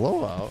 UTEP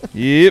blowout.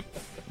 Yep.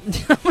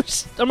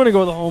 I'm going to go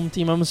with the home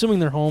team. I'm assuming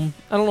they're home.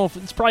 I don't know if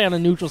it's probably on a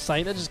neutral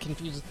site. That just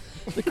confuses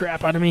the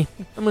crap out of me.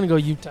 I'm going to go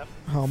UTEP.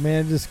 Oh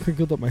man, it just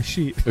crinkled up my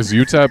sheet. Is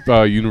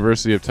UTEP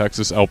University of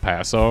Texas El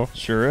Paso?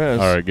 Sure is.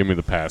 All right, give me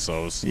the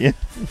Pasos. Yeah.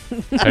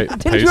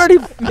 Didn't you already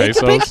make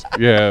the Pesos?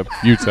 Yeah,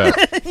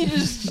 UTEP. You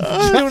just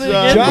doing it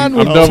again? John I'm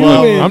with two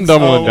doubling. wins. I'm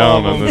doubling I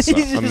down love on him. this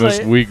He's on just this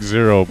like- week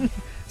 0.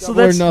 So Or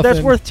that's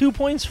nothing. worth 2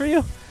 points for you.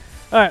 All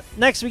right,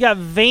 next we got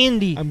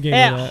Vandy I'm game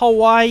at with that.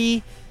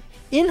 Hawaii.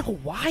 In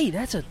Hawaii,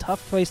 that's a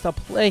tough place to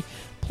play.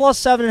 Plus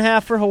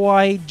 7.5 for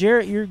Hawaii.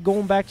 Jarrett, you're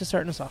going back to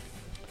starting us off.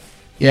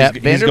 Yeah,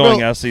 he's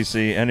going SEC.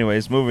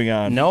 Anyways, moving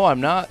on. No,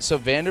 I'm not. So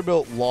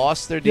Vanderbilt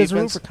lost their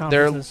defense.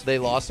 They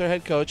lost their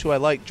head coach, who I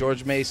like,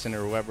 George Mason or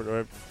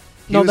whoever.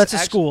 No, that's a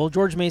school.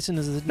 George Mason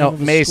is the name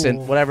of Mason,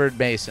 school. whatever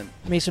Mason.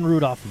 Mason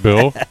Rudolph.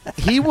 Bill?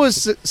 He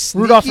was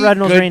Rudolph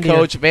Red-Nosed good Reindeer.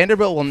 coach.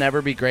 Vanderbilt will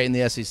never be great in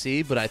the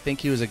SEC, but I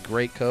think he was a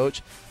great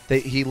coach.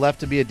 He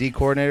left to be a D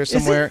coordinator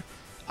somewhere.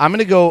 I'm going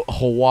to go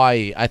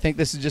Hawaii. I think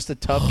this is just a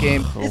tough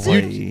game.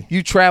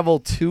 You travel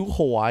to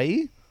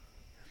Hawaii?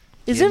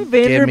 Isn't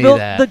Vanderbilt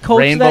the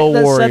coach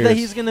that said that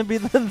he's going to be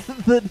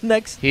the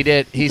next? He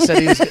did. He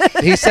said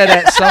he said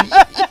at some.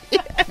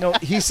 No,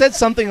 he said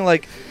something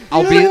like,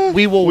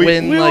 we will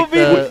win.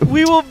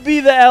 We will be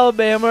the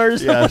Alabama or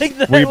something like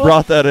that. We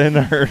brought that in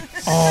our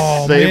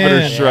Save It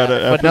or Shred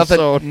It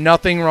episode. But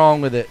nothing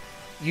wrong with it.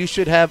 You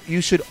should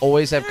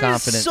always have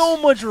confidence. There's so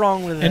much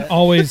wrong with it. And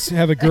always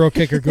have a girl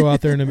kicker go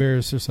out there and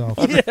embarrass herself.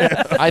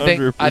 Yeah. I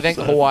think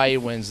Hawaii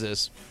wins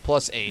this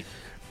 +8.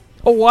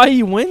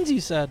 Hawaii wins, you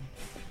said.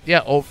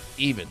 Yeah,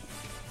 even.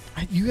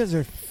 You guys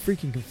are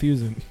freaking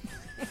confusing.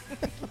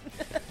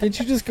 Didn't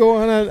you just go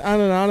on and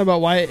on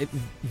about why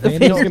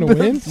Vandy's going to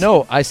win?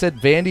 No, I said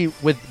Vandy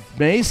with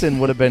Mason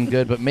would have been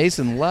good, but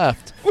Mason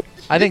left.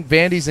 I think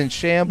Vandy's in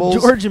shambles.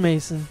 Georgia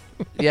Mason.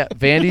 Yeah,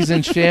 Vandy's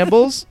in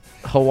shambles.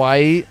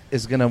 Hawaii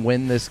is going to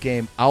win this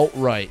game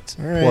outright.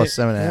 Right.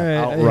 +7.5.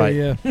 Outright.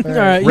 Yeah. All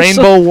right.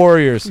 Rainbow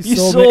Warriors. You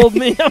sold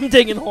me. I'm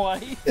taking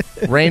Hawaii.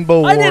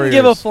 Rainbow Warriors. I didn't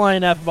give a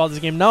flying F about this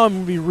game. Now I'm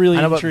going to be really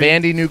intrigued.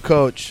 Vandy new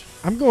coach.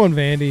 I'm going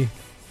Vandy.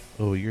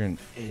 Oh, you're an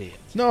idiot.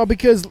 No,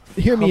 because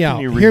hear me out.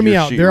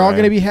 Sheet, they're all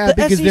going to be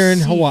happy The because they're in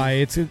SEC.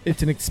 Hawaii. It's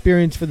an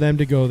experience for them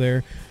to go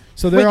there.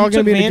 So they're Wait, all you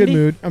going to be in a took good Vandy?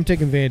 mood. I'm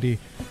taking Vandy.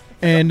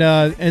 And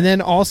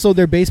then also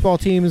their baseball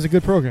team is a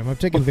good program. I'm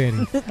taking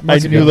Vandy. I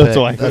knew that's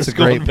why. That's a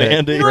going great pick.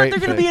 Vandy. You know what? They're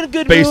going to be in a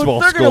good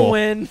Baseball mood. They're going to school.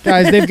 win.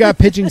 Guys, they've got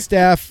pitching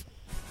staff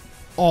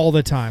all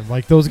the time.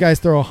 Like those guys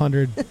throw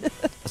 100.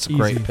 That's a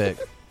great Easy. pick.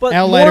 But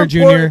Al more Leiter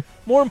Jr.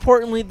 More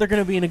importantly, they're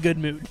going to be in a good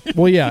mood.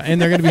 Well, yeah,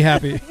 and they're going to be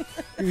happy.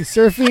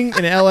 Surfing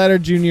and Al Leiter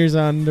Jr.'s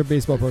on their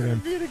baseball program.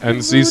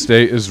 NC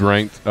State is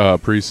ranked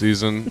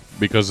preseason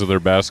because of their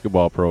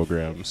basketball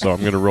program, so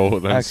I'm going to roll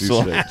with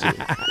NC State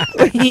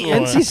too. Wait,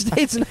 NC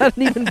State's not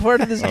even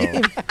part of this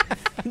game.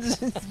 It's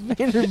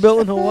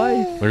Vanderbilt in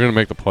Hawaii. They're going to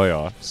make the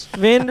playoffs.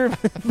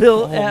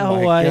 Vanderbilt at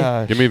Hawaii.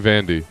 Gosh. Give me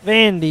Vandy.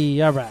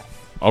 Vandy, all right.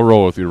 I'll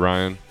roll with you,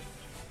 Ryan.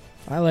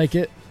 I like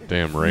it.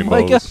 Damn Micah,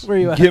 rainbows. where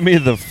you at? Give me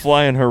the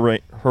flying her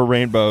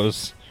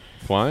rainbows.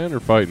 Flying or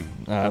fighting?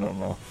 I don't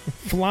know.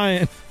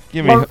 Flying.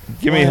 Give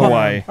me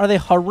Hawaii. Are they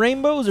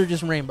rainbows or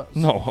just rainbows?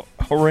 No,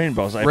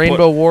 rainbows.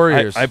 Rainbow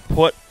Warriors. I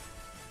put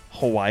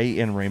Hawaii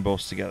and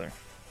rainbows together.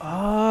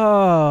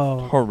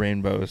 Oh. Her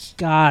rainbows.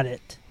 Got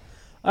it.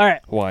 All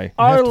right. Hawaii. You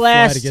have Our to fly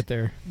last to get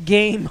there.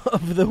 game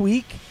of the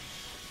week,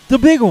 the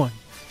big one.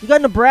 You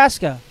got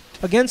Nebraska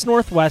against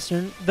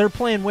Northwestern. They're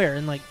playing where?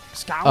 In like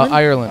Scotland?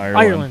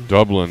 Ireland.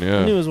 Dublin, I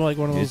yeah. knew it was like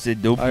one of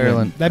those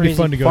Ireland. That'd be Crazy.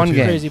 fun to go Fun to.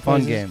 game. crazy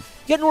Fun places. game.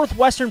 You get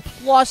Northwestern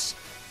plus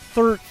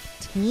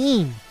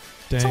 13.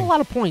 That's a Dang.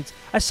 lot of points.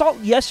 I saw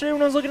yesterday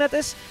when I was looking at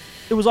this,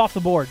 it was off the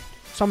board.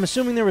 So I'm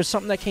assuming there was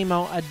something that came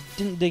out. I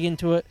didn't dig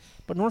into it.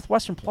 But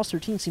Northwestern plus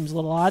 13 seems a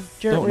little odd.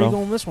 Jarrett, Don't where are you know.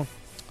 going with this one?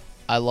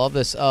 I love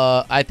this.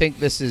 I think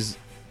this is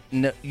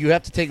you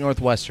have to take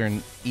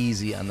Northwestern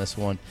easy on this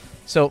one.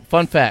 So,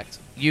 fun fact,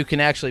 you can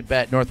actually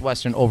bet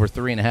Northwestern over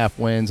 3.5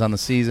 wins on the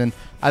season.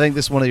 I think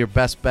this is one of your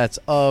best bets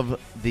of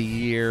the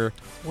year.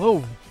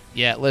 Whoa.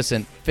 Yeah,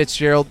 listen,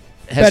 Fitzgerald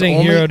has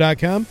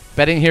BettingHero.com.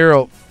 Betting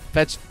Hero.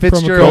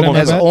 Fitzgerald code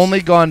has MFX.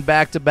 only gone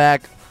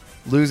back-to-back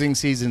losing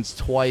seasons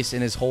twice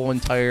in his whole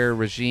entire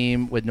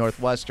regime with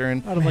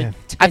Northwestern. Out of like Man.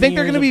 10 I think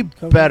they're years going to of be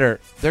coverage. better.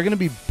 They're going to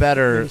be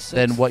better Maybe 6.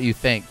 than what you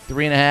think.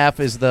 3.5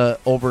 is the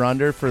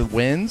over/under for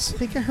wins. I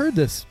think I heard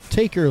this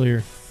take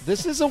earlier.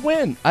 This is a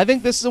win. I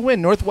think this is a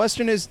win.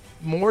 Northwestern is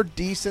more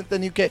decent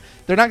than UK.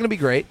 They're not going to be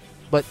great,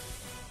 but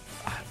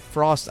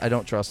Frost, I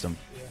don't trust him.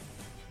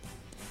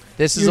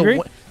 This You is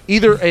agree?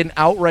 either an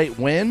outright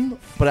win,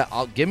 but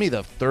I'll give me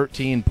the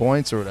 13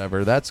 points or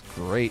whatever. That's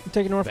great. You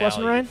taking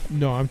Northwestern, value. Ryan?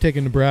 No, I'm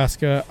taking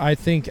Nebraska. I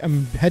think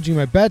I'm hedging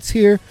my bets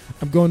here.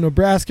 I'm going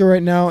Nebraska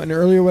right now. And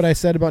earlier what I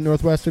said about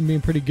Northwestern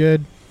being pretty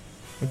good,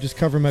 I'm just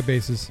covering my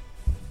bases.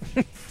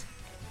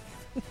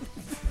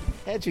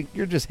 Hedging,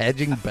 you're just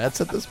hedging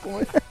bets at this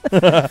point.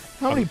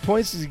 How many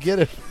points does he get?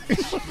 I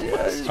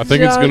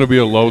think it's going to be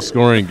a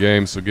low-scoring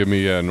game, so give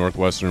me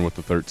Northwestern with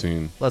the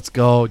 13. Let's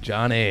go,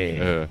 Johnny.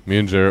 Me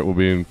and Jarrett will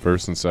be in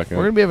first and second.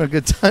 We're gonna be having a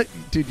good time,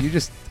 dude. You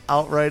just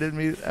outrighted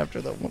me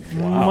after that one.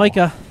 Wow.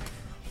 Micah.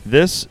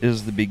 This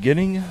is the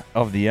beginning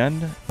of the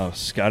end of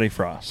Scotty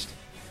Frost.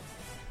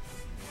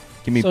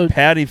 Give me So-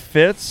 Patty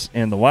Fitz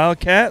and the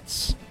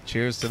Wildcats.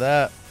 Cheers to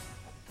that.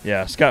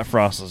 Yeah, Scott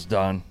Frost is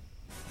done.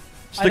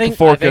 I Stick a think-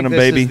 fork I in think him,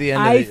 this is baby. the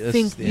end of I this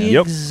think is the the end.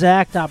 Yep.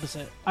 exact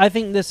opposite. I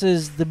think this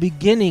is the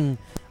beginning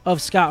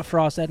of Scott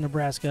Frost at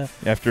Nebraska.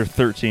 After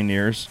 13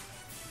 years,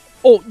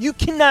 Oh, you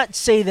cannot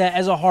say that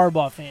as a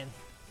Harbaugh fan.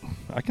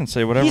 I can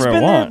say whatever He's I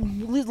been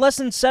want. there less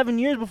than 7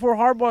 years before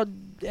Harbaugh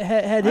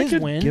had his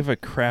win. Give a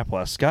crap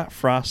less. Scott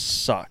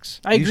Frost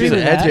sucks. I agree with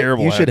that.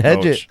 You should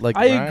hedge it. Like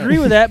I agree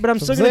with that, but I'm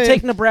still going to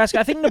take Nebraska.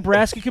 I think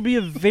Nebraska could be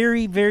a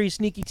very, very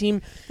sneaky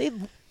team. They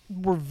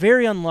were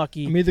very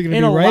unlucky I'm either gonna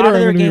in be a right lot or of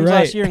their I'm gonna be games right.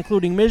 last year,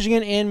 including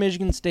Michigan and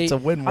Michigan State. It's a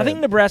win-win. I think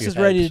Nebraska's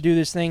ready hedge. to do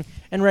this thing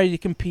and ready to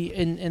compete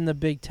in the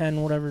Big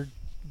Ten, whatever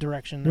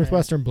direction.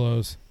 Northwestern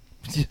blows.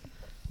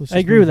 I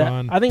agree with that.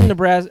 I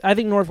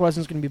think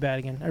Northwestern's going to be bad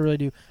again. I really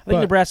do. I think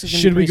Nebraska's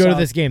going to be Should we go solid. to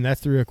this game?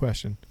 That's the real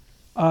question.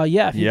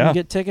 Yeah, if you can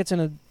get tickets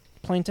and a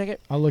plane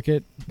ticket. I'll look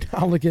at.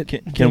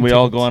 Can we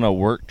all go on a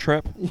work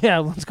trip? Yeah,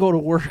 let's go to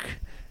work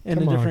in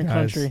a different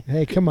country.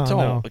 Hey, come on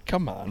now.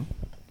 Come on.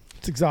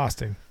 It's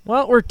exhausting.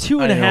 Well, we're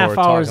 2.5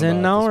 hours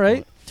in now,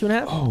 right?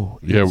 2.5? Oh,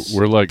 yeah,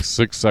 we're like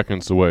 6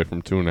 seconds away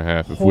from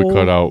 2.5 if we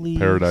cut out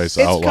Paradise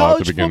Outlaw at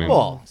the beginning.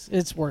 Football.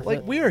 It's worth like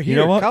it. we are here. You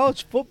know what?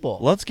 College football.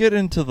 Let's get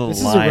into the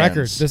This Lions. is a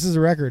record. This is a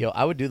record. Yo,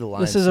 I would do the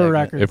Lions. This is a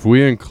record. If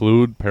we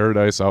include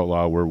Paradise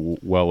Outlaw, we're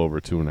well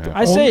over 2.5.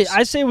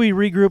 I say we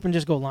regroup and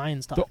just go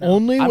Lions talk. The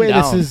only I'm way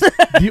down. this is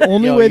the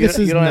only way this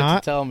is you don't have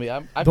not to tell me. I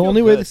the feel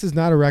only way good. this is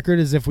not a record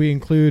is if we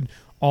include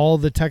all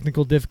the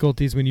technical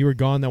difficulties when you were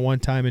gone that one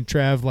time and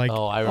Trev I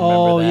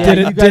remember that.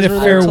 Yeah, did a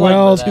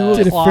farewell to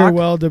like 2 o'clock.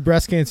 farewell to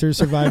breast cancer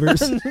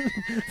survivors.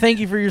 Thank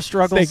you for your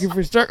struggles. Thank you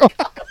for struggle.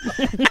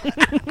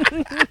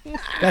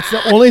 That's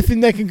the only thing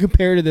that can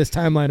compare to this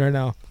timeline right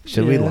now.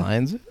 Should we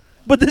Lions it?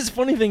 But this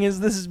funny thing is,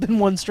 this has been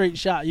one straight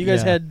shot. You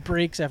guys Yeah. had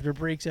breaks after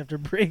breaks after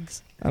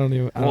breaks. I don't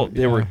even. Well,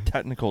 they were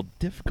technical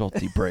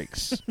difficulty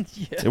breaks.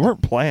 Yeah. They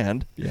weren't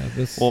planned. Yeah.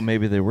 This. Well,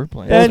 maybe they were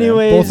planned.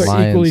 Anyways, both are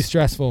Lions. equally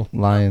stressful.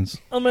 Lions.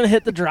 I'm gonna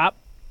hit the drop.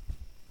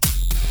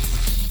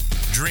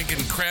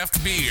 Drinking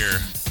craft beer,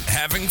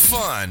 having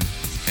fun,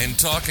 and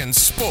talking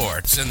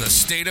sports in the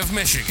state of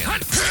Michigan.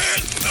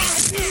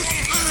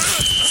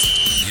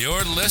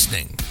 You're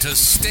listening to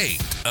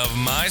State of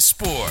My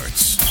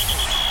Sports.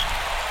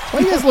 Why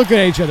are you guys looking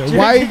at each other?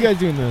 Why are you guys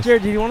doing this?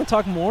 Jared, do you want to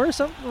talk more or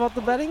something about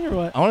the betting or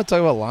what? I want to talk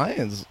about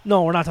Lions.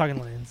 No, we're not talking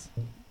Lions.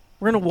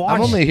 We're gonna watch.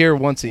 I'm only here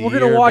once a year. We're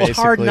gonna watch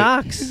basically. Hard He's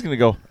Knocks, gonna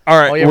go. All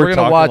right. Oh yeah, we're gonna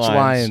talking watch Lions.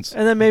 Lions.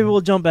 and then maybe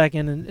we'll jump back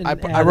in and I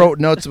add wrote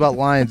it. notes about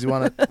Lions. You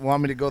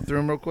want me to go through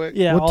them real quick?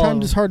 Yeah. What all time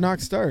of does them. Hard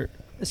Knocks start?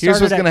 It Here's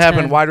started what's at gonna happen.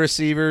 10, Wide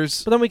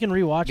receivers. But then we can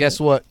rewatch. Guess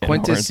it. what? And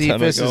Quintus our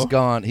antenna Cephas is go?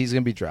 gone. He's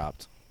gonna be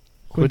dropped.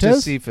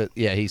 Quintez? Cephas.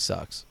 Yeah, he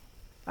sucks.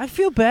 I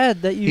feel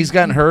bad that He's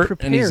gotten hurt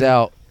and he's prepared.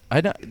 out.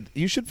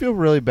 You should feel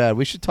really bad.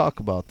 We should talk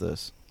about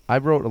this. I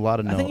wrote a lot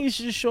of notes. I think you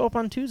should just show up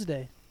on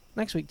Tuesday,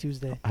 next week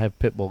Tuesday. I have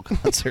Pitbull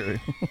concert.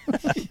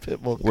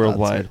 Pitbull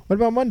Worldwide. concert. What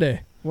about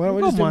Monday? Why don't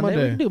we We'll just go do Monday.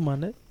 We Monday? can do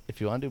Monday. If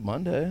you want to do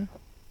Monday,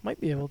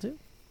 Might be able to. I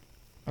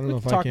don't We know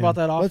can if I talk can. about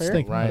that off Let's air.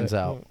 think about Ryan's it.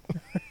 out.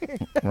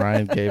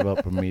 Ryan gave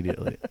up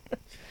immediately.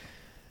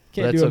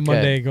 Can't That's do it okay.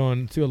 Monday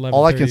going to 11.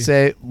 All I can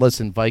say,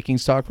 listen,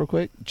 Vikings talk real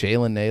quick.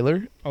 Jalen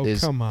Naylor Oh,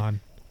 come on.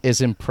 is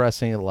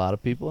impressing a lot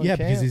of people. In Yeah,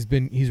 camp. because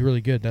he's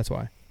really good. That's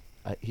why.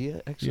 He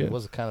actually Yeah.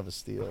 was kind of a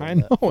steal. I in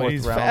that know, fourth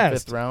he's round,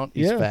 fast. Fifth round,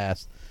 he's Yeah.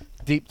 fast.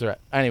 Deep threat.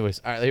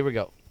 Anyways, all right, here we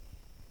go.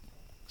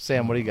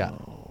 Sam, what do you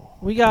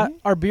got? We got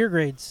our beer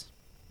grades,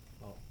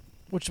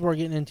 which we're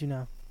getting into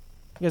now.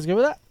 You guys good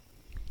with that?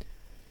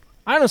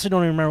 I honestly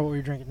don't even remember what we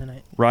were drinking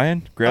tonight.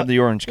 Ryan, grab the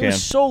orange It can.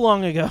 was so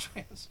long ago.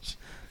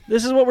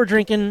 This is what we're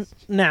drinking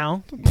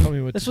now. Tell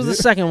me what This to was do. the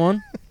second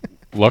one.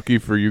 Lucky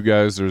for you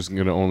guys, there's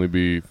going to only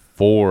be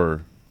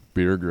 4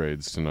 beer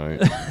grades tonight.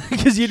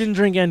 Because you didn't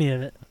drink any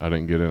of it. I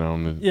didn't get it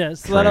on the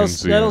Yes,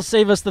 transient. that'll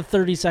save us the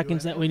 30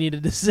 seconds that we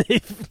needed to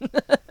save.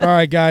 All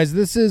right, guys.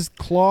 This is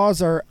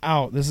Claws Are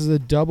Out. This is a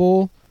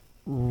double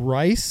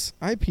rice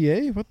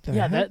IPA. What the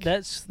yeah, heck?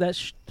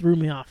 that threw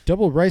me off.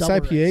 Double rice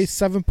Double IPA, rice.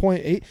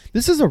 7.8.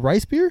 This is a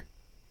rice beer?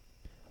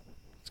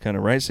 It's kind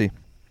of ricey.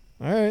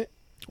 All right.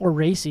 Or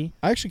racy.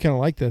 I actually kind of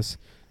like this.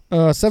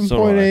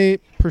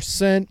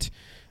 7.8%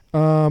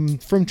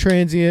 from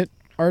Transient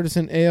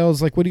Artisan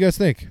Ales. Like, what do you guys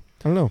think?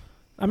 I don't know.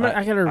 I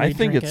gotta I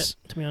think re-drink it's-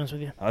 it, to be honest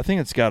with you. I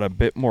think it's got a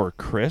bit more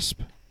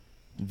crisp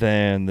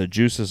than the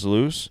Juice is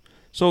Loose.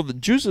 So the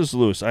Juice is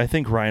Loose, I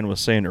think Ryan was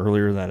saying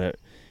earlier that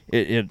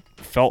it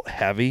felt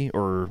heavy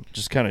or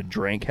just kind of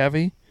drank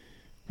heavy,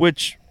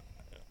 which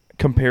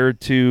compared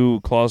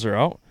to Claws Are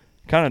Out,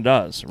 kind of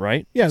does,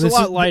 right? Yeah, It's a this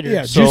lot is, lighter.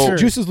 Yeah, So-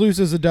 Juices Loose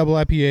is a double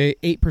IPA,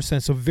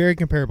 8%, so very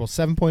comparable.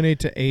 7.8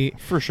 to 8.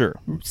 For sure.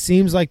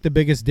 Seems like the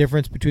biggest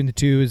difference between the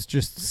two is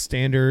just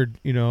standard,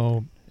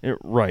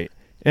 Right.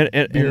 And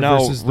Beer now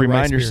versus the rice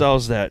remind beer.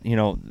 yourselves that,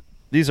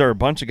 these are a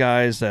bunch of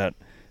guys that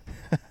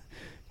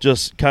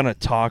just kind of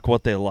talk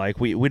what they like.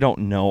 We don't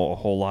know a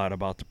whole lot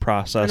about the I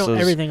processes. know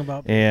everything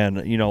about it. And,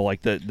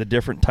 like the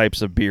different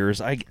types of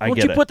beers. I Don't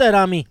get you it. put that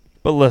on me?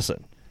 But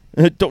listen,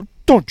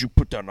 don't you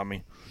put that on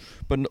me.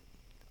 But no,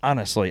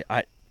 honestly,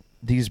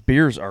 these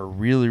beers are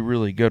really,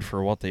 really good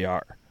for what they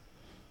are.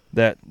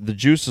 That the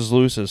Juice is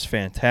Loose is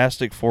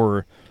fantastic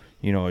for,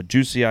 a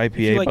juicy IPA. If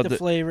you like but the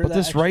flavor, but that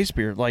this actually- rice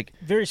beer, like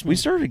Very smooth. we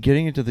started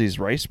getting into these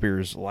rice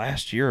beers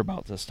last year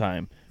about this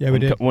time. Yeah, we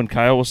when did. When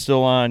Kyle was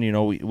still on,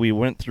 we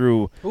went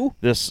through Ooh.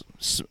 this.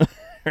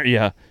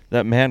 Yeah,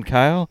 that man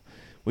Kyle.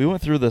 We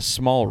went through this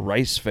small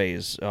rice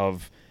phase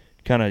of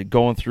kind of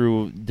going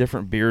through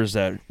different beers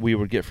that we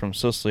would get from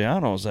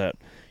Siciliano's that,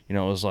 it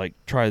was like,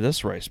 try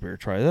this rice beer,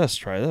 try this,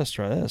 try this,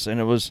 try this.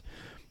 And it was,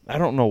 I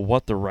don't know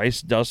what the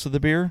rice does to the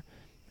beer.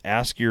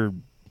 Ask your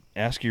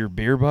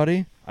beer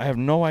buddy. I have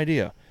no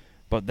idea.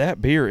 But that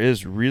beer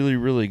is really,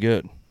 really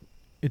good.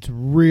 It's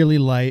really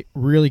light,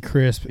 really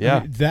crisp. Yeah. I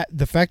mean,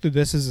 the fact that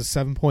this is a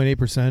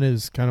 7.8%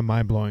 is kind of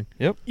mind-blowing.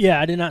 Yep.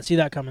 Yeah, I did not see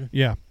that coming.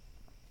 Yeah.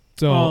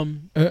 So,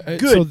 good.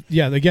 So,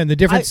 yeah, again, the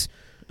difference,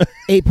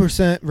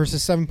 8%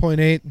 versus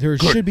 7.8, there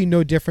should be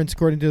no difference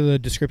according to the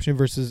description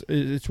versus,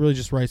 it's really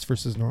just rice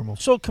versus normal.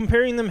 So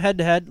comparing them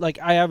head-to-head, like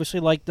I obviously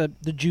like the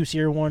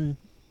juicier one,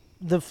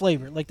 the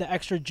flavor, like the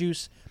extra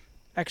juice,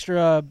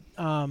 extra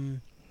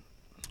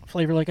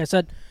flavor, like I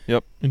said.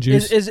 Yep. And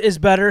juice. Is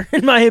better,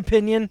 in my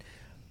opinion.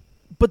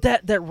 But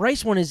that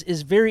rice one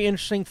is very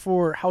interesting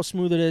for how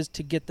smooth it is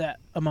to get that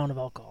amount of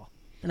alcohol.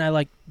 And I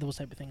like those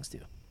type of things too.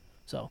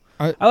 So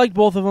I like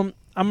both of them.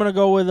 I'm going to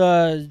go with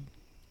a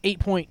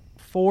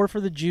 8.4 for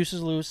the Juice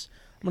is Loose.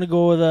 I'm going to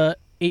go with a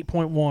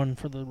 8.1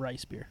 for the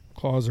rice beer.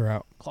 Claws are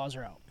out. Claws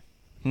are out.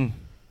 All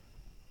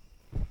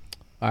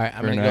right,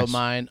 I'm Very going to nice. go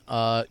mine.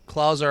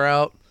 Claws are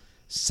out,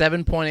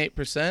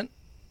 7.8%,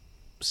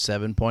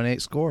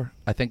 7.8 score.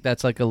 I think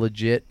that's like a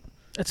legit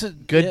It's a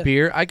good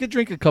beer. I could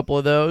drink a couple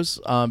of those.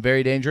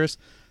 Very dangerous.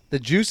 The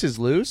Juice is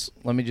Loose.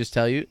 Let me just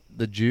tell you,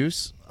 the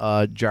Juice,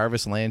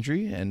 Jarvis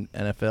Landry and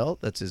NFL,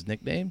 that's his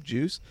nickname,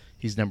 Juice.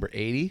 He's number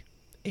 80,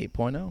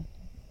 8.0. All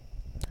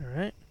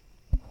right.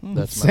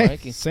 That's my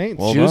ranking. Saints.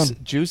 Well Juice,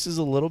 done. Juice is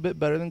a little bit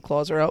better than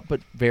Claws are out, but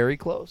very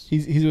close.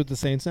 He's with the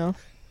Saints now?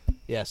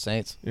 Yeah,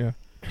 Saints. Yeah.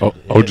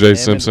 O.J.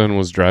 Simpson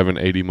was driving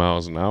 80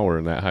 miles an hour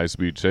in that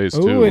high-speed chase,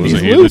 too. Ooh, and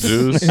Wasn't he's he loose. the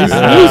Juice? And he's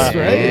Yeah. loose,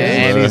 right?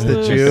 And he's the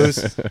Loose.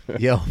 Juice.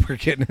 Yo, we're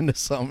getting into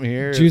something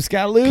here. Juice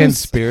got loose.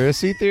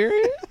 Conspiracy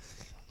theory?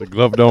 The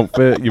glove don't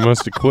fit. You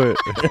must have quit.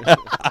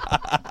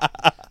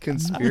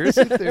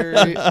 Conspiracy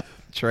theory. I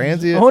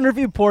Transient. wonder if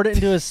you poured it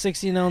into a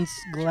 16-ounce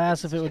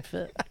glass if it would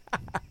fit.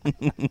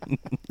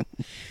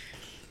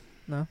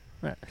 No? All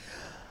right.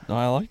 No,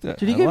 I like that.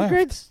 Did he I give laughed.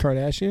 grades?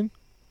 Kardashian?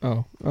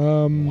 Oh.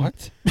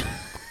 What?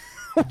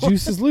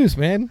 Juice is loose,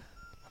 man.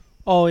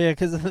 Oh, yeah,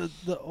 because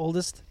the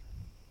oldest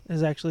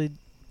is actually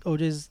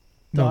OJ's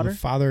No, daughter. the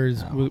father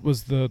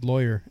was the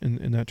lawyer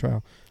in that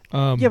trial.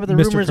 Yeah, but the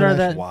Mr. rumors are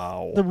that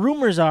Wow. the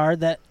rumors are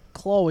that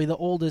Chloe, the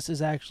oldest,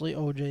 is actually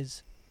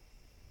OJ's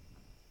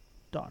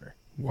daughter.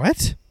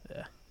 What?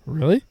 Yeah.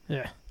 Really?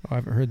 Yeah, Oh, I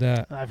haven't heard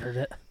that. I've heard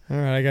it. All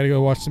right, I got to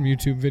go watch some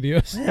YouTube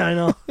videos. Yeah, I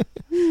know.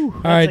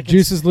 All right,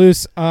 Juice is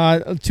loose.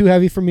 Too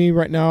heavy for me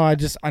right now. I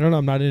don't know.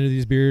 I'm not into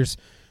these beers.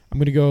 I'm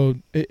gonna go.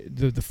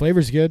 The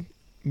flavor's good.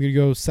 I'm gonna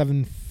go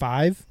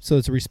 7.5. So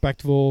it's a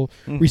respect for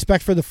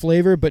the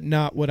flavor, but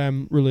not what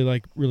I'm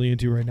really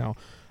into right now.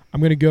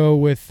 I'm gonna go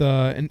with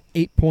an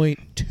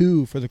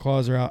 8.2 for the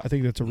Claws are out. I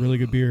think that's a really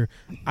good beer.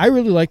 I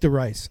really like the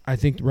rice. I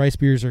think rice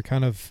beers are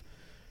kind of,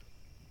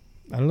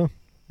 I don't know,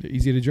 they're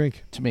easy to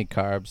drink. To me,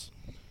 carbs.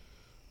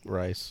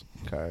 Rice.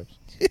 Carbs.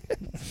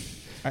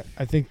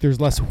 I think there's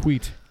less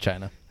wheat.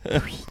 China.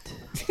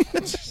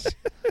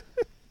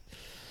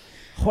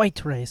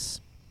 White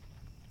rice.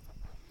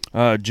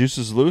 Juice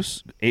is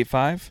Loose,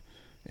 8.5,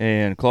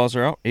 and Claws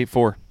are out,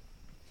 8.4.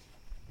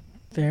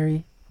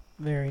 Very,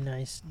 very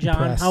nice. John,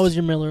 Impressed. how was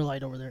your Miller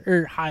Lite over there?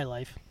 Or High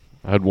Life?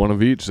 I had one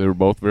of each. They were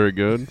both very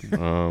good.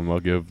 I'll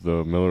give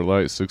the Miller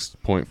Lite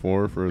 6.4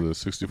 for the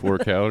 64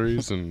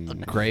 calories.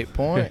 And Great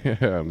point.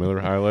 yeah, Miller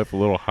High Life a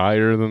little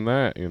higher than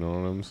that. You know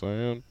what I'm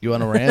saying? You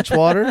want a ranch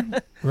water?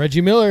 Reggie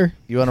Miller,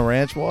 You want a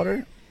ranch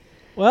water?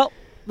 Well,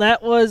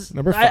 that was...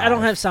 Number I don't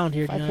 5. have sound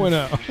here, John.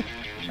 5.0.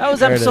 That was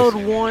There it episode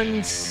is.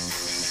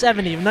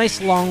 170. A nice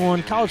long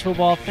one. College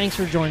football. Thanks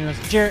for joining us.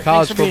 Jarrett,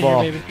 College thanks for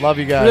football. being here, baby. Love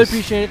you Really guys.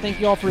 appreciate it.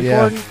 Thank you all for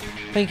Yeah. recording.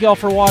 Thank you all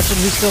for watching.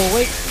 Who's still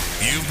awake?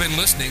 You've been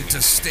listening to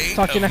State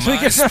Talk to you of next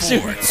week, My if not soon.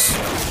 Sports.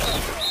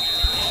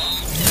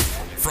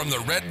 From the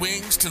Red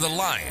Wings to the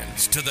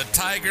Lions to the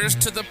Tigers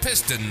to the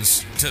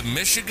Pistons to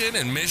Michigan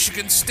and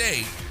Michigan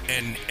State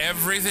and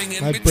everything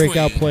in My between.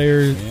 breakout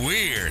players.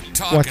 We're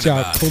talking Watch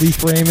out, about it.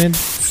 Khalif Raymond.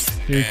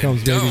 Here he And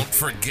comes, don't baby.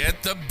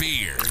 forget the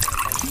beer.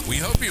 We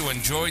hope you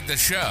enjoyed the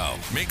show.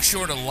 Make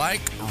sure to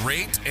like,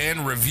 rate,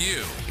 and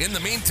review. In the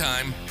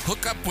meantime,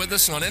 hook up with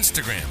us on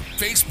Instagram,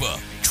 Facebook,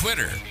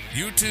 Twitter,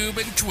 YouTube,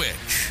 and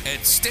Twitch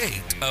at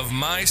State of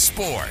My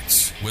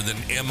Sports with an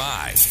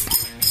MI.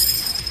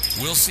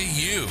 We'll see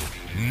you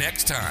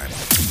next time.